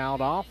be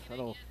fouled off.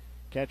 It'll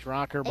catch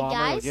Rocker Bomber.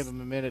 Guys, It'll give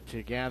him a minute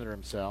to gather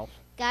himself.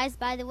 Guys,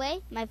 by the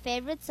way, my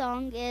favorite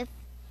song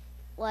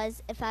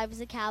was If I Was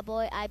a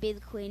Cowboy, I'd Be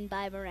the Queen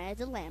by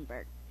Miranda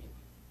Lambert.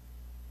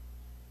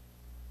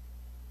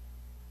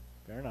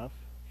 Fair enough.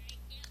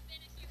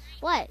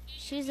 What?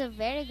 She's a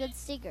very good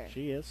singer.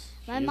 She is.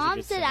 My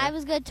mom said I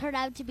was going to turn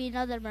out to be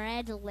another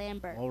Miranda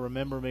Lambert. Well,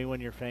 remember me when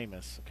you're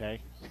famous,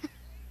 okay?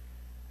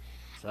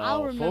 So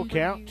I'll remember full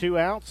count, you. 2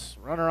 outs.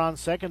 Runner on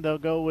second. They'll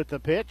go with the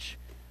pitch.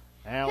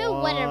 That Who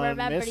one wouldn't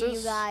remember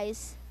misses. you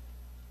guys?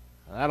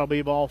 That'll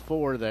be ball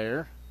 4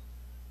 there.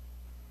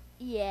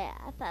 Yeah,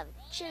 I thought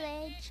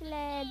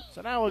chillin'.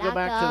 So now we'll go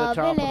back to the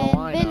top of the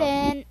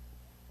lineup.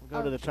 We'll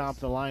go to the top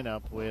of the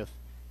lineup with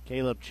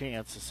Caleb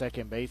Chance, the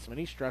second baseman.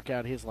 He struck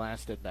out his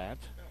last at bat.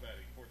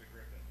 For the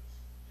Griffins,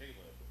 Caleb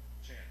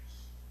Chance.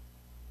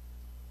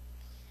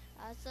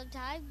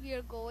 Sometime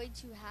you're going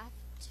to have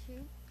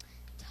to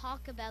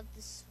talk about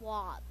the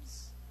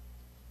swabs.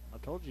 I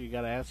told you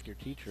got to ask your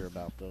teacher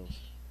about those.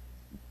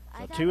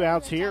 I So thought 2 we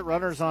outs were here. talking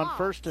Runners on swabs.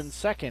 first and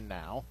second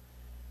now.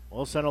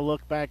 Wilson will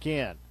look back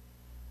in.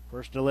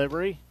 First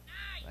delivery.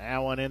 That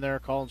one in there,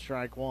 called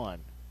strike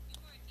 1.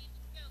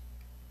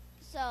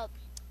 So,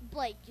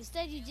 Blake, you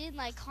said you didn't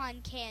like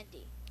cotton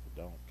candy.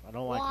 I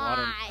don't like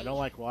water. I don't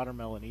like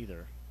watermelon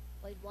either.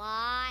 Wait,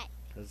 what?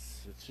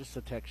 Because it's just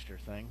a texture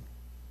thing.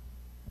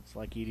 It's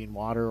like eating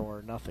water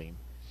or nothing.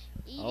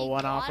 Eating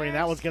 0-1 offering. water,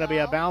 That one's going to be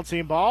a so-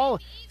 bouncing ball.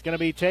 It's going to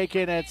be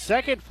taken at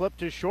second. Flip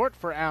to short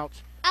for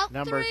out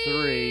number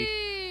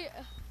 3.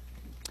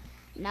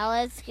 Now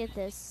let's get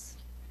this.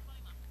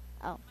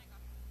 Oh.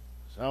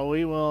 So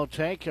we will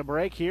take a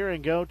break here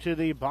and go to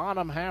the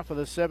bottom half of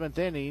the 7th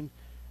inning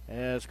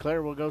as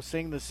Claire will go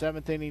sing the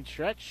 7th inning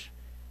stretch.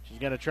 She's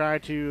going to try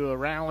to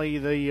rally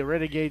the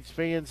Renegades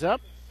fans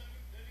up.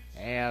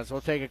 As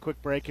we'll take a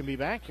quick break and be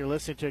back. You're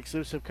listening to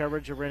exclusive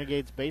coverage of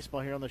Renegades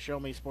baseball here on the Show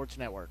Me Sports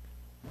Network.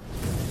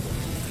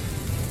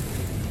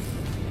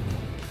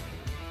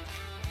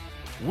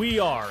 We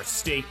are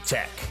State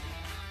Tech.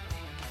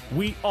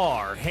 We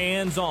are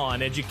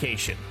hands-on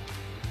education.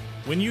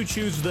 When you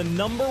choose the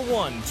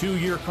 #1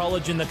 2-year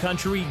college in the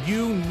country,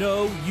 you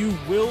know you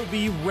will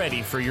be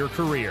ready for your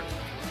career.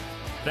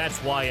 That's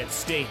why at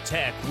State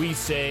Tech we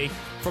say,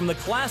 from the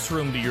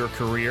classroom to your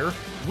career,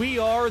 we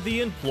are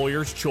the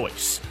employer's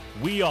choice.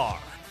 We are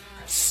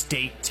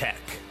State Tech.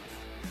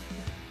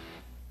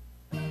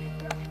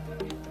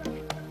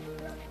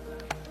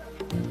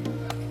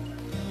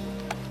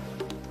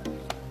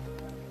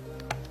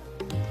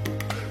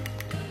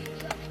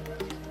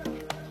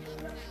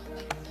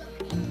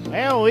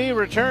 Well, we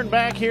return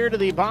back here to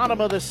the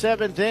bottom of the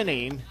 7th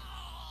inning.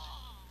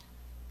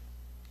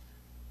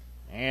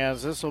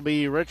 As this will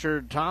be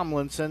Richard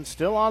Tomlinson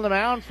still on the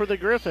mound for the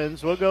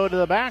Griffins. We'll go to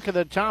the back of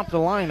the top of the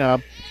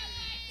lineup.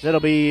 It'll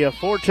be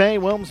Forte,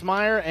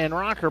 Wilmsmeyer, and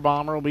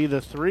Rockerbomber will be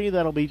the 3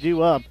 that'll be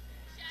due up.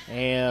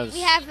 As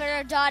we have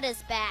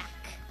Adonis back.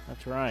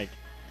 That's right.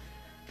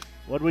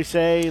 What'd we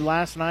say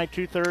last night?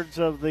 2/3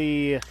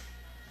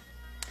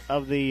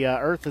 of the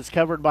earth is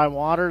covered by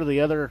water.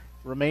 The other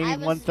remaining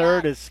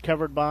 1/3 is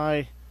covered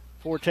by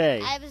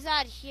Forte. I was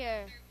not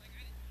here.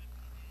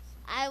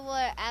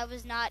 I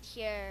was not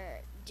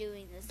here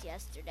doing this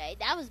yesterday.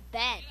 That was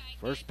Ben.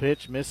 First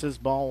pitch misses,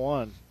 ball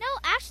 1. No,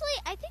 actually,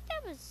 I think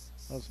that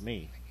was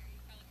me.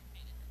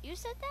 You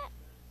said that?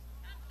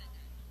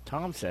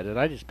 Tom said it.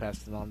 I just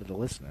passed it on to the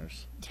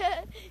listeners.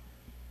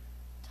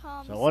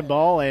 Tom. So 1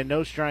 ball and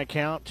no strike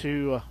count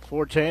to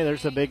Forte.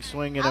 There's a big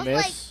swing and a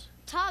miss. Like,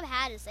 Tom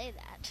had to say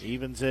that.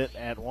 Evens it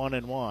at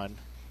 1-1.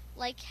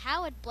 Like,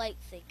 how would Blake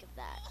think of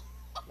that?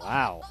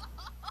 Wow.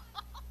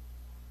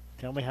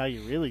 Tell me how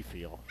you really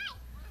feel.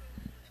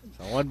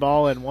 So 1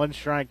 ball and 1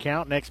 strike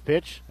count. Next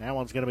pitch. That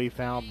one's going to be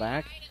fouled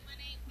back.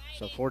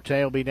 So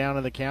Forte will be down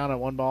in the count at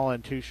 1 ball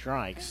and 2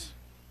 strikes.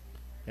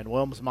 And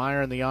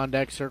Wilmsmeyer in the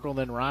on-deck circle,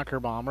 then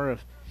Rockerbomber.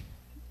 If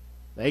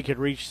they could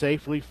reach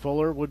safely,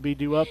 Fuller would be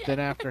due up. Then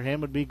after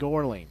him would be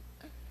Gorling.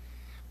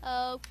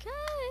 Okay.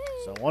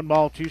 So 1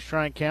 ball, 2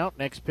 strike count.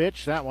 Next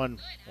pitch. That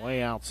one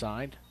way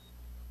outside.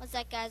 What's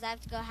that, guys? I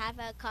have to go have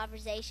a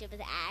conversation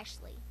with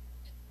Ashley.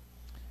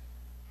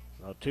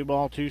 So 2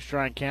 ball, 2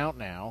 strike count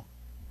now.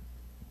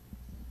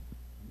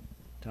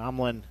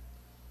 Tomlin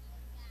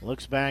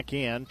looks back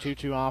in.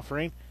 2-2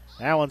 offering.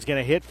 That one's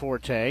going to hit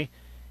Forte.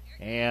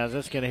 And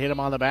that's going to hit him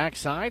on the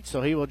backside.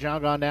 So he will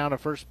jog on down to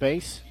first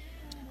base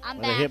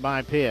with a hit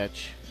by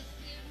pitch.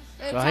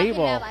 So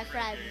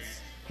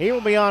he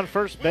will be on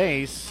first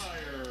base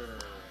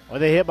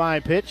with a hit by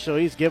pitch. So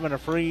he's given a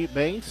free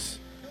base.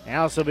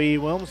 Now this will be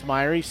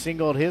Wilmsmeyer. He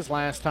singled his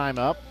last time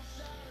up.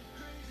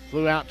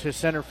 Flew out to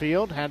center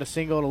field. Had a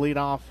single to lead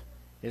off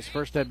his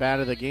first at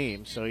bat of the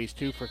game. So he's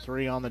 2 for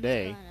 3 on the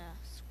day.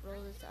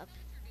 Scroll this up.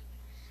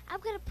 I'm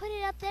going to put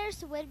it up there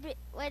so when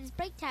it's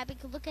break time, we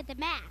can look at the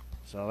map.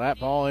 So that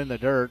ball in the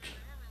dirt.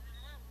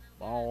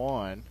 Ball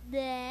 1.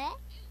 Bleh.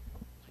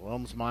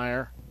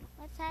 Wilmsmeyer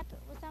What's happened?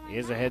 What's on my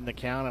is mic? ahead in the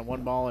count at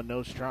 1 ball and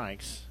no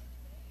strikes.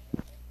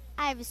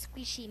 I have a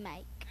squishy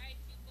mic.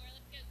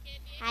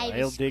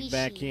 He'll dig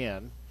back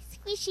in.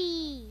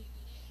 Squishy.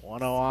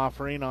 1-0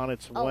 offering on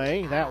its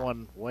way. That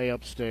one way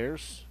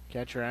upstairs.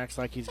 Catcher acts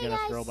like he's going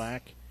to throw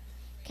back.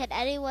 Can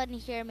anyone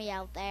hear me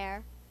out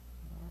there?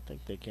 I don't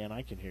think they can.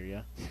 I can hear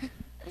you.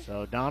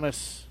 So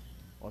Donis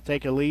will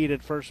take a lead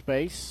at first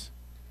base.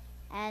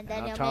 And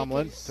then now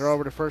Tomlin throw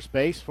over to first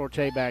base.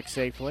 Forte back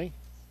safely.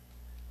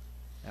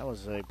 That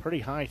was a pretty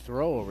high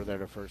throw over there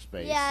to first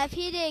base. Yeah, if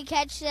he didn't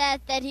catch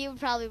that, then he would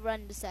probably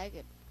run to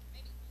second.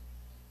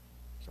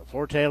 So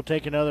Forte will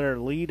take another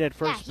lead at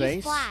first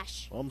base.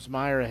 Flash.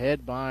 Wilmsmeyer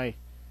ahead by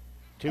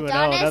 2-0.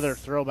 Another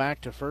throw back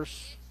to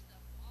first.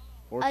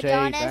 Forte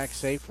back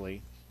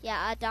safely.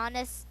 Yeah,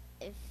 Adonis,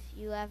 if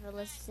you ever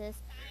listen to this,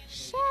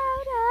 shout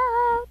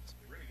out.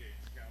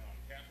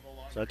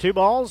 So 2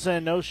 balls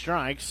and no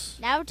strikes.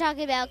 Now we're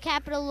talking about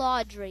Capital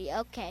Laundry.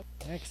 Okay.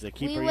 Yeah, 'cause they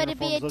keep we our wouldn't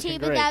be a uniforms team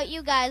looking great. without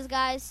you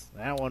guys.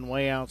 That one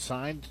way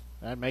outside.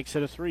 That makes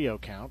it a 3-0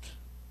 count.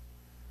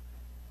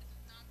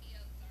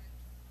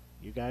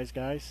 You guys?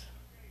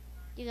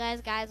 You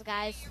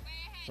guys.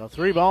 So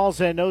 3 balls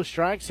and no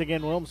strikes.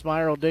 Again,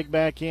 Wilmsmeyer will dig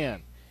back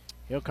in.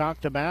 He'll cock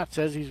the bat,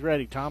 says he's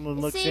ready.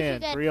 Tomlin looks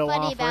in. 3-0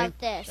 offering.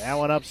 That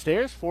one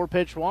upstairs.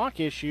 4-pitch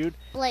walk issued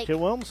to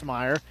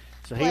Wilmsmeyer.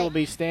 So he will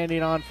be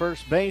standing on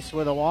first base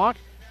with a walk.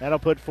 That'll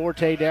put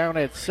Forte down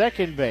at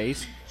second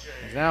base.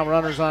 There's now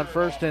runners on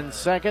first and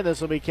second. This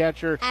will be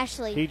catcher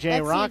TJ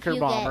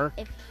Rockerbomber.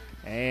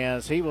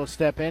 As he will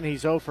step in.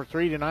 He's 0 for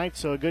 3 tonight,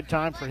 so a good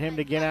time for him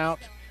to get out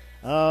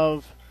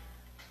of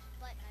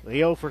the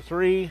 0 for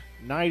 3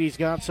 night he's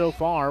got so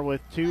far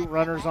with 2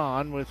 runners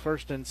on with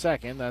first and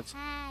second. That's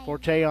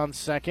Forte on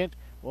second,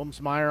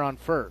 Wilmsmeyer on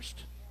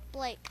first.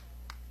 Blake,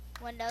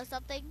 want to know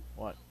something?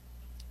 What?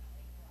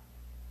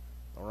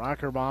 The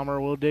Rocker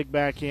Bomber will dig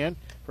back in.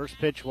 First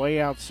pitch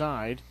way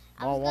outside.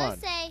 Ball one.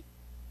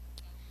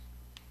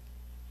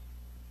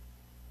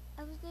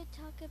 I was going to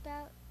talk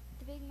about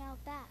the big mouth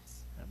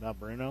bass. About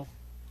Bruno?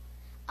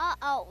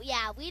 Oh,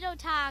 yeah, we don't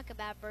talk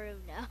about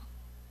Bruno.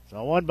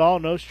 So 1 ball,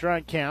 no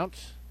strike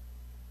count.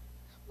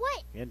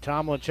 What? And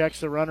Tomlin checks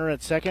the runner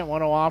at second.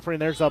 1-0 offering.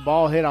 There's a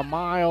ball hit a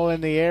mile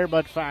in the air,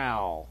 but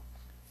foul.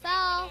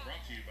 Foul.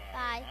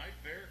 Bye.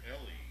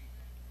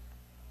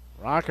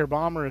 Rocker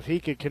Bomber, if he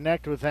could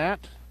connect with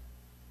that,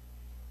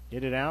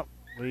 get it out.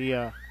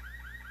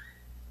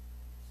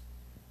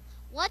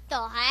 What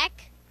the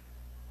heck?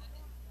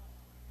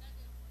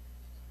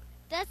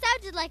 That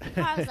sounded like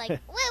the car was like,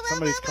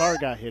 somebody's car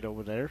got hit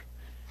over there.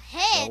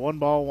 Hit? So 1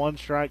 ball, 1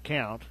 strike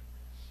count.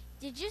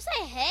 Did you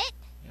say hit?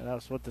 Yeah, that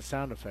was what the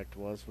sound effect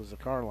was the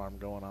car alarm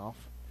going off.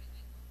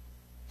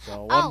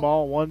 So 1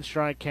 ball, 1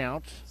 strike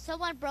count.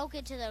 Someone broke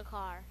into their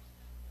car.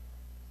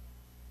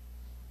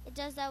 It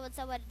does that when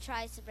someone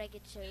tries to break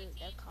into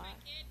their car.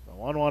 The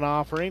 1-1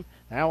 offering.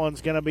 That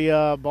one's going to be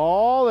a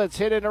ball that's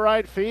hit into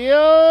right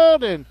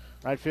field, and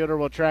right fielder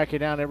will track it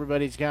down.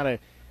 Everybody's got a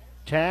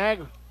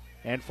tag,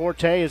 and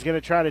Forte is going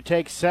to try to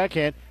take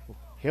second.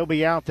 He'll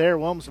be out there.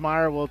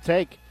 Wilmsmeyer will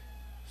take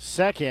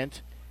second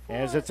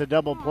as it's a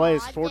double play.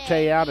 It's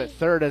Forte out at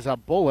third as a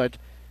bullet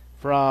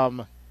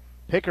from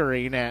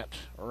Pickering at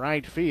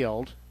right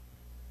field.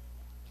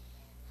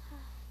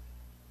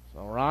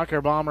 So Rocker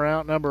Bomber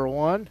out number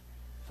 1.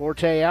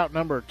 Forte out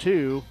number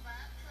 2.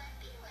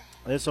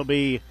 This will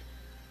be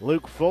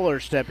Luke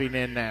Fuller stepping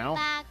in now.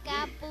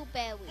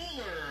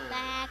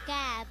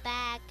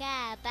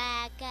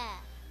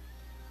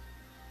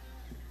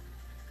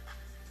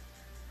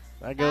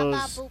 That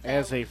goes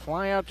as a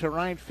fly out to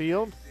right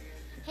field.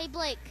 Hey,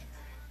 Blake.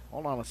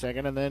 Hold on a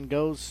second, and then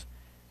goes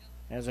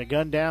as a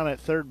gun down at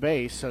third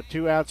base. So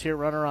 2 outs here,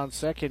 runner on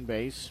second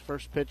base.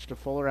 First pitch to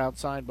Fuller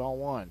outside, ball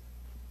 1.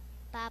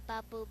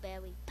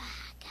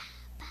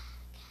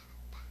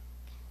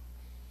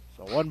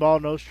 So 1 ball,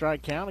 no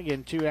strike count.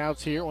 Again, 2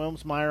 outs here.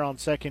 Wilmsmeyer on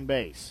second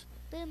base.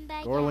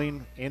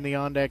 Gorling in the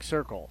on-deck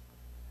circle.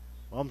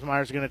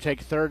 Wilmsmeyer's going to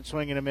take third,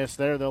 swing and a miss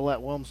there. They'll let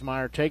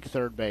Wilmsmeyer take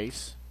third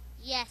base.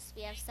 Yes,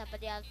 we have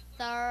somebody on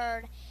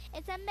third.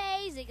 It's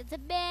amazing. It's a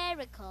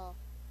miracle.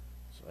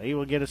 So he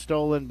will get a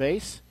stolen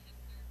base.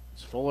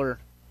 As Fuller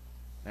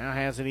now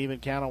has an even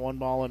count of 1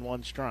 ball and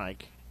 1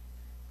 strike.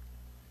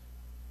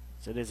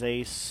 So it is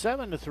a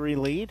 7-3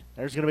 lead.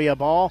 There's going to be a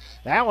ball.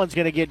 That one's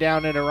going to get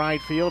down into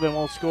right field and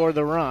will score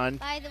the run.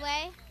 By the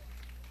way,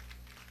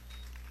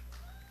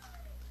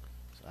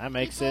 so that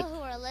makes people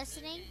who are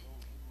listening,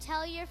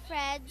 tell your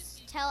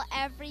friends, tell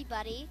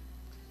everybody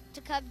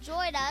to come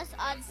join us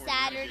on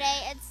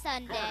Saturday and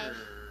Sunday.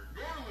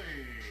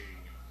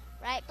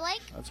 Right,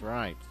 Blake? That's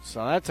right.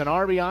 So that's an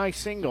RBI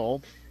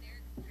single.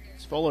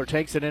 As Fuller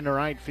takes it into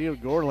right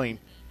field. Gorling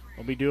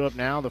will be due up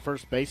now, the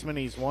first baseman.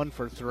 He's 1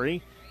 for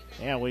 3.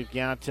 Yeah, we've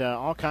got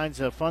all kinds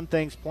of fun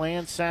things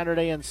planned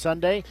Saturday and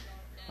Sunday.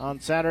 On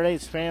Saturday,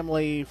 it's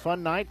family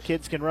fun night.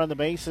 Kids can run the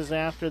bases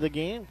after the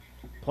game.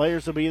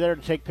 Players will be there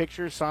to take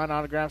pictures, sign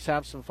autographs,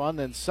 have some fun.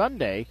 Then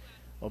Sunday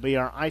will be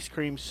our ice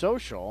cream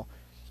social.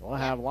 So we'll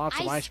have lots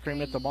of ice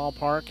cream at the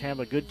ballpark.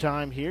 Have a good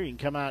time here. You can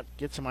come out,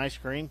 get some ice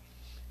cream.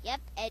 Yep,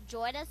 and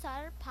join us on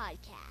our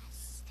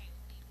podcast.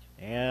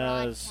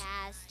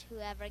 Broadcast,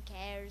 whoever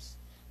cares.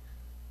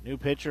 New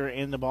pitcher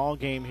in the ball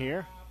game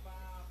here.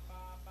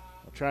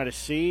 We'll try to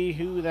see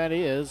who that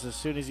is as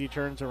soon as he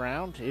turns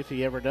around, if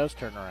he ever does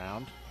turn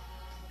around.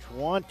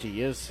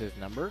 20 is his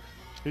number.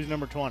 Who's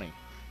number 20?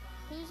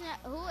 Who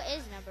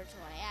is number 20,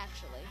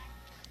 actually?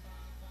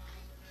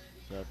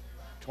 So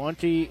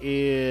 20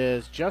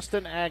 is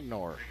Justin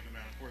Agnor.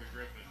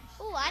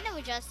 Ooh, I know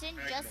Justin.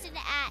 Justin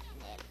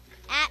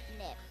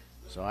Atnip.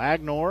 So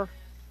Agnor,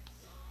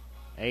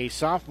 a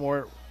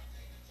sophomore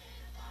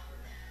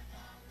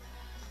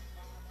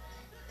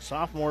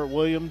at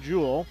William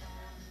Jewell.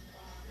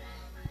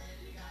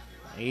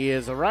 He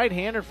is a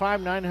right-hander,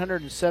 5'9",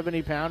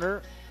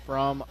 970-pounder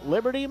from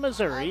Liberty,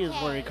 Missouri is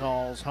where he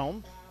calls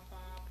home.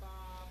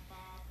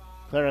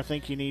 Claire, I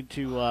think you need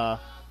to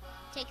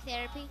take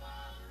therapy.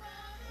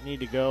 You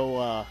need to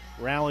go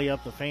rally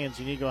up the fans.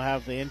 You need to go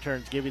have the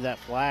interns give you that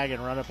flag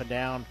and run up and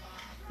down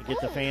and get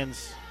the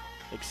fans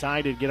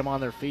excited, get them on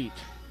their feet.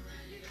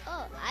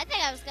 Oh, I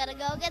think I was going to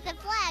go get the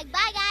flag.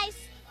 Bye, guys.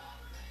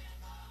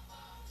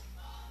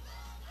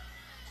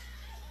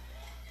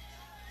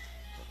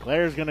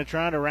 Claire's going to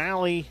try to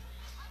rally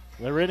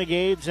the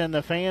Renegades and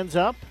the fans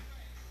up.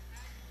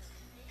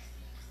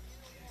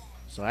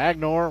 So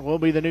Agnor will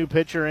be the new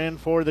pitcher in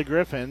for the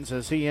Griffins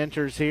as he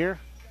enters here.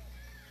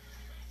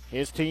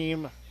 His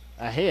team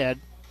ahead.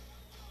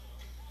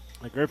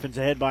 The Griffins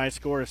ahead by a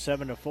score of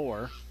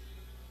 7-4.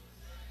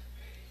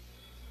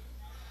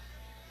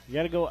 You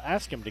got to go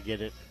ask him to get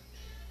it.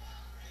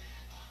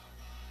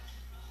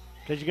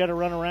 Because you got to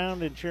run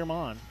around and cheer him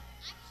on.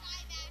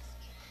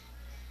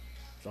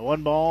 So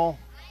 1 ball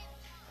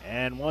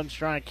and 1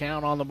 strike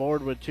count on the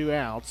board with 2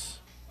 outs.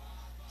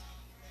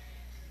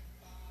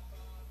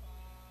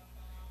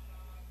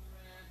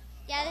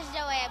 Yeah, there's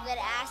no way I'm going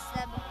to ask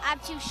them. I'm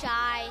too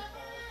shy.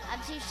 I'm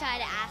too shy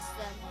to ask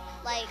them.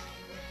 Like,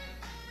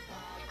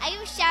 I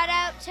give a shout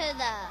out to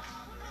the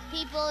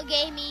people who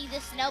gave me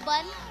the snow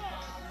bun.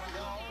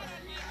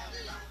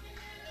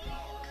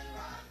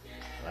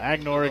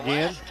 Agnor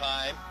again. Last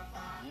time,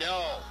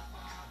 no.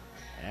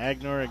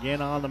 Agnor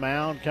again on the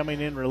mound,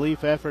 coming in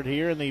relief effort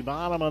here in the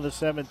bottom of the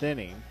 7th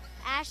inning.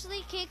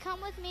 Ashley, can you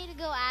come with me to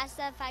go ask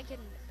them if I can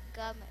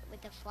go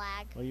with the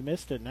flag? Well, you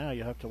missed it now.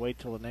 You'll have to wait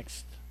till the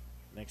next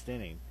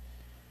inning.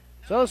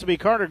 So this will be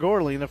Carter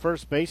Gorley, the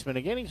first baseman.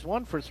 Again, he's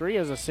 1 for 3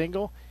 as a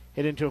single,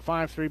 hit into a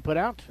 5-3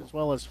 putout, as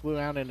well as flew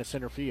out into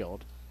center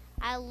field.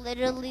 I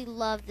literally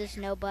love the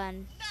snow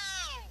bun.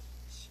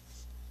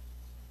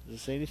 Does it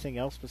say anything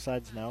else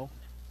besides no?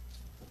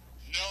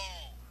 No.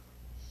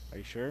 Are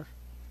you sure?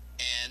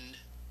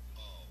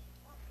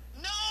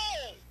 No.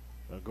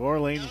 So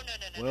Gorley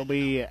will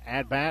be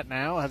at bat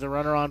now, has a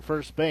runner on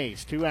first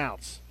base, 2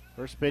 outs.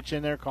 First pitch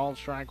in there called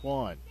strike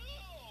 1.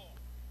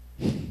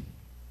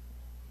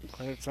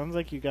 It sounds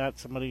like you got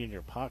somebody in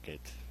your pocket.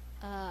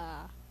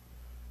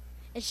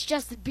 It's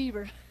Justin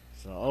Bieber.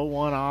 So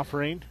 0-1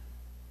 offering.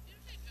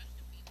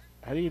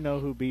 How do you know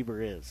who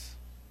Bieber is?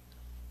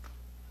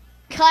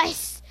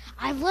 Guys,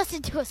 I've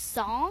listened to his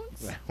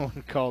songs. That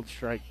one called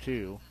strike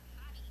 2.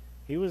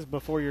 He was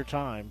before your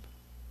time.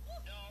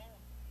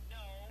 No.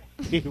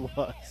 He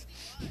was.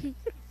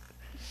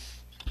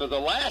 For the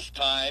last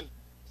time,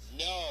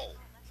 no.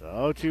 So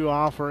 0-2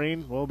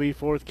 offering will be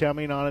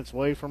forthcoming on its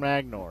way from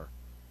Agnor.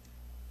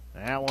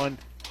 That one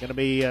going to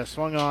be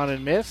swung on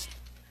and missed.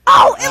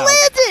 Oh, it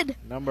landed!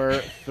 Number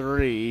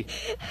 3.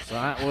 So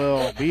that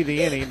will be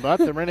the inning, but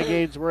the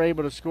Renegades were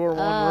able to score 1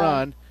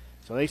 run.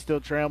 So they still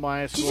trail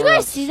by a score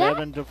of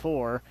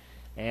 7-4.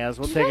 As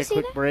we'll take a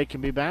quick break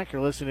and be back.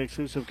 You're listening to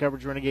exclusive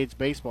coverage of Renegades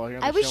baseball here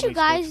on the Show Me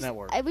Sports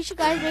Network. I wish you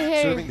guys were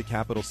here. Serving the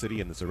capital city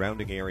and the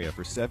surrounding area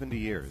for 70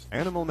 years,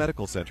 Animal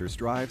Medical Center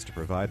strives to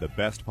provide the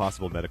best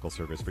possible medical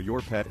service for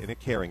your pet in a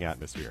caring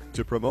atmosphere.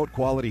 To promote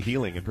quality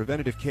healing and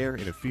preventative care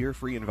in a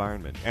fear-free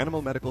environment,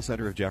 Animal Medical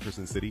Center of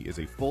Jefferson City is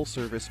a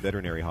full-service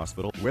veterinary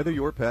hospital. Whether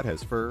your pet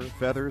has fur,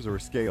 feathers, or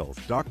scales,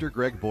 Dr.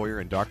 Greg Boyer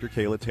and Dr.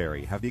 Kayla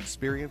Terry have the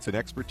experience and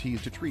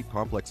expertise to treat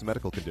complex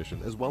medical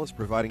conditions as well as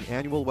providing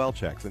annual well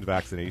checks and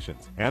vaccinations.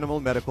 Animal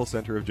Medical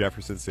Center of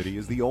Jefferson City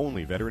is the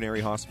only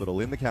veterinary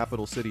hospital in the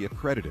capital city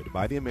accredited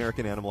by the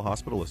American Animal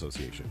Hospital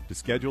Association. To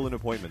schedule an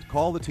appointment,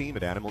 call the team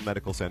at Animal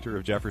Medical Center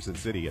of Jefferson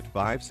City at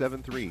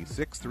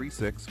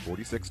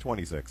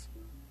 573-636-4626.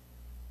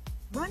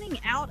 Running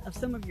out of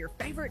some of your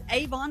favorite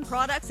Avon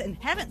products and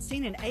haven't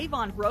seen an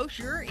Avon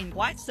brochure in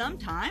quite some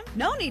time?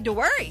 No need to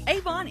worry.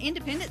 Avon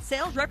Independent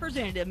Sales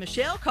Representative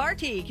Michelle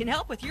Carty can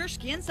help with your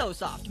Skin So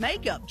Soft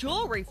makeup,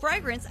 jewelry,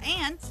 fragrance,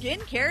 and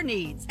skincare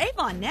needs.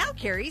 Avon now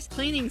carries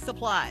cleaning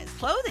supplies,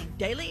 clothing,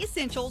 daily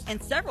essentials,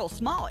 and several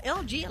small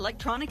LG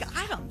electronic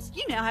items.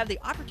 You now have the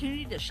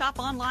opportunity to shop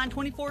online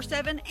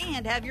 24/7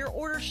 and have your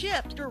order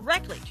shipped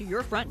directly to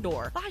your front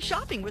door by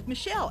shopping with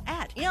Michelle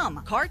at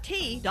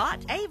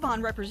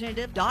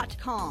mcarty.avonrepresentative.com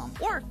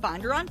or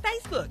find her on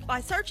Facebook by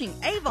searching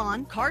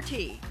Avon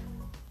Carty.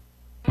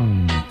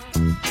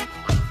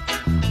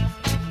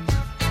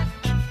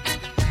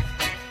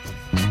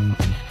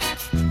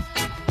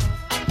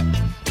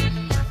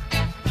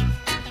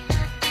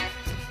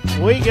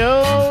 We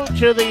go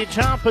to the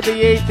top of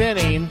the 8th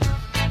inning.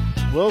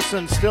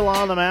 Wilson still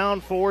on the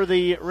mound for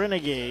the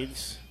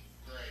Renegades.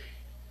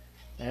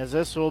 As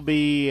this will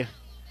be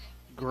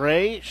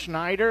Gray,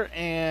 Schneider,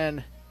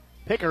 and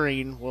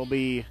Pickering will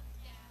be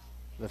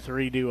the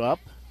 3 due up.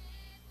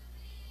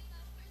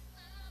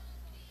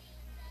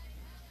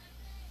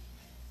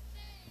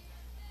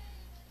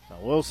 So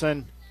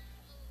Wilson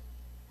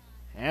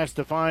has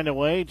to find a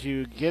way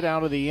to get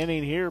out of the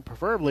inning here,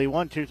 preferably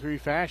 1-2-3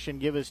 fashion,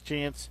 give his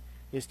team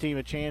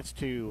a chance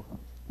to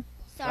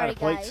try to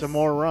plate some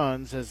more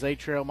runs as they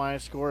trail by a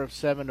score of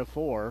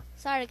 7-4.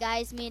 Sorry,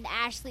 guys. Me and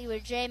Ashley were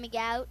jamming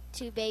out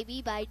to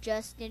Baby by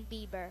Justin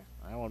Bieber.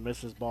 That one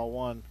misses ball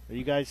 1. Are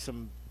you guys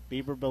some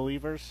Bieber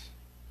believers?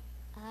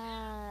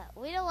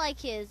 We don't like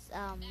his,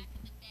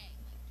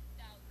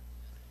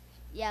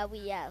 yeah,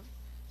 we have.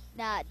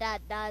 Nah,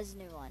 that's a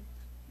new one.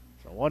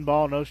 So 1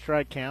 ball, no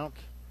strike count.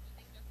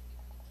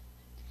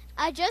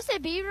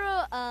 Justin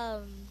Bieber,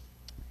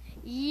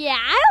 yeah,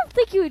 I don't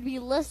think he would be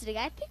listening.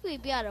 I think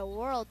we'd be on a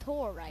world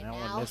tour right now.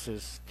 That one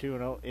misses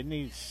 2-0. Isn't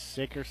he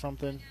sick or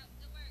something?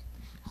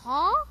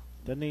 Huh?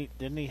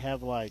 Didn't he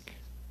have, like,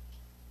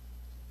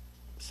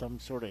 some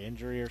sort of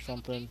injury or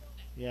something?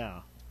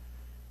 Yeah.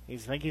 I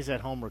think he's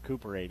at home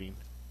recuperating.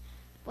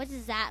 What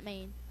does that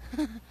mean?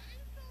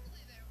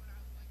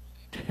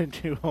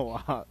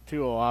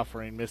 2-0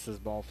 offering, misses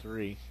ball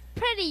 3.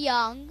 Pretty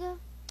young.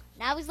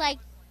 Now he's like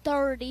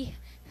 30. Is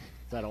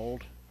that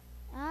old?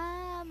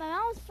 My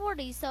mom's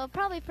 40, so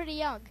probably pretty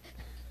young.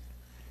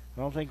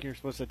 I don't think you're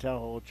supposed to tell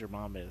how old your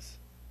mom is.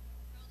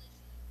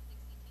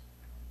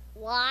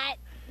 What?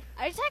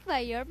 Are you talking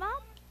about your mom?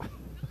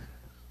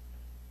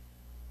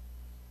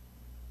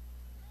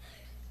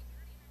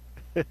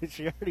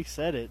 She already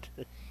said it.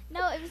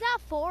 No, it was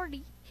not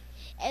 40.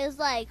 It was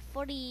like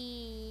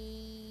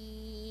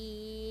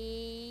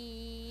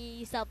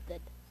 40 something.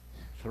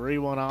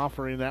 3-1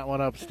 offering, that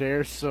one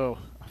upstairs. So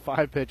a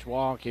 5-pitch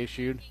walk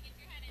issued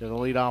to the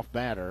leadoff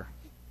batter.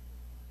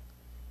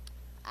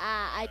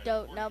 I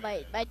don't know.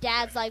 My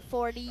dad's like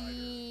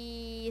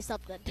 40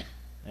 something.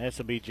 This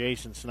will be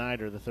Jason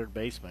Snyder, the third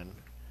baseman.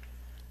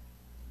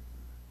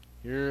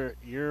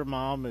 Your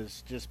mom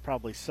is just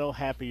probably so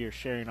happy you're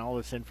sharing all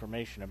this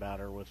information about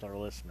her with our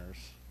listeners.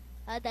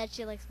 That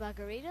she likes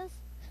margaritas.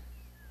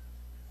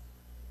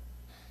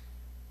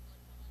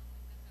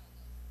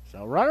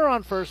 So runner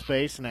on first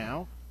base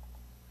now.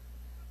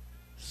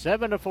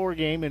 7-4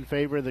 game in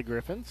favor of the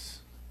Griffins.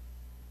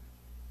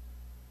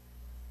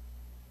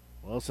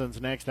 Wilson's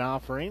next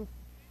offering.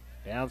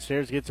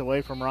 Downstairs gets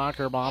away from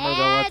Rocker Bomber.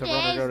 They'll let the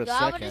runner go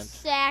to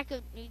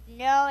second.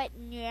 Know it.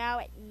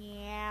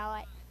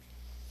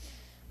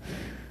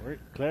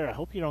 Claire, I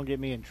hope you don't get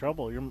me in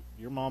trouble.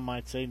 Your mom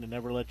might say to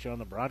never let you on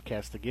the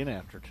broadcast again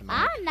after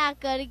tonight. I'm not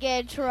going to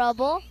get in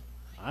trouble.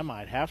 I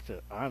might have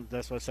to.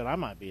 That's what I said. I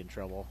might be in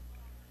trouble.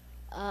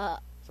 So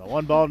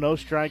 1 ball, no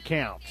strike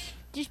count.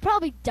 She's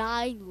probably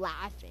dying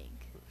laughing.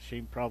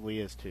 She probably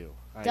is too.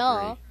 I Duh.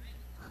 agree.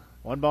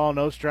 1 ball,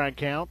 no strike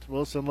count.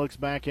 Wilson looks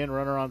back in,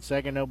 runner on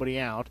second, nobody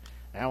out.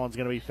 That one's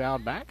going to be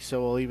fouled back,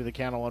 so we'll leave the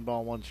count on 1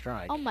 ball, 1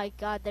 strike. Oh my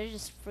God, that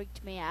just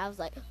freaked me out. I was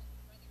like,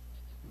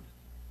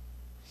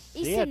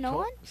 See,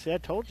 I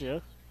told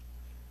you.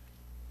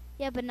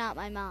 Yeah, but not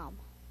my mom.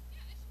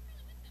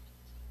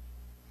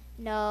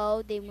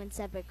 No, they went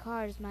separate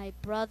cars. My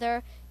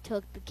brother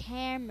took the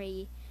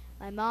Camry.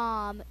 My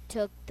mom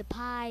took the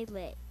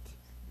Pilot.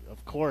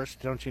 Of course,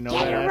 don't you know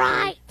Get that? it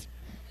right!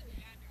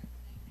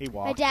 He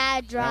walked. My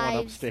dad That one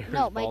drives. upstairs,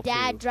 No, my ball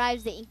dad 2.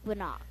 drives the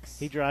Equinox.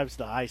 He drives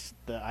the ice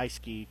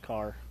ski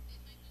car.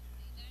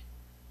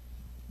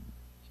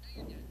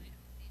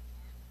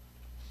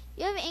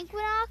 You have an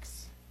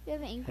Equinox? You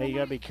have an Equinox? Hey, you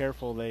gotta be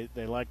careful. They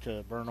like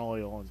to burn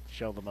oil and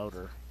shell the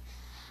motor.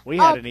 We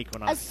had an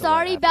Equinox.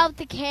 Sorry about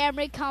the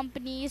Camry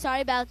company. Sorry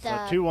about the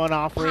 2-1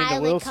 offering to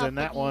Pilot Wilson. company.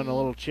 That one a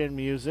little chin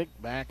music.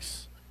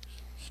 Backs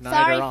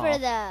Snyder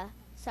off.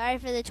 Sorry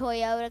for the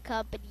Toyota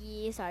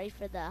company. Sorry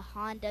for the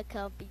Honda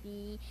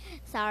company.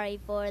 Sorry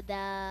for the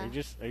Are you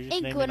just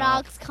naming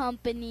Equinox off?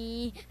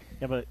 company.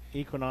 Yeah, but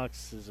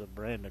Equinox is a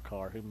brand of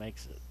car. Who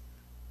makes it?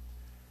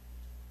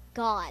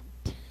 God.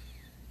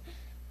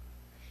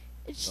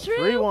 It's So true.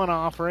 3-1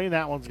 offering.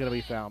 That one's going to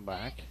be found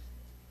back.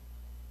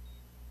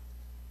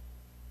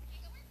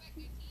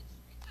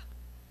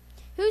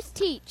 Who's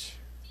Teach?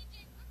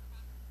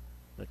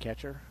 The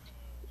catcher.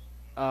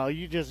 Oh,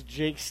 you just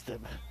jinxed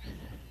him.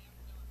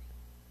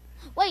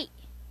 Wait.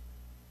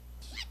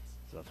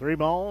 So 3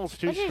 balls,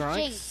 2 What is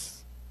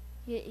strikes.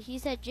 Jinx? He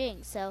said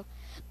Jinx, so.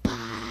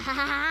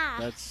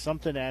 That's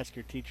something to ask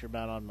your teacher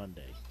about on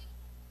Monday.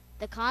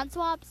 The con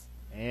swaps?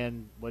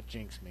 And what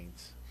jinx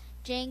means.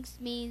 Jinx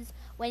means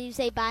when you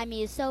say buy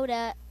me a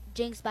soda,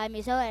 Jinx buy me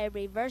a soda, it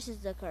reverses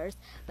the curse.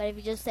 But if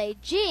you just say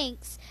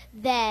Jinx,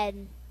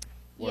 then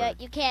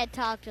you can't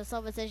talk till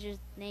someone says your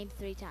name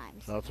 3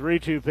 times. So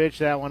 3-2 pitch,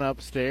 that one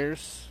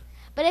upstairs.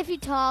 But if you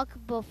talk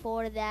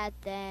before that,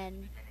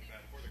 then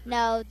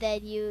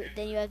then you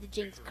have the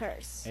Jinx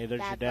curse. Hey,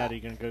 there's Bad your dad. luck. Are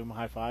you going to give him a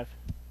high five?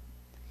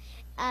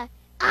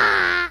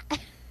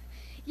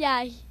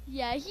 Yeah,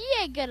 he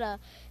ain't gonna.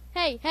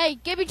 Hey,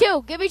 give me 2.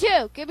 So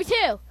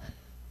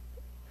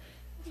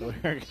we're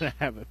going to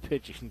have a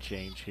pitching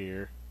change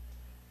here.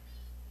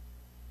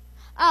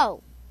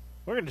 Oh.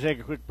 We're going to take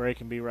a quick break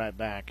and be right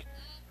back.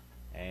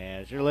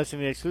 As you're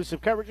listening to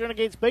exclusive coverage of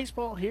Renegades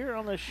Baseball here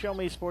on the Show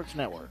Me Sports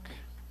Network.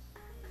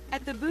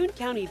 At the Boone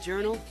County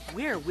Journal,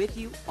 we're with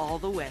you all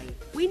the way.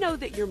 We know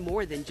that you're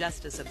more than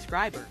just a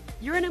subscriber.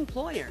 You're an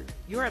employer,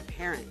 you're a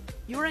parent,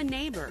 you're a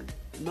neighbor.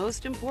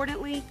 Most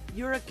importantly,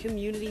 you're a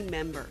community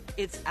member.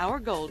 It's our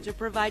goal to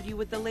provide you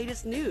with the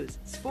latest news,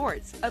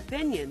 sports,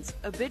 opinions,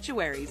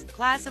 obituaries,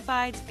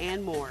 classifieds,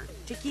 and more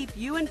to keep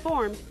you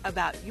informed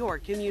about your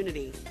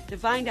community. To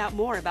find out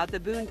more about the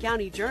Boone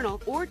County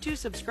Journal or to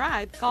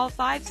subscribe, call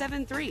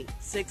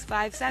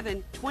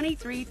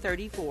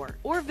 573-657-2334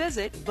 or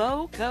visit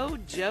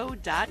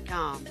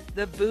bocojoe.com.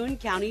 The Boone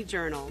County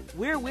Journal.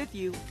 We're with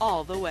you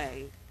all the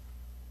way.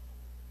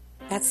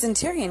 At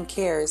Centurion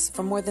Cares,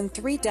 for more than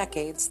 3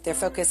 decades, their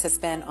focus has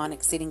been on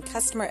exceeding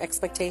customer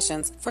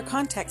expectations for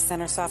contact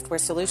center software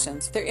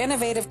solutions. Their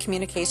innovative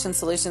communication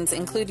solutions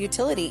include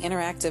utility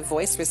interactive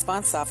voice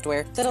response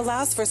software that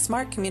allows for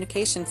smart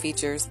communication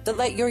features that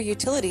let your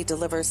utility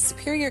deliver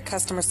superior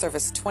customer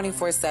service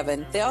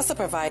 24/7. They also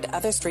provide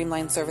other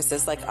streamlined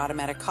services like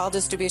automatic call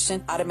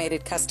distribution,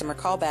 automated customer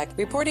callback,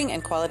 reporting,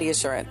 and quality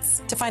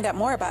assurance. To find out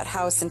more about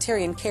how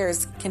Centurion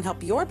Cares can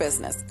help your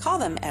business, call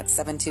them at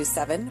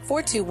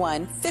 727-421-5300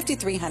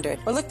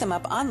 or look them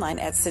up online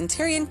at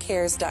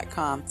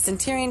centurioncares.com.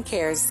 Centurion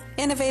Cares,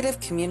 innovative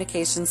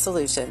communication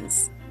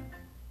solutions.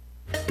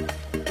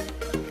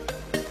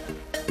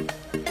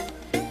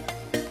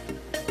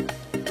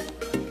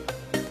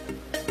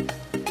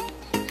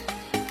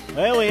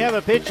 Well, we have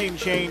a pitching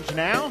change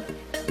now.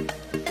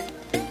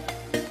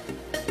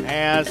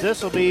 as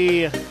this will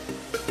be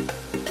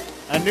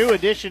a new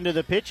addition to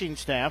the pitching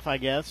staff, I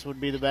guess,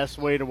 would be the best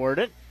way to word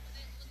it.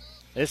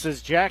 This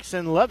is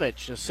Jackson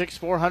Levitch, a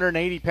 6'4",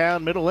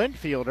 180-pound middle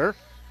infielder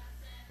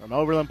from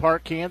Overland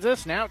Park,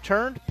 Kansas. Now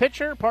turned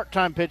pitcher,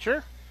 part-time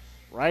pitcher,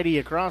 righty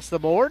across the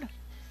board.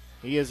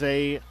 He is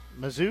a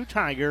Mizzou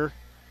Tiger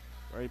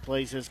where he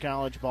plays his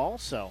college ball,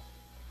 so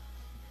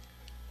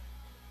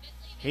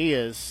he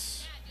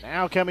is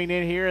now coming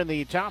in here in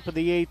the top of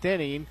the 8th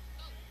inning.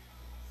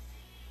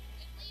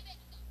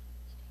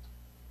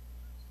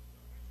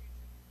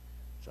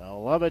 So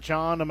Levitch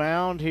on the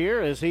mound here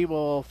as he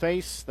will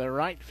face the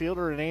right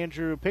fielder, and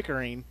Andrew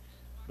Pickering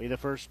be the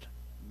first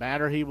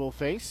batter he will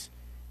face.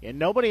 And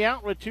nobody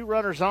out with 2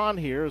 runners on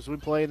here as we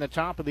play in the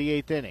top of the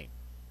 8th inning.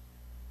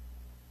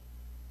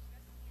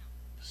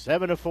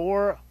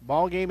 7-4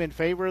 ball game in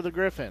favor of the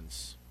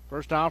Griffins.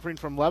 First offering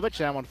from Levitch,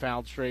 that one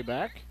fouled straight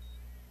back.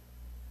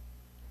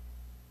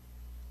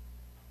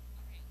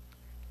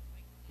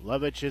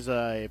 Levitch is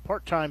a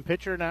part-time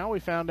pitcher now,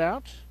 we found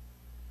out.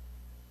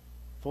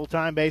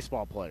 Full-time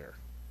baseball player.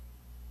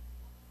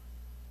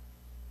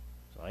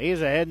 So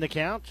he's ahead in the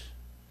count,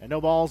 and no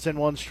balls in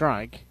 1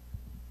 strike.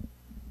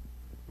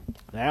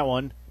 That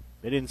one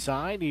bit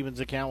inside, evens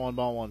the count, 1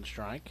 ball, 1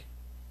 strike.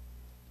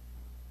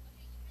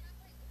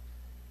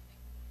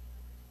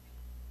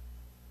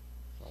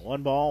 So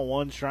 1 ball,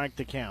 1 strike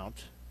to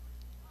count.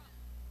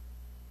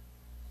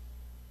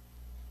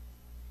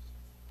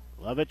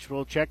 Levitch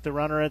will check the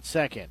runner at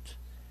second.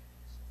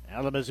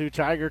 Now the Mizzou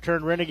Tiger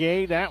turned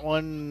Renegade. That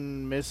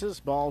one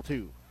misses. Ball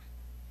 2.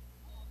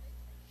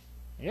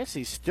 I guess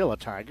he's still a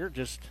Tiger,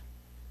 just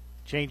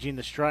changing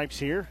the stripes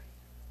here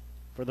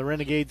for the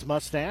Renegade's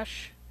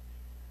mustache.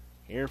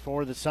 Here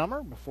for the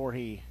summer before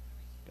he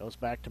goes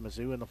back to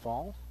Mizzou in the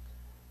fall.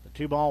 The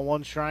 2 ball,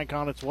 1 strike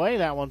on its way.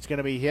 That one's going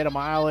to be hit a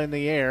mile in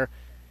the air.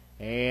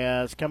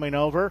 As coming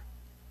over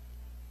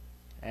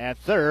at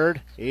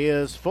third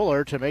is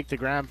Fuller to make the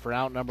grab for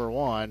out number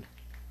 1.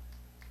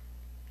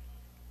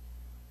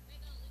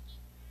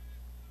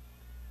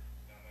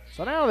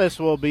 So now this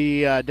will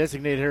be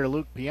designated here to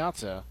Luke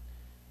Piazza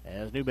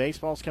as new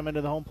baseballs come into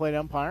the home plate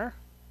umpire.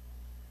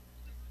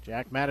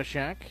 Jack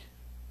Matashak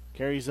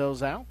carries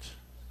those out.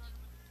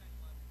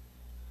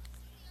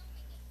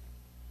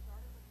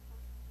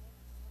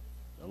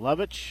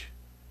 Levitch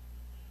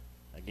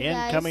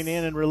again coming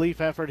in relief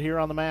effort here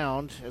on the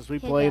mound as we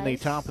play in the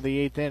top of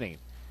the 8th inning.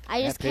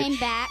 I just came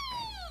back.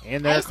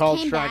 And they're called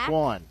strike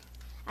 1.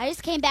 I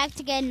just came back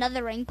to get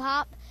another ring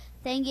pop.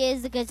 Thing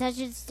is, the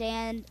concession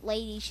stand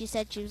lady, she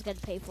said she was going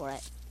to pay for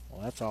it.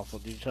 Well, that's awful.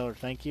 Did you tell her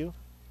thank you?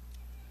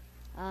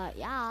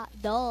 Yeah,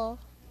 duh.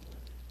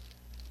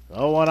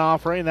 0-1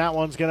 offering. That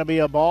one's going to be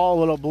a ball, a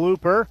little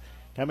blooper.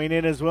 Coming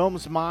in is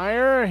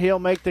Wilmsmeyer. He'll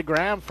make the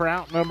grab for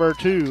out number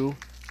 2.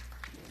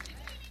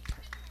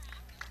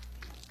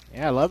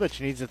 Yeah,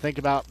 Levitch needs to think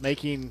about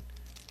making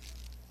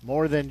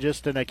more than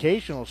just an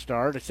occasional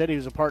start. I said he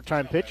was a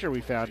part-time pitcher,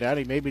 we found out.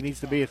 He maybe needs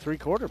to be a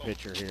 3/4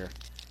 pitcher here.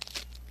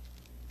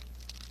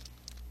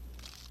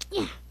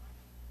 Yeah.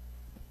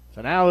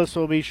 So now this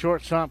will be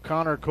shortstop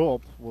Connor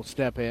Culp will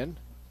step in.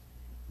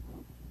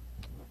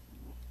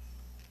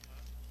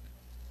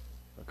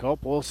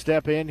 Culp will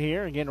step in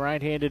here. Again,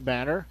 right-handed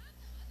batter.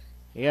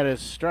 He had a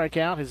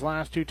strikeout his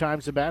last 2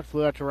 times at bat,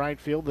 flew out to right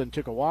field, then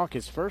took a walk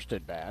his first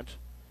at bat.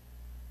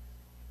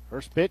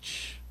 First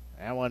pitch,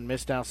 that one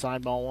missed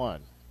outside, ball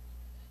 1.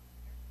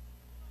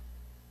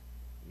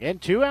 Again,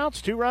 2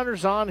 outs, 2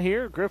 runners on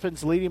here.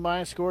 Griffins leading by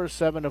a score of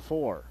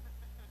 7-4.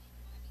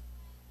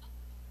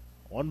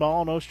 1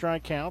 ball, no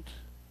strike count.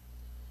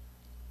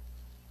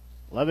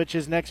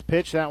 Levitch's next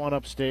pitch, that one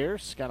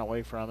upstairs. Got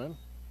away from him.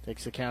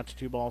 Takes the count to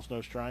 2 balls,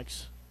 no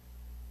strikes.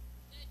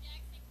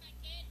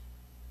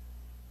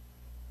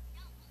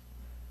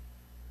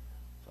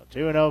 So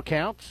 2-0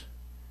 count.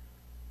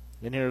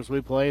 Then here as we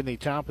play in the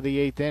top of the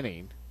 8th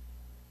inning.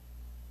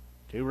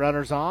 2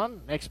 runners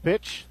on. Next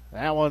pitch.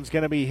 That one's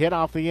going to be hit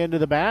off the end of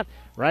the bat.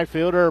 Right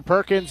fielder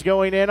Perkins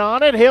going in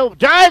on it. He'll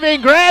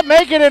diving grab,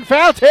 make it in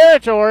foul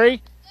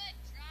territory.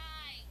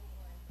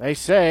 They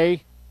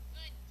say.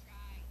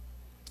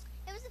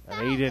 It was a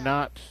foul. He did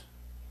not.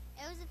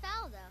 It was a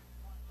foul, though.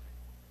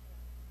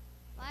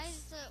 Why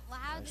is it? Well,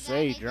 how did They the say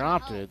guy he make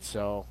dropped home? it,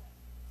 so.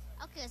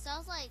 Okay, so I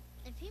was like,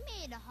 if he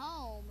made a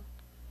home,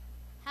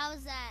 how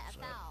is that a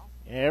foul?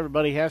 Yeah,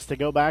 everybody has to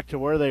go back to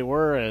where they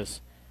were as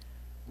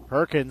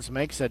Perkins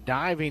makes a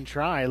diving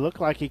try. It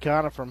looked like he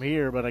caught it from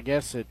here, but I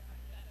guess it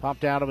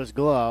popped out of his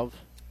glove.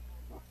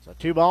 So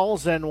 2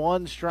 balls and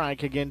 1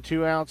 strike. Again,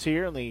 2 outs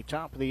here in the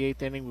top of the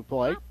 8th inning we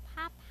play.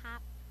 Hop,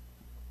 hop.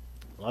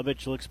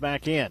 Levitch looks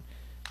back in.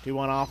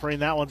 2-1 offering.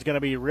 That one's going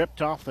to be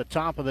ripped off the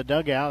top of the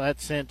dugout. That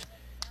sent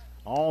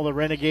all the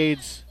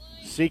Renegades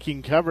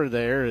seeking cover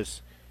there.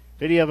 As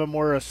 50 of them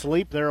were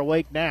asleep, they're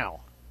awake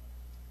now.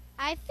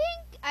 I think,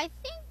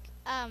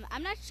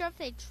 I'm not sure if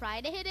they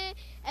try to hit it.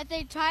 If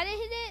they try to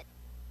hit it,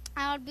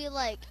 I would be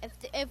like,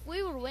 if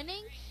we were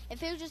winning,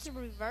 if it was just a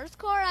reverse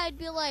card, I'd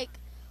be like,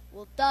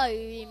 well, duh,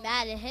 you'd be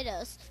mad to hit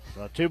us.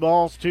 So 2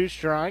 balls, 2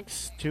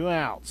 strikes, 2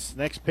 outs.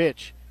 Next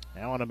pitch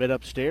Now on a bit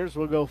upstairs,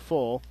 we'll go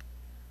full.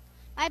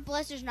 My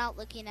blister's not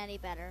looking any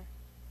better.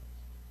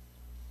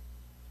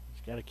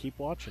 Just got to keep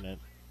watching it.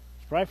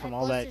 It's probably from My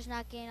all that. blister's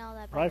not getting all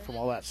that Probably better. from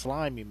all that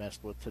slime you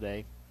messed with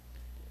today.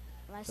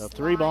 My So slime.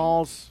 3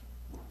 balls,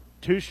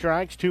 2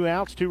 strikes, 2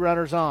 outs, 2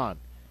 runners on.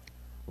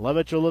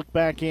 Lovich will look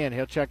back in.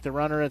 He'll check the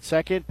runner at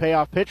second.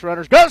 Payoff pitch.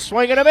 Runners go.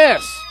 Swing and a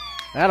miss.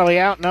 That'll be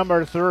out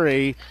number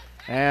 3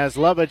 as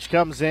Lovich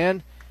comes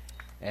in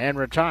and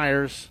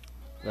retires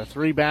the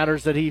 3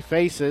 batters that he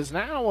faces.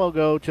 Now we'll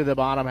go to the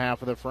bottom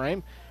half of the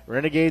frame.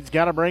 Renegades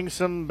got to bring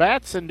some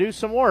bats and do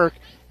some work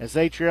as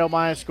they trail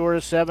by a score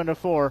of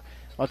 7-4.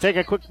 I'll take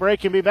a quick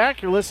break and be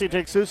back. You're listening to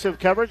exclusive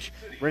coverage,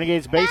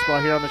 Renegades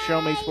Baseball here on the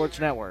Show Me Sports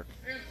Network.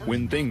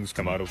 When things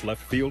come out of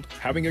left field,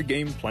 having a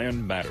game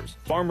plan matters.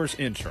 Farmers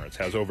Insurance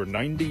has over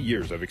 90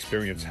 years of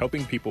experience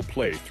helping people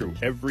play through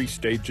every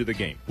stage of the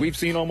game. We've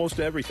seen almost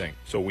everything,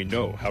 so we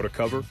know how to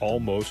cover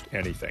almost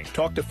anything.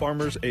 Talk to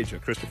Farmers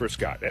agent Christopher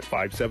Scott at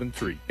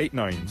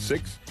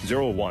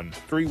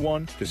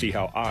 573-896-0131 to see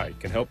how I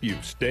can help you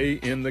stay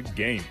in the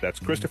game. That's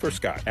Christopher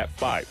Scott at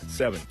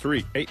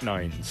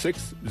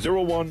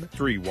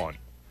 573-896-0131.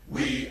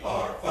 We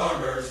are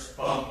farmers.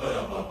 Bum,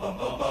 ba-dum, bum, bum,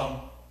 bum,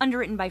 bum.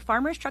 Underwritten by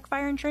Farmers Truck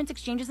Fire Insurance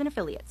Exchanges and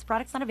Affiliates.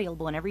 Products not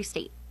available in every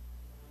state.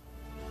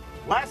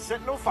 Last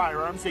Sentinel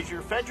Firearms is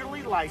your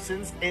federally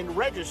licensed and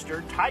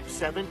registered Type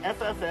 7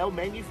 FFL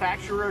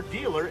manufacturer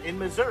dealer in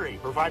Missouri,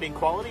 providing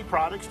quality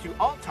products to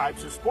all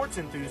types of sports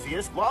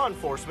enthusiasts, law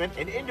enforcement,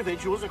 and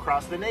individuals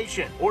across the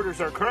nation. Orders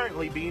are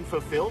currently being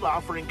fulfilled,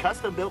 offering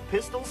custom-built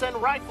pistols and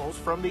rifles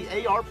from the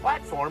AR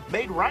platform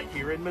made right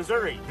here in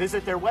Missouri.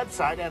 Visit their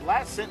website at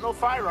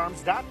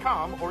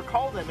lastsentinelfirearms.com or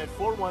call them at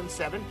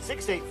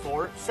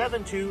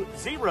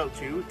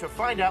 417-684-7202 to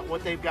find out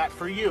what they've got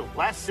for you.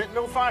 Last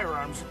Sentinel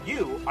Firearms,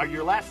 you are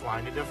your last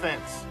line of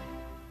defense.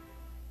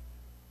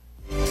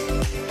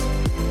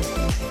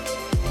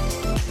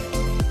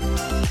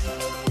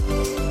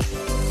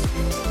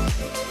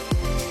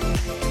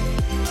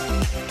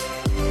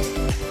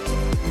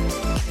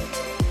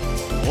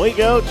 We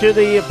go to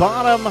the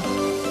bottom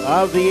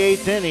of the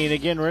 8th inning.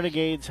 Again,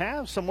 Renegades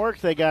have some work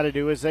they got to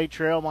do as they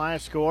trail by a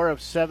score of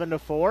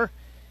 7-4.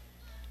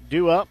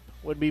 Due up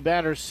would be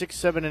batters 6,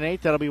 7, and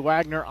 8. That'll be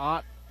Wagner,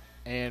 Ott,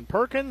 and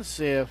Perkins.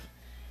 If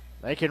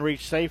they can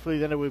reach safely,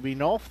 then it would be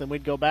Nolf. Then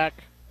we'd go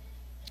back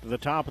to the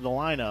top of the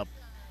lineup.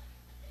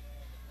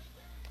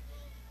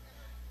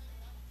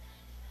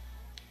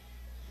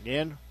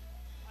 Again,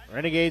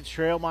 Renegades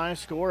trail by a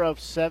score of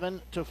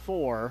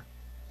 7-4.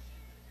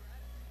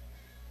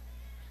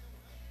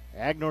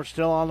 Agnor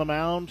still on the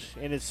mound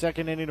in his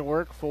second inning of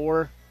work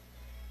for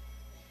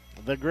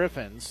the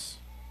Griffins.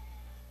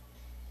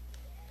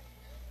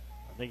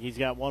 I think he's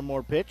got one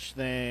more pitch,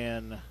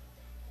 then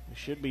we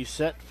should be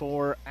set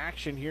for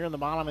action here in the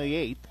bottom of the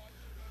 8th.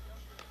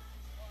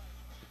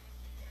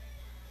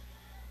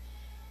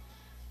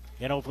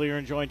 And hopefully you're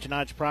enjoying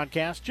tonight's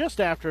broadcast just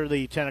after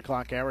the 10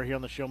 o'clock hour here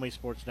on the Show Me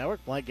Sports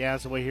Network. Blake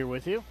Gazaway here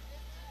with you.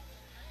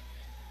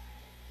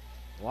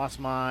 Lost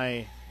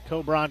my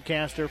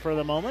co-broadcaster for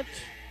the moment.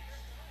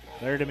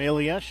 There's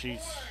Amelia.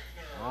 She's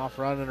off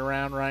running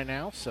around right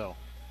now, so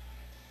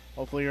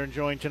hopefully you're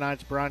enjoying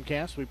tonight's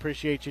broadcast. We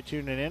appreciate you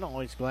tuning in.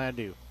 Always glad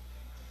to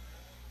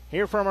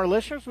hear from our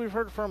listeners. We've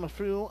heard from a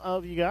few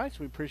of you guys.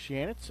 We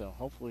appreciate it, so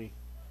hopefully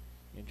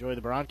you enjoy the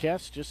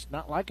broadcast. Just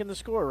not liking the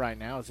score right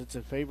now as it's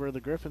in favor of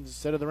the Griffins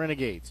instead of the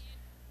Renegades.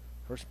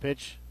 First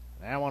pitch,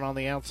 that one on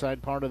the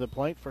outside part of the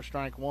plate for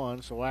strike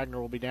 1, so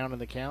Wagner will be down in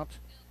the count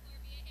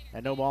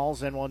at no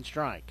balls and 1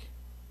 strike.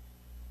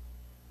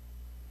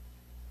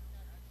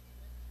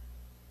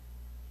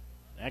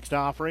 Next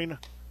offering,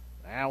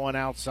 that one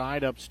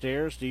outside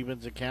upstairs.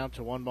 Stevens account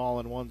to 1 ball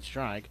and 1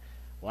 strike.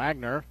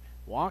 Wagner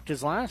walked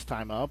his last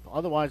time up,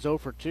 otherwise 0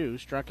 for 2,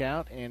 struck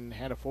out and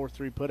had a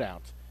 4-3 put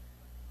out.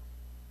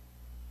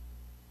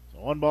 So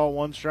 1 ball,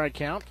 1 strike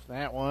count.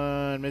 That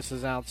one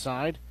misses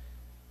outside.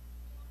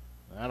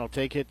 That'll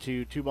take it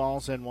to 2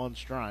 balls and 1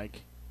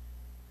 strike.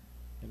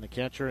 And the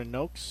catcher in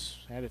Noakes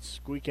had it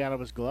squeak out of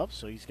his glove,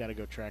 so he's got to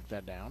go track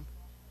that down.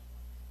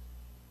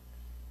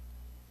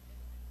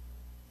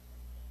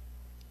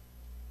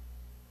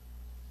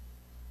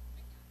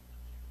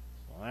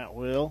 That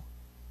will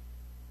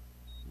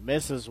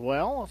miss as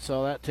well,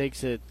 so that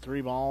takes it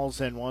 3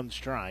 balls and 1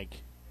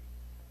 strike.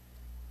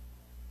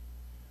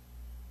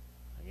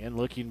 Again,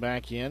 looking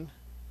back in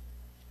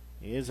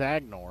is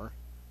Agnor.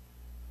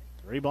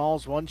 3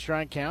 balls, 1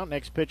 strike count.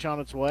 Next pitch on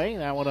its way.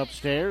 That one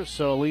upstairs,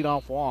 so a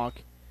leadoff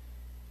walk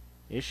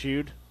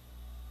issued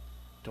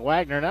to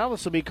Wagner. Now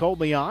this will be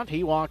Colby Ott.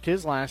 He walked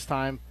his last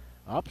time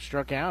up,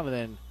 struck out, and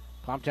then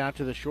popped out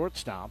to the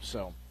shortstop,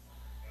 so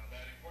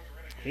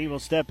he will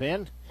step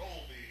in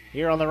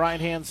here on the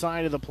right-hand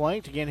side of the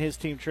plate. Again, his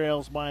team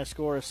trails by a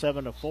score of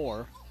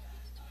 7-4.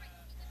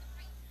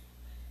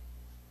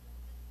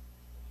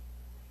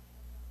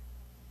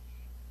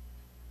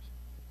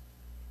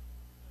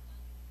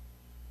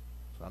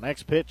 So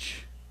next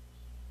pitch,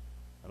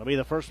 that'll be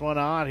the first one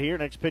Ott here.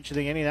 Next pitch of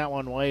the inning, that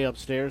one way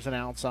upstairs and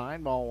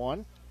outside, ball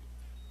 1.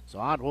 So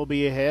Ott will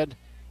be ahead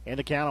and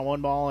the count of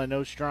 1 ball and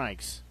no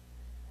strikes.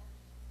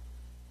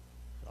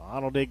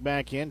 Ott will dig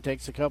back in,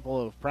 takes a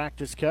couple of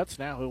practice cuts.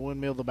 Now he'll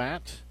windmill the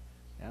bat.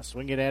 Now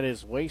swing it at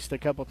his waist a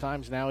couple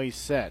times. Now he's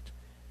set.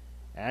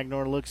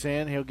 Agnor looks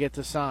in. He'll get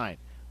the sign.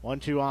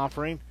 1-2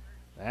 offering.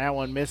 That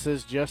one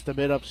misses just a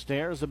bit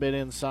upstairs, a bit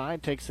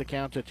inside. Takes the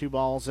count to 2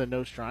 balls and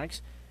no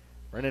strikes.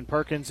 Brennan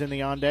Perkins in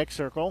the on-deck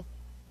circle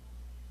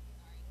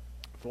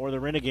for the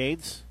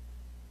Renegades.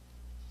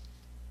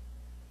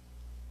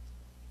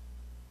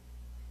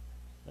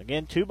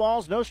 Again, 2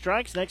 balls, no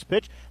strikes. Next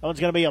pitch, that one's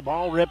going to be a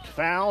ball ripped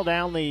foul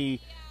down the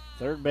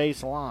third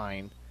base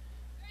line.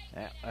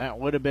 That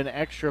would have been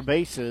extra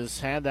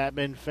bases had that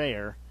been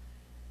fair.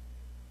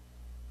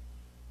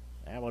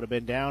 That would have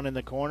been down in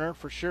the corner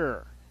for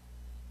sure.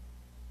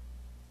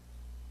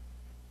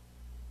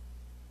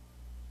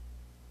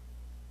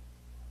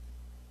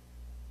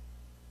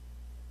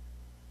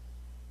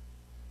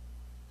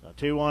 So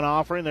 2-1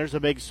 offering. There's a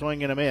big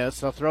swing and a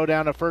miss. They'll throw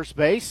down to first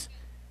base.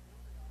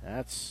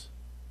 That's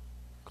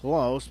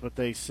close, but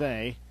they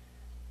say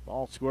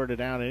ball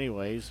squirted out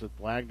anyways with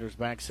Wagner's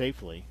back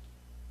safely.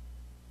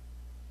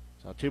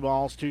 So 2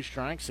 balls, 2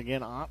 strikes.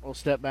 Again, Ott will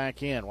step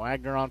back in.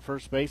 Wagner on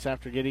first base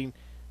after getting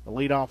the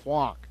leadoff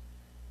walk.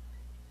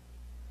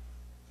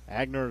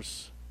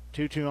 Agner's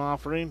 2-2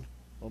 offering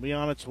will be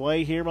on its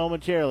way here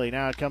momentarily.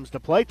 Now it comes to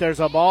plate. There's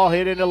a ball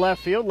hit into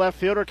left field. Left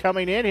fielder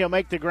coming in. He'll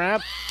make the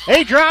grab.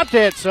 He dropped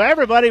it, so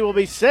everybody will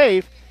be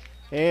safe,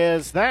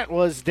 as that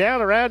was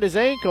down around his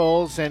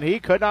ankles, and he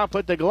could not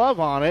put the glove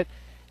on it.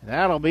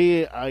 That'll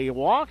be a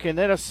walk and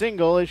then a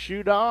single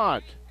issued to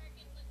Ott.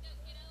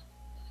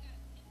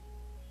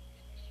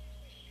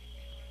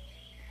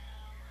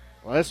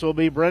 Well, this will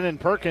be Brennan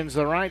Perkins,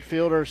 the right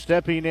fielder,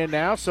 stepping in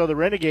now. So the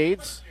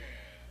Renegades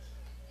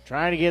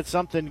trying to get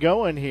something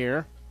going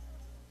here.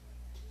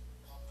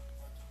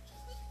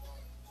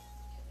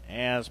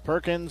 As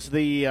Perkins,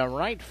 the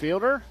right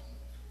fielder,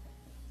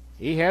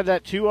 he had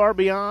that 2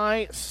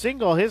 RBI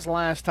single his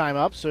last time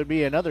up, so it'd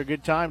be another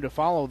good time to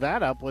follow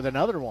that up with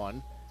another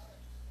one.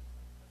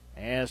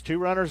 As 2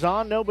 runners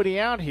on, nobody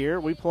out here.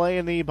 We play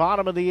in the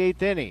bottom of the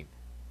 8th inning.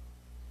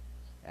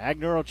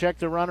 Agnor will check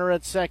the runner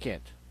at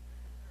second.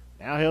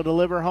 Now he'll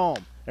deliver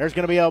home. There's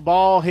going to be a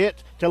ball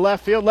hit to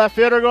left field. Left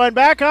fielder going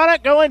back on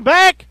it, going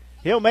back.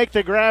 He'll make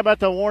the grab at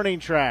the warning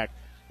track.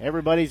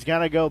 Everybody's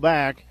going to go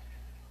back.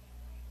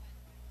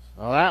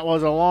 Well, that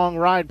was a long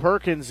ride.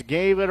 Perkins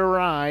gave it a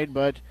ride,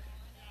 but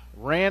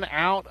ran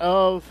out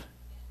of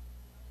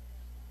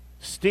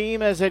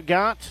steam as it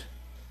got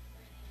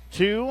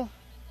to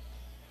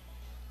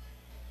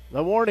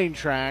the warning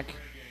track.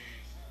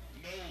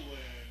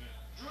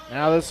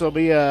 Now this will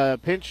be a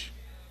pinch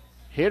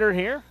hitter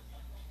here.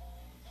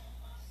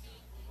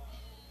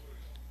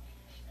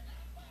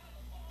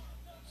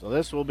 So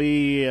this will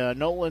be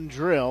Nolan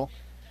Drill.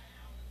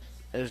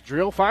 As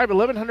Drill,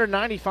 5'11",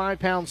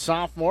 195-pound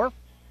sophomore.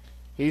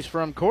 He's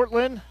from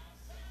Cortland,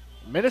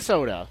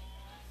 Minnesota.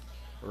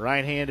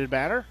 Right-handed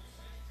batter.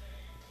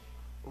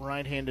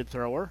 Right-handed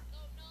thrower.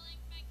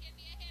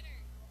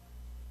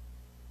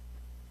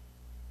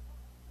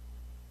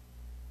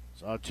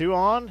 So 2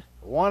 on,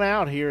 1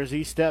 out here as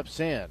he steps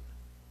in.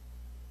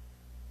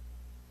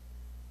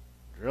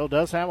 Drill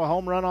does have a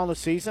home run on the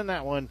season.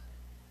 That one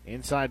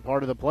inside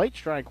part of the plate,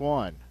 strike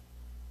 1.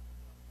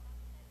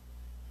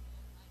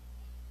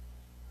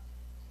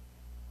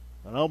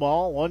 No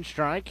ball, 1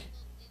 strike.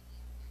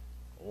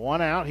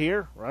 1 out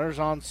here. Runners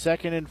on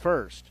second and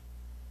first.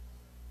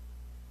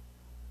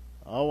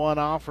 0-1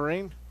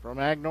 offering from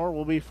Agnor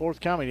will be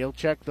forthcoming. He'll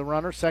check the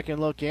runner, second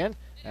look in.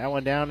 That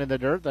one down in the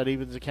dirt. That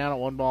evens the count at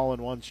 1 ball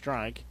and 1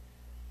 strike.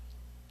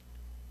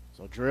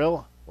 So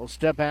Drill will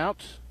step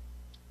out,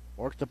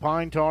 work the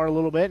pine tar a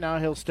little bit. Now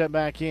he'll step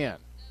back in.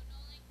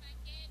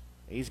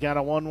 He's got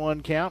a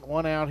 1-1 count,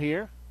 1 out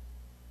here.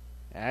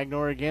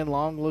 Agnor again,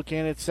 long look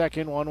in at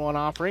second, 1-1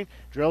 offering.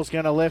 Drill's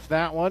going to lift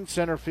that one.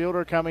 Center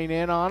fielder coming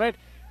in on it.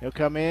 He'll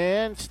come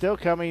in, still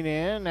coming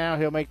in. Now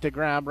he'll make the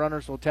grab.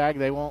 Runners will tag,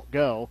 they won't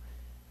go,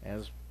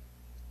 as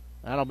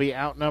that'll be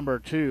out number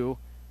 2.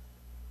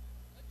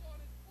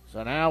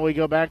 So now we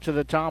go back to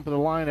the top of the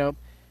lineup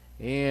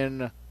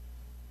in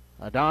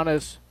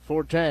Adonis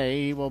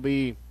Forte. He will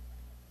be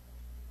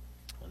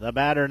the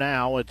batter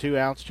now with 2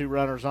 outs, 2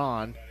 runners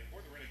on.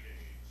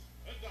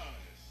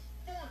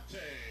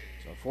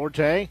 So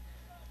Forte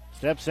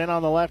steps in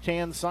on the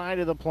left-hand side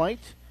of the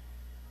plate.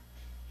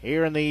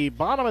 Here in the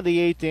bottom of the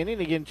 8th inning,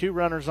 again 2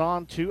 runners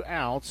on, 2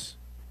 outs.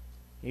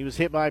 He was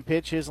hit by a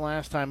pitch his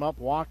last time up,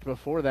 walked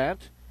before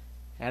that,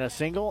 had a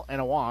single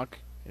and a walk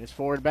in his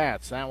 4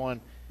 at-bats. That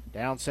one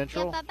down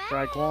central,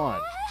 strike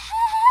 1.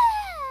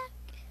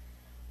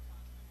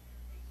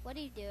 What are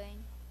you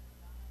doing?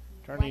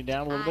 Turning you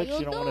down a little bit so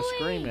you don't want to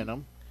scream in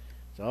them.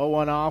 So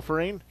 0-1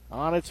 offering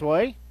on its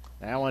way.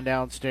 That one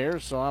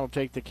downstairs, so that'll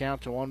take the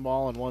count to 1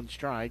 ball and 1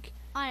 strike.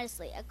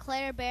 Honestly, a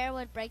Claire Bear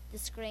would break the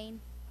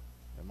screen.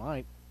 It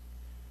might.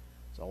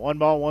 So 1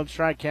 ball, 1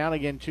 strike count.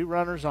 Again, 2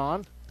 runners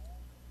on.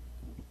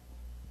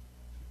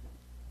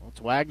 Well,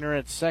 it's Wagner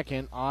at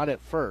second, Ott at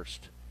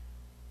first.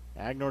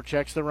 Agnor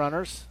checks the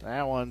runners.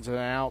 That one's an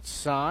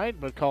outside,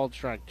 but called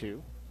strike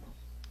 2.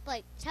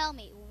 Blake, tell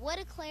me, would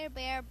a Claire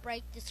Bear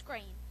break the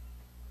screen?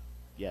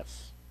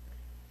 Yes.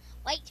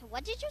 Wait,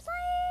 what did you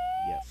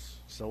say? Yes.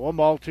 So 1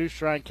 ball, 2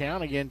 strike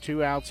count. Again,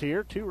 2 outs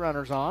here, 2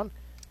 runners on.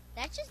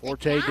 That's just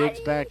Forte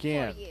digs back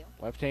in.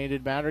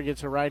 Left-handed batter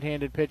gets a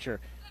right-handed pitcher.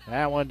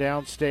 That one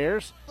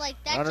downstairs. Blake,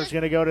 Runner's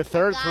going to go to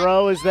third.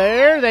 Throw is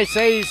there. They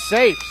say he's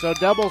safe, so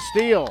double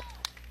steal.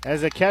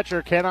 As a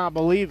catcher cannot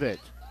believe it.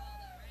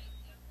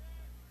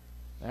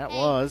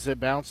 It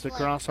bounced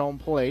across home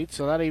plate,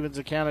 so that evens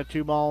the count of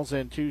 2 balls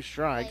and 2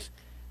 strikes.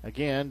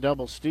 Again,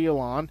 double steal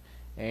on,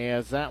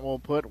 as that will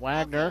put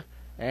Wagner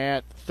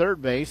at third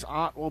base.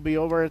 Ott will be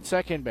over at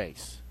second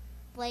base.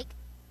 Blake,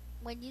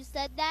 when you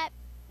said that,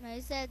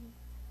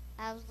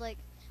 I was like,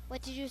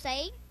 what did you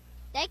say?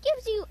 That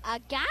gives you a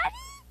guy?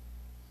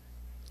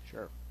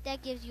 Sure.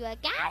 That gives you a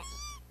guy?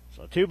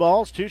 So 2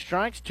 balls, 2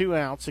 strikes, 2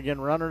 outs.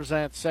 Again, runners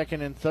at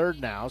second and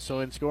third now, so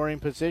in scoring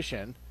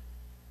position.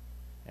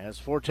 As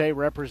Forte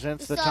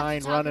represents the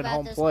tying run at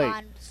home plate.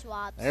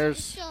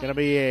 There's going to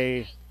be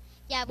a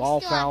ball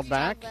fouled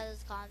back.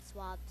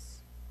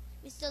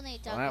 We still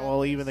need to So that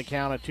will even the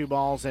count of 2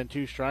 balls and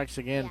 2 strikes.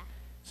 Again,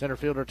 center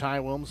fielder Ty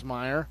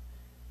Wilmsmeyer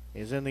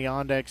is in the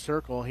on-deck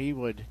circle. He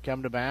would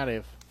come to bat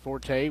if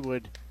Forte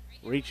would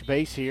reach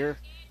base here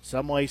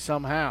some way,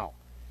 somehow.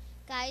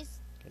 Guys.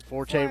 And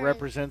Forte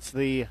represents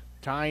the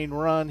tying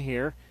run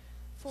here.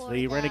 So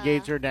the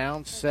Renegades are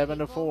down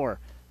 7-4.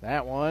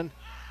 That one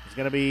is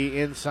going to be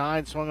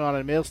inside, swung on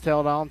and missed,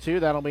 held on to.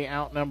 That'll be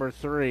out number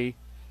 3.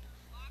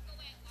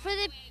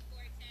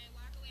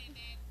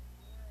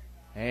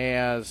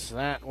 As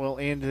that will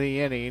end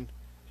the inning.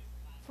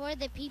 For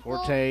the people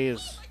Forte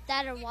is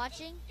that are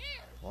watching,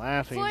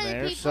 laughing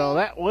there. So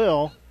that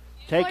will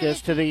take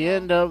us to the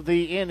end of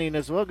the inning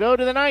as we'll go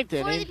to the 9th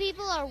inning. For the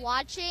people are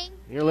watching.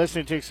 You're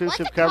listening to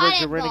exclusive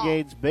coverage of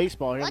Renegades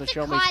baseball here on the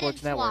Show Me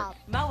Sports Network.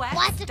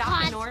 MOEX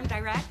Stock and Norm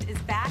Direct is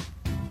back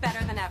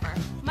better than ever.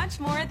 Much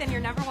more than your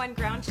 #1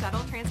 ground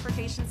shuttle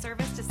transportation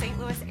service to St.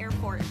 Louis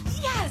Airport.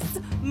 Yes!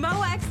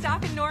 MOEX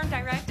Stock and Norm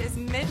Direct is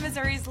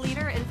Mid-Missouri's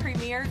leader in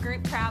premier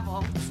group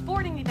travel.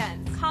 Sporting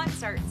events,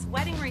 concerts,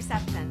 wedding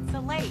receptions,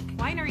 the lake,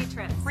 winery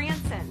trips,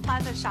 Branson,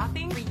 plaza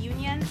shopping,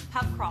 reunions,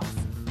 pub crawls.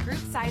 Group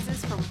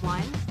sizes from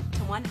 1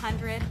 to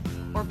 100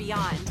 or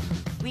beyond.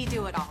 We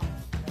do it all.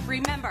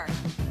 Remember,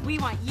 we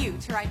want you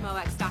to ride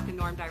MOEX Stock and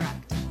Norm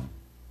Direct.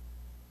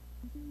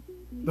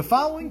 The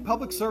following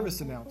public service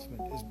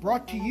announcement is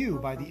brought to you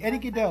by the Eddie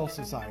Gaedel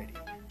Society,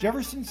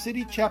 Jefferson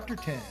City Chapter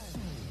 10,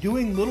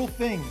 doing little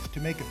things to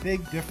make a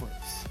big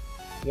difference.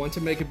 Want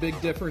to make a big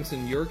difference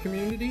in your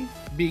community?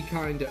 Be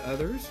kind to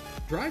others,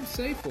 drive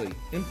safely,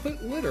 and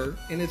put litter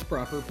in its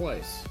proper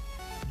place.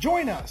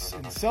 Join us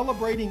in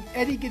celebrating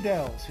Eddie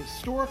Gaedel's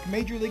historic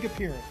Major League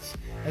appearance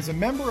as a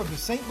member of the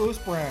St. Louis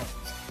Browns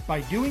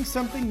by doing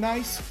something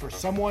nice for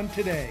someone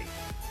today.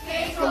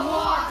 Take a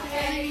walk,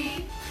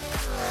 Eddie.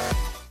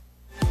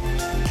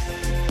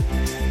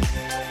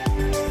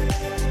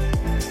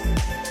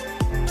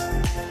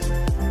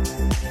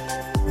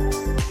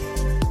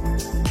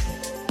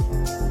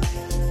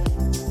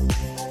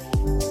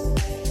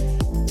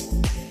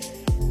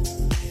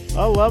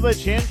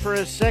 Lovich in for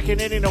his second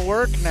inning of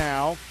work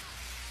now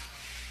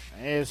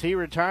as he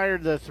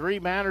retired the 3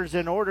 batters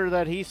in order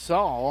that he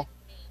saw.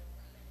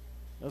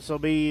 This will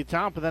be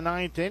top of the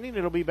 9th inning.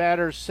 It'll be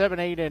batters 7,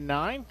 8, and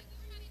 9.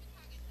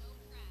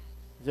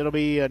 It'll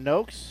be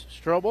Noakes,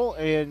 Strobel,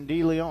 and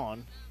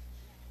DeLeon.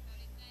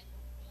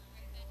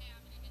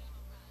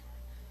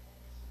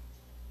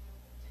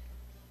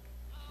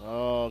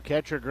 So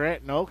catcher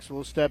Grant Noakes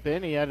will step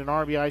in. He had an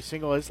RBI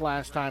single his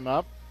last time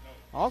up.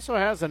 Also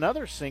has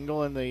another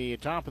single in the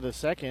top of the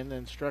second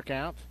and struck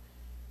out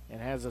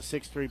and has a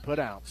 6-3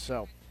 putout.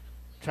 So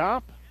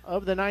top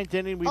of the 9th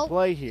inning we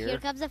play here. Here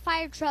comes a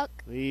fire truck.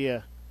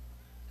 The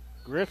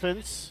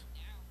Griffins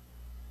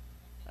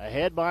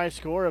ahead by a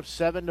score of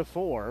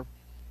 7-4.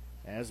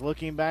 As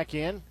looking back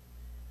in,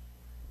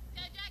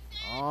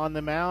 on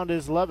the mound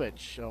is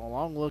Lovich. So a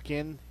long look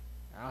in.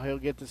 Now he'll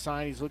get the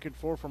sign he's looking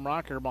for from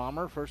Rocker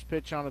Bomber. First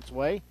pitch on its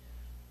way.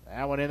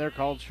 That one in there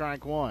called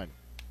strike 1.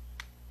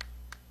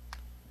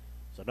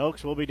 So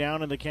Noakes will be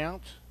down in the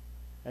count.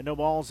 And no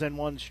balls and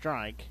 1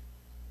 strike.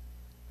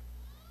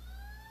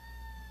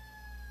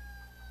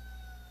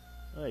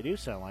 Well, they do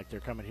sound like they're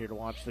coming here to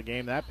watch the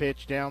game. That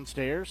pitch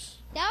downstairs.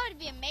 That would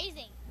be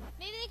amazing.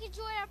 Maybe they could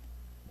join our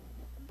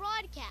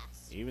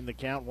broadcast. Even the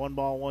count, 1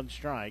 ball, 1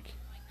 strike.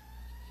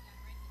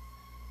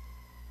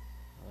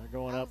 They're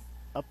going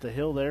up the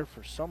hill there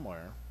for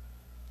somewhere.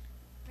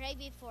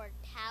 Maybe for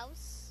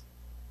Taos.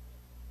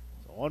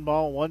 So 1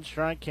 ball, 1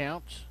 strike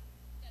count.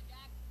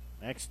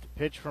 Next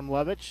pitch from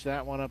Lovich.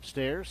 That one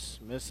upstairs.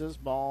 Misses,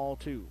 ball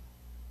 2.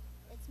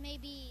 It's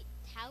maybe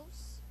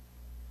Taos.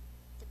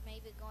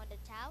 Maybe going to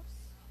Taos.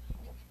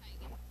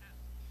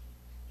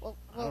 Well,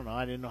 I don't know.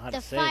 I didn't know how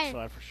to say it, so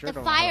I for sure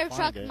don't know how to find it. The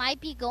fire truck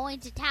might be going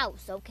to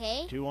Taos,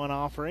 okay? 2-1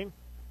 offering.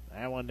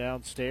 That one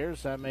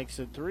downstairs. That makes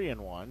it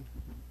 3-1.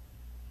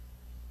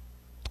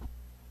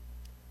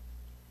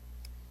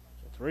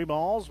 3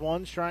 balls,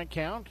 1 strike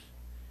count.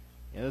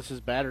 And this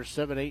is batters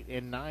 7, 8,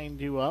 and 9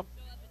 due up.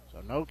 So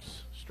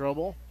Noakes,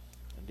 Strobel,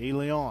 and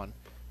DeLeon.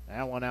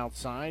 That one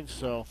outside,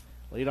 so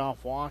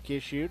leadoff walk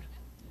issued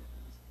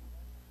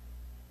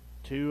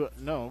to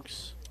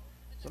Noakes.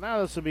 So now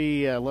this will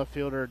be left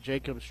fielder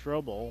Jacob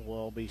Strobel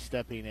will be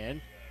stepping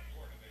in.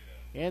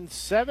 And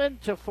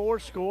 7-4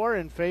 score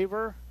in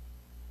favor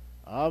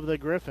of the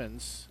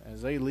Griffins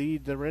as they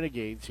lead the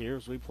Renegades here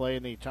as we play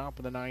in the top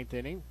of the 9th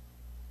inning.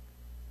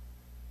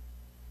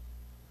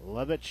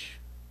 Lovich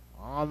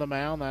on the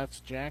mound. That's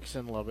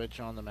Jackson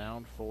Lovich on the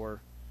mound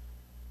for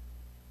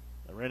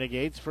the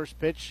Renegades. First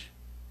pitch,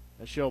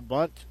 the show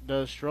bunt.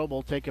 Does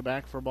Strobel take it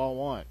back for ball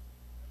 1?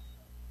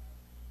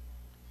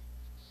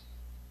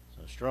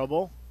 So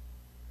Strobel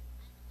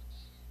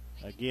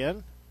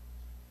again.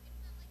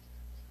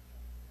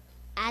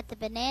 At the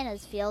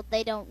Bananas field,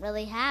 they don't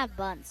really have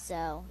bunts,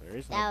 so There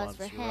is no that was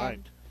bunts, for you're him. right.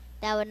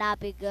 That would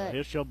not be So good.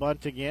 he'll show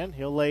bunt again.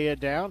 He'll lay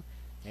it down.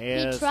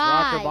 As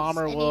tries, Rocker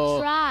Bomber and he will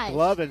tries.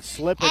 glove and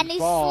slip and he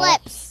fall.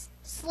 slips.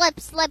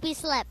 Slippy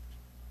slip.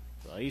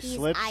 So he He's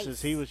slips ice.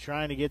 as he was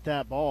trying to get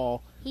that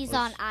ball. He's Was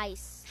on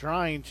ice.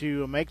 Trying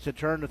to make the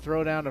turn to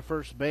throw down to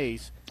first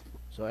base.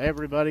 So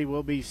everybody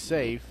will be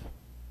safe.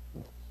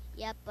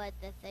 Yep, but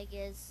the thing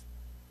is,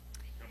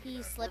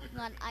 he's slipping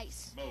on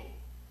ice. Mo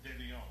De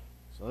Leon.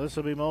 So this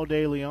will be Mo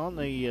De Leon,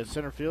 the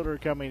center fielder,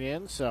 coming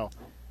in. So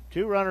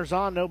 2 runners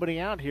on, nobody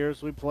out here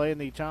as we play in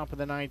the top of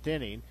the 9th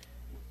inning.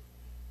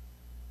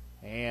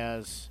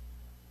 As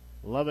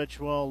Lovich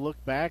will look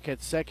back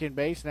at second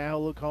base. Now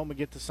he'll look home and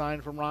get the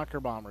sign from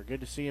Rocker Bomber. Good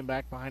to see him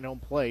back behind home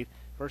plate.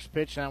 First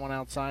pitch, that one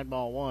outside,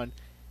 ball 1.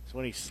 So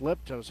when he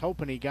slipped, I was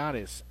hoping he got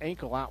his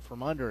ankle out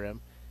from under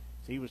him.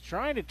 So he was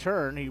trying to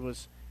turn. He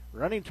was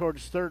running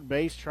towards third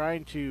base,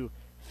 trying to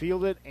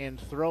field it and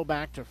throw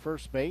back to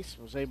first base.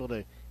 Was able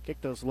to kick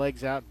those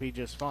legs out and be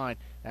just fine.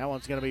 That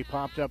one's going to be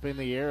popped up in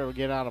the air. It'll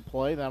get out of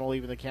play. That'll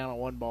even the count at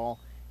 1 ball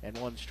and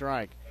 1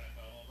 strike.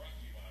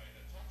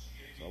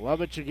 So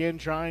Lovich again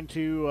trying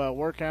to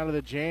work out of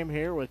the jam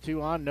here with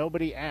 2 on,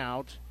 nobody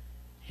out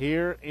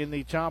here in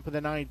the top of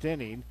the 9th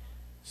inning.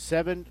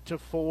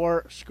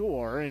 7-4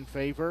 score in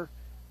favor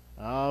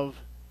of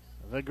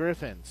the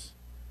Griffins.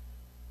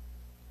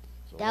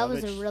 So That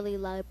was a really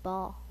loud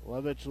ball.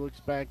 Lovich looks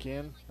back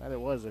in. That it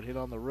was. It hit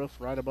on the roof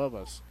right above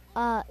us.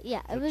 Yeah,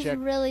 He'll it was check-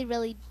 really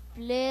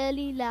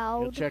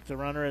loud. He'll check the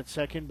runner at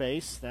second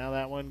base. Now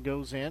that one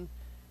goes in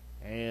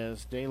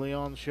as De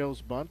Leon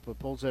shows bunt but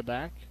pulls it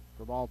back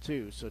for ball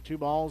 2. So 2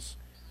 balls,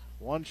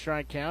 1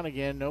 strike count.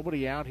 Again,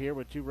 nobody out here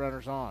with 2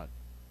 runners on.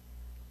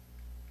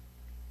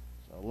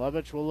 So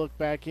Lovich will look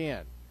back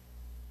in.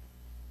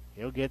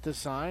 He'll get the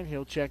sign.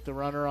 He'll check the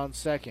runner on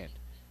second.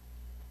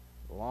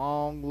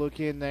 Long look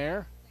in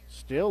there.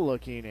 Still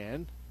looking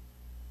in.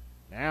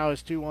 Now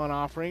his 2-1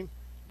 offering.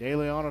 De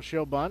Leon will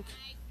show bunt.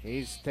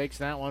 He takes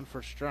that one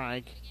for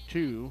strike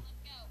 2.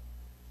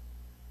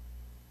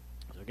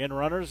 So again,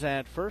 runners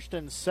at first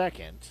and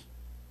second.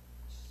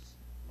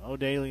 Mo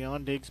De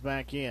Leon digs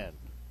back in.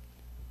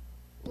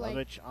 Blake,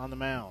 Lovich on the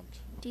mound.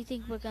 do you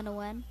think we're going to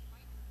win?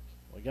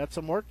 We got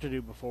some work to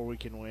do before we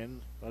can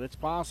win, but it's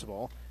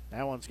possible.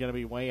 That one's going to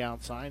be way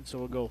outside, so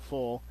we'll go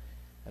full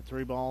at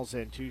 3 balls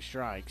and 2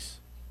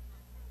 strikes.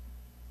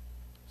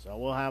 So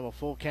we'll have a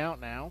full count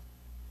now.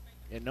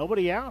 And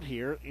nobody out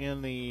here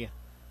in the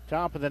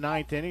top of the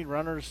 9th inning.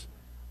 Runners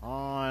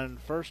on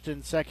first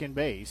and second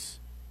base.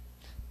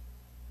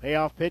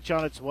 Payoff pitch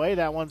on its way.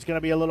 That one's going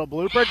to be a little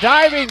blooper.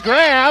 Diving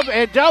grab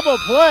and double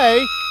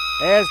play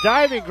as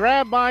diving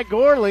grab by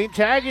Gorling,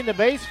 tagging the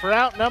base for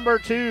out number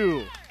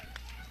 2.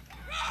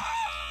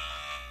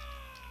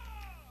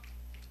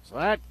 So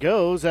that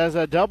goes as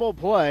a double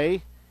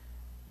play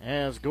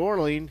as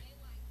Gorling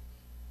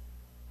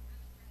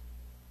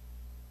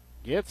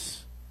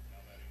gets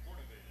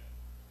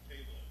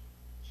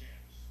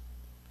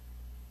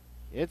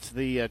it's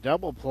the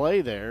double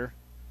play there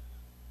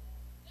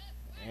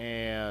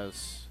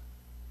as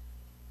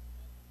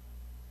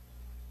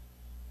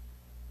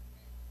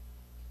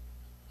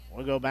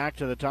we'll go back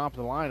to the top of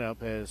the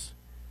lineup as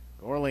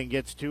Gorling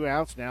gets 2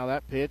 outs. Now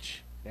that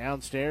pitch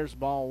downstairs,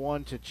 ball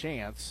 1 to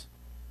Chance.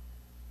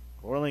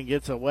 Gorling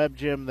gets a web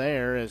gem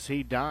there as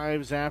he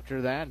dives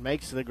after that,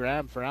 makes the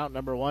grab for out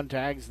number 1,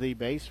 tags the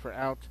base for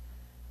out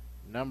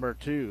number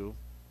 2.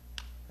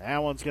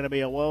 That one's going to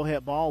be a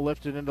well-hit ball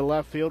lifted into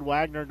left field.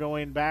 Wagner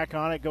going back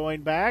on it,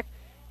 going back.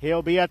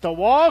 He'll be at the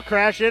wall,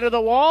 crash into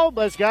the wall,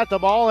 but he's got the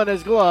ball in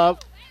his glove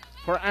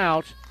for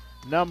out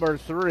number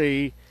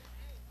 3.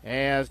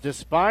 As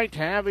despite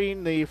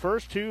having the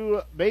first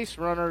 2 base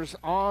runners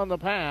on the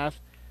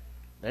path,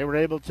 they were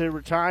able to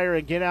retire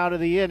and get out of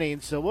the inning.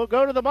 So we'll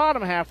go to the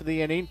bottom half of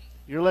the inning.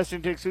 You're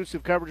listening to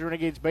exclusive coverage of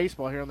Renegades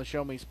Baseball here on the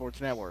Show Me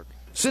Sports Network.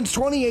 Since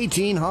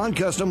 2018, Han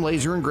Custom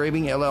Laser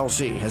Engraving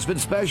LLC has been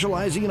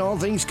specializing in all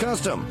things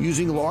custom,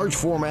 using large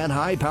format,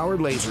 high-powered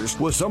lasers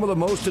with some of the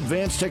most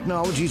advanced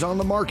technologies on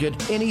the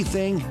market.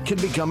 Anything can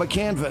become a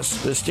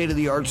canvas. The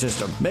state-of-the-art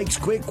system makes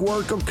quick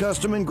work of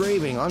custom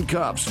engraving on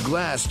cups,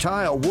 glass,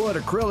 tile, wood,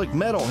 acrylic,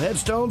 metal,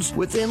 headstones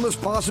with endless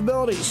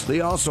possibilities.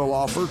 They also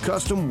offer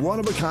custom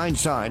one-of-a-kind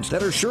signs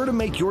that are sure to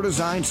make your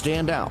design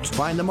stand out.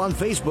 Find them on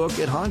Facebook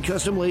at Han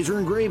Custom Laser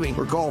Engraving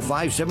or call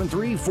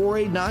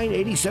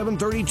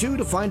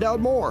 573-489-8732 to find out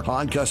more.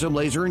 Han Custom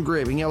Laser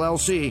Engraving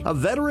LLC, a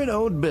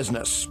veteran-owned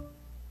business.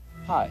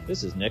 Hi,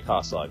 this is Nick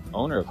Hoslag,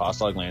 owner of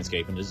Hoslag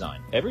Landscape and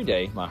Design. Every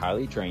day, my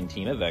highly trained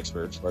team of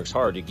experts works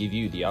hard to give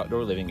you the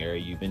outdoor living area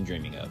you've been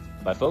dreaming of.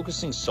 By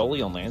focusing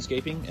solely on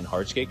landscaping and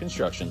hardscape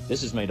construction,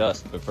 this has made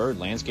us the preferred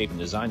landscape and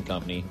design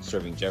company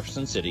serving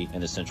Jefferson City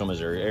and the central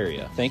Missouri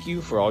area. Thank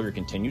you for all your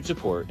continued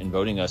support in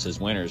voting us as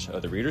winners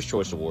of the Reader's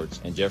Choice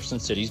Awards and Jefferson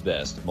City's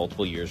Best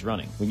multiple years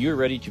running. When you are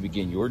ready to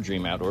begin your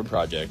dream outdoor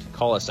project,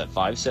 call us at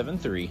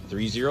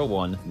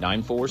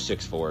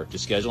 573-301-9464 to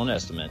schedule an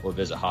estimate or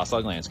visit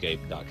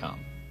hoslaglandscape.com.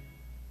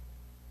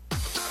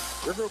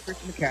 River Oak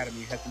Christian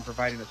Academy has been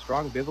providing a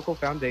strong biblical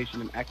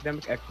foundation and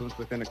academic excellence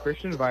within a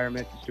Christian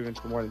environment to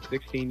students for more than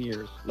 16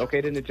 years.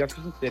 Located in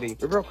Jefferson City,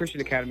 River Oak Christian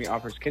Academy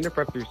offers kinder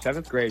prep through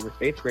 7th grade with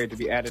 8th grade to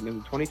be added in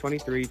the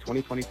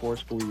 2023-2024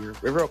 school year.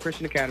 River Oak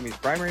Christian Academy's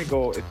primary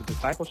goal is the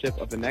discipleship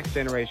of the next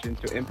generation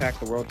to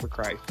impact the world for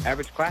Christ.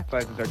 Average class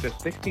sizes are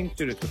just 16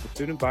 students with a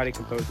student body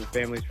composed of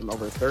families from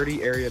over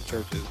 30 area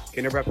churches.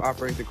 Kinder prep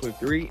offerings include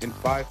 3 and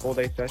 5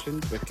 full-day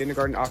sessions, with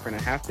kindergarten offering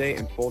a half-day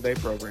and full-day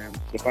programs.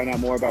 To find out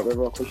more about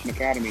River Oak Christian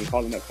Academy,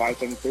 call them at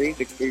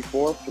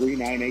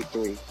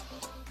 573-634-3983.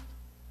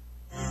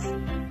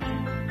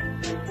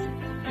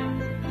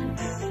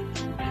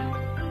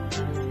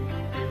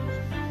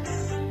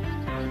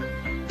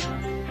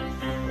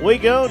 We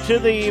go to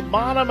the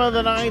bottom of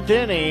the 9th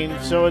inning,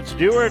 so it's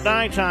do or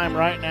die time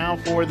right now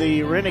for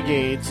the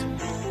Renegades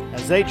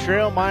as they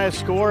trail by a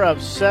score of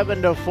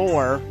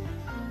 7-4.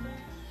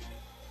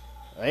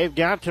 They've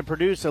got to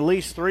produce at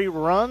least 3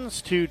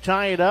 runs to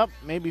tie it up,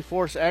 maybe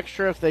force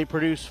extra. If they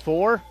produce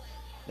 4,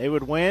 they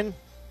would win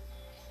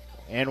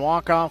in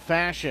walk-off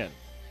fashion.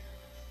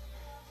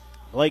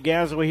 Blake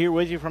Gasaway here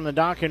with you from the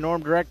Doc and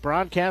Norm Direct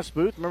broadcast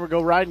booth. Remember,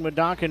 go riding with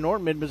Doc and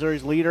Norm,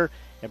 Mid-Missouri's leader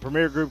in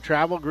premier group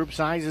travel. Group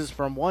sizes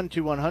from 1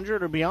 to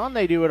 100 or beyond.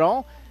 They do it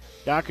all.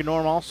 Doc and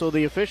Norm also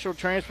the official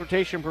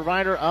transportation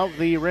provider of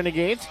the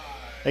Renegades.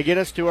 They get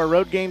us to our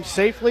road games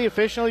safely,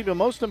 efficiently, but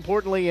most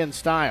importantly in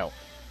style.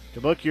 To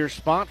book your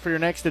spot for your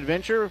next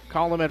adventure,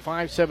 call them at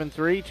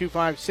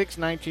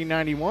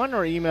 573-256-1991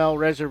 or email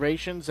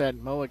reservations at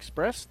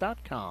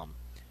moexpress.com.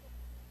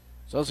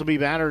 So this will be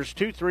batters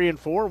 2, 3, and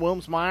 4.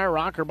 Wilmsmeyer,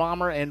 Rocker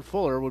Bomber, and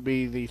Fuller would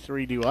be the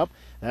 3 due up.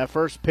 That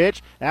first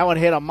pitch, that one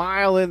hit a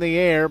mile in the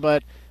air,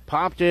 but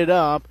popped it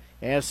up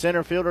as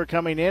center fielder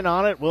coming in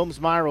on it.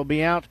 Wilmsmeyer will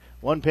be out.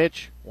 1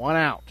 pitch, 1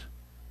 out.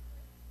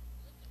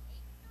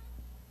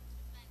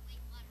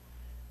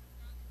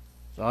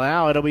 So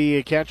now it'll be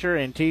a catcher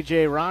and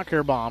TJ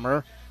Rocker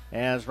Bomber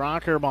as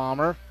Rocker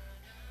Bomber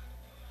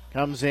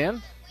comes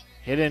in.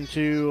 Hit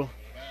into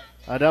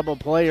a double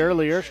play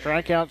earlier.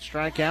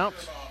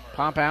 Strikeouts,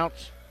 pop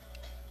outs.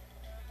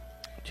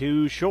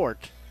 Too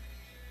short.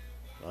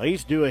 Well,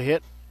 he's due a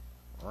hit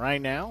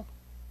right now.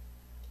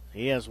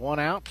 He has 1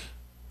 out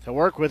to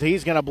work with.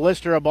 He's going to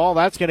blister a ball.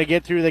 That's going to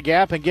get through the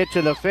gap and get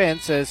to the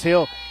fence as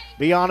he'll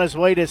be on his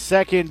way to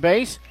second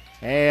base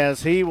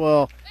as he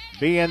will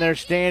be in there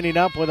standing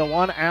up with a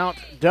 1-out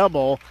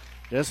double.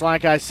 Just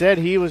like I said,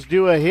 he was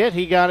due a hit.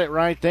 He got it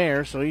right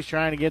there, so he's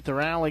trying to get the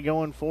rally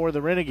going for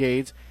the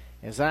Renegades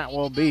as that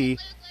will be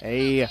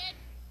a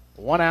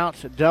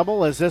 1-out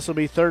double as this will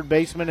be third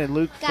baseman and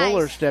Luke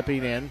Fuller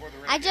stepping in.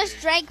 I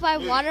just drank my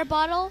water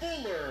bottle.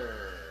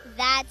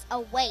 That's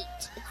a weight.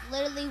 It's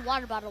literally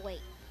water bottle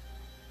weight.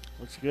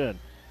 Looks good.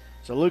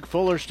 So Luke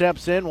Fuller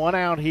steps in, 1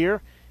 out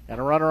here, and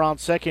a runner on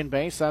second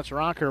base. That's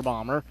Rocker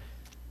Bomber.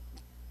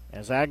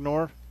 As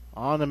Agnor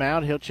on the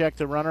mound, he'll check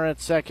the runner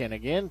at second.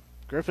 Again,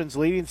 Griffin's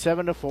leading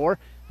 7-4.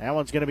 That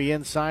one's going to be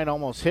inside,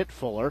 almost hit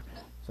Fuller.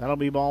 So that'll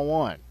be ball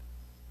 1.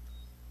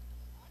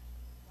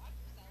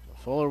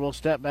 Fuller will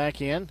step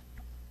back in.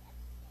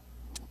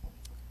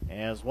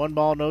 As 1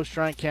 ball, no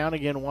strike count.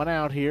 Again, 1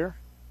 out here.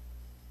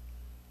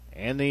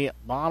 In the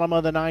bottom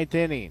of the 9th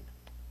inning.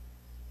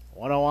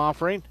 1-0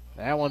 offering.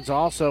 That one's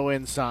also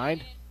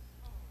inside.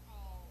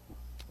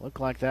 Looked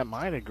like that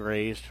might have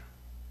grazed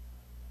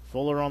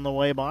Fuller on the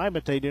way by,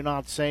 but they do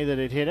not say that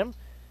it hit him.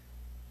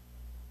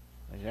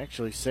 They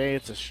actually say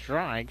it's a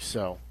strike,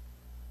 so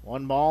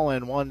 1 ball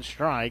and 1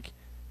 strike.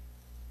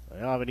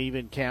 They'll have an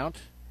even count.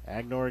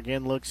 Agnor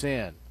again looks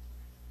in.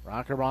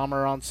 Rocker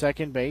Bomber on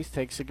second base,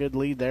 takes a good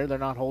lead there. They're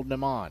not holding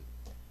him on.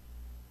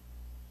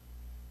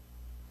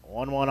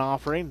 1-1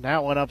 offering.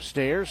 That one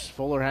upstairs.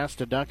 Fuller has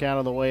to duck out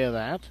of the way of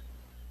that.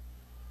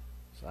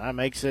 So that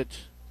makes it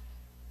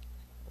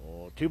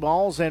 2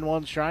 balls and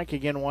 1 strike.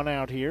 Again, 1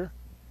 out here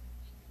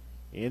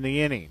in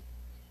the inning.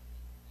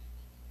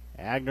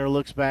 Agnor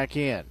looks back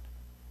in.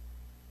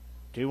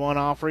 2-1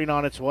 offering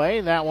on its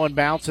way. That one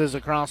bounces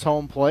across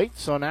home plate.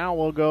 So now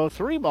we'll go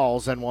 3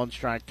 balls and 1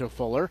 strike to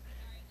Fuller.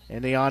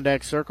 In the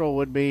on-deck circle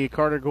would be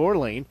Carter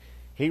Gorling.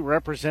 He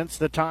represents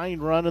the tying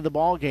run of the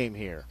ball game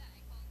here.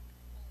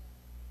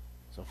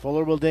 So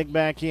Fuller will dig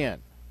back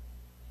in.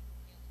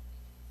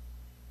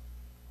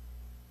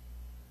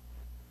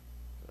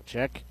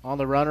 Check on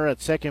the runner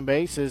at second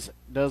base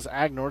does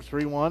Agnor.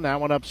 3-1.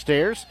 That one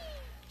upstairs.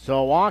 So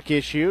a walk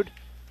issued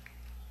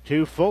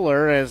to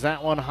Fuller as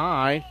that one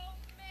high.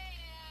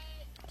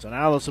 So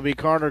now this will be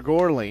Carter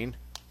Gorling.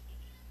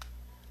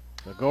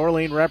 So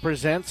Gorling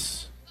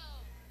represents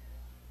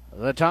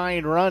the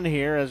tying run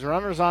here as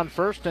runners on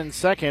first and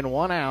second,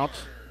 1 out.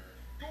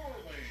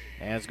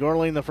 As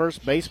Gorling, the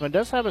first baseman,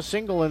 does have a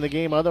single in the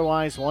game,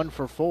 otherwise 1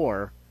 for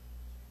 4.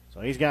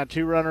 So he's got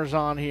 2 runners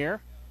on here.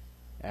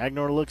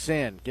 Agnor looks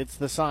in, gets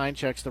the sign,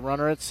 checks the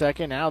runner at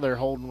second. Now they're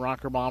holding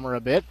Rocker Bomber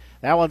a bit.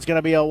 That one's going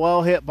to be a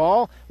well-hit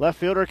ball. Left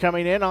fielder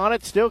coming in on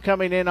it, still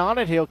coming in on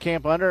it. He'll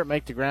camp under it,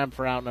 make the grab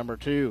for out number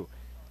 2.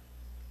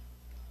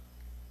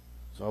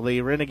 So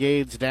the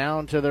Renegades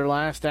down to their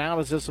last out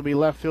as this will be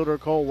left fielder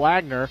Cole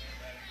Wagner.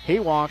 He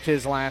walked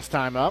his last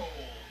time up.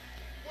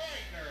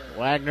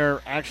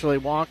 Wagner actually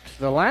walked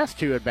the last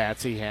 2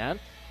 at-bats he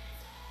had.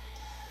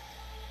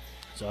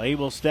 So he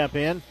will step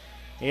in.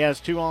 He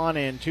has 2 on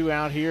and 2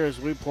 out here as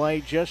we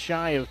play just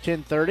shy of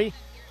 10:30.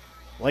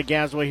 Blake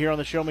Gasway here on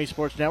the Show Me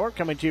Sports Network,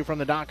 coming to you from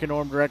the Doc and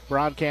Norm Direct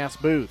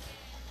broadcast booth.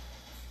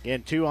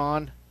 Again, 2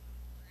 on,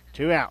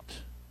 2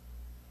 out.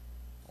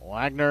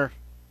 Wagner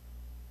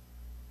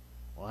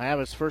will have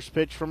his first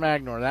pitch from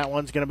Agnor. That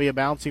one's going to be a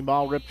bouncing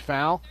ball, ripped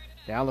foul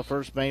down the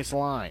first base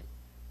line.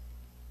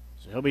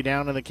 So he'll be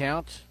down in the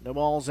count. No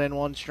balls and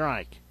 1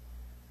 strike.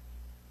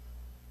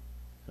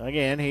 So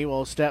again, he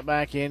will step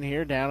back in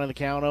here, down in the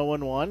count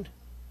 0-1.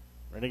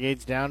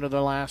 Renegades down to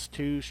the last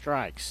 2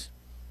 strikes.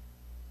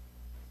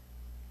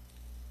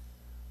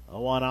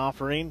 0-1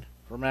 offering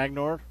from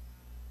Agnor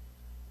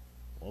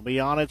will be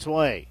on its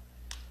way.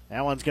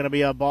 That one's going to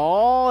be a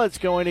ball. It's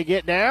going to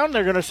get down.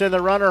 They're going to send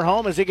the runner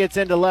home as he gets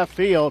into left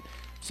field.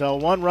 So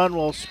 1 run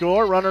will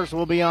score. Runners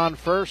will be on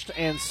first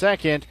and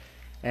second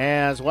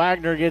as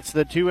Wagner gets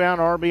the 2-out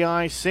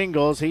RBI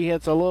singles. He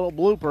hits a little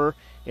blooper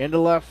into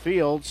left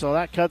field, so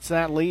that cuts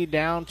that lead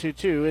down to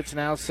 2. It's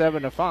now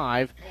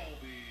 7-5.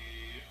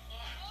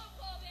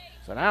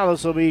 So now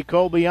this will be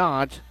Colby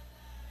Ott.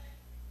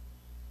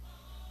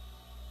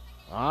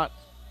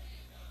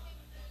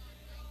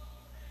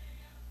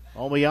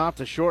 Colby Ott,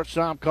 the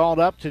shortstop, called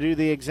up to do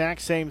the exact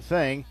same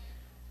thing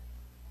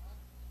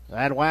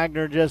that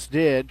Wagner just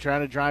did, trying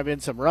to drive in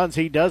some runs.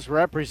 He does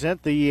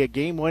represent the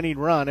game-winning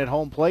run at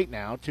home plate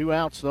now. 2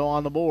 outs, though,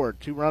 on the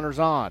board. 2 runners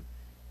on.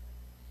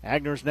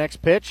 Agnor's next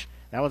pitch.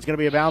 That one's going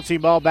to be a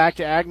bouncing ball back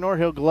to Agnor.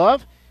 He'll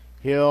glove.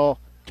 He'll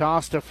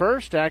toss to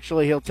first.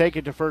 Actually, he'll take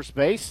it to first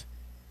base.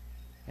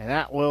 And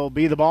that will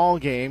be the ball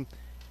game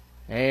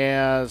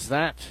as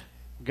that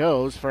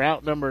goes for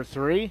out number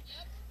 3.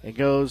 It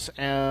goes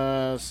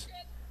as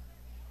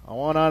a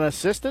 1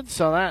 unassisted,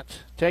 so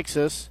that takes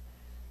us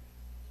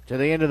to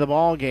the end of the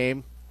ball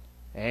game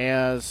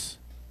as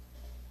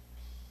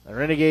the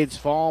Renegades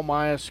fall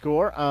by a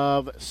score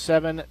of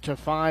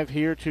 7-5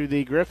 here to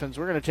the Griffins.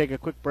 We're going to take a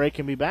quick break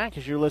and be back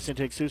as you're listening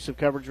to exclusive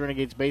coverage of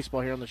Renegades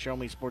baseball here on the Show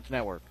Me Sports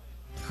Network.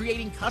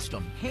 Creating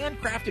custom,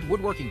 handcrafted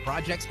woodworking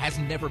projects has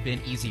never been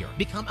easier.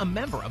 Become a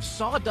member of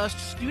Sawdust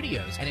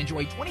Studios and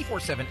enjoy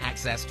 24/7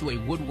 access to a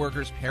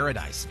woodworker's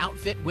paradise.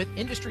 Outfit with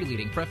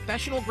industry-leading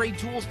professional-grade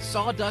tools,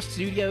 Sawdust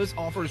Studios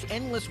offers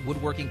endless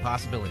woodworking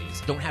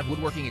possibilities. Don't have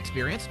woodworking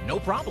experience? No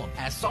problem,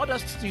 as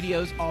Sawdust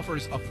Studios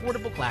offers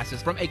affordable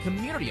classes from a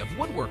community of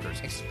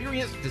woodworkers,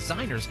 experienced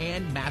designers,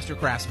 and master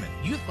craftsmen.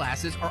 Youth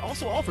classes are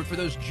also offered for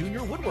those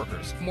junior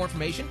woodworkers. For more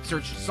information,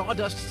 search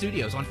Sawdust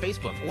Studios on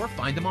Facebook or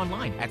find them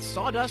online at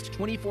Sawdust247.com.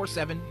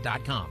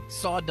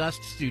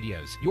 Sawdust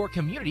Studios, your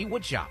community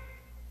woodshop.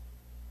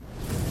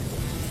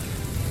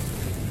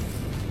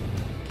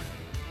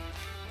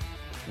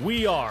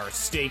 We are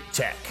State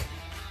Tech.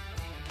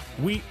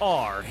 We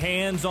are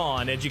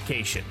hands-on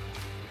education.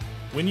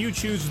 When you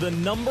choose the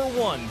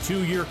 #1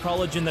 2-year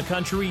college in the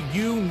country,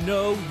 you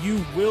know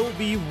you will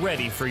be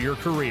ready for your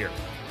career.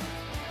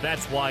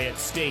 That's why at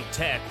State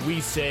Tech we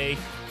say,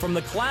 from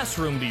the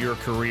classroom to your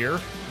career,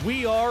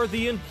 we are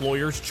the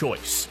employer's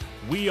choice.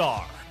 We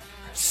are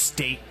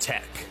State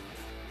Tech.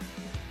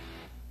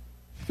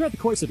 Throughout the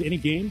course of any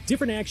game,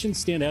 different actions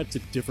stand out to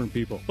different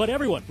people. But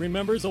everyone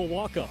remembers a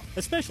walk-off,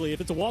 especially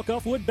if it's a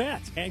walk-off wood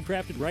bat.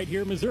 Handcrafted right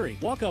here in Missouri,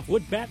 Walk-Off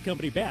Wood Bat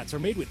Company bats are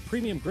made with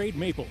premium-grade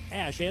maple,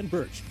 ash, and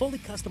birch, fully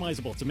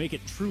customizable to make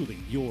it truly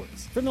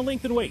yours. From the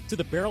length and weight to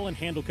the barrel and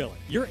handle color,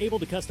 you're able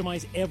to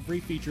customize every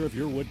feature of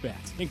your wood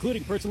bat,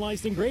 including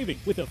personalized engraving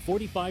with a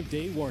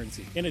 45-day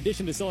warranty. In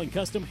addition to selling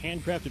custom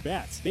handcrafted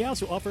bats, they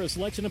also offer a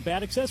selection of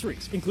bat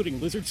accessories, including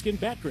lizard skin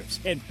bat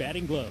grips and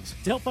batting gloves.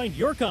 To help find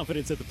your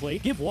confidence at the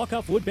plate, give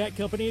Walk-Off Wood Bat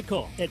Company a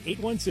call at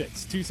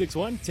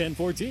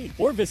 816-261-1014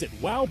 or visit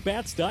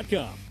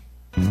wowbats.com.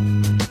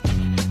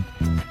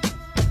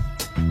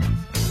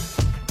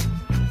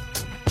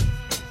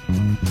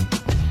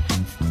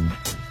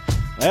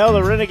 Well,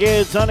 the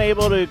Renegades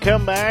unable to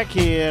come back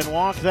and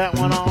walk that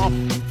one off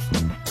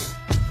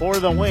for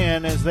the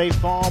win as they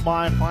fall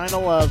by a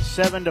final of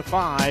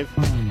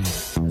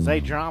 7-5. As they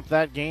drop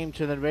that game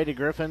to the Nevada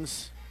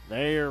Griffins,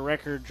 their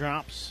record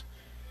drops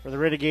for the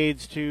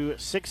Renegades to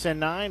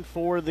 6-9.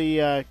 For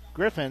the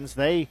Griffins,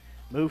 they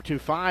move to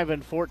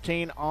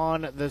 5-14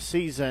 on the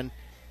season.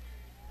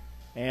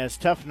 As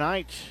tough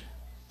night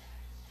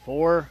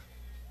for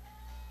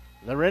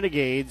the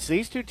Renegades.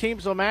 These two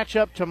teams will match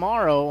up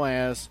tomorrow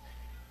as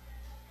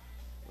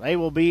they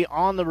will be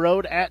on the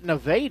road at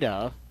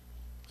Nevada.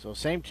 So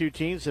same two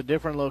teams, a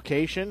different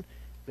location.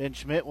 Ben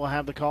Schmidt will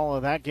have the call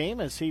of that game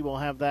as he will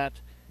have that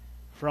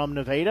from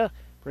Nevada.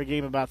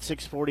 Pre-game about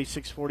 6:40,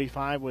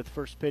 6:45 with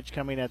first pitch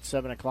coming at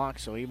 7 o'clock.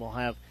 So he will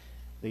have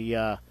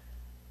the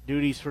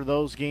duties for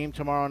those games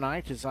tomorrow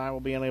night as I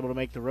will be unable to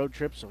make the road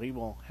trip. So he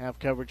will have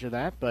coverage of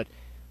that. But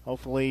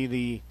hopefully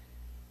the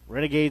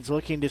Renegades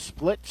looking to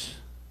split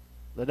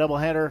the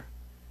doubleheader.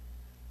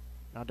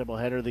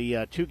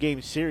 The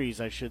two-game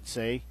series, I should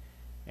say,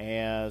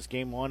 as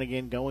game one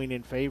again going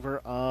in favor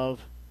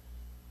of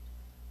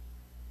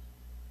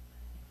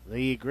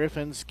the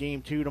Griffins.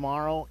 Game two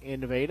tomorrow in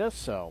Nevada.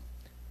 So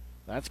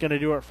that's going to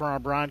do it for our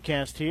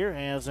broadcast here.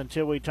 As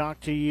until we talk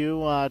to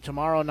you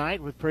tomorrow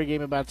night with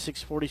pregame about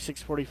 6:40,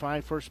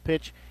 6:45. First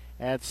pitch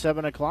at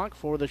 7 o'clock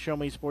for the Show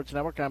Me Sports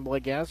Network. I'm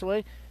Blake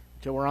Gasaway.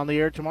 Until we're on the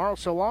air tomorrow,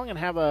 so long and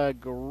have a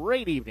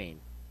great evening.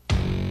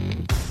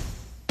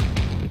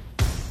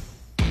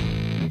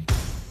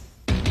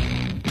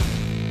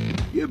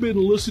 You've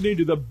been listening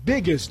to the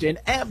biggest and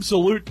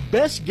absolute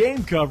best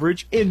game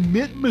coverage in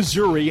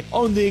mid-Missouri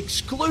on the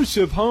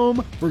exclusive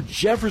home for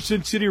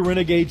Jefferson City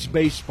Renegades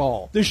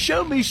baseball, the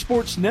Show Me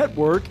Sports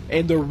Network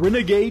and the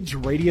Renegades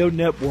Radio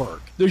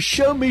Network. The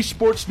Show Me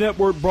Sports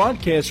Network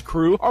broadcast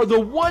crew are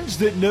the ones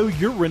that know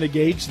your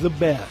Renegades the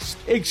best.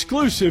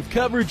 Exclusive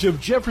coverage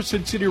of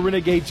Jefferson City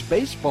Renegades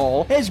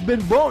baseball has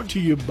been brought to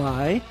you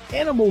by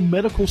Animal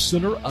Medical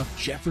Center of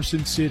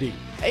Jefferson City,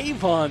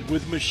 Avon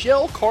with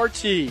Michelle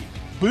Carty,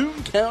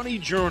 Boone County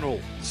Journal,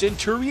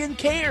 Centurion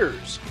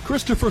Cares,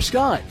 Christopher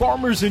Scott,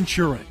 Farmers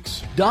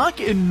Insurance, Doc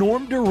and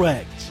Norm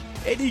Direct,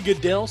 Eddie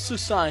Goodell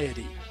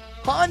Society,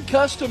 Han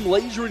Custom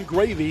Laser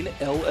Engraving,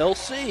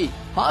 LLC,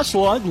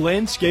 Hoslog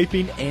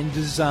Landscaping and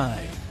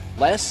Design,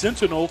 Last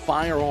Sentinel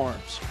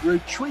Firearms,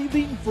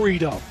 Retrieving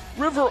Freedom,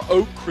 River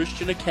Oak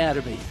Christian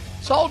Academy,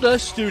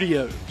 Sawdust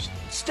Studios,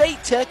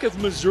 State Tech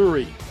of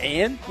Missouri,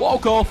 and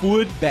Walk Off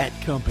Wood Bat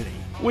Company.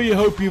 We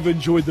hope you've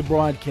enjoyed the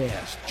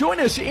broadcast.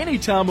 Join us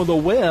anytime on the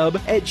web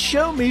at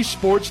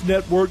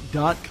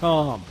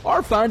ShowMeSportsNetwork.com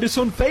or find us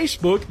on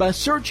Facebook by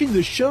searching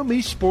the Show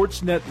Me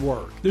Sports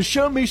Network. The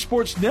Show Me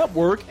Sports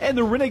Network and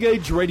the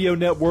Renegades Radio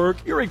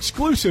Network, your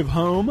exclusive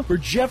home for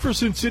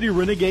Jefferson City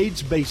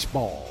Renegades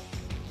baseball.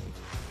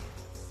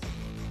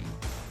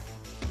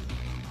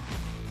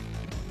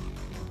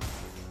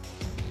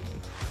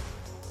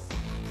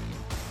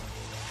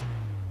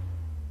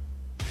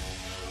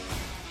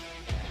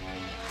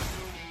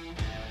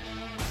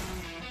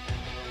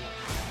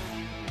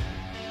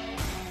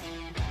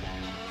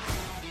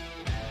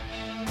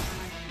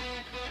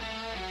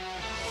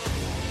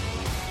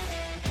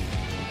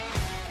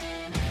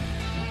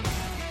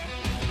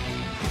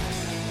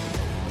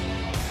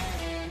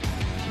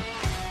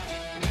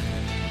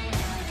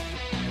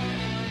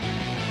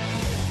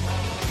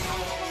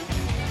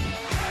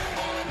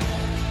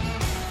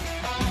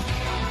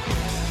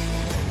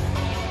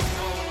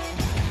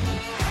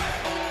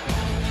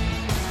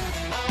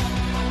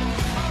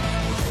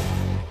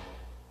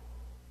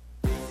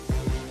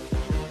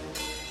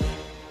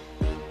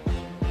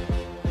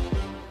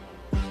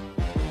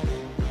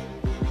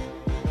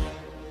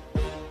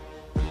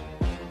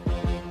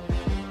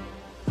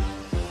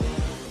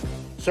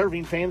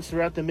 Serving fans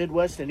throughout the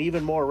Midwest and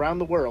even more around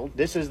the world,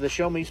 this is the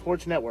Show Me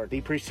Sports Network.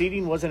 The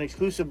preceding was an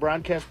exclusive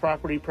broadcast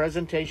property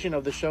presentation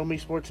of the Show Me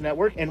Sports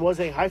Network and was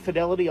a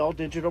high-fidelity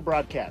all-digital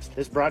broadcast.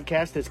 This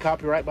broadcast is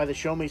copyright by the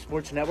Show Me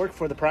Sports Network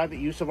for the private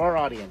use of our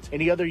audience.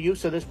 Any other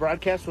use of this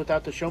broadcast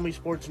without the Show Me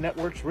Sports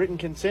Network's written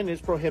consent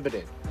is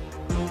prohibited.